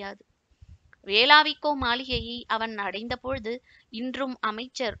பொருட்படுத்த முடியாது. வேளாவிக்கோ மாளிகையை அவன் அடைந்த பொழுது இன்றும்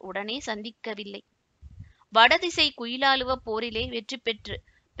அமைச்சர் உடனே சந்திக்கவில்லை. வடதிசை குயிலாலுவ போரிலே வெற்றி பெற்று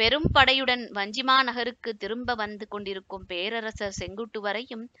பெரும் படையுடன் வஞ்சிமா நகருக்கு திரும்ப வந்து கொண்டிருக்கும் பேரரசர்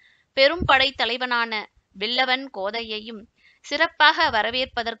செங்குட்டுவரையும் பெரும் படை தலைவனான வில்லவன் கோதையையும் சிறப்பாக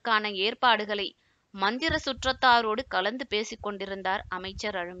வரவேற்பதற்கான ஏற்பாடுகளை மந்திர சுற்றத்தாரோடு கலந்து பேசிக் கொண்டிருந்தார்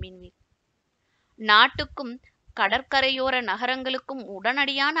அமைச்சர் அழும்பின்வேல். நாட்டுக்கும் கடற்கரையோர நகரங்களுக்கும்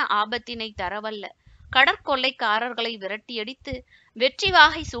உடனடியான ஆபத்தினை தரவல்ல கடற்கொள்ளைக்காரர்களை விரட்டியடித்து வெற்றி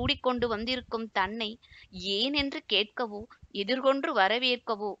வாகை சூடிக்கொண்டு வந்திருக்கும் தன்னை ஏன் என்று கேட்கவோ எதிர்கொண்டு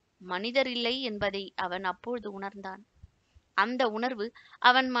வரவேற்கவோ மனிதரில்லை என்பதை அவன் அப்பொழுது உணர்ந்தான். அந்த உணர்வு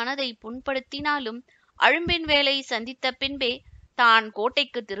அவன் மனதை புண்படுத்தினாலும் அழும்பின்வேலை சந்தித்த பின்பே தான்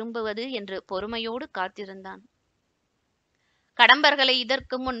கோட்டைக்கு திரும்புவது என்று பொறுமையோடு காத்திருந்தான். கடம்பர்களை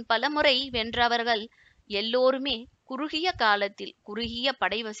இதற்கு முன் பலமுறை வென்றவர்கள் எல்லோருமே குறுகிய காலத்தில் குறுகிய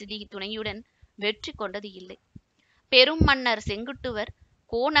படை வசதி துணையுடன் வெற்றி கொண்டது இல்லை. பெரும் மன்னர் செங்குட்டுவர்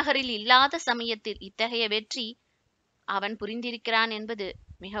கோநகரில் இல்லாத சமயத்தில் இத்தகைய வெற்றி அவன் புரிந்திருக்கிறான் என்பது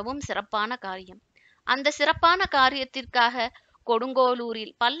மிகவும் சிறப்பான காரியம். அந்த சிறப்பான காரியத்திற்காக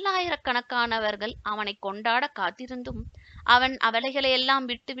கொடுங்கோளூரில் பல்லாயிரக்கணக்கானவர்கள் அவனை கொண்டாட காத்திருந்தும் அவன் அவளைகளையெல்லாம்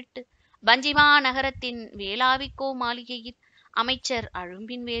விட்டுவிட்டு வஞ்சிமா நகரத்தின் வேளாவிக்கோ மாளிகையில் அமைச்சர்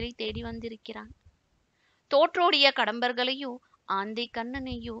அழும்பின்வேலை தேடி வந்திருக்கிறான். தோற்றோடிய கடம்பர்களையோ ஆந்தை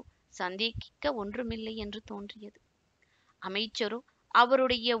கண்ணனையோ சந்தேகிக்க ஒன்றுமில்லை என்று தோன்றியது. அமைச்சரோ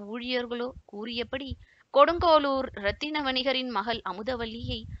அவருடைய ஊழியர்களோ கூறியபடி கொடுங்கோளூர் இரத்தின வணிகரின் மகள்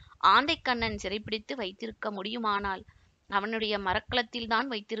அமுதவல்லியை ஆந்தைக்கண்ணன் சிறைப்பிடித்து வைத்திருக்க முடியுமானால் அவனுடைய மரக்கலத்தில் தான்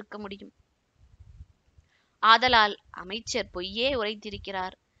வைத்திருக்க முடியும். ஆதலால் அமைச்சர் பொய்யே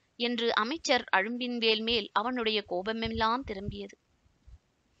உரைத்திருக்கிறார் என்று அமைச்சர் அழும்பின்வேல் மேல் அவனுடைய கோபமெல்லாம் திரும்பியது.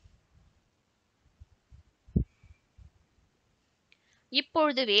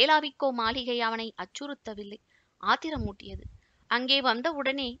 இப்பொழுது வேளாவிக்கோ மாளிகை அவனை அச்சுறுத்தவில்லை, ஆத்திரமூட்டியது. அங்கே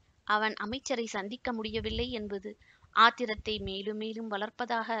வந்தவுடனே அவன் அமைச்சரை சந்திக்க முடியவில்லை என்பது ஆத்திரத்தை மேலும் மேலும்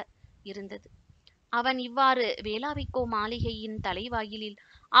வளர்ப்பதாக இருந்தது. அவன் இவ்வாறு வேளாவிக்கோ மாளிகையின் தலைவாயிலில்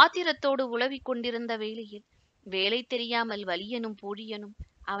ஆத்திரத்தோடு உலவிக் கொண்டிருந்த வேளையில் வேலை தெரியாமல் வலியனும் பூழியனும்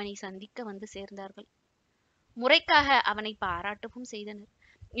அவனை சந்திக்க வந்து சேர்ந்தார்கள். முறைக்காக அவனை பாராட்டவும் செய்தனர்.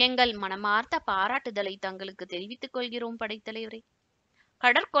 எங்கள் மனமார்ந்த பாராட்டுதலை தங்களுக்கு தெரிவித்துக் கொள்கிறோம் படைத்தலைவரே.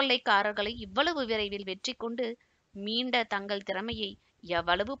 கடற்கொள்ளைக்காரர்களை இவ்வளவு விரைவில் வெற்றி கொண்டு மீண்ட தங்கள் திறமையை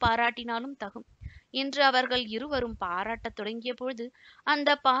எவ்வளவு பாராட்டினாலும் தகும் என்று அவர்கள் இருவரும் பாராட்டத் தொடங்கிய பொழுது அந்த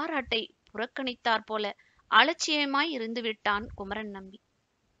பாராட்டை புறக்கணித்தாற் போல அலட்சியமாய் இருந்து விட்டான் குமரன் நம்பி.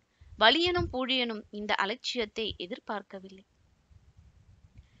 வலியனும் பூழியனும் இந்த அலட்சியத்தை எதிர்பார்க்கவில்லை.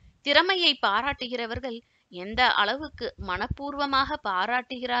 திறமையை பாராட்டுகிறவர்கள் எந்த அளவுக்கு மனப்பூர்வமாக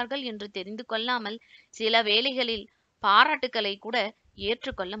பாராட்டுகிறார்கள் என்று தெரிந்து கொள்ளாமல் சில வேளைகளில் பாராட்டுக்களை கூட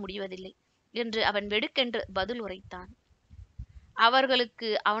ஏற்றுக்கொள்ள முடிவதில்லை என்று அவன் வெடுக்கென்று பதில் உரைத்தான். அவர்களுக்கு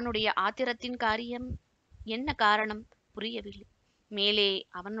அவனுடைய ஆத்திரத்தின் காரியம் என்ன காரணம் புரியவில்லை. மேலே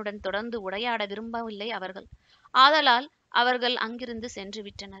அவனுடன் தொடர்ந்து உரையாட விரும்பவில்லை அவர்கள். ஆதலால் அவர்கள் அங்கிருந்து சென்று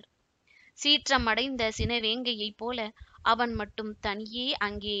விட்டனர். சீற்றம் அடைந்த சினவேங்கையைப் போல அவன் மட்டும் தனியே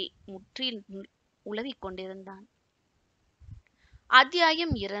அங்கே முற்றில் உலவிக் கொண்டிருந்தான்.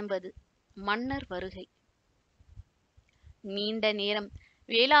 அத்தியாயம் 20. மன்னர் வருகை. நீண்ட நேரம்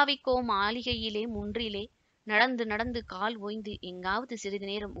வேளாவிக்கோ மாளிகையிலே முன்றிலே நடந்து நடந்து கால் ஓய்ந்து எங்காவது சிறிது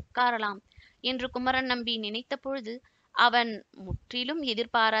நேரம் உட்காரலாம் என்று குமரன் நம்பி நினைத்த பொழுது அவன் முற்றிலும்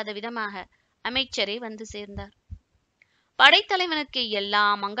எதிர்பாராத விதமாக அமைச்சரே வந்து சேர்ந்தார். படைத்தலைவனுக்கு எல்லா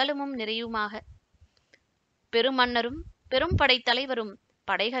மங்களமும் நிறைவுமாக பெருமன்னரும் பெரும் படைத்தலைவரும்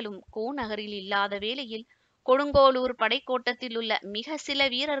படைகளும் கோநகரில் இல்லாத வேளையில் கொடுங்கோளூர் படைக்கோட்டத்தில் உள்ள மிக சில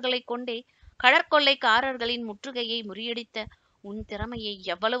வீரர்களை கொண்டே கடற்கொள்ளைக்காரர்களின் முற்றுகையை முறியடித்த உன் திறமையை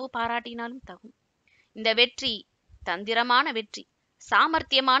எவ்வளவு பாராட்டினாலும் தகும். இந்த வெற்றி தந்திரமான வெற்றி,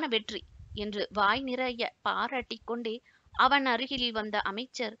 சாமர்த்தியமான வெற்றி என்று வாய் நிறைய பாராட்டிக் கொண்டே அவன் அருகில் வந்த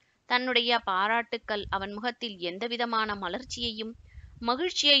அமைச்சர் தன்னுடைய பாராட்டுக்கள் அவன் முகத்தில் எந்தவிதமான மலர்ச்சியையும்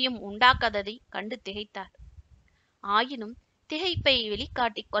மகிழ்ச்சியையும் உண்டாக்காததை கண்டு திகைத்தார். ஆயினும் திகைப்பை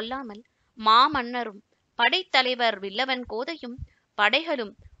வெளிக்காட்டிக் கொள்ளாமல் மாமன்னரும் படைத்தலைவர் வில்லவன் கோதையும்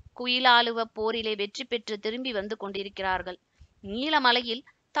படைகளும் குயிலாலுவ போரிலே வெற்றி பெற்று திரும்பி வந்து கொண்டிருக்கிறார்கள். நீலமலையில்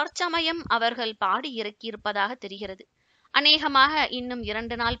தற்சமயம் அவர்கள் பாடி இறக்கியிருப்பதாக தெரிகிறது. அநேகமாக இன்னும்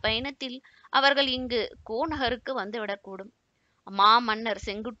 2 நாள் பயணத்தில் அவர்கள் இங்கு கோநகருக்கு வந்துவிடக்கூடும். மாமன்னர்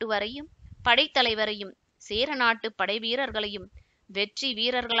செங்குட்டுவரையும் படைத்தலைவரையும் சேர நாட்டு படை வீரர்களையும் வெற்றி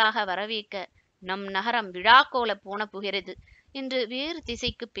வீரர்களாக வரவேற்க நம் நகரம் விழாக்கோல போன புகிறது என்று வேறு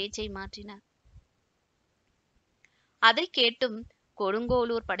திசைக்கு பேச்சை மாற்றினார். அதை கேட்டும்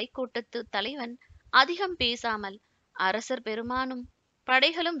கொடுங்கோளூர் படைக்கோட்டத்து தலைவன் அதிகம் பேசாமல், அரசர் பெருமானும்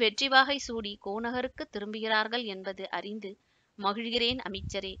படைகளும் வெற்றி வாகை சூடி கோநகருக்கு திரும்புகிறார்கள் என்பது அறிந்து மகிழ்கிறேன்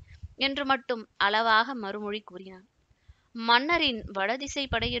அமைச்சரே என்று மட்டும் அளவாக மறுமொழி கூறினான். மன்னரின் வடதிசை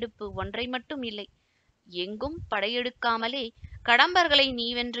படையெடுப்பு ஒன்றை மட்டும் இல்லை, எங்கும் படையெடுக்காமலே கடம்பர்களை நீ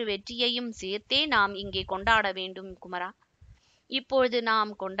வென்று வெற்றியையும் சேர்த்தே நாம் இங்கே கொண்டாட வேண்டும் குமரா. இப்பொழுது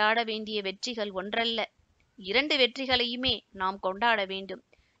நாம் கொண்டாட வேண்டிய வெற்றிகள் ஒன்றல்ல, 2 வெற்றிகளையுமே நாம் கொண்டாட வேண்டும்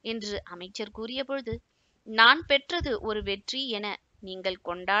என்று அமைச்சர் கூறிய பொழுது, நான் பெற்றது ஒரு வெற்றி என நீங்கள்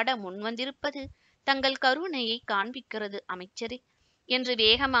கொண்டாட முன்வந்திருப்பது தங்கள் கருணையை காண்பிக்கிறது அமைச்சரே என்று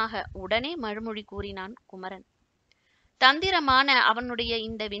வேகமாக உடனே மறுமொழி கூறினான் குமரன். தந்திரமான அவனுடைய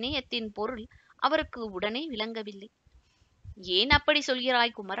இந்த வினயத்தின் பொருள் அவருக்கு உடனே விளங்கவில்லை. ஏன் அப்படி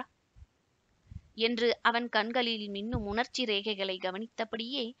சொல்கிறாய் குமரா என்று அவன் கண்களில் மின்னும் உணர்ச்சி ரேகைகளை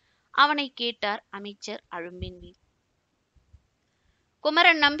கவனித்தபடியே அவனை கேட்டார் அமைச்சர் அழும்பின்வேல்.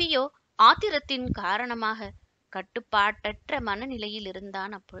 குமரன் நம்பியோ ஆத்திரத்தின் காரணமாக கட்டுப்பாட்டற்ற மனநிலையில்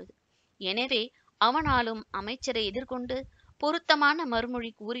இருந்தான் அப்பொழுது. எனவே அவனாலும் அமைச்சரை எதிர்கொண்டு பொருத்தமான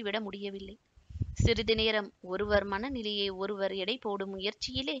மறுமொழி கூறிவிட முடியவில்லை. சிறிது நேரம் ஒருவர் மனநிலையை ஒருவர் எடை போடும்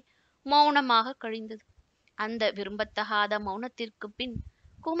முயற்சியிலே மௌனமாக கழிந்தது. அந்த விரும்பத்தகாத மௌனத்திற்கு பின்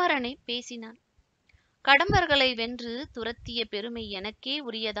குமரனை பேசினான். கடம்பர்களை வென்று துரத்திய பெருமை எனக்கே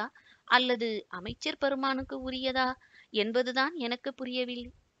உரியதா அல்லது அமைச்சர் பெருமானுக்கு உரியதா என்பதுதான் எனக்கு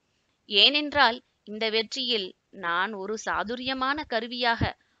புரியவில்லை. ஏனென்றால் இந்த வெற்றியில் நான் ஒரு சாதுரியமான கருவியாக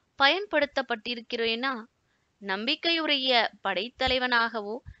பயன்படுத்தப்பட்டிருக்கிறேனா, நம்பிக்கையுடைய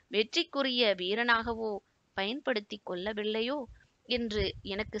படைத்தலைவனாகவோ வெற்றிக்குரிய வீரனாகவோ பயன்படுத்தி கொள்ளவில்லையோ என்று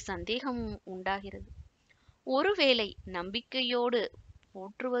எனக்கு சந்தேகம் உண்டாகிறது. ஒருவேளை நம்பிக்கையோடு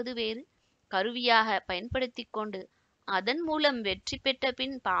போற்றுவது வேறு, கருவியாக பயன்படுத்தி கொண்டு அதன் மூலம் வெற்றி பெற்ற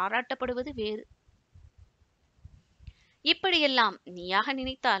பின் பாராட்டப்படுவது வேறு. இப்படியெல்லாம் நீயாக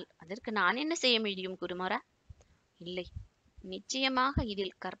நினைத்தால் அதற்கு நான் என்ன செய்ய முடியும் குருமாரா? இல்லை, நிச்சயமாக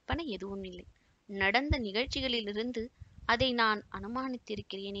இதில் கற்பனை எதுவும் இல்லை. நடந்த நிகழ்ச்சிகளிலிருந்து அதை நான்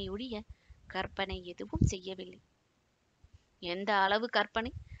அனுமானித்திருக்கிறேனே ஒழிய கற்பனை எதுவும் செய்யவில்லை. எந்த அளவு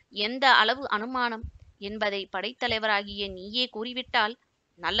கற்பனை, எந்த அளவு அனுமானம் என்பதை படைத்தலைவராகிய நீயே கூறிவிட்டால்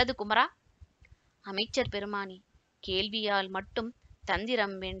நல்லது குமரா. அமைச்சர் பெருமானே, கேள்வியால் மட்டும்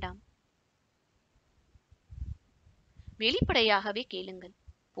தந்திரம் வேண்டாம். வெளிப்படையாகவே கேளுங்கள்.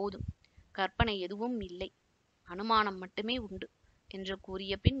 போதும், கற்பனை எதுவும் இல்லை, அனுமானம் மட்டுமே உண்டு என்று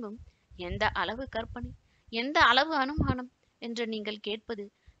கூறிய பின்பும் எந்த அளவு கற்பனை, எந்த அளவு அனுமானம் என்று நீங்கள் கேட்பது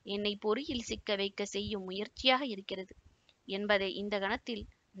என்னை பொறியில் சிக்க வைக்க செய்யும் முயற்சியாக இருக்கிறது என்பதை இந்த கணத்தில்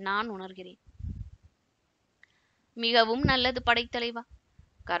நான் உணர்கிறேன். மிகவும் நல்லது படைத்தலைவா.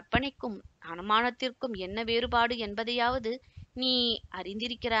 கற்பனைக்கும் அனுமானத்திற்கும் என்ன வேறுபாடு என்பதையாவது நீ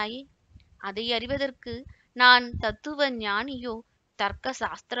அறிந்திருக்கிறாயே. அதை அறிவதற்கு நான் தத்துவ ஞானியோ தர்க்க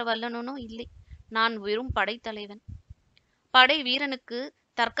சாஸ்திர வல்லனோ இல்லை. நான் வெறும் படைத்தலைவன். படை வீரனுக்கு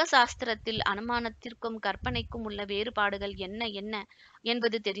தர்க்க சாஸ்திரத்தில் அனுமானத்திற்கும் கற்பனைக்கும் உள்ள வேறுபாடுகள் என்ன என்ன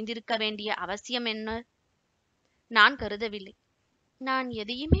என்பது தெரிந்திருக்க வேண்டிய அவசியம் என்ன? நான் கருதவில்லை. நான்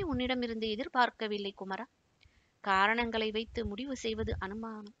எதையுமே உன்னிடமிருந்து எதிர்பார்க்கவில்லை குமரா. காரணங்களை வைத்து முடிவு செய்வது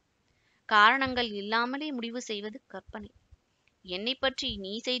அனுமானம், காரணங்கள் இல்லாமலே முடிவு செய்வது கற்பனை. என்னை பற்றி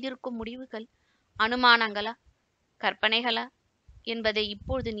நீ செய்திருக்கும் முடிவுகள் அனுமானங்களா கற்பனைகளா என்பதை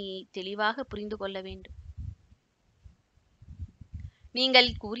இப்பொழுது நீ தெளிவாக புரிந்து கொள்ள வேண்டும். நீங்கள்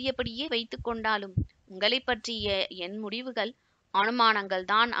கூறியபடியே வைத்துக் கொண்டாலும் உங்களை பற்றிய என் முடிவுகள் அனுமானங்கள்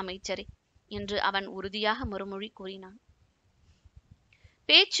தான் அமைச்சரே என்று அவன் உறுதியாக மறுமொழி கூறினான்.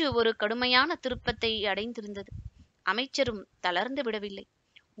 பேச்சு ஒரு கடுமையான திருப்பத்தை அடைந்திருந்தது. அமைச்சரும் தளர்ந்து விடவில்லை.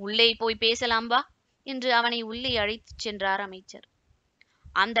 உள்ளே போய் பேசலாம் வா என்று அவனை உள்ளே அழைத்துச் சென்றார் அமைச்சர்.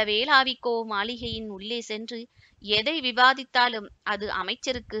 அந்த வேளாவிக்கோ மாளிகையின் உள்ளே சென்று எதை விவாதித்தாலும் அது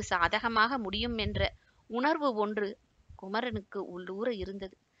அமைச்சருக்கு சாதகமாக முடியும் என்ற உணர்வு ஒன்று குமரனுக்கு உள்ளூர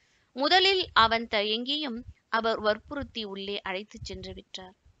இருந்தது. முதலில் அவன் தயங்கியும் அவர் வற்புறுத்தி உள்ளே அழைத்துச் சென்று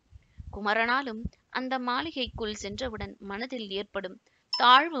விட்டார். குமரனாலும் அந்த மாளிகைக்குள் சென்றவுடன் மனதில் ஏற்படும்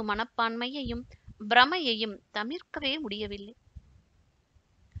தாழ்வு மனப்பான்மையையும் பிரமையையும் தவிர்க்கவே முடியவில்லை.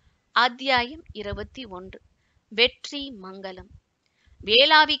 அத்தியாயம் 21. வெற்றி மங்கலம்.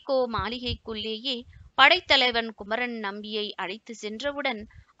 வேளாவிக்கோ மாளிகைக்குள்ளேயே படைத்தலைவன் குமரன் நம்பியை அழைத்து சென்றவுடன்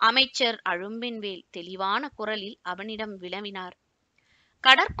அமைச்சர் அழும்பின்வேல் தெளிவான குரலில் அவனிடம் வினவினார்.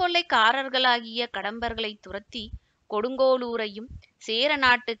 கடற்கொள்ளைக்காரர்களாகிய கடம்பர்களை துரத்தி கொடுங்கோளூரையும் சேர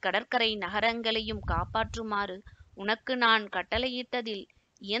நாட்டு கடற்கரை நகரங்களையும் காப்பாற்றுமாறு உனக்கு நான் கட்டளையிட்டதில்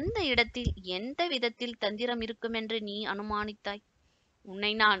எந்த இடத்தில் எந்த விதத்தில் தந்திரம் இருக்குமென்று நீ அனுமானித்தாய்?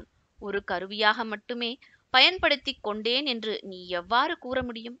 உன்னை நான் ஒரு கருவியாக மட்டுமே பயன்படுத்தி கொண்டேன் என்று நீ எவ்வாறு கூற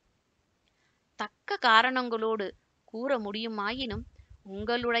முடியும்? தக்க காரணங்களோடு கூற முடியுமாயினும்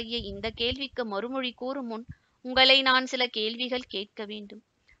உங்களுடைய இந்த கேள்விக்கு மறுமொழி கூறும் முன் உங்களை நான் சில கேள்விகள் கேட்க வேண்டும்.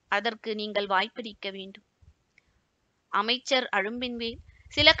 அதற்கு நீங்கள் வாய்ப்பளிக்க வேண்டும். அமைச்சர் அழும்பின்வேல்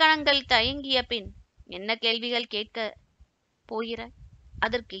சில கணங்கள் தயங்கிய பின், என்ன கேள்விகள் கேட்க போகிறாய்?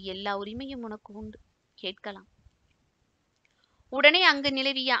 அதற்கு எல்லா உரிமையும் உனக்கு உண்டு, கேட்கலாம். உடனே அங்கு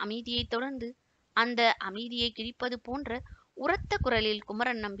நிலவிய அமைதியை தொடர்ந்து அந்த அமைதியை கிழிப்பது போன்ற உரத்த குரலில்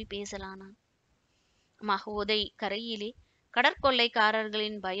குமரன் நம்பி பேசலானான். மகோதை கரையிலே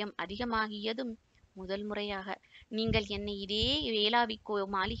கடற்கொள்ளைக்காரர்களின் பயம் அதிகமாகியதும் முதல் முறையாக நீங்கள் என்னை இதே வேளாவிக்கோ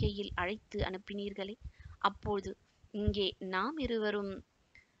மாளிகையில் அழைத்து அனுப்பினீர்களே, அப்போது இங்கே நாம் இருவரும்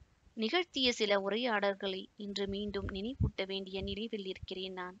நிகழ்த்திய சில உரையாடல்களை இன்று மீண்டும் நினைவூட்ட வேண்டிய நினைவில்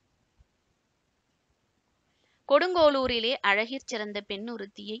இருக்கிறேன் நான். கொடுங்கோளூரிலே அழகிற் சிறந்த பெண்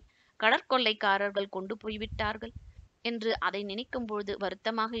ஒருத்தியை கடற்கொள்ளைக்காரர்கள் கொண்டு போய்விட்டார்கள் என்று அதை நினைக்கும் பொழுது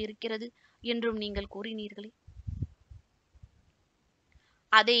வருத்தமாக இருக்கிறது என்றும் நீங்கள் கூறினீர்களே.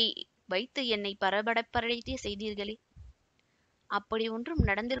 அதை வைத்து என்னை பரபரப்படைய செய்தீர்களே. அப்படி ஒன்றும்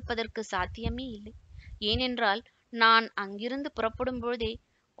நடந்திருப்பதற்கு சாத்தியமே இல்லை. ஏனென்றால் நான் அங்கிருந்து புறப்படும் பொழுதே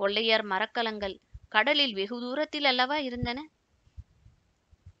கொள்ளையர் மரக்கலங்கள் கடலில் வெகு தூரத்தில் அல்லவா இருந்தன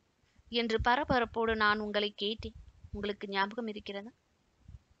என்று பரபரப்போடு நான் உங்களை கேட்டேன். உங்களுக்கு ஞாபகம் இருக்கிறதா?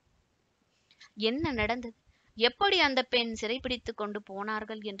 என்ன நடந்தது? எப்படி அந்த பெண் சிறைப்பிடித்து கொண்டு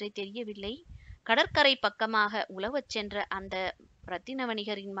போனார்கள் என்றே தெரியவில்லை. கடற்கரை பக்கமாக உலவச் சென்ற அந்த ரத்தின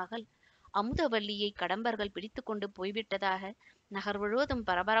வணிகரின் மகள் அமுதவல்லியை கடம்பர்கள் பிடித்து கொண்டு போய்விட்டதாக நகர் முழுவதும்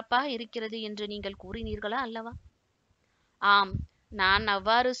பரபரப்பாக இருக்கிறது என்று நீங்கள் கூறினீர்களா அல்லவா? ஆம், நான்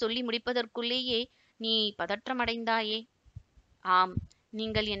அவ்வாறு சொல்லி முடிப்பதற்குள்ளேயே நீ பதற்றமடைந்தாயே. ஆம்,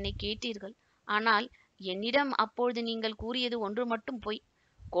 நீங்கள் என்னை கேட்டீர்கள். ஆனால் என்னிடம் அப்பொழுது நீங்கள் கூறியது ஒன்று மட்டும் பொய்.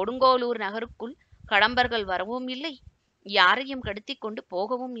 கொடுங்கோலூர் நகருக்குள் கடம்பர்கள் வரவும் இல்லை, யாரையும் கடத்தி கொண்டு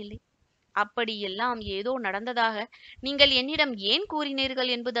போகவும் இல்லை. அப்படியெல்லாம் ஏதோ நடந்ததாக நீங்கள் என்னிடம் ஏன் கூறினீர்கள்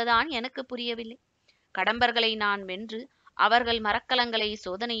என்பதுதான் எனக்கு புரியவில்லை. கடம்பர்களை நான் வென்று அவர்கள் மரக்கலங்களை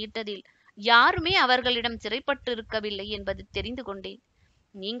சோதனையிட்டதில் யாருமே அவர்களிடம் சிறைப்பட்டிருக்கவில்லை என்பது தெரிந்து கொண்டேன்.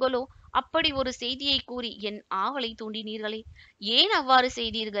 நீங்களோ அப்படி ஒரு செய்தியை கூறி என் ஆவலை தூண்டினீர்களே, ஏன் அவ்வாறு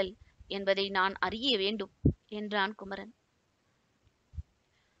செய்தீர்கள் என்பதை நான் அறிய வேண்டும் என்றான் குமரன்.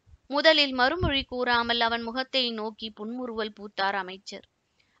 முதலில் மறுமொழி கூறாமல் அவன் முகத்தை நோக்கி புன்முறுவல் பூத்தார் அமைச்சர்.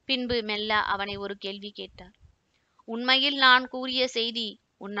 பின்பு மெல்ல அவனை ஒரு கேள்வி கேட்டார். உண்மையில் நான் கூறிய செய்தி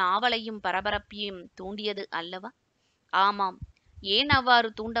உன் ஆவலையும் பரபரப்பையும் தூண்டியது அல்லவா? ஆமாம். ஏன் அவ்வாறு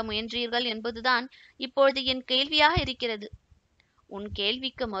தூண்ட முயன்றீர்கள் என்பதுதான் இப்பொழுது என் கேள்வியாக இருக்கிறது. உன்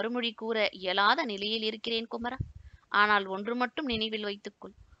கேள்விக்கு மறுமொழி கூற இயலாத நிலையில் இருக்கிறேன் குமரா. ஆனால் ஒன்று மட்டும் நினைவில்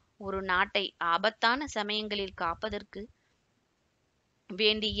வைத்துக்கொள். ஒரு நாட்டை ஆபத்தான சமயங்களில் காப்பதற்கு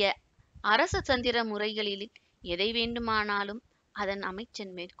வேண்டிய அரச தந்திர முறைகளில் எதை வேண்டுமானாலும் அதன்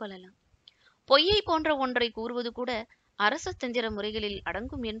அமைச்சன் மேற்கொள்ளலாம். பொய்யை போன்ற ஒன்றை கூறுவது கூட அரச தந்திர முறைகளில்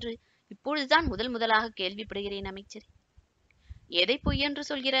அடங்கும் என்று இப்பொழுதுதான் முதலாக கேள்விப்படுகிறேன் அமைச்சரே. எதை பொய் என்று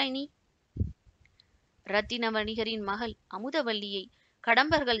சொல்கிறாய் நீ? ரத்தின வணிகரின் மகள் அமுதவல்லியை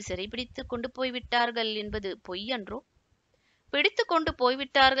கடம்பர்கள் சிறைபிடித்து கொண்டு போய்விட்டார்கள் என்பது பொய்யன்றோ? பிடித்து கொண்டு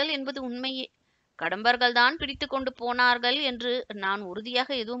போய்விட்டார்கள் என்பது உண்மையே. கடம்பர்கள் தான் பிடித்து கொண்டு போனார்கள் என்று நான் உறுதியாக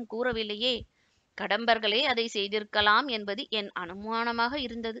எதுவும் கூறவில்லையே. கடம்பர்களே அதை செய்திருக்கலாம் என்பது என் அனுமானமாக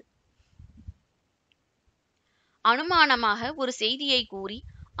இருந்தது. அனுமானமாக ஒரு செய்தியை கூறி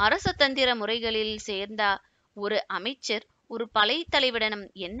அரச தந்திர முறைகளில் சேர்ந்த ஒரு அமைச்சர் ஒரு படைத்தலைவரிடம்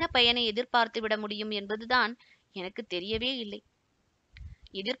என்ன பயனை எதிர்பார்த்து விட முடியும் என்பதுதான் எனக்கு தெரியவே இல்லை.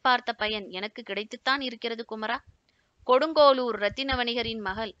 எதிர்பார்த்த பயன் எனக்கு கிடைத்துத்தான் இருக்கிறது குமரா. கொடுங்கோலூர் ரத்தின வணிகரின்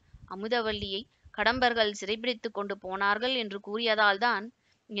மகள் அமுதவல்லியை கடம்பர்கள் சிறைபிடித்து கொண்டு போனார்கள் என்று கூறியதால் தான்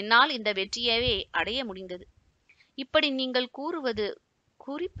என்னால் இந்த வெற்றியவே அடைய முடிந்தது. இப்படி நீங்கள் கூறுவது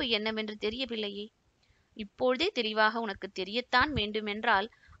குறிப்பு என்னவென்று தெரியவில்லையே. இப்பொழுதே தெளிவாக உனக்கு தெரியத்தான் வேண்டுமென்றால்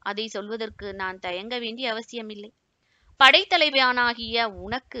அதை சொல்வதற்கு நான் தயங்க வேண்டிய அவசியமில்லை. படைத்தலைவனாகிய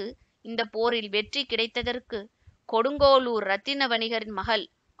உனக்கு இந்த போரில் வெற்றி கிடைத்ததற்கு கொடுங்கோலூர் ரத்தின வணிகரின் மகள்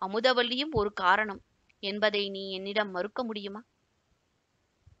அமுதவல்லியும் ஒரு காரணம் என்பதை நீ என்னிடம் மறுக்க முடியுமா?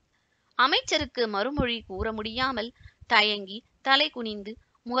 அமைச்சருக்கு மறுமொழி கூற முடியாமல் தயங்கி தலை குனிந்து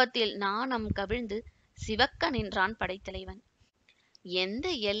முகத்தில் நாணம் கவிழ்ந்து சிவக்க நின்றான் படைத்தலைவன். எந்த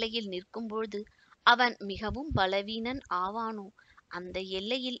எல்லையில் நிற்கும் பொழுது அவன் மிகவும் பலவீனன் ஆவானோ அந்த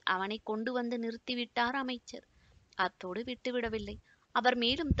எல்லையில் அவனை கொண்டு வந்து நிறுத்திவிட்டார் அமைச்சர். அத்தோடு விட்டுவிடவில்லை. அவர்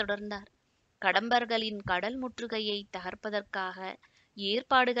மேலும் தொடர்ந்தார். கடம்பர்களின் கடல் முற்றுகையை தகர்ப்பதற்காக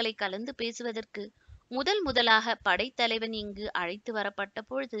ஏற்பாடுகளை கலந்து பேசுவதற்கு முதலாக படைத்தலைவன் இங்கு அழைத்து வரப்பட்ட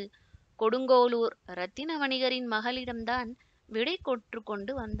பொழுது கொடுங்கோலூர் ரத்தின வணிகரின் மகளிடம்தான் விடை கொற்று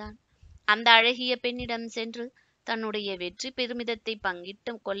கொண்டு வந்தான். அந்த அழகிய பெண்ணிடம் சென்று தன்னுடைய வெற்றி பெருமிதத்தை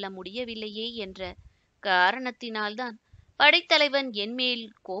பங்கிட்டு கொள்ள முடியவில்லையே என்ற காரணத்தினால்தான் படைத்தலைவன் என்மேல்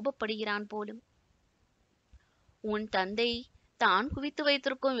கோபப்படுகிறான் போலும். உன் தந்தை தான் குவித்து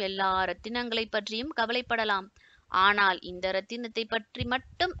வைத்திருக்கும் எல்லா ரத்தினங்களை பற்றியும் கவலைப்படலாம். ஆனால் இந்த ரத்தினத்தை பற்றி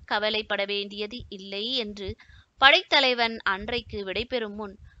மட்டும் கவலைப்பட வேண்டியது இல்லை என்று படைத்தலைவன் அன்றைக்கு விடைபெறும்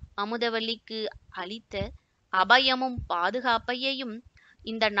முன் அமுதவல்லிக்கு அளித்த அபயமும் பாதுகாப்பையும்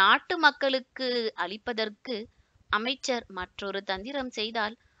இந்த நாட்டு மக்களுக்கு அளிப்பதற்கு அமைச்சர் மற்றொரு தந்திரம்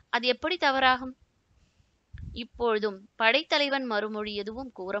செய்தால் அது எப்படி தவறாகும்? இப்பொழுதும் படைத்தலைவன் மறுமொழி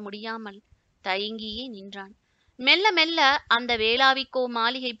எதுவும் கூற முடியாமல் தயங்கியே நின்றான். மெல்ல மெல்ல அந்த வேளாவிக்கோ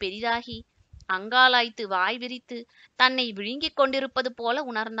மாளிகை பெரிதாகி அங்காலாய்த்து வாய் விரித்து தன்னை விழுங்கிக் கொண்டிருப்பது போல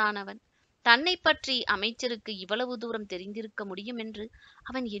உணர்ந்தான் அவன். தன்னை பற்றி அமைச்சருக்கு இவ்வளவு தூரம் தெரிந்திருக்க முடியும் என்று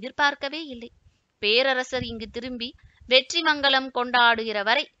அவன் எதிர்பார்க்கவே இல்லை. பேரரசர் இங்கு திரும்பி வெற்றி மங்கலம் கொண்டாடுகிற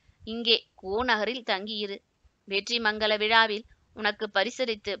வரை இங்கே கோநகரில் தங்கியிரு. வெற்றி மங்கல விழாவில் உனக்கு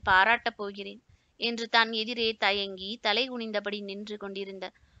பரிசளித்து பாராட்டப் போகிறேன் என்று தன் எதிரே தயங்கி தலை குனிந்தபடி நின்று கொண்டிருந்த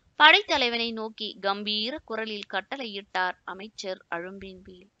படைத்தலைவனை நோக்கி கம்பீர குரலில் கட்டளையிட்டார் அமைச்சர்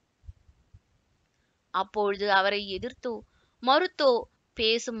அழும்பின்பிள்ளை. அப்பொழுது அவரை எதிர்த்தோ மறுத்தோ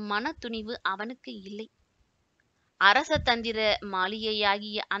பேசும் மன துணிவு அவனுக்கு இல்லை. அரச தந்திர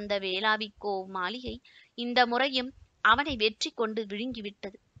மாளிகையாகிய அந்த வேளாவிக்கோ மாளிகை இந்த முறையும் அவனை வெற்றி கொண்டு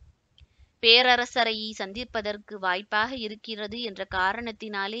விழுங்கிவிட்டது. பேரரசரை சந்திப்பதற்கு வாய்ப்பாக இருக்கிறது என்ற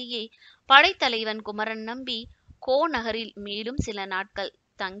காரணத்தினாலேயே படைத்தலைவன் குமரன் நம்பி கோநகரில் மேலும் சில நாட்கள்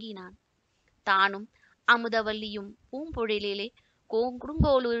தங்கினான். தானும் அமுதவல்லியும் பூம்பொழிலே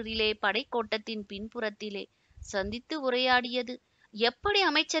கொடுங்கோலூரிலே படைக்கோட்டத்தின் பின்புறத்திலே சந்தித்து உரையாடியது எப்படி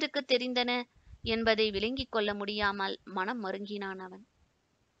அமைச்சருக்கு தெரிந்தன என்பதை விளங்கிக் கொள்ள முடியாமல் மனம் மருங்கினான் அவன்.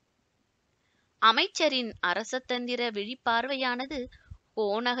 அமைச்சரின் அரசதந்திர விழிப்பார்வையானது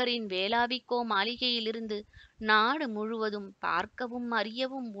கோநகரின் வேளாவிக்கோ மாளிகையிலிருந்து நாடு முழுவதும் பார்க்கவும்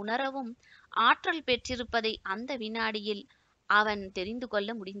அறியவும் உணரவும் ஆற்றல் பெற்றிருப்பதை அந்த வினாடியில் அவன் தெரிந்து கொள்ள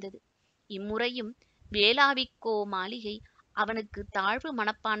முடிந்தது. இம்முறையும் வேளாவிக்கோ மாளிகை அவனுக்கு தாழ்வு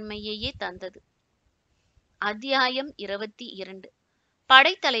மனப்பான்மையையே தந்தது. அத்தியாயம் 22.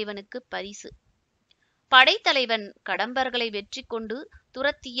 படைத்தலைவனுக்கு பரிசு. படைத்தலைவன் கடம்பர்களை வெற்றி கொண்டு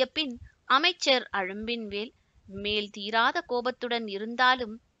துரத்திய பின் அமைச்சர் அழும்பின்வேல் மேல் தீராத கோபத்துடன்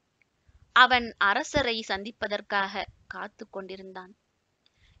இருந்தாலும் அவன் அரசரை சந்திப்பதற்காக காத்து கொண்டிருந்தான்.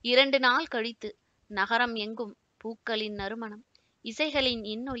 2 நாள் கழித்து நகரம் எங்கும் பூக்களின் நறுமணம், இசைகளின்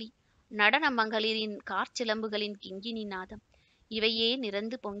இன்னொலி, நடன மகளிரின் காற்சிலம்புகளின் கிங்கினி நாதம் இவையே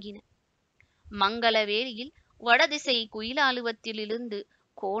நிறந்து பொங்கின. மங்கள வேளையில் வடதிசை குயிலாலுவத்திலிருந்து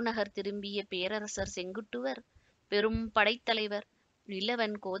கோநகர் திரும்பிய பேரரசர் செங்குட்டுவர் பெரும் படைத்தலைவர்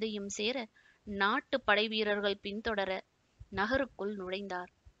நிலவன் கோதையும் சேர நாட்டு படை வீரர்கள் பின்தொடர நகருக்குள்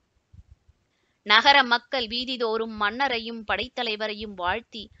நுழைந்தார். நகர மக்கள் வீதிதோறும் மன்னரையும் படைத்தலைவரையும்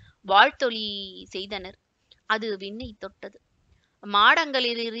வாழ்த்தி வாழ்த்தொலி செய்தனர். அது விண்ணை தொட்டது.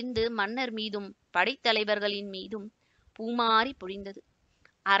 மாடங்களிலிருந்து மன்னர் மீதும் படைத்தலைவர்களின் மீதும் பூமாரி பொழிந்தது.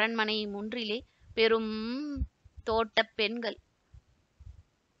 அரண்மனை முன்றிலே பெரும் தோட்ட பெண்கள்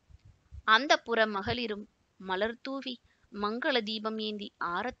அந்த புற மகளிரும் மலர் தூவி மங்கள தீபம் ஏந்தி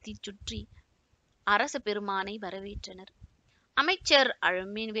ஆரத்தி சுற்றி அரச பெருமானை வரவேற்றனர். அமைச்சர்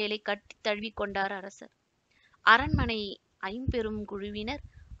அழும்பின்வேலை கட்டி தழுவி கொண்டார் அரசர். அரண்மனை ஐம்பெரும் குழுவினர்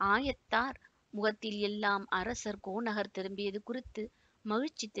ஆயத்தார் முகத்தில் எல்லாம் அரசர் கோநகர் திரும்பியது குறித்து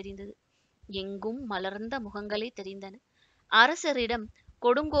மகிழ்ச்சி தெரிந்தது. எங்கும் மலர்ந்த முகங்களே தெரிந்தன. அரசரிடம்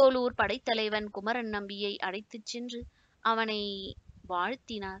கொடுங்கோளூர் படைத்தலைவன் குமரன் நம்பியை அழைத்துச் சென்று அவனை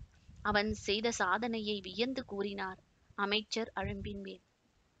வாழ்த்தினார். அவன் செய்த சாதனையை வியந்து கூறினார் அமைச்சர் அழும்பின்வேல்.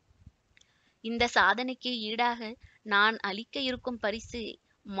 இந்த சாதனைக்கு ஈடாக நான் அளிக்க இருக்கும் பரிசு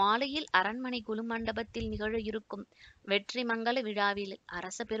மாலையில் அரண்மனை குலுமண்டபத்தில் நிகழ இருக்கும் வெற்றி மங்கள விழாவில்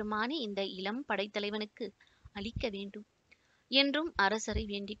அரச பெருமானே இந்த இளம் படைத்தலைவனுக்கு அளிக்க வேண்டும் என்றும் அரசரை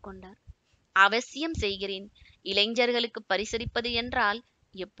வேண்டிக் கொண்டார். அவசியம் செய்கிறேன். இளைஞர்களுக்கு பரிசளிப்பது என்றால்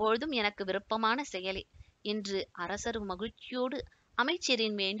எப்பொழுதும் எனக்கு விருப்பமான செயலே என்று அரசர் மகிழ்ச்சியோடு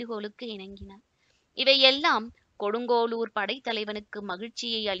அமைச்சரின் வேண்டுகோளுக்கு இணங்கினார். இவையெல்லாம் கொடுங்கோளூர் படைத்தலைவனுக்கு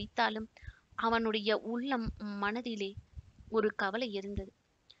மகிழ்ச்சியை அளித்தாலும் அவனுடைய உள்ளம் மனதிலே ஒரு கவலை இருந்தது.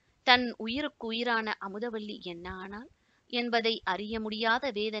 தன் உயிருக்கு உயிரான அமுதவல்லி என்ன ஆனாள் என்பதை அறிய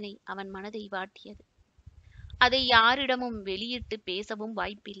முடியாத வேதனை அவன் மனதை வாட்டியது. அதை யாரிடமும் வெளியிட்டு பேசவும்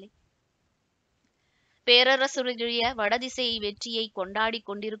வாய்ப்பில்லை. பேரரசுடைய வடதிசை வெற்றியை கொண்டாடி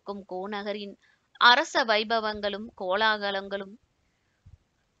கொண்டிருக்கும் கோநகரின் அரச வைபவங்களும் கோலாகலங்களும்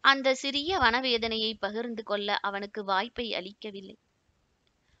அந்த சிறிய வனவேதனையை பகிர்ந்து கொள்ள அவனுக்கு வாய்ப்பை அளிக்கவில்லை.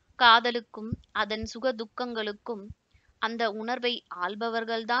 காதலுக்கும் அதன் சுக துக்கங்களுக்கும் அந்த உணர்வை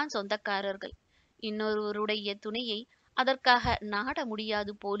ஆள்பவர்கள்தான் சொந்தக்காரர்கள். இன்னொருவருடைய துணையை அதற்காக நாட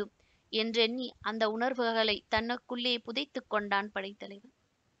முடியாது போலும் என்றெண்ணி அந்த உணர்வுகளை தனக்குள்ளே புதைத்து கொண்டான் படைத்தலைவன்.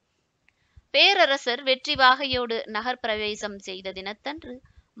 பேரரசர் வெற்றி வாகையோடு நகர் பிரவேசம் செய்த தினத்தன்று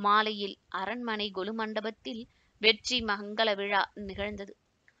மாலையில் அரண்மனை கொலுமண்டபத்தில் வெற்றி மங்கள விழா நிகழ்ந்தது.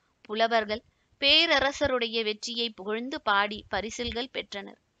 புலவர்கள் பேரரசருடைய வெற்றியை புகழ்ந்து பாடி பரிசில்கள்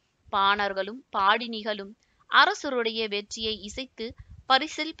பெற்றனர். பாணர்களும் பாடினிகளும் அரசருடைய வெற்றியை இசைத்து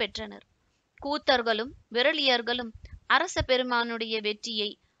பரிசில் பெற்றனர். கூத்தர்களும் விரலியர்களும் அரச பெருமானுடைய வெற்றியை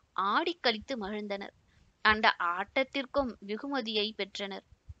ஆடிக்கழித்து மகிழ்ந்தனர். அந்த ஆட்டத்திற்கும் வெகுமதியை பெற்றனர்.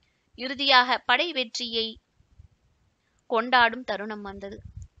 இறுதியாக படை வெற்றியை கொண்டாடும் தருணம் வந்தது.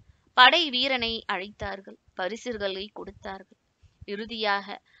 படை வீரனை அழைத்தார்கள், பரிசுகளை கொடுத்தார்கள்.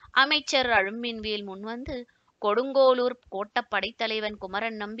 இறுதியாக அமைச்சர் அழும்பின்வேல் முன்வந்து கொடுங்கோளூர் கோட்ட படைத்தலைவன்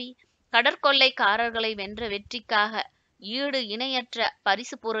குமரன் நம்பி கடற்கொள்ளைக்காரர்களை வென்ற வெற்றிக்காக ஈடு இணையற்ற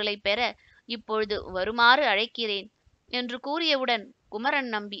பரிசு பொருளை பெற இப்பொழுது வருமாறு அழைக்கிறேன் என்று கூறியவுடன் குமரன்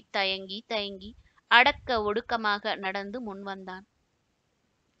நம்பி தயங்கி தயங்கி அடக்க ஒடுக்கமாக நடந்து முன்வந்தான்.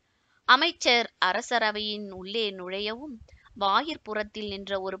 அமைச்சர் அரசரவையின் உள்ளே நுழையவும் வாயிற்புறத்தில்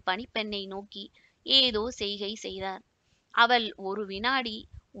நின்ற ஒரு பணிப்பெண்ணை நோக்கி ஏதோ செய்கை செய்தார். அவள் ஒரு வினாடி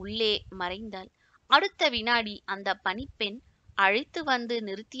உள்ளே மறைந்தாள். அடுத்த வினாடி அந்த பணிப்பெண் அழைத்து வந்து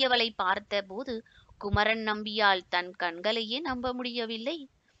நிறுத்தியவளை பார்த்த போது குமரன் நம்பியால் தன் கண்களையே நம்ப முடியவில்லை.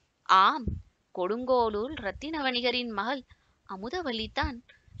 ஆம், கொடுங்கோளூர் இரத்தின வணிகரின் மகள் அமுதவல்லிதான்.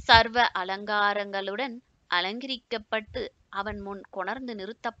 சர்வ அலங்காரங்களுடன் அலங்கரிக்கப்பட்டு அவன் முன் கொணர்ந்து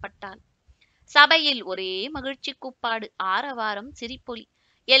நிறுத்தப்பட்டாள். சபையில் ஒரே மகிழ்ச்சி கூப்பாடு, ஆரவாரம், சிரிப்பொலி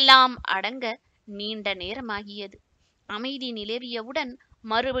எல்லாம் அடங்க நீண்ட நேரமாகியது. அமைதி நிலவியவுடன்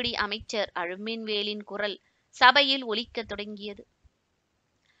மறுபடி அமைச்சர் அழும்பின்வேலின் குரல் சபையில் ஒலிக்க தொடங்கியது.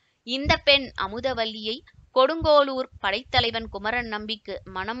 இந்த பெண் அமுதவல்லியை கொடுங்கோளூர் படைத்தலைவன் குமரன் நம்பிக்கு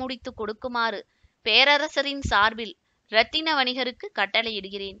மணமுடித்து கொடுக்குமாறு பேரரசரின் சார்பில் இரத்தின வணிகருக்கு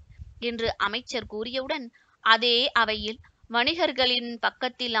கட்டளையிடுகிறேன் என்று அமைச்சர் கூறியவுடன் அதே அவையில் வணிகர்களின்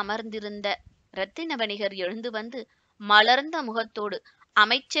பக்கத்தில் அமர்ந்திருந்த இரத்தின வணிகர் எழுந்து வந்து மலர்ந்த முகத்தோடு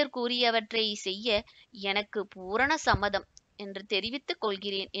அமைச்சர் கூறியவற்றை செய்ய எனக்கு பூரண சம்மதம் என்று தெரிவித்துக்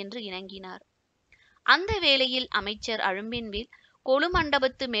கொள்கிறேன் என்று இணங்கினார். அந்த வேளையில் அமைச்சர் அழும்பின்வேல்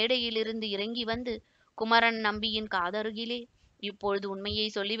கொழுமண்டபத்து மேடையிலிருந்து இறங்கி வந்து குமரன் நம்பியின் காதருகிலே, இப்பொழுது உண்மையை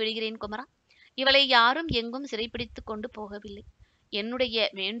சொல்லிவிடுகிறேன் குமரா, இவளை யாரும் எங்கும் சிறைப்பிடித்துக் கொண்டு போகவில்லை. என்னுடைய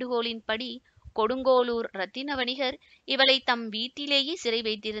வேண்டுகோளின்படி கொடுங்கோளூர் இரத்தின வணிகர் இவளை தம் வீட்டிலேயே சிறை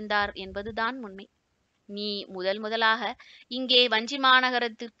வைத்திருந்தார் என்பதுதான் உண்மை. நீ முதலாக இங்கே வஞ்சிமா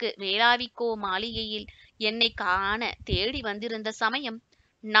நகரத்திற்கு வேளாவிக்கோ மாளிகையில் என்னை காண தேடி வந்திருந்த சமயம்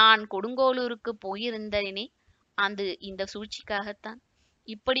நான் கொடுங்கோளூருக்கு போயிருந்தேனே, அது இந்த சூழ்ச்சிக்காகத்தான்.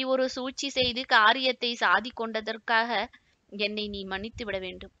 இப்படி ஒரு சூழ்ச்சி செய்து காரியத்தை சாதி கொண்டதற்காக என்னை நீ மன்னித்து விட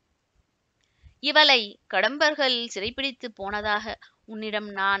வேண்டும். இவளை கடம்பர்கள் சிறைப்பிடித்து போனதாக உன்னிடம்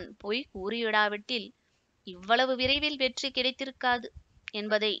நான் போய் கூறிவிடாவிட்டில் இவ்வளவு விரைவில் வெற்றி கிடைத்திருக்காது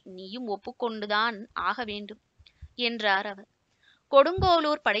என்பதை நீயும் ஒப்புக்கொண்டுதான் ஆக வேண்டும் என்றார் அவர்.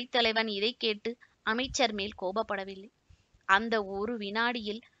 கொடுங்கோளூர் படைத்தலைவன் இதை கேட்டு அமைச்சர் மேல் கோபப்படவில்லை. அந்த ஒரு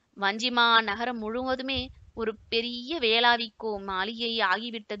வினாடியில் வஞ்சிமா நகரம் முழுவதுமே ஒரு பெரிய வேளாவிக்கோ மாளிகை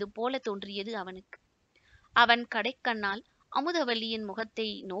ஆகிவிட்டது போல தோன்றியது அவனுக்கு. அவன் கடைக்கண்ணால் அமுதவல்லியின் முகத்தை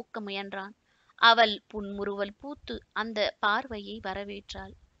நோக்க முயன்றான். அவள் புன்முறுவல் பூத்து அந்த பார்வையை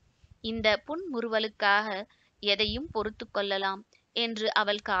வரவேற்றாள். இந்த புன்முறுவலுக்காக எதையும் பொறுத்து கொள்ளலாம் என்று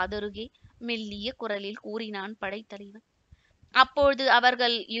அவள் காதருகே மெல்லிய குரலில் கூறினான் படைத்தலைவன். அப்பொழுது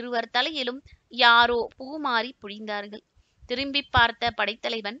அவர்கள் இருவர் தலையிலும் யாரோ பூமாரி புழிந்தார்கள். திரும்பி பார்த்த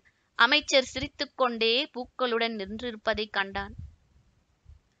படைத்தலைவன் அமைச்சர் சிரித்துக்கொண்டே பூக்களுடன் நின்றிருப்பதைக் கண்டான்.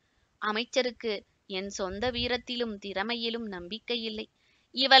 அமைச்சருக்கு என் சொந்த வீரத்திலும் திறமையிலும் நம்பிக்கை இல்லை.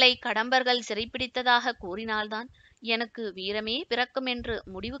 இவளை கடம்பர்கள் சிறைப்பிடித்ததாக கூறினால்தான் எனக்கு வீரமே பிறக்கும் என்று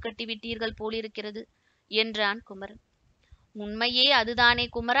முடிவு கட்டிவிட்டீர்கள் போலிருக்கிறது என்றான் குமரன். உண்மையே அதுதானே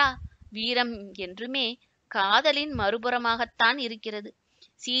குமரா. வீரம் என்றுமே காதலின் மறுபுறமாகத்தான் இருக்கிறது.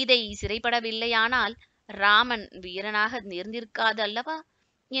 சீதை சிறைப்படவில்லையானால் ராமன் வீரனாக நேர்ந்திருக்காது அல்லவா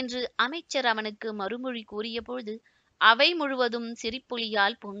என்று அமைச்சர் அவனுக்கு மறுமொழி கூறிய பொழுது அவை முழுவதும்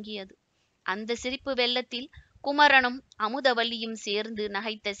சிரிப்பொலியால் பொங்கியது. அந்த சிரிப்பு வெள்ளத்தில் குமரனும் அமுதவல்லியும் சேர்ந்து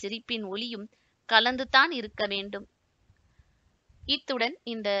நகைத்த சிரிப்பின் ஒலியும் கலந்துதான் இருக்க வேண்டும். இத்துடன்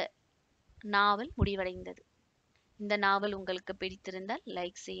இந்த நாவல் முடிவடைந்தது. இந்த நாவல் உங்களுக்கு பிடித்திருந்தால்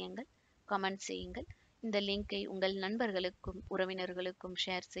லைக் செய்யுங்கள், கமெண்ட் செய்யுங்கள். இந்த லிங்கை உங்கள் நண்பர்களுக்கும் உறவினர்களுக்கும்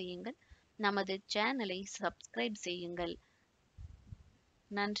ஷேர் செய்யுங்கள். நமது சேனலை சப்ஸ்கிரைப் செய்யுங்கள்.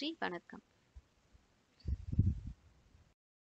 நன்றி, வணக்கம்.